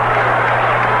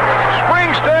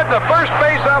 Springstead, the first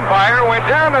base umpire, went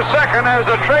down to second as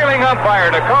the trailing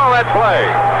umpire to call that play.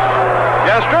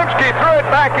 Yastrzemski threw it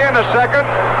back into second.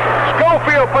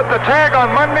 Schofield put the tag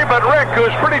on Monday, but Rick,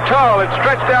 who's pretty tall, had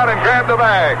stretched out and grabbed the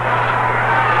bag.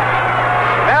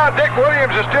 Now Dick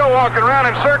Williams is still walking around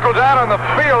in circles out on the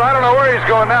field. I don't know where he's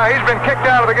going now. He's been kicked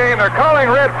out of the game. They're calling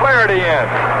Red Flaherty in.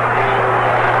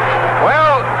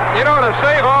 Well, you know, to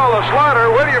save all the slaughter,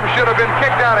 Williams should have been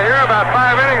kicked out of here about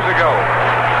 5 innings ago.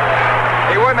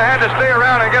 He wouldn't have had to stay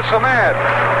around and get so mad.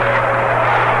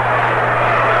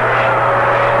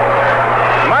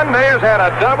 Monday has had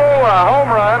a double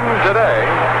home run today.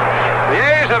 The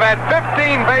A's have had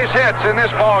 15 base hits in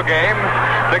this ball game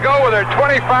to go with their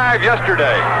 25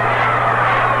 yesterday.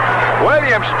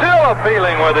 Williams still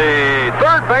appealing with the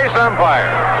third base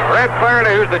umpire, Red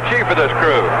Flaherty, who's the chief of this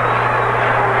crew.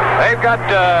 They've got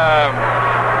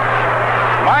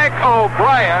Mike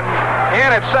O'Brien in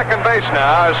at second base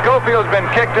now. Schofield's been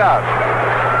kicked out.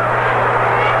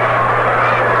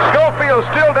 Schofield's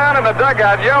still down in the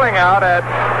dugout yelling out at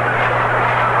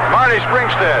Marty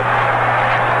Springstead.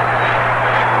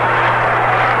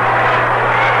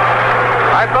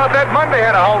 I thought that Monday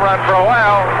had a home run for a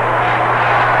while.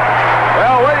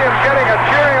 Well, Williams getting a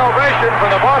cheering ovation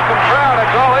from the Boston crowd.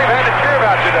 That's all they've had to cheer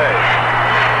about today.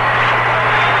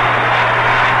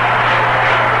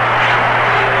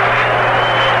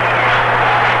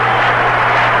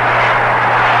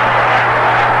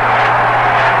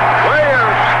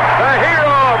 Williams, the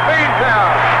hero of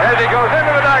Beantown, as he goes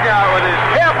into the dugout with his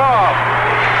cap off.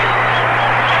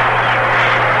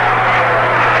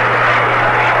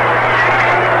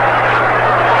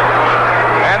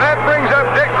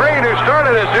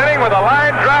 Started this inning with a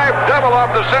line drive double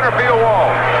off the center field wall.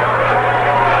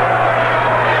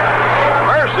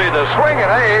 Mercy, the swinging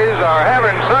A's are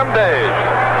having some days.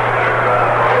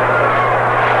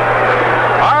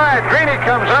 All right, Greeny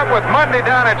comes up with Monday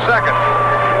down at second.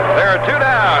 There are 2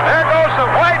 down. There goes some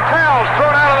white towels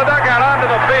thrown out of the dugout onto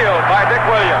the field by Dick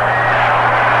Williams.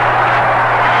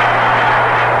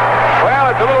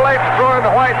 Well, it's a little late to throw in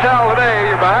the white towel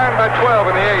today. You're behind by 12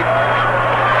 in the 8th.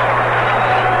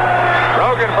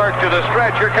 Rogenberg to the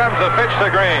stretch. Here comes the pitch to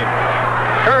Green.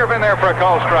 Curve in there for a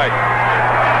call strike.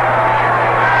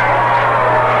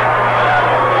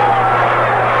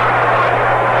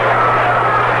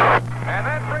 And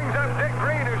that brings up Dick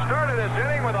Green, who started this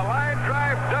inning with a line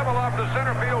drive double off the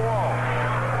center field wall.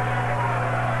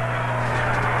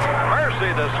 Mercy,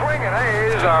 the swinging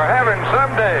A's are having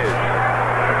some days.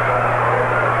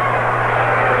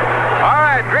 All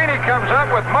right, Greeny comes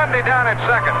up with Monday down at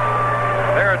second.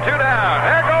 There are 2 down.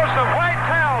 There goes some white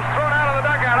towels thrown out of the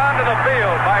dugout onto the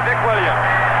field by Dick Williams.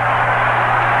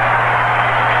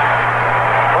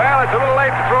 Well, it's a little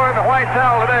late to throw in the white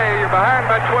towel today. You're behind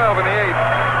by 12 in the 8th.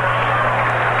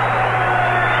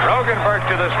 Rogenberg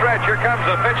to the stretch. Here comes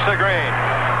the pitch to Green.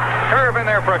 Curve in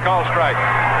there for a call strike.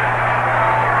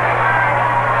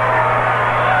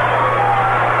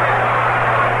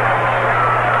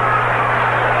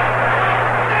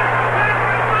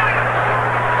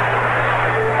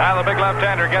 The big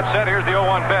left-hander gets set. Here's the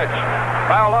 0-1 pitch.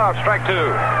 Foul off, strike 2.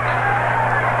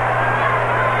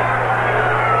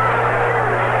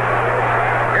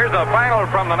 Here's the final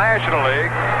from the National League.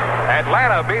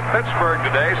 Atlanta beat Pittsburgh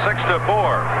today 6-4.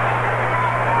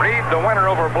 Reed, the winner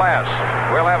over Blass.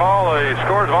 We'll have all the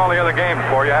scores of all the other games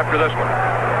for you after this one.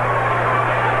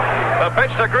 The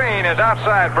pitch to Green is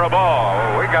outside for a ball.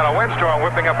 We got a windstorm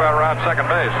whipping up out around second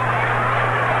base.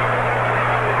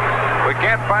 We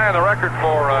can't find the record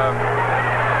for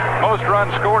most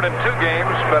runs scored in 2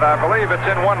 games, but I believe it's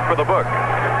in one for the book.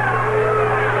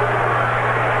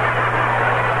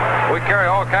 We carry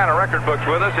all kind of record books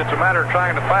with us. It's a matter of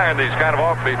trying to find these kind of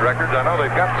offbeat records. I know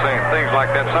they've got saying things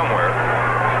like that somewhere.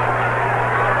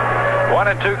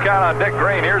 1-2 count on Dick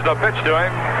Green. Here's the pitch to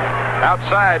him.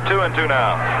 Outside, 2-2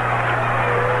 now.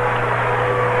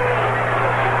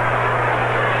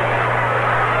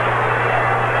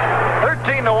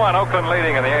 To 1, Oakland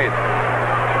leading in the 8th.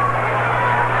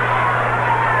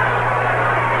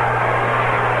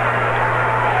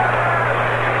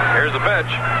 Here's the pitch.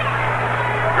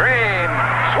 Green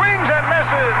swings and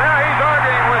misses. Now he's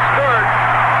arguing with Stewart.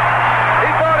 He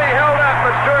thought he held up,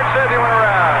 but Stewart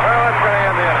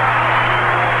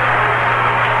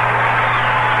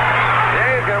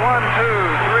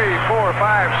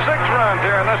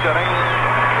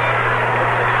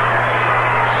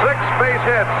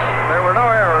There were no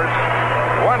errors.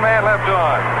 One man left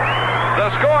on. The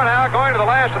score now, going to the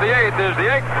last of the eighth, is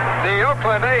the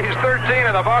Oakland A's 13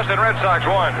 and the Boston Red Sox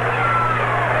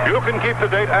 1. You can keep the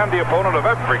date and the opponent of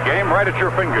every game right at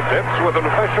your fingertips with an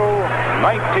official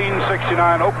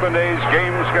 1969 Oakland A's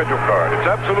game schedule card. It's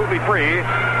absolutely free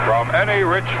from any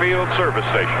Richfield service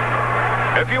station.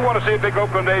 If you want to see a big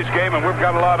Oakland A's game, and we've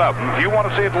got a lot of them, if you want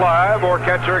to see it live or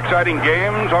catch their exciting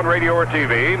games on radio or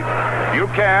TV, you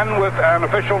can with an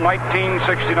official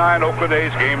 1969 Oakland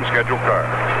A's game schedule card.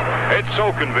 It's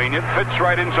so convenient, fits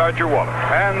right inside your wallet,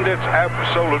 and it's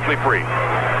absolutely free.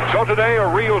 So today or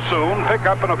real soon, pick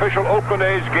up an official Oakland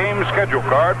A's game schedule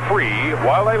card free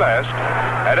while they last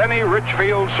at any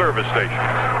Richfield service station.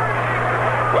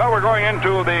 Well, we're going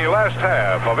into the last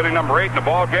half of inning number 8 in a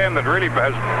ball game that really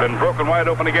has been broken wide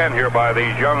open again here by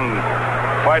these young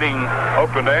fighting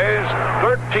Oakland A's.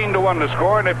 13-1 to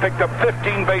score, and they picked up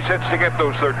 15 base hits to get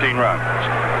those 13 runs.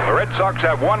 The Red Sox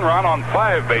have 1 run on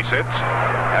 5 base hits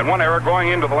and 1 error going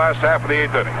into the last half of the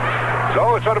 8th inning.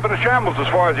 So it's sort of been a shambles as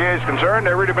far as the A's concerned.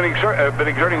 They've really been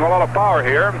exerting a lot of power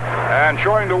here and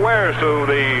showing the wares to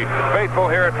the faithful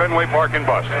here at Fenway Park in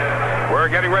Boston. We're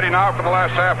getting ready now for the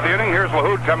last half of the inning. Here's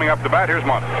LaHood coming up to bat. Here's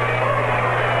Monty.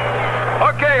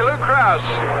 Okay, Lou Krause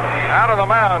out of the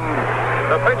mound.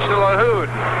 The pitch to LaHood.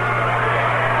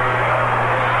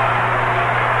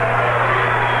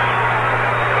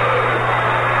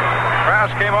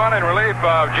 Krause came on in relief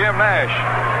of Jim Nash.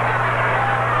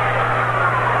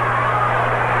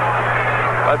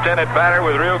 Left-handed batter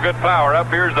with real good power. Up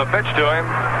here's the pitch to him.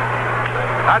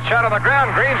 Hot shot on the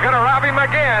ground. Green's going to rob him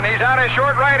again. He's out his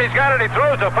short right. He's got it. He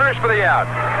throws to first for the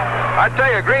out. I tell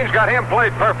you, Green's got him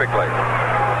played perfectly.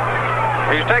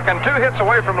 He's taken 2 hits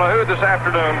away from LaHood this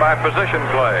afternoon by position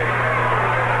play.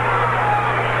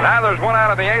 Now there's 1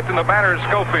 out of the 8th, and the batter is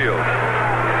Schofield.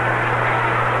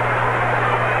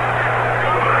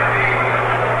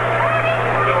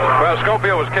 Well,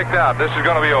 Schofield was kicked out. This is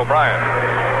going to be O'Brien.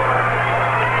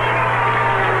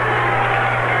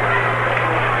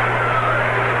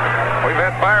 We've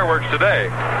had fireworks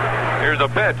today. Here's a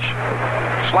pitch.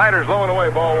 Slider's blowing away,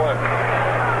 ball 1.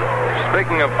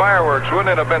 Speaking of fireworks,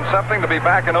 wouldn't it have been something to be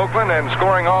back in Oakland and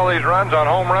scoring all these runs on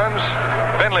home runs?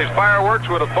 Finley's fireworks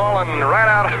would have fallen right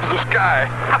out of the sky.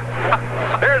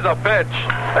 There's a pitch.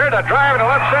 There's a drive in the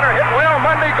left center. Hit well.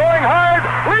 Mundy going hard.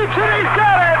 Leaps it. He's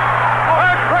got it.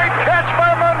 A great catch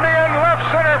by Mundy in left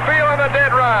center field and a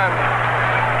dead run.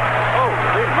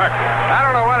 I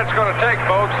don't know what it's going to take,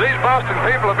 folks. These Boston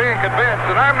people are being convinced,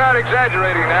 and I'm not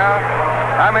exaggerating now.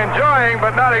 I'm enjoying,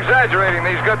 but not exaggerating,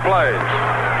 these good plays.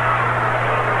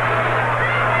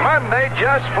 Monday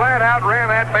just flat out ran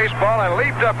that baseball and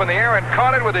leaped up in the air and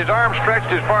caught it with his arm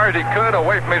stretched as far as he could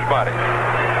away from his body.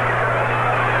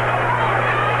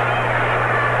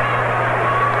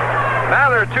 Now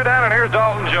there are 2 down, and here's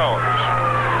Dalton Jones.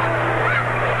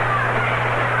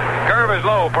 Curve is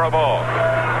low for a ball.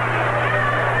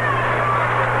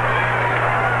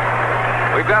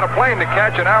 We've got a plane to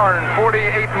catch an hour and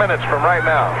 48 minutes from right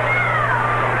now.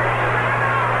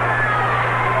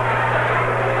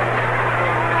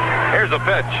 Here's a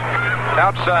pitch.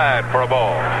 Outside for a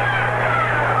ball.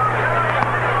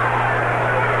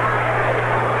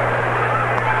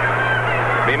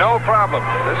 Be no problem.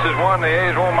 This is one the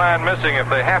A's won't mind missing if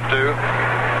they have to,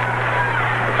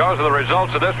 because of the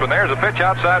results of this one. There's a pitch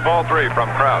outside, ball 3 from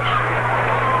Krause.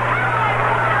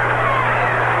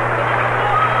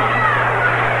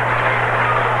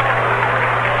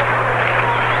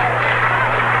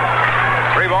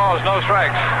 3 balls, no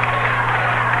strikes.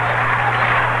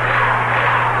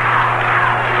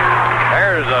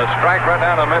 There's a strike right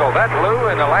down the middle. That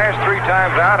Lou, in the last 3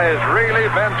 times out, has really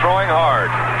been throwing hard.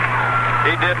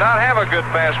 He did not have a good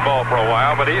fastball for a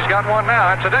while, but he's got one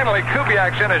now. Incidentally,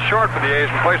 Kubiak's in as short for the A's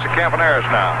in place of Campaneris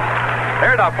now.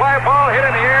 There's a fly ball hit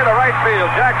in the air to right field.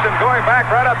 Jackson going back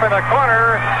right up in the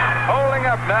corner. Holding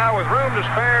up now with room to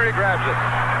spare. He grabs it.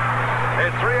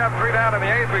 It's 3 up, 3 down in the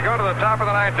 8th. We go to the top of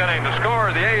the 9th inning. The score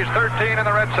is the A's 13 and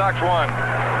the Red Sox 1.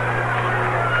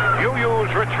 You use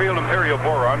Richfield Imperial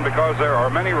Boron because there are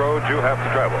many roads you have to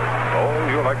travel. Oh,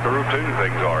 you like the routine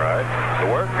things, all right. The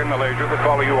work and the leisure that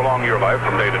follow you along your life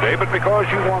from day to day, but because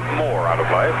you want more out of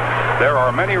life, there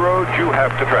are many roads you have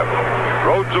to travel.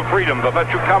 Roads of freedom that let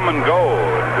you come and go,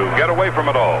 to get away from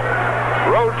it all.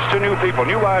 Roads to new people,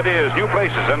 new ideas, new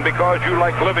places, and because you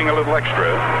like living a little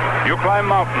extra, you climb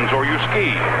mountains or you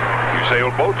ski. You sail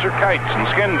boats or kites and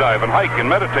skin dive and hike and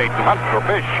meditate and hunt or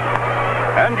fish.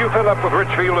 And you fill up with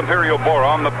Richfield Imperial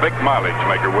Boron, the big mileage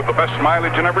maker with the best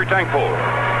mileage in every tank full.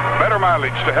 Better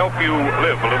mileage to help you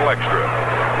live a little extra.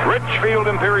 Richfield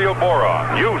Imperial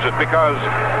Boron. Use it because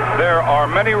there are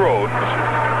many roads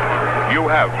you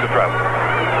have to travel.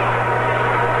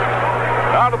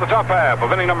 Now to the top half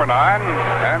of inning number 9,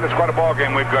 and it's quite a ball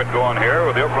game we've got going here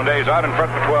with the Oakland A's out in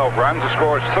front for 12 runs. The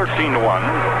score is 13-1.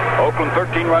 Oakland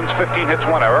 13 runs, 15 hits,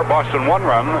 1 error. Boston 1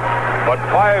 run, but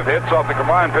 5 hits off the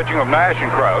combined pitching of Nash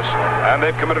and Krause, and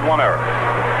they've committed 1 error.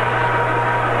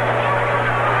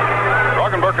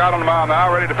 Roggenberg out on the mound now,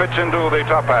 ready to pitch into the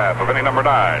top half of inning number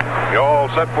 9. You all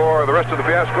set for the rest of the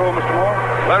fiasco, Mr. Moore?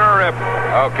 Let her rip.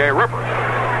 Okay, Ripper.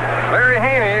 Larry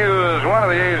Haney, who is one of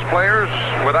the A's players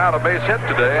without a base hit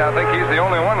today. I think he's the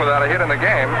only one without a hit in the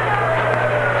game.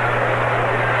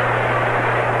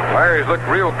 Larry's looked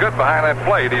real good behind that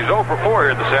plate. He's 0 for 4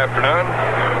 here this afternoon.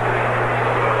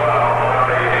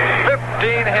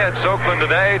 15 hits, Oakland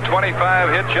today.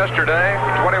 25 hits yesterday.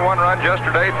 21 runs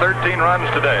yesterday. 13 runs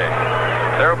today.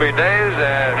 There will be days,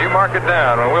 and you mark it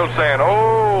down, when we'll saying,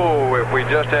 oh, if we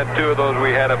just had 2 of those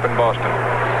we had up in Boston.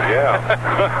 Yeah.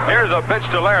 Here's a pitch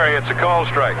to Larry. It's a call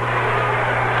strike.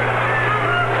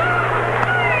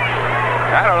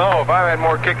 I don't know if I've had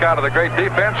more kick out of the great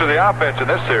defense or the offense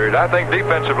in this series. I think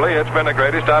defensively it's been the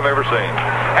greatest I've ever seen.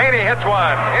 Haney hits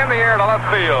one in the air to left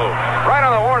field. Right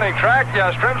on the warning track,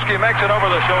 Yastrzemski makes it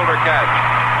over the shoulder catch.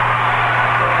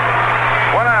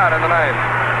 1 out in the 9th.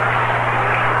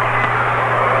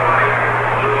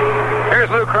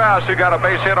 Here's Lou Krause, who got a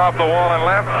base hit off the wall and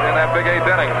left in that big 8th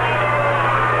inning.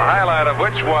 The highlight of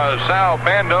which was Sal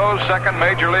Bando's second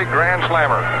Major League Grand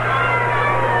Slammer.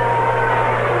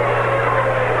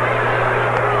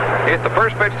 Hit the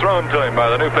first pitch thrown to him by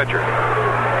the new pitcher.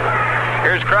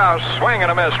 Here's Krause, swing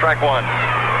and a miss, strike 1.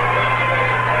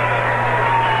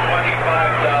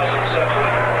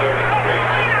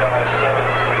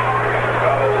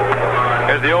 25,733.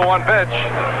 Here's the 0-1 pitch.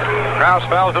 Krause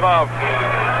fouls it off.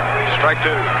 Strike 2.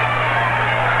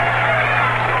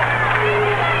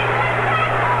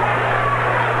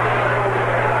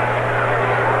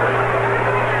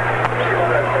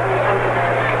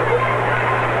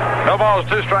 No balls,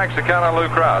 2 strikes to count on Lou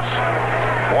Krause.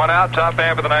 1 out, top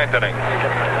half of the 9th inning.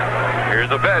 Here's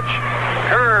the pitch.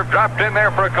 Curve dropped in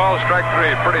there for a call, strike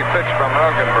 3. Pretty pitch from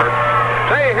Roggenberg.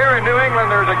 Say, here in New England,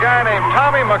 there's a guy named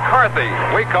Tommy McCarthy,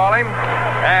 we call him,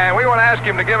 and we want to ask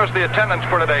him to give us the attendance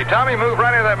for today. Tommy, move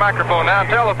right into that microphone now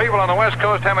and tell the people on the West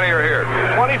Coast how many are here.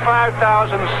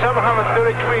 25,733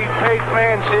 paid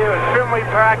fans here at Fenway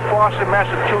Park, Boston,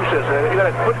 Massachusetts. You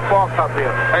got a good ball club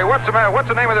here. Hey, what's the matter?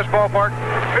 What's the name of this ballpark?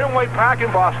 Fenway Park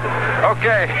in Boston.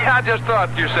 Okay, I just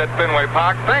thought you said Fenway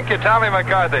Park. Thank you, Tommy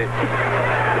McCarthy.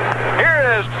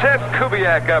 Here is Ted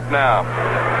Kubiak up now.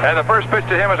 And the first pitch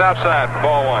to him is outside for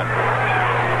ball 1.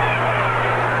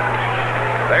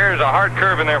 There's a hard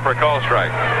curve in there for a call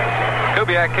strike.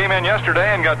 Kubiak came in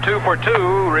yesterday and got 2 for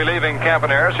 2, relieving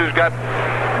Campaneris, who's got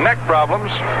neck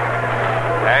problems.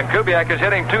 And Kubiak is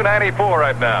hitting .294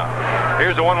 right now.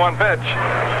 Here's the 1-1 pitch.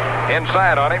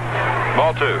 Inside on him.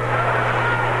 Ball 2.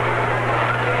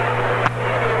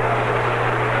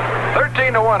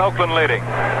 13-1, Oakland leading.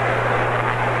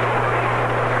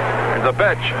 Here's the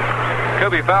pitch.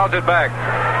 Kubi fouls it back.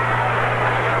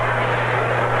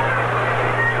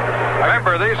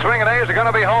 Remember, these swinging A's are going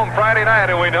to be home Friday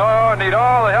night, and we need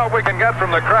all the help we can get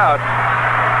from the crowd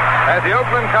at the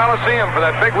Oakland Coliseum for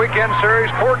that big weekend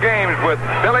series. 4 games with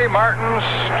Billy Martin's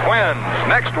Twins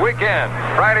next weekend.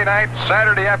 Friday night,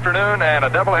 Saturday afternoon, and a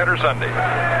doubleheader Sunday.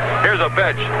 Here's a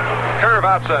pitch. Curve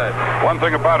outside. One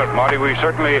thing about it, Marty, we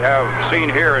certainly have seen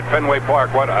here at Fenway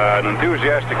Park what an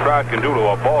enthusiastic crowd can do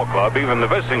to a ball club, even the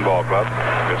visiting ball club.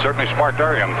 It certainly sparked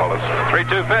our young fellas.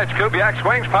 3-2 pitch. Kubiak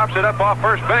swings, pops it up off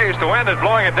first base. The wind is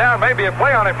blowing it down. Maybe a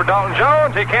play on it for Dalton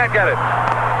Jones. He can't get it.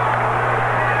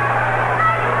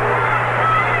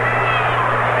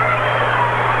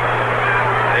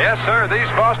 Yes, sir, these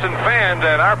Boston fans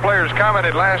and our players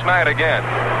commented last night again.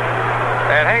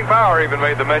 And Hank Bauer even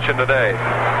made the mention today.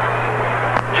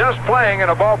 Just playing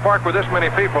in a ballpark with this many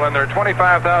people, and there are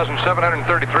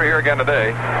 25,733 here again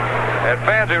today, and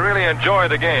fans who really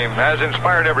enjoy the game, has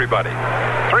inspired everybody.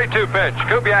 3-2 pitch.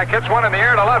 Kubiak hits one in the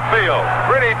air to left field.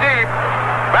 Pretty deep.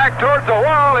 Back towards the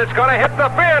wall. It's going to hit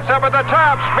the fence up at the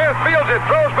top. Smith fields it,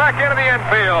 throws back into the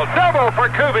infield. Double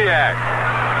for Kubiak.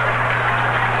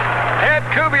 Ted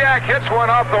Kubiak hits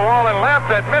one off the wall and left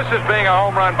that misses being a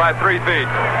home run by 3 feet.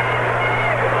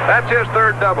 That's his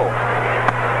 3rd double.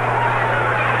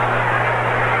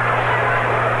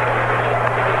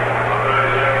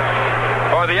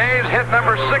 For the A's, hit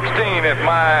number 16, if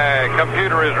my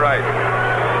computer is right.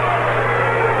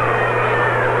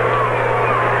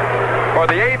 For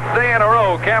the 8th day in a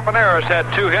row, Campaneris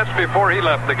had 2 hits before he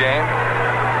left the game.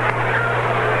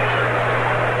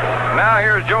 now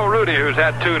here's Joe Rudy, who's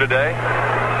had 2 today.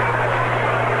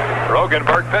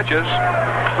 Rogenberg pitches.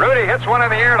 Rudy hits one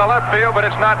in the air to left field, but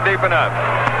it's not deep enough.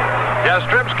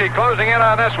 Yastrzemski closing in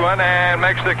on this one and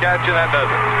makes the catch, and that does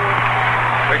it.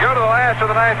 We go to the last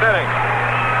of the 9th inning.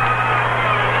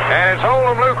 And it's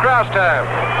Old and Lou Krause time.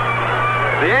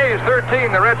 The A's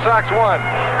 13, the Red Sox 1.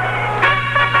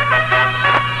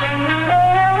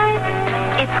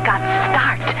 It's got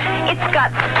start. It's got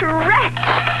stretch.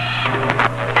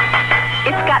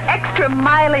 It's got extra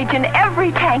mileage in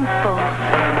every tank full.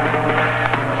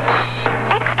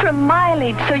 Extra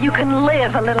mileage so you can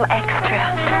live a little extra.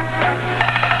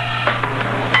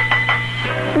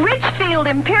 Richfield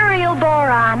Imperial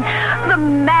Boron, the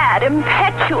mad,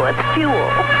 impetuous fuel.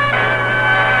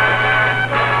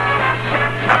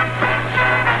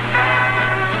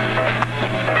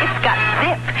 It's got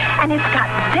zip, and it's got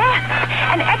zest,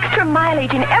 and extra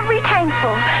mileage in every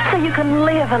tankful, so you can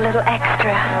live a little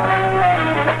extra.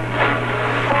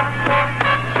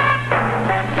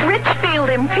 Richfield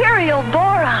Imperial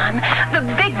Boron, the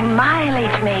big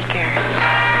mileage maker.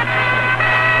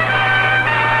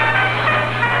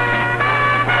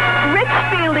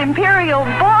 Richfield Imperial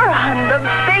Boron, the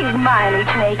big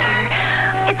mileage maker.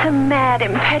 It's a mad,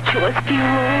 impetuous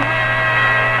fuel.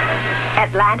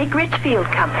 Atlantic Richfield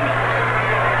Company.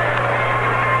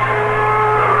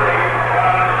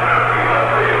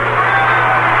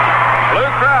 Lou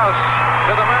Krause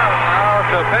to the mound now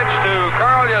to pitch to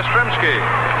Carl Yastrzemski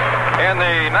in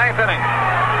the 9th inning.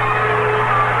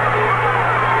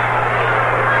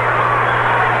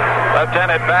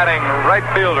 Left-handed batting right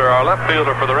fielder, or left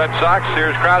fielder for the Red Sox.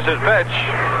 Here's Krause's pitch.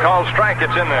 Called strike.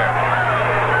 It's in there.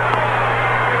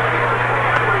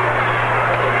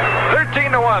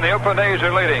 13-1. The Oakland A's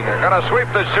are leading. They're going to sweep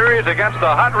the series against the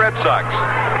hot Red Sox.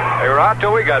 They were hot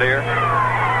till we got here.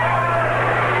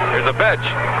 Here's the pitch.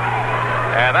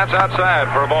 And that's outside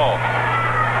for a ball.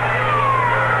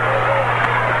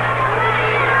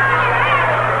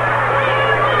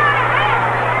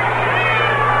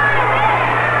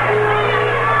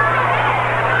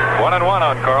 One and one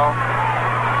on Carl.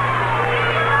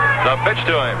 The pitch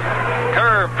to him.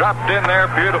 Curve dropped in there.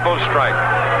 Beautiful strike.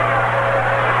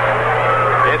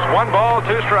 It's 1 ball,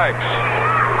 2 strikes.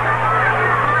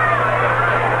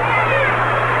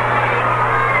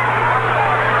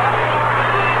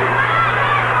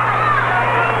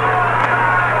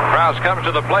 Krause comes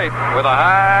to the plate with a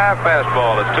high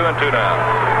fastball. It's 2-2 now.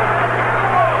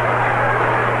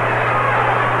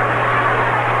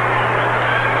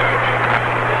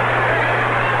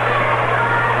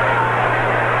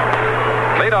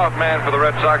 Leadoff man for the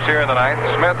Red Sox here in the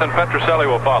 9th. Smith and Petrocelli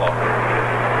will follow.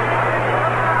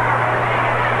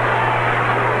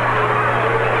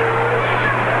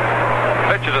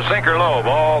 Pitch is a sinker low,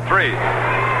 ball 3.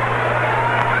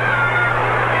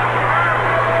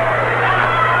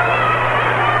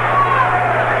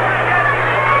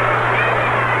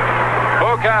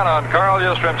 Full count on Carl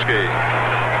Yastrzemski.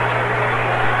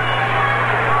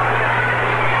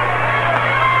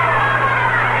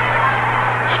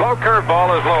 Slow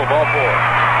curveball is low, ball 4.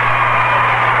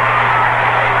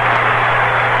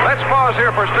 Let's pause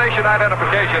here for station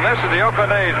identification. This is the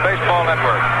Oakland A's Baseball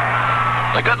Network.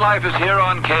 The Good Life is here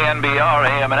on KNBR,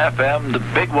 AM and FM, the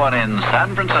big one in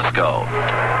San Francisco.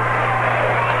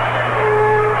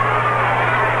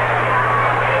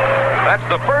 That's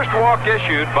the first walk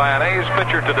issued by an A's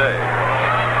pitcher today.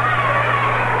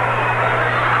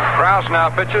 Krause now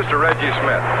pitches to Reggie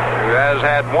Smith, who has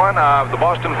had 1 of the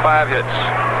Boston 5 hits.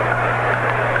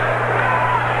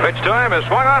 Pitch to him is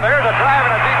swung on. There's a drive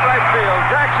in a deep right field.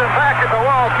 Jackson back at the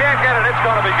wall. Can't get it. It's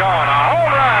going to be gone. A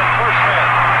home run for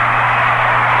Smith.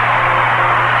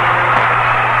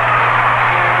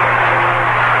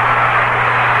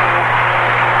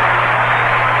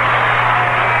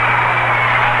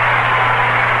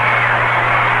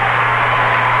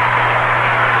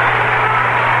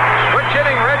 Switch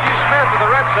hitting Reggie Smith of the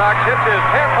Red Sox hits his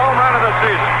 10th home run of the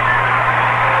season.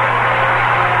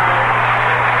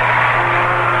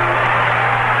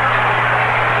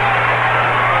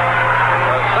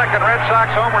 Red Sox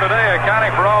homer today,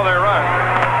 accounting for all their runs.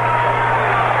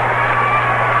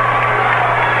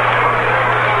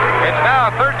 It's now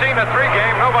a 13-3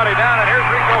 game. Nobody down, and here's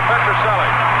Rico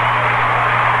Petrocelli.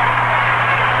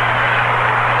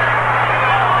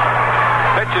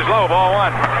 Pitch is low, ball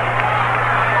 1.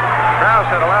 Krause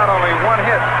had allowed only 1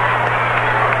 hit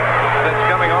since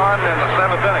coming on in the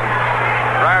 7th inning,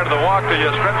 prior to the walk to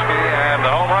Yastrzemski and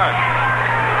the home run.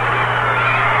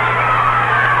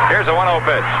 Here's a 1-0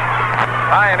 pitch.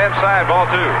 High and inside, ball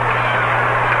 2.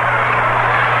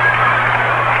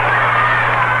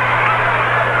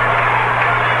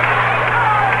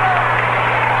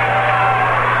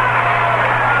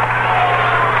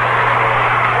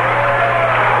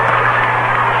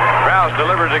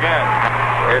 Moses again.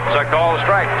 It's a called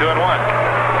strike,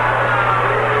 2-1.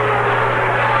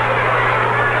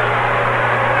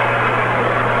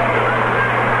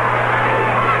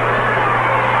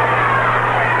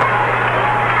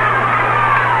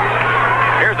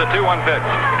 The 2-1 pitch.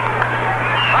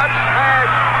 Hot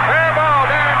smash. Fair ball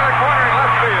down into the corner in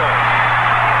left field.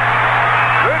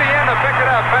 Rudy in to pick it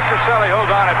up. Petrocelli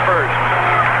holds on at first.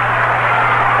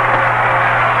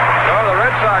 So the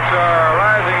Red Sox are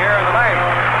rising here in the ninth.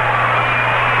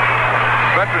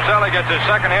 Petrocelli gets his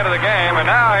second hit of the game, and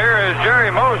now here is Jerry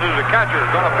Moses, the catcher,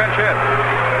 going to pinch hit.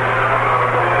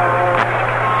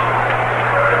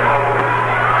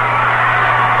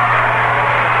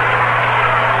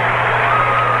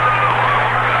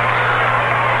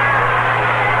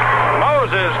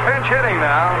 Pinch hitting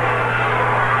now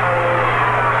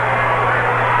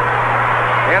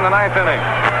in the ninth inning.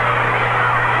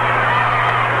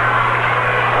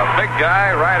 A big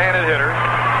guy, right-handed hitter.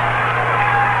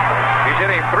 He's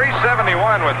hitting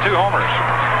 .371 with 2 homers.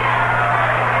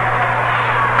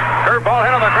 Curveball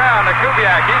hit on the ground to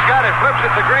Kubiak. He's got it, flips it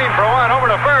to Green for 1, over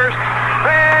to first.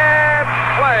 Bad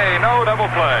play, no double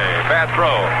play. Bad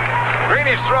throw.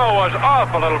 Greeny's throw was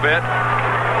off a little bit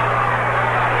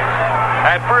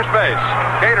at first base.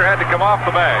 Cater had to come off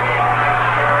the bag.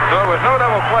 So it was no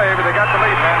double play, but they got the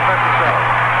lead man, Petrocelli.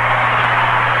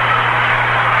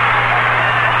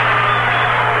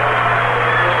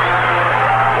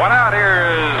 One out.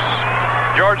 Here is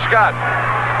George Scott.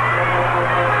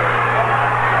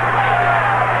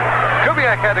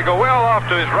 Kubiak had to go well off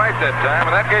to his right that time,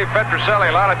 and that gave Petrocelli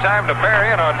a lot of time to bear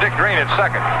in on Dick Green at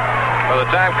second by the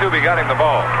time Kubi got him the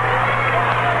ball.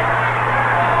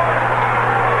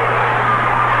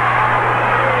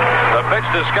 Pitch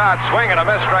to Scott, swing and a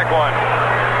miss, strike 1.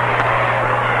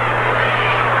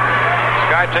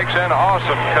 Scott takes an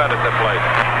awesome cut at the plate.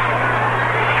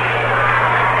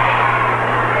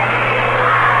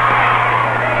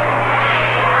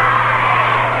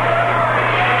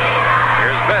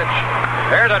 Here's the pitch.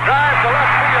 There's a drive to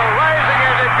left field, rising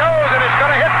as it goes, and it's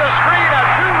going to hit the screen, a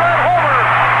 2-run homer.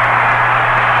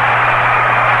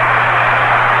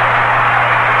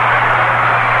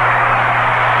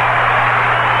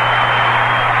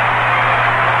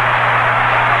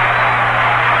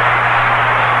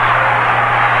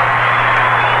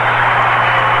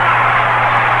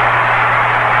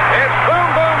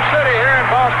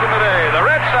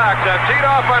 Have teed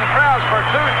off on Krause for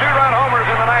 2 2-run homers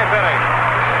in the ninth inning.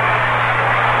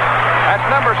 That's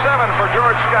number 7 for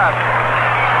George Scott.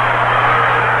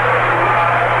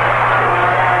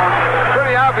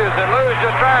 Pretty obvious that Lou's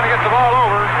just trying to get the ball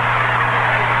over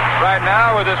right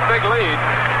now with this big lead.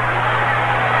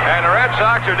 And the Red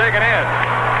Sox are digging in.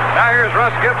 Now here's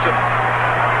Russ Gibson.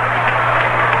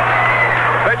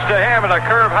 Pitch to him at a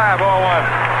curve high, ball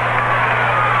 1.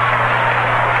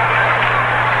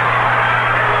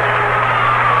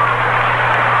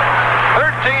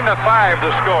 13-5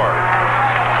 the score.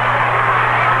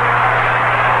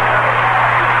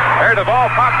 There the ball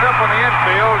popped up on the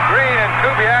infield. Green and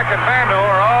Kubiak and Bando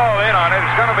are all in on it.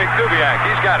 It's going to be Kubiak.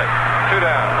 He's got it. 2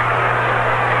 down.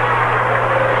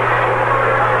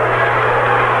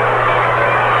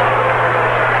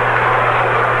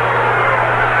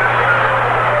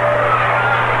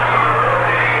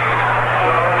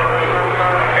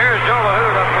 Here's Joe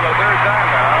LaHood up for the 3rd time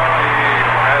now. He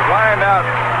has lined out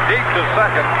deep to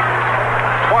second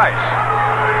twice.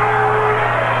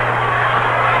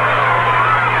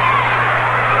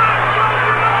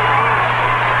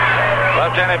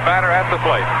 Left-handed batter at the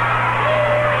plate.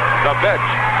 The pitch.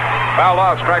 Fouled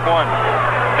off, strike 1.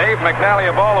 Dave McNally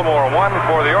of Baltimore won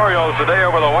for the Orioles today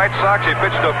over the White Sox. He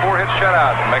pitched a 4-hit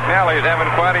shutout. McNally is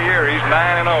having quite a year. He's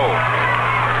 9-0.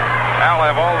 I'll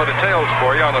have all the details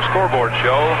for you on the scoreboard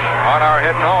show on our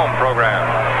Hitting Home program.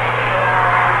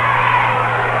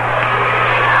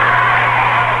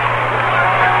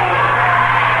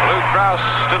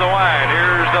 To the line.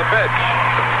 Here's the pitch.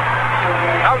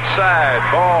 Outside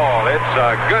ball. It's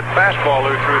a good fastball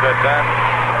Lou threw that time.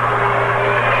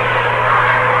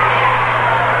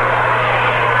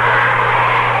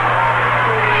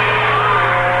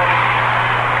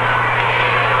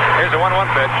 Here's a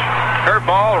 1-1 pitch.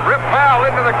 Curveball. Rip foul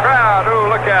into the crowd. Ooh,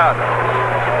 look out.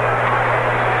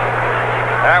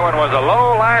 That one was a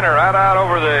low liner right out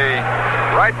over the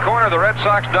right corner of the Red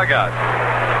Sox dugout.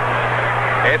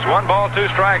 It's 1 ball, 2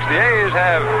 strikes. The A's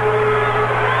have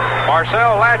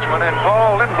Marcel Latchman and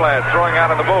Paul Lindblad throwing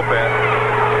out in the bullpen.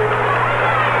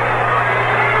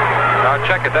 Now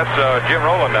check it. That's Jim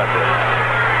Rowland out there.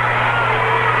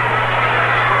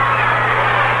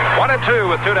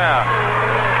 1-2 with 2 down.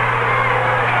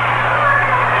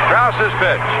 Krause's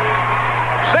pitch.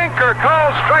 Sinker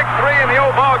calls strike 3, and the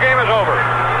old ball game is over.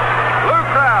 Lou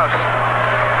Krause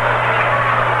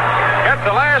gets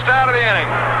the last out of the inning.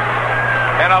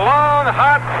 And a long,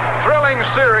 hot, thrilling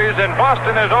series in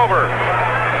Boston is over,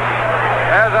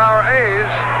 as our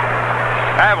A's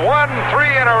have won 3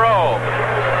 in a row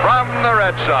from the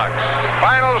Red Sox.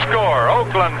 Final score,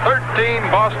 Oakland 13,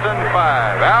 Boston 5.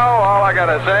 Al, all I got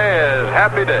to say is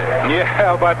happy day. Yeah,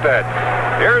 how about that?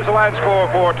 Here's the line score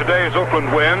for today's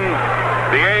Oakland win.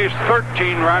 The A's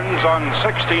 13 runs on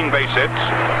 16 base hits.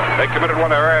 They committed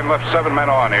 1 error and left 7 men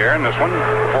on here in this one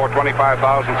for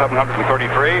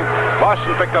 25,733.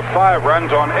 Boston picked up 5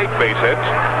 runs on 8 base hits.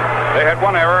 They had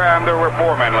 1 error and there were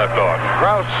 4 men left on.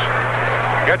 Krause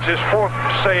gets his 4th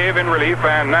save in relief,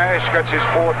 and Nash gets his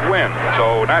 4th win.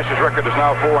 So Nash's record is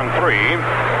now 4-3,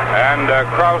 and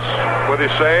Krause with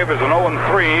his save is an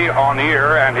 0-3 on the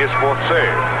year and his 4th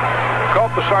save.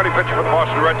 Culp, the starting pitcher for the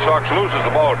Boston Red Sox, loses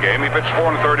the ball game. He pitched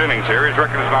 4 1/3 innings here. His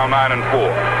record is now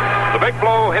 9-4. The big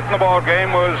blow hit in the ball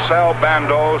game was Sal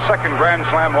Bando's 2nd Grand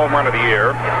Slam home run of the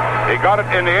year. He got it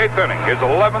in the 8th inning, his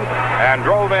 11th, and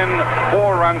drove in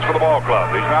 4 runs for the ball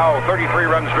club. He's now 33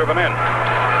 runs driven in.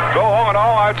 So, all in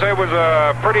all, I'd say it was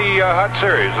a pretty hot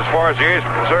series as far as the A's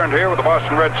were concerned here with the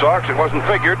Boston Red Sox. It wasn't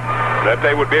figured that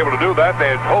they would be able to do that. They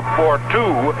had hoped for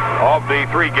 2 of the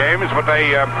 3 games, but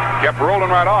they kept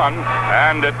rolling right on.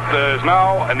 And it is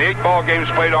now, in the 8 ball games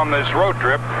played on this road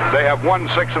trip, they have won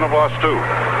 6 and have lost 2.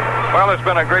 Well, it's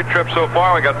been a great trip so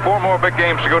far. We got 4 more big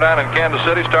games to go down in Kansas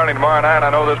City starting tomorrow night. I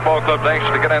know this ball club's anxious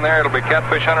to get in there. It'll be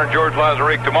Catfish Hunter and George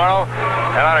Lazarique tomorrow.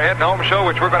 And on our heading home show,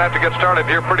 which we're going to have to get started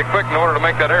here pretty quick in order to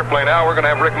make that airplane out, we're going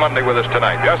to have Rick Monday with us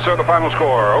tonight. Yes, sir, the final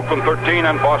score, Oakland 13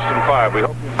 and Boston 5. We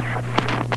hope